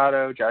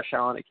Colorado. Josh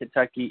Allen at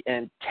Kentucky.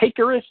 And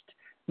Takerist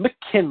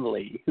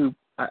McKinley, who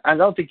I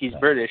don't think he's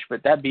British,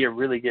 but that'd be a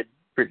really good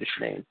British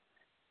name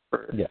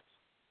for if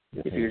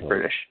he was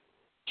British.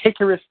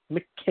 Takerist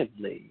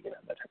McKinley,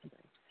 that type of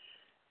thing.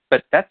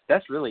 But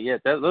that's really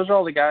it. Those are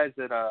all the guys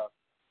that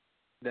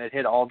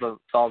hit all the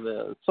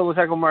solo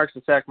tackle marks,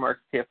 the sack marks,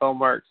 the TFL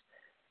marks.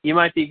 You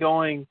might be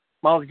going,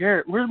 Myles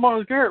Garrett. Where's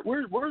Myles Garrett?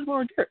 Where's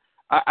Myles Garrett?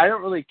 I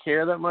don't really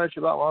care that much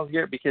about Myles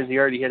Garrett because he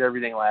already hit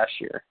everything last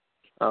year.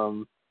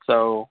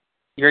 So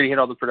he already hit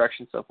all the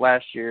production stuff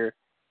last year.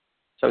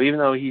 So even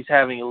though he's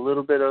having a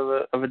little bit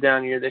of a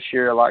down year this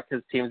year, a lot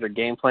because teams are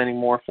game planning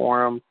more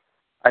for him,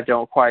 I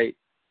don't quite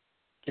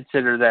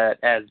consider that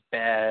as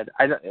bad.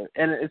 And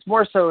it's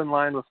more so in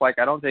line with,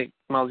 I don't think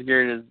Myles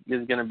Garrett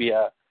is going to be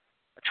a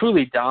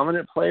truly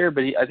dominant player,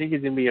 but I think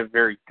he's going to be a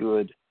very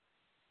good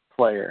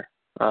player.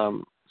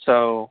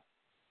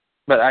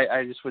 But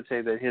I just would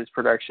say that his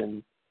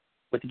production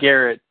with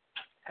Garrett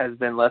has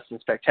been less than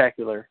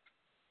spectacular,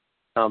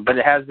 but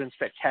it has been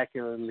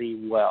spectacularly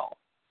well.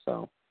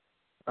 So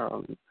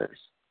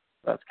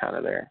that's kind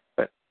of there.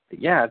 But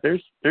yeah,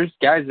 there's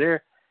guys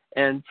there,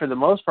 and for the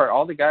most part,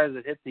 all the guys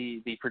that hit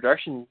the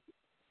production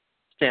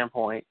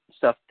standpoint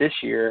stuff this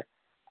year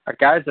are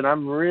guys that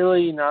I'm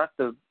really not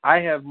I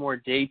have more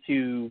day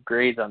 2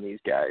 grades on these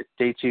guys,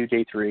 day 2,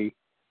 day 3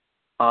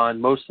 on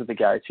most of the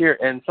guys here,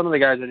 and some of the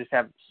guys I just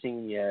haven't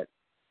seen yet.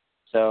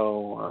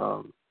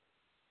 So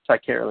I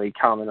can't really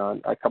comment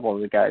on a couple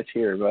of the guys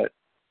here, but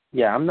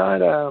yeah, I'm not. I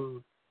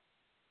don't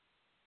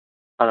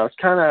know. It's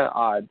kind of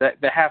odd that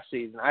the half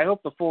season. I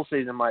hope the full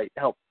season might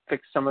help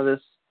fix some of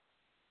this,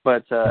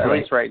 but at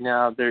least right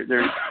now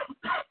there's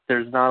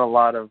not a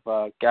lot of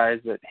guys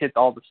that hit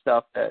all the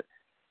stuff that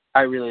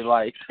I really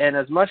like. And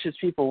as much as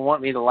people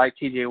want me to like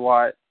T.J.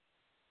 Watt,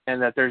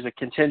 and that there's a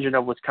contingent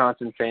of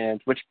Wisconsin fans,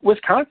 which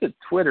Wisconsin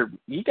Twitter,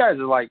 you guys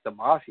are like the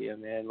mafia,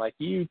 man.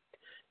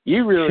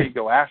 You really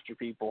go after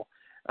people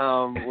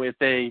if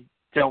they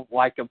don't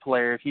like a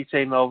player. If you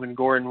say Melvin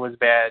Gordon was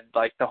bad,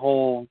 the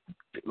whole,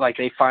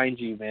 they find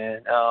you,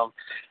 man.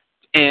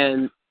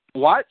 And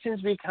Watt seems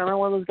to be kind of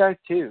one of those guys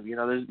too.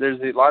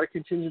 There's a lot of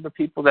contingent of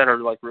people that are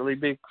really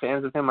big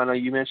fans of him. I know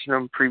you mentioned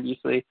him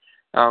previously,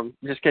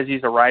 just because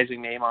he's a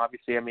rising name.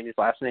 Obviously, his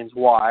last name's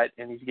Watt,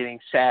 and he's getting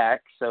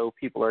sacked, so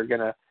people are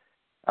gonna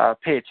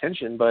pay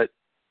attention. But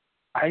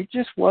I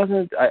just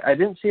wasn't. I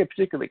didn't see a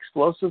particularly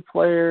explosive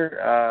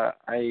player.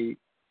 I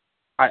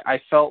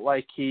felt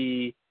like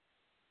he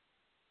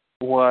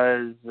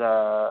was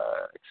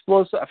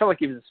explosive. I felt like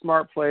he was a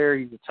smart player.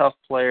 He's a tough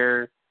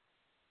player,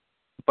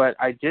 but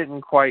I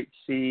didn't quite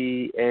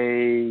see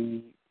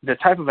the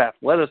type of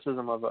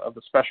athleticism of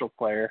a special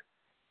player,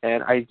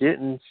 and I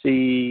didn't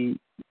see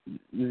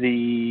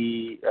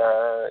the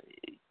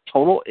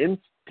total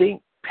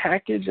instinct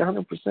package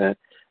 100%.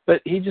 But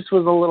he just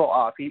was a little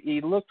off. He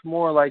looked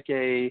more like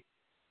a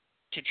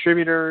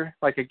contributor,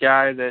 like a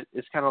guy that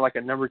is kind of like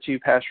a number 2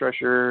 pass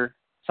rusher,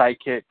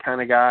 sidekick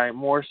kind of guy,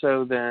 more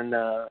so than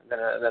a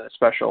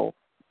special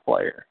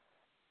player.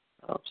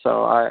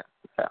 So I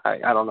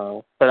don't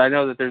know. But I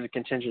know that there's a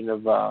contingent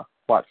of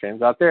Watt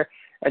fans out there.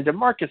 And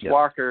DeMarcus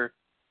Walker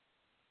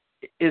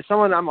is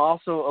someone I'm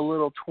also a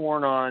little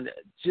torn on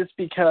just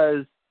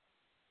because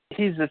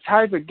he's the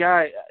type of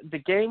guy, the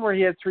game where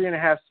he had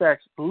 3.5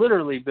 sacks,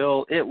 literally,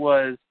 Bill, it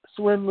was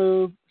swim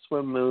move,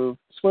 swim move,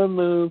 swim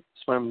move,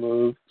 swim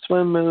move,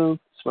 swim move,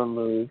 swim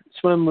move,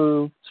 swim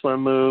move,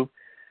 swim move.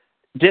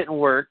 Didn't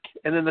work.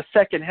 And then the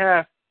second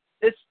half,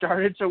 it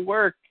started to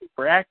work.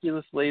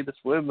 Miraculously, the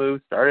swim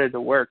move started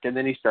to work. And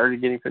then he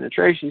started getting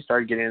penetration. He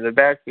started getting into the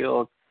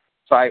backfield.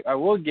 So I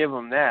will give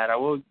him that. I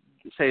will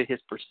say his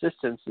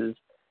persistence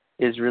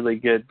is really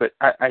good. But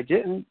I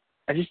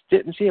just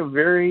didn't see a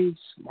very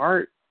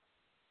smart,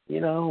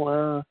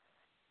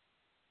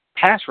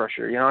 pass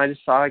rusher. You know, I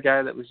just saw a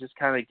guy that was just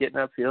kind of getting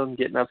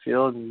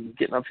upfield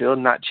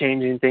and not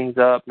changing things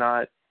up,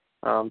 not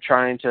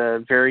trying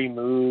to vary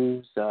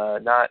moves,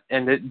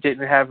 and it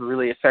didn't have a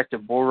really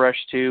effective bull rush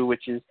too,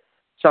 which is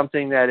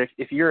something that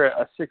if you're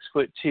a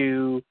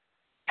 6'2"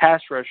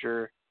 pass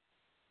rusher,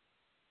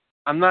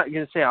 I'm not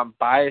going to say I'm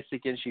biased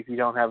against you if you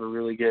don't have a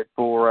really good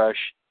bull rush,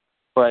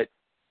 but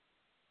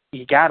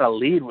you got to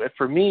lead with.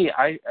 For me,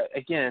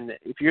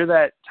 if you're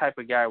that type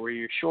of guy where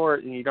you're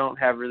short and you don't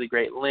have really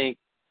great length,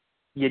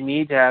 you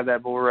need to have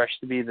that bull rush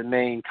to be the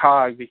main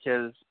cog,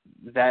 because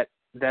that's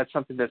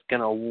something that's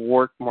going to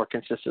work more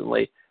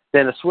consistently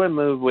than a swim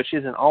move, which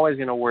isn't always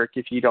going to work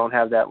if you don't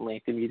have that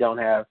length and you don't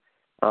have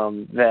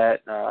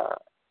that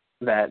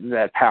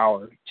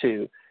power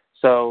too.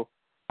 So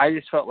I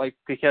just felt like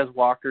because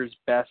Walker's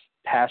best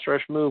pass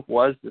rush move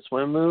was the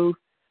swim move,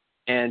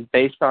 and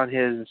based on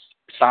his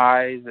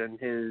size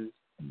and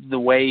the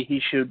way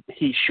he should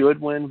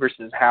win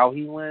versus how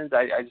he wins,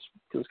 I just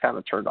was kind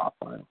of turned off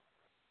by him.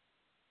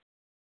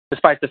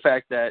 Despite the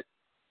fact that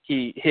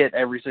he hit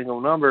every single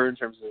number in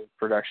terms of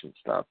production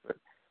stuff, but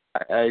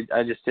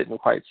I just didn't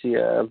quite see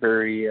a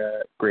very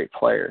great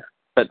player.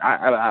 But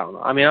I don't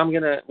know. I mean, I'm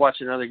gonna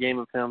watch another game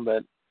of him,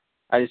 but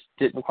I just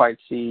didn't quite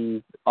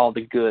see all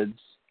the goods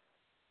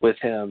with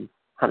him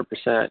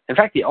 100%. In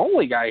fact, the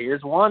only guy here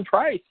is Juan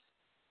Price.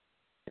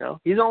 You know,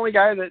 he's the only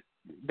guy that,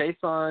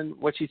 based on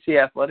what you see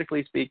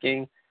athletically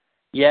speaking,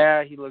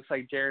 yeah, he looks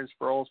like Darren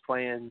Sproles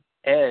playing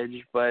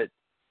edge, but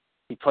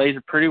he plays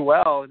it pretty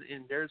well,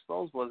 and Darren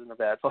Sproles wasn't a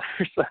bad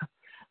player. So,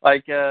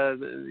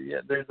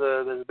 there's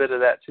a bit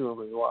of that to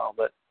him as well.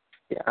 But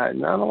yeah,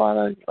 not a lot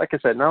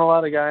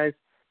of guys.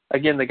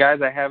 Again, the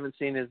guys I haven't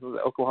seen is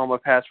the Oklahoma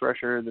pass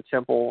rusher, the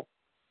Temple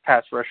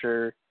pass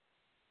rusher,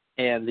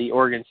 and the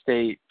Oregon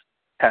State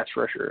pass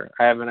rusher.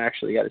 I haven't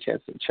actually got a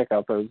chance to check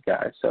out those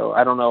guys, so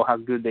I don't know how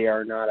good they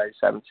are or not. I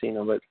just haven't seen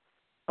them.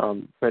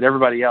 But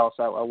everybody else,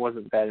 I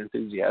wasn't that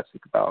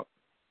enthusiastic about.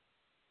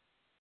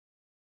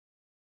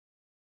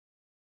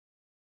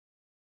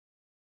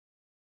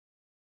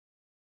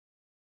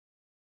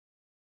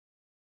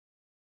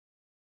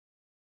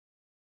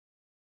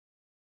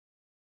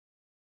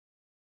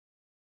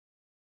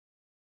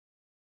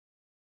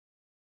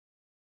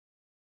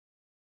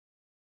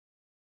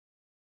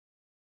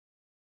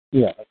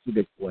 Yeah, that's a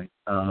good point.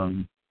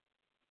 And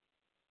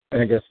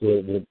I guess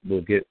we'll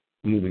get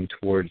moving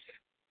towards,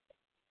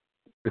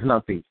 it's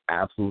not the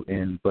absolute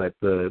end, but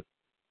the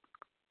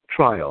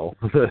trial.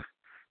 And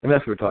that's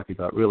what we're talking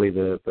about. Really,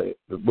 the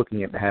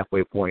looking at the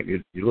halfway point,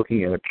 you're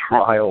looking at a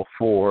trial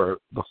for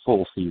the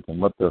full season,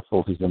 what the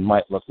full season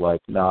might look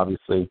like. Now,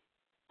 obviously,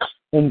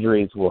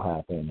 injuries will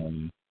happen,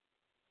 and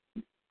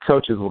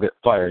coaches will get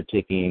fired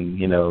taking,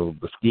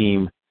 the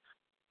scheme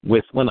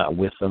not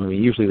with them. I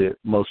mean, usually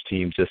most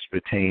teams just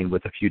retain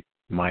with a few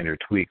minor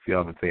tweaks. You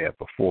often say that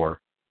before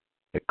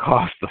it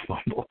costs the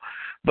fumble.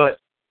 But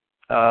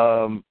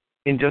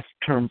in just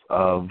terms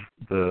of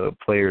the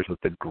players with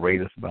the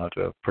greatest amount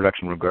of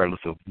production, regardless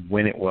of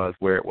when it was,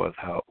 where it was,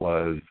 how it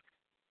was,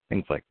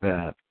 things like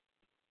that.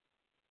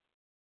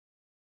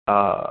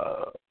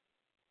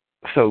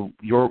 So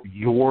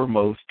your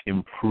most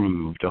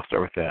improved, I'll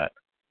start with that,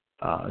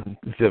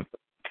 instead of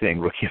saying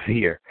Rookie of the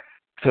Year.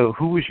 So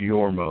who was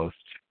your most,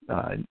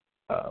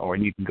 or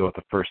you can go with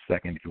the first,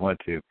 second if you want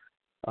to,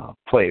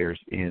 players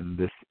in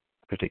this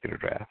particular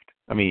draft?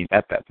 I mean,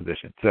 at that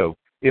position. So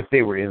if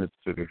they were in the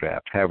particular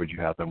draft, how would you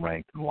have them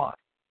ranked and why?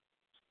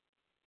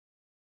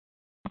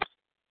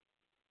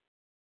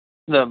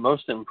 The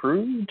most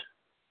improved?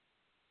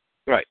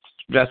 Right.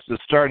 That's the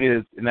start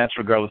is, and that's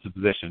regardless of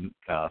position.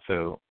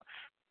 So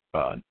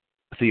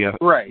you have,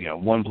 right.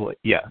 One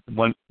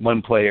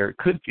player. It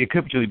could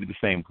potentially be the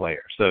same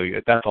player. So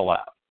that's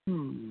allowed.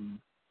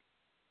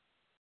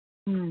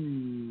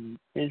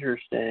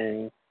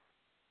 Interesting.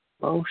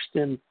 Most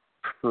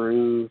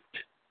improved.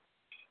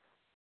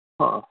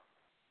 Huh.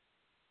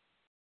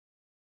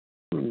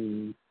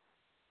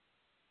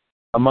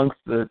 Amongst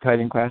the tight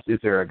end class, is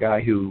there a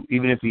guy who,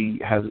 even if he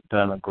hasn't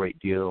done a great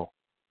deal,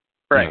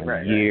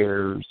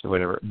 years or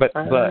whatever, but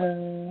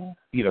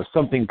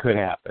something could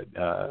happen.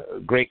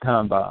 Great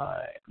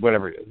combine,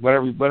 whatever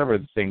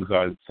the things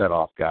are that set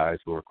off guys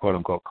who are quote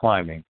unquote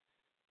climbing.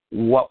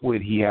 What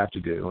would he have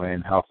to do,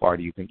 and how far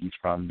do you think he's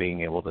from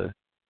being able to,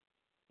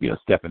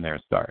 step in there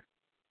and start?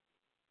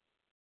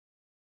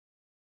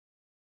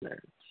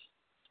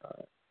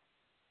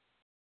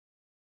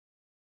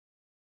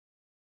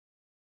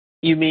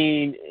 You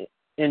mean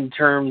in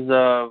terms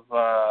of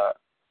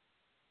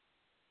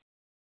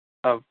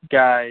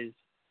guys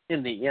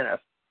in the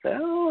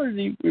NFL, or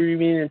do you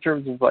mean in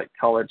terms of like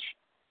college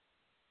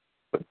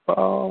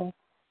football?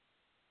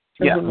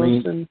 Yeah,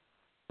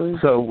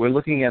 so we're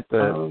looking at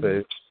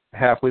the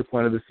halfway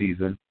point of the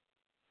season,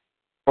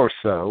 or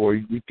so, or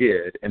we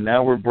did, and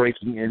now we're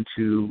breaking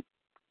into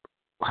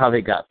how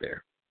they got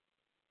there.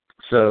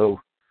 So,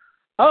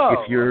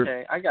 if you're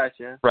okay, I got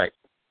you. Right.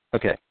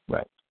 Okay.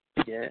 Right.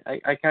 Yeah,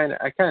 I kind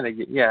of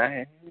get.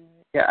 Yeah,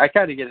 I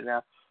kind of get it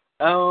now.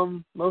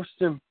 Most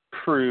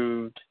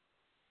improved.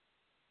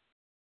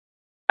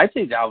 I'd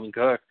say Dalvin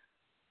Cook.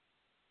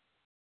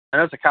 I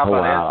know it's a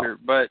cop-out answer,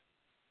 but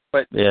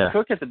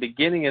Cook at the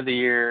beginning of the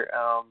year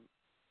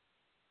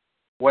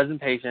was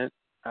impatient,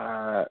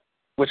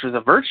 which was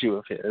a virtue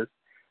of his.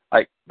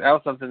 Like, that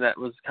was something that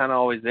was kind of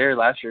always there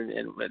last year,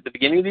 and at the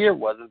beginning of the year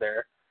wasn't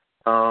there.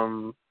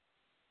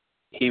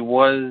 He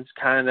was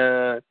kind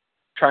of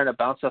trying to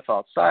bounce stuff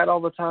outside all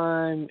the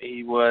time.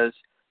 He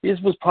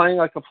just was playing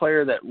like a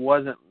player that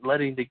wasn't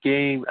letting the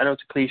game, I know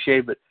it's a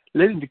cliche, but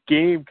letting the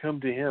game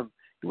come to him.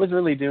 He wasn't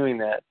really doing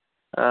that.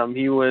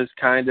 He was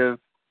kind of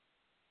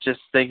just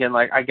thinking,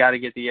 like, I got to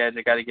get the edge,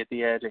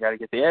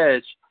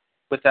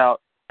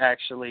 without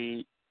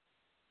actually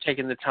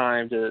taking the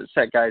time to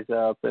set guys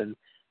up and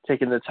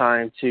taking the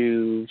time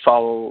to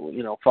follow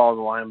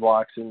the line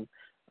blocks and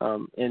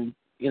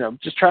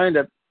just trying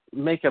to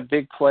make a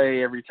big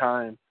play every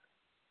time.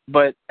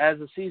 But as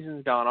the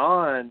season's gone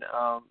on,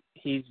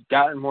 he's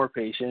gotten more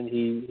patient.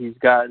 He's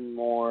gotten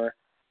more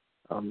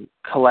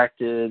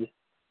collected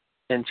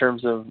in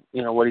terms of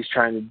what he's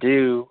trying to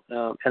do.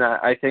 And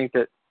I think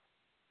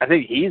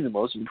he's the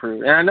most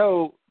improved. And I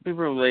know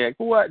people are like,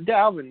 "What,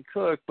 Dalvin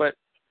Cook?" But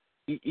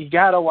you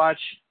got to watch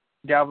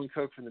Dalvin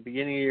Cook from the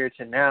beginning of the year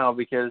to now,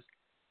 because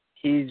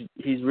he's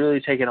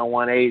really taken a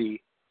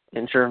 180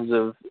 in terms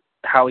of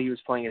how he was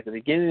playing at the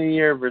beginning of the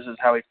year versus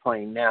how he's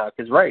playing now.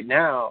 Because right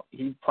now,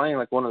 he's playing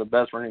like one of the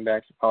best running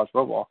backs in college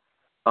football.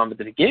 At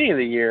the beginning of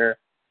the year,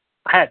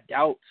 I had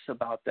doubts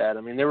about that.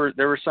 I mean, there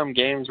were some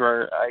games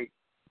where I,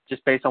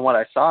 just based on what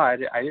I saw, I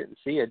didn't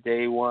see a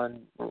day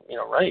one,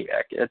 running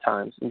back at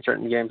times in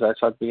certain games I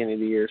saw at the beginning of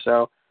the year.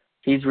 So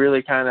he's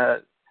really kind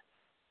of,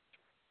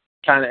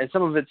 and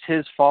some of it's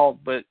his fault,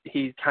 but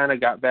he kind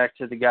of got back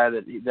to the guy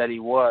that he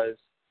was,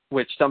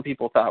 which some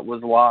people thought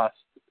was lost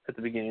at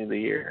the beginning of the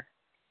year,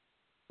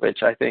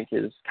 which I think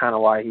is kind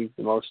of why he's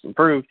the most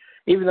improved,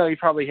 even though he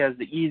probably has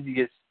the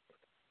easiest,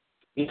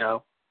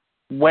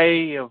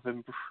 way of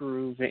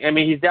improving. I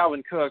mean, he's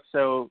Dalvin Cook,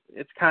 so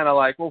it's kind of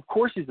like, well, of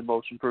course he's the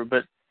most improved,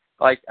 but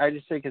like, I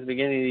just think at the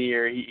beginning of the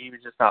year, he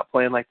was just not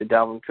playing like the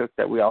Dalvin Cook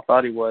that we all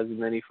thought he was,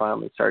 and then he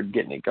finally started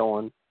getting it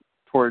going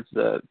towards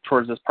this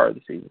part of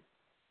the season.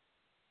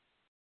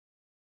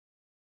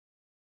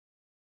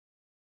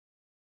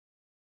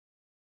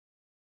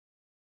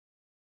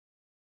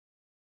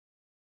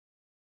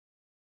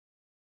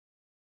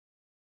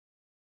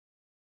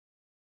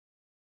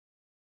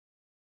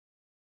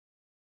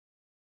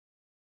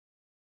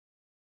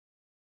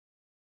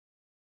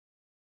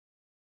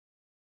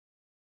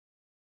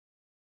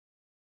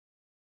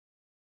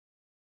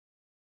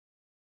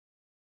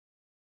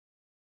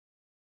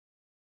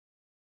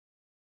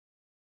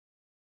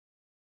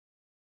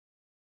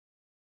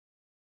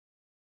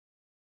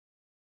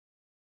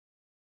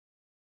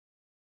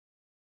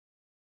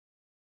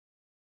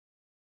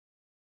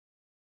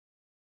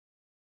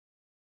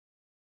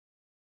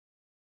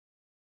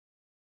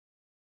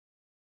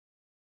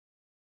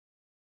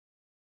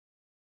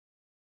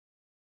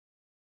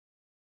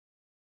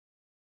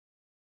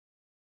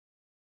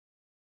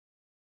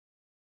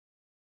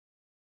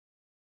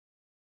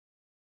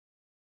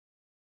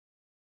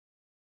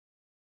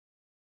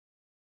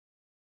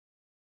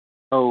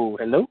 Oh,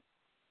 hello?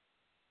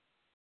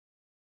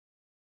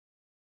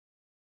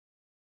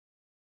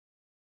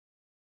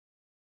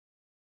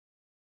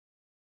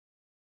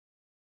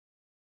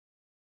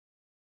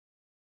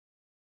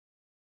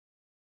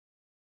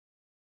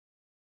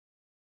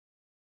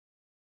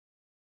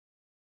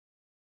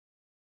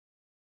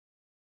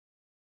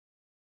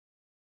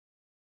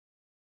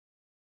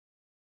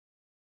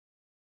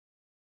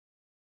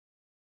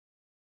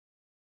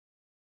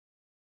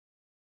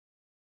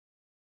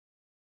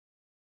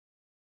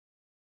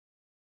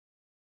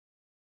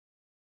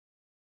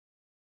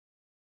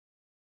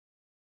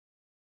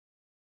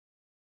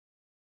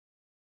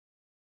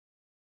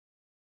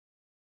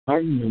 I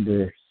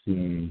remember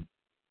seeing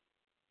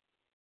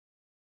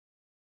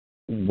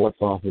what's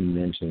often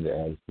mentioned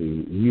as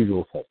the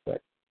usual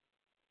suspect.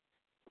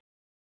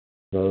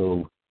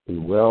 So the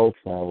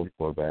well-traveled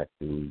quarterback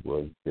who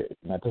was big,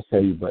 not to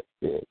say but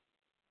big.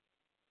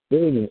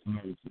 Big in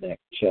arms, neck,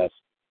 chest,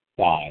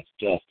 thighs,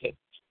 Justin.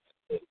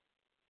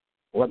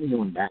 Let me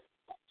know that.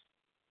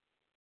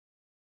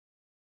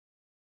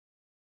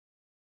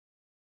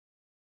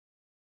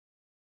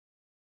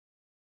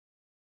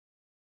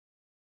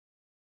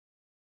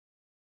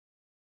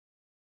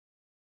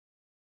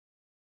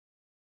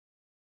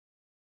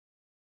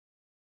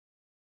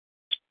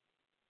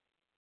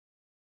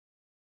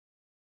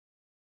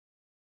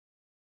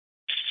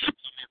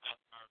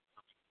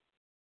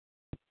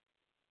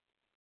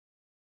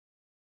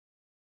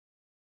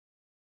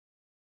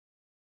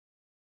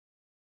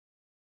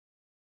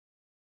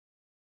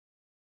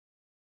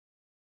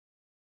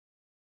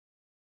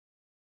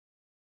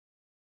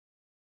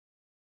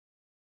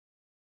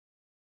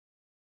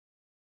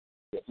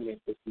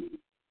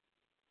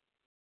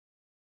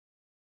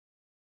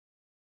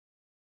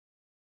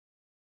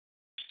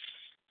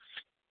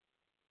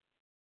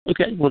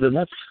 Okay, well then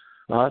let's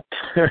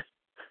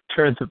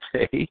turn the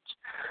page.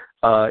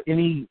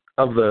 Any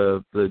of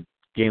the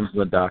games on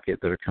the docket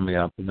that are coming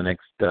up in the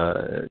next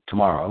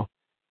tomorrow.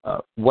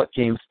 What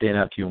games stand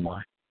out to you and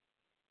why?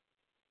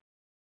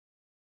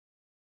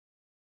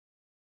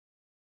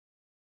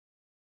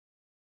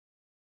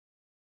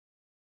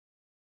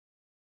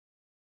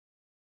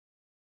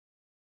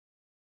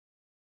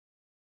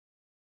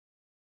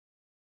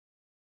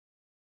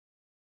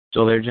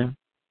 Still there, Jim?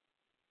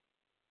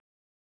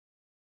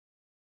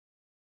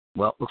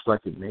 Well, looks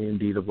like it may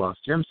indeed have lost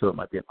Jim, so it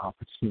might be an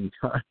opportune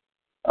time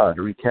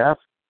to recap.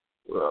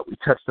 We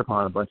touched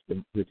upon a bunch of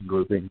different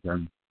groupings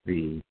and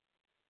the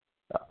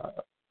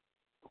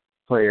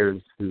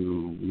players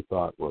who we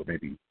thought were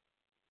maybe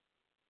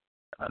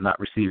not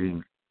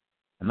receiving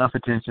enough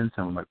attention.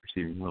 Some might be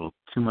receiving a little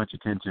too much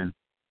attention,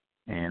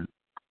 and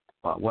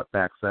what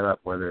backs that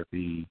up, whether it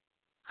be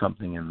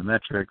something in the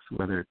metrics,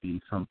 whether it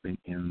be something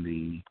in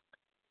the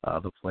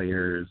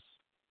player's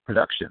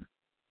production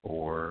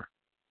or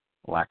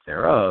lack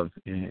thereof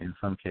in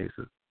some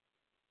cases.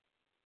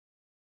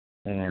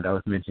 And I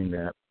was mentioning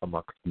that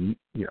amongst,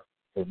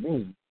 for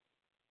me,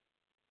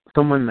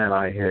 someone that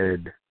I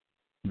had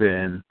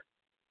been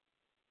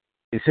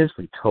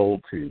essentially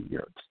told to,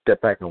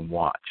 step back and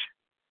watch.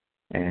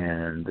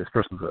 And this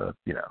person's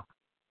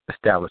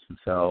established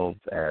themselves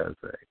as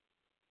a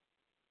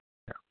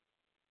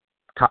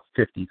top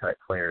 50 type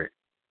player.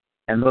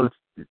 And those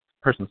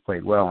persons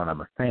played well, and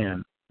I'm a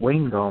fan.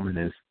 Wayne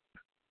Gallman is,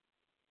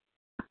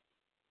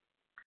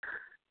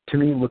 to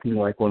me, looking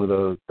like one of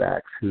those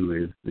backs who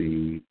is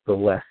the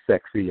less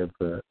sexy of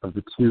the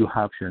two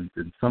options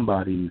in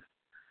somebody's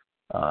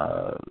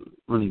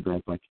running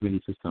back like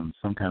committee system,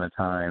 some kind of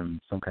time,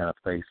 some kind of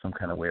place, some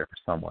kind of way for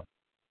someone.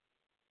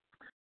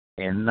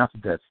 And not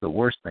that that's the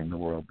worst thing in the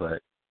world,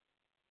 but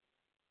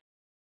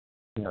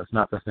it's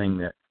not the thing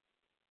that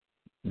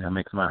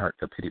makes my heart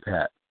go pity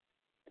pat.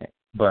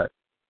 But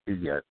is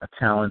he a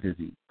talent?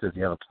 Does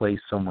he have a place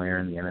somewhere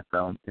in the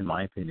NFL? In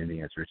my opinion,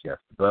 the answer is yes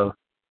to both.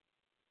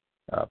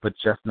 But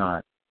just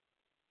not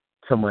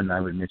someone I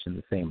would mention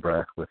the same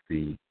breath with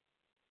the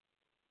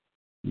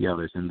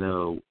others. And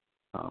though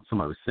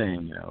someone was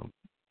saying,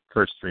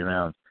 first 3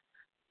 rounds,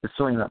 it's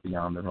certainly not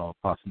beyond the realm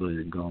of possibility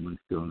that Gallman's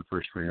still in the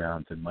first 3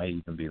 rounds and might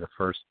even be the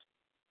first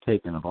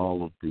taken of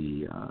all of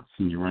the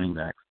senior running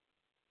backs.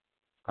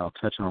 I'll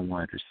touch on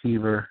wide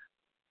receiver.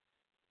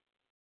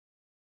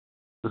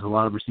 There's a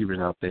lot of receivers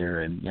out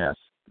there, and yes,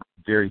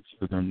 very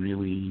few of them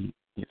really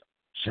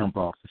jump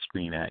off the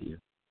screen at you.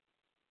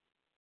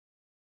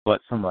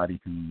 But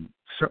somebody who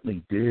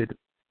certainly did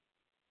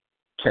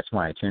catch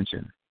my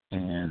attention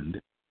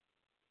and,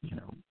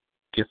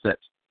 gets that,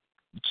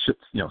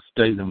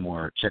 study them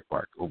more check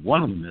mark. Well,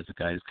 one of them is a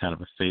guy who's kind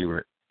of a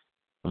favorite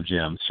of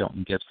Jim's,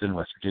 Shelton Gibson,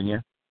 West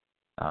Virginia.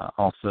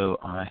 Also,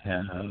 I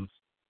have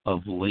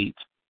of late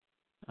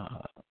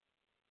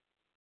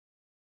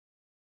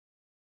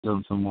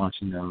done some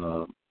watching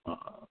of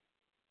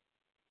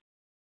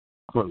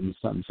Courtland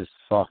Sutton's just a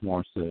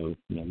sophomore, so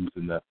using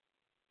the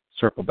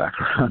circle back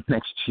around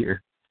next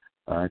year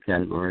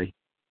category.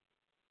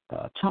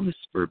 Thomas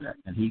Spurbeck,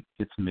 and he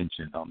gets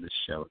mentioned on this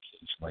show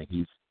occasionally.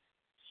 He's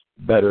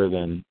better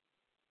than,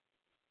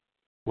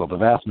 the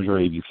vast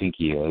majority of you think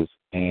he is.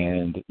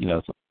 And,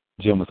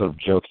 Jim was sort of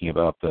joking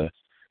about the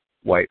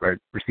white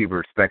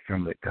receiver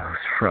spectrum that goes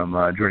from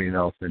Jordy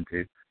Nelson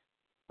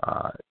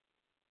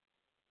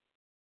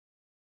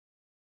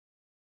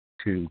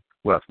to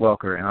Wes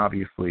Welker, and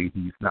obviously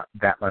he's not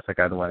that much like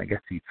either one. I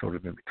guess he's sort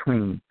of in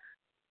between.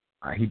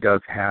 He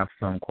does have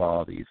some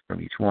qualities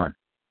from each one,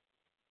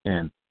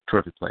 and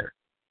terrific player.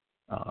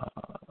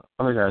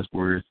 Other guys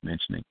worth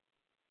mentioning,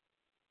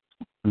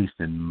 at least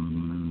in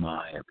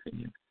my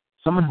opinion.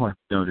 Someone who I've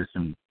noticed,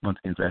 and once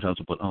again, draft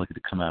eligible, but only to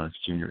come out as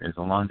junior, is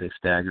Alonde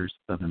Staggers,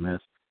 Southern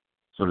Miss,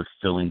 sort of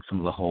filling some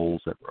of the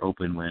holes that were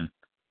open when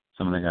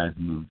some of the guys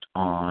moved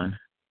on.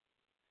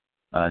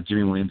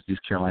 Jimmy Williams,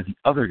 East Carolina.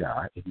 The other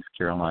guy at East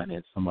Carolina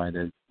is somebody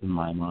that's, in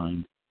my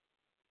mind,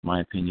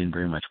 my opinion,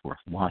 very much worth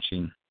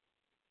watching.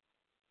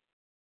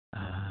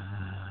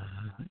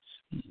 Let's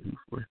see who's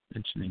worth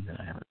mentioning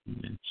that I haven't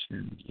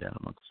mentioned yet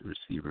amongst the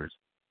receivers.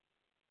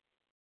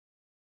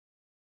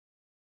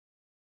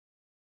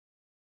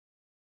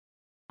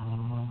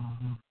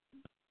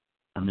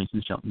 I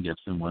mentioned Shelton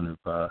Gibson, one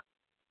of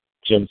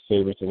Jim's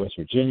favorites at West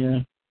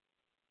Virginia.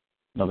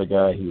 Another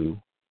guy who,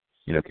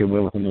 can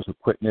win with initial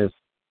quickness.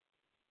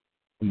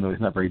 Even though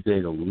he's not very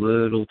big, a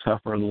little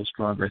tougher, a little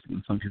stronger, I think,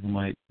 than some people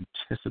might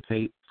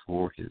anticipate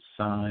for his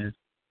size.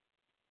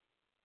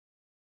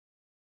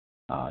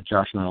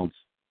 Josh Reynolds,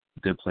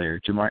 good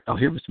player.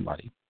 Here was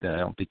somebody that I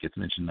don't think gets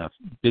mentioned enough.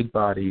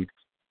 Big-bodied,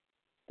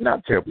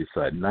 not terribly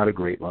sudden, not a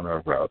great runner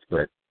of routes,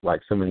 but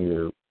like so many of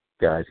the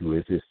guys who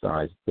is his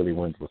size, really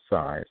wins with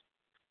size.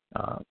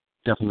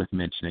 Definitely worth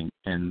mentioning.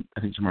 And I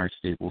think Jamari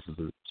Staples has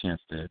a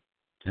chance to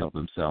help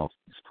himself.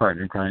 His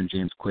partner in crime,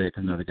 James Quick,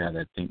 another guy that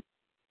I think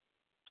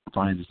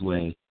finds his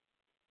way,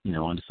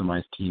 onto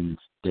somebody's team and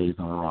stays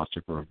on a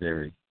roster for a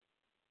very,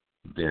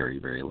 very,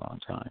 very long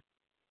time.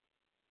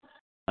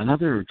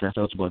 Another draft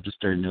eligible I've just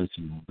started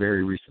noticing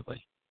very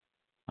recently,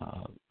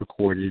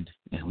 recorded,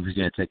 and we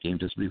Virginia Tech game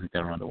this week. We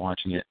got around to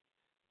watching it.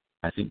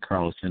 I think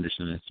Carlos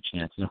Henderson has a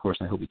chance, and of course,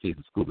 I hope he takes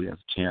the school, but he has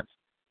a chance.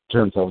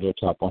 Turns over their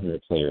top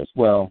 100 player as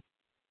well.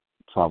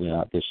 Probably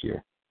not this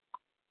year,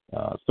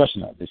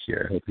 especially not this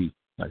year. I hope he,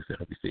 like I said,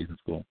 hope he stays in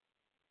school.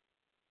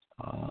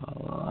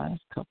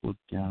 Last couple of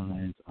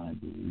guys, I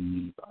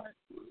believe I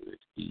would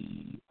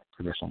be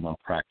professional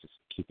malpractice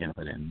kick in if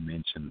I didn't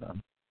mention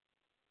them.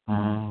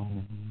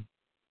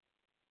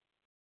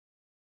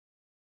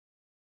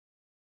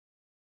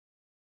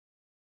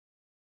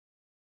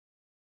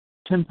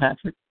 Tim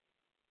Patrick,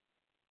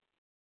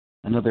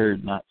 another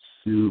not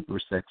super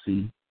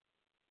sexy,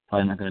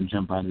 probably not going to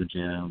jump out of the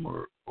gym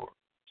or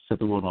set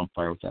the world on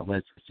fire with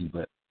athleticism,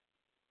 but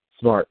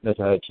smart, knows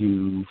how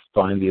to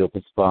find the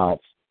open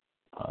spots,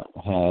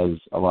 has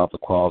a lot of the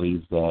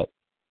qualities that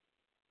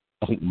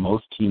I think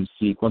most teams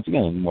seek. Once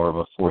again, more of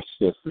a fourth,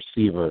 fifth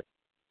receiver,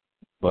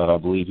 but I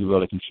believe he'll be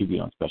able to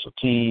contribute on special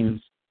teams.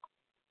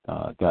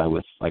 Guy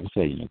with, like I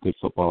said, good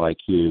football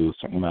IQ,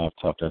 certain amount of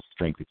toughness,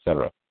 strength,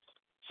 etc.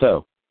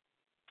 So,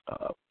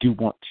 do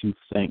want to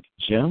thank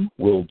Jim.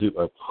 We'll do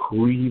a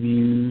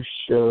preview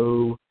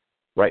show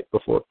right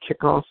before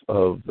kickoff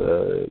of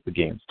the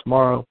games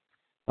tomorrow.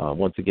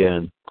 Once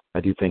again, I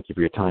do thank you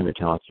for your time, your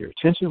talent, your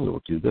attention. We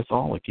will do this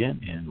all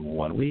again in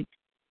 1 week.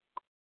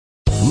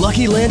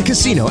 Lucky Land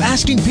Casino,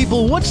 asking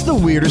people, what's the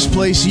weirdest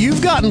place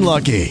you've gotten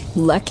lucky?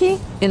 Lucky?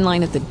 In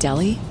line at the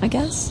deli, I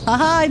guess?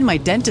 Aha, in my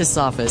dentist's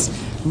office.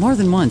 More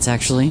than once,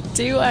 actually.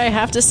 Do I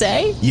have to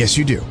say? Yes,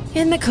 you do.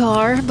 In the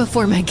car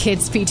before my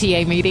kids'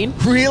 PTA meeting.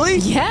 Really?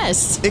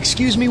 Yes.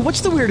 Excuse me,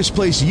 what's the weirdest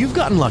place you've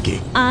gotten lucky?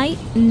 I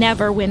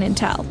never win and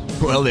tell.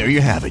 Well, there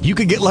you have it. You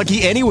can get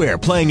lucky anywhere,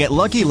 playing at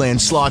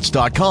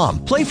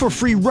LuckyLandSlots.com. Play for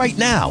free right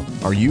now.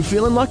 Are you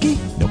feeling lucky?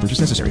 No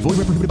purchase necessary. Void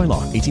where prohibited by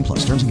law.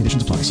 18+. Terms and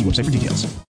conditions apply. See website for details.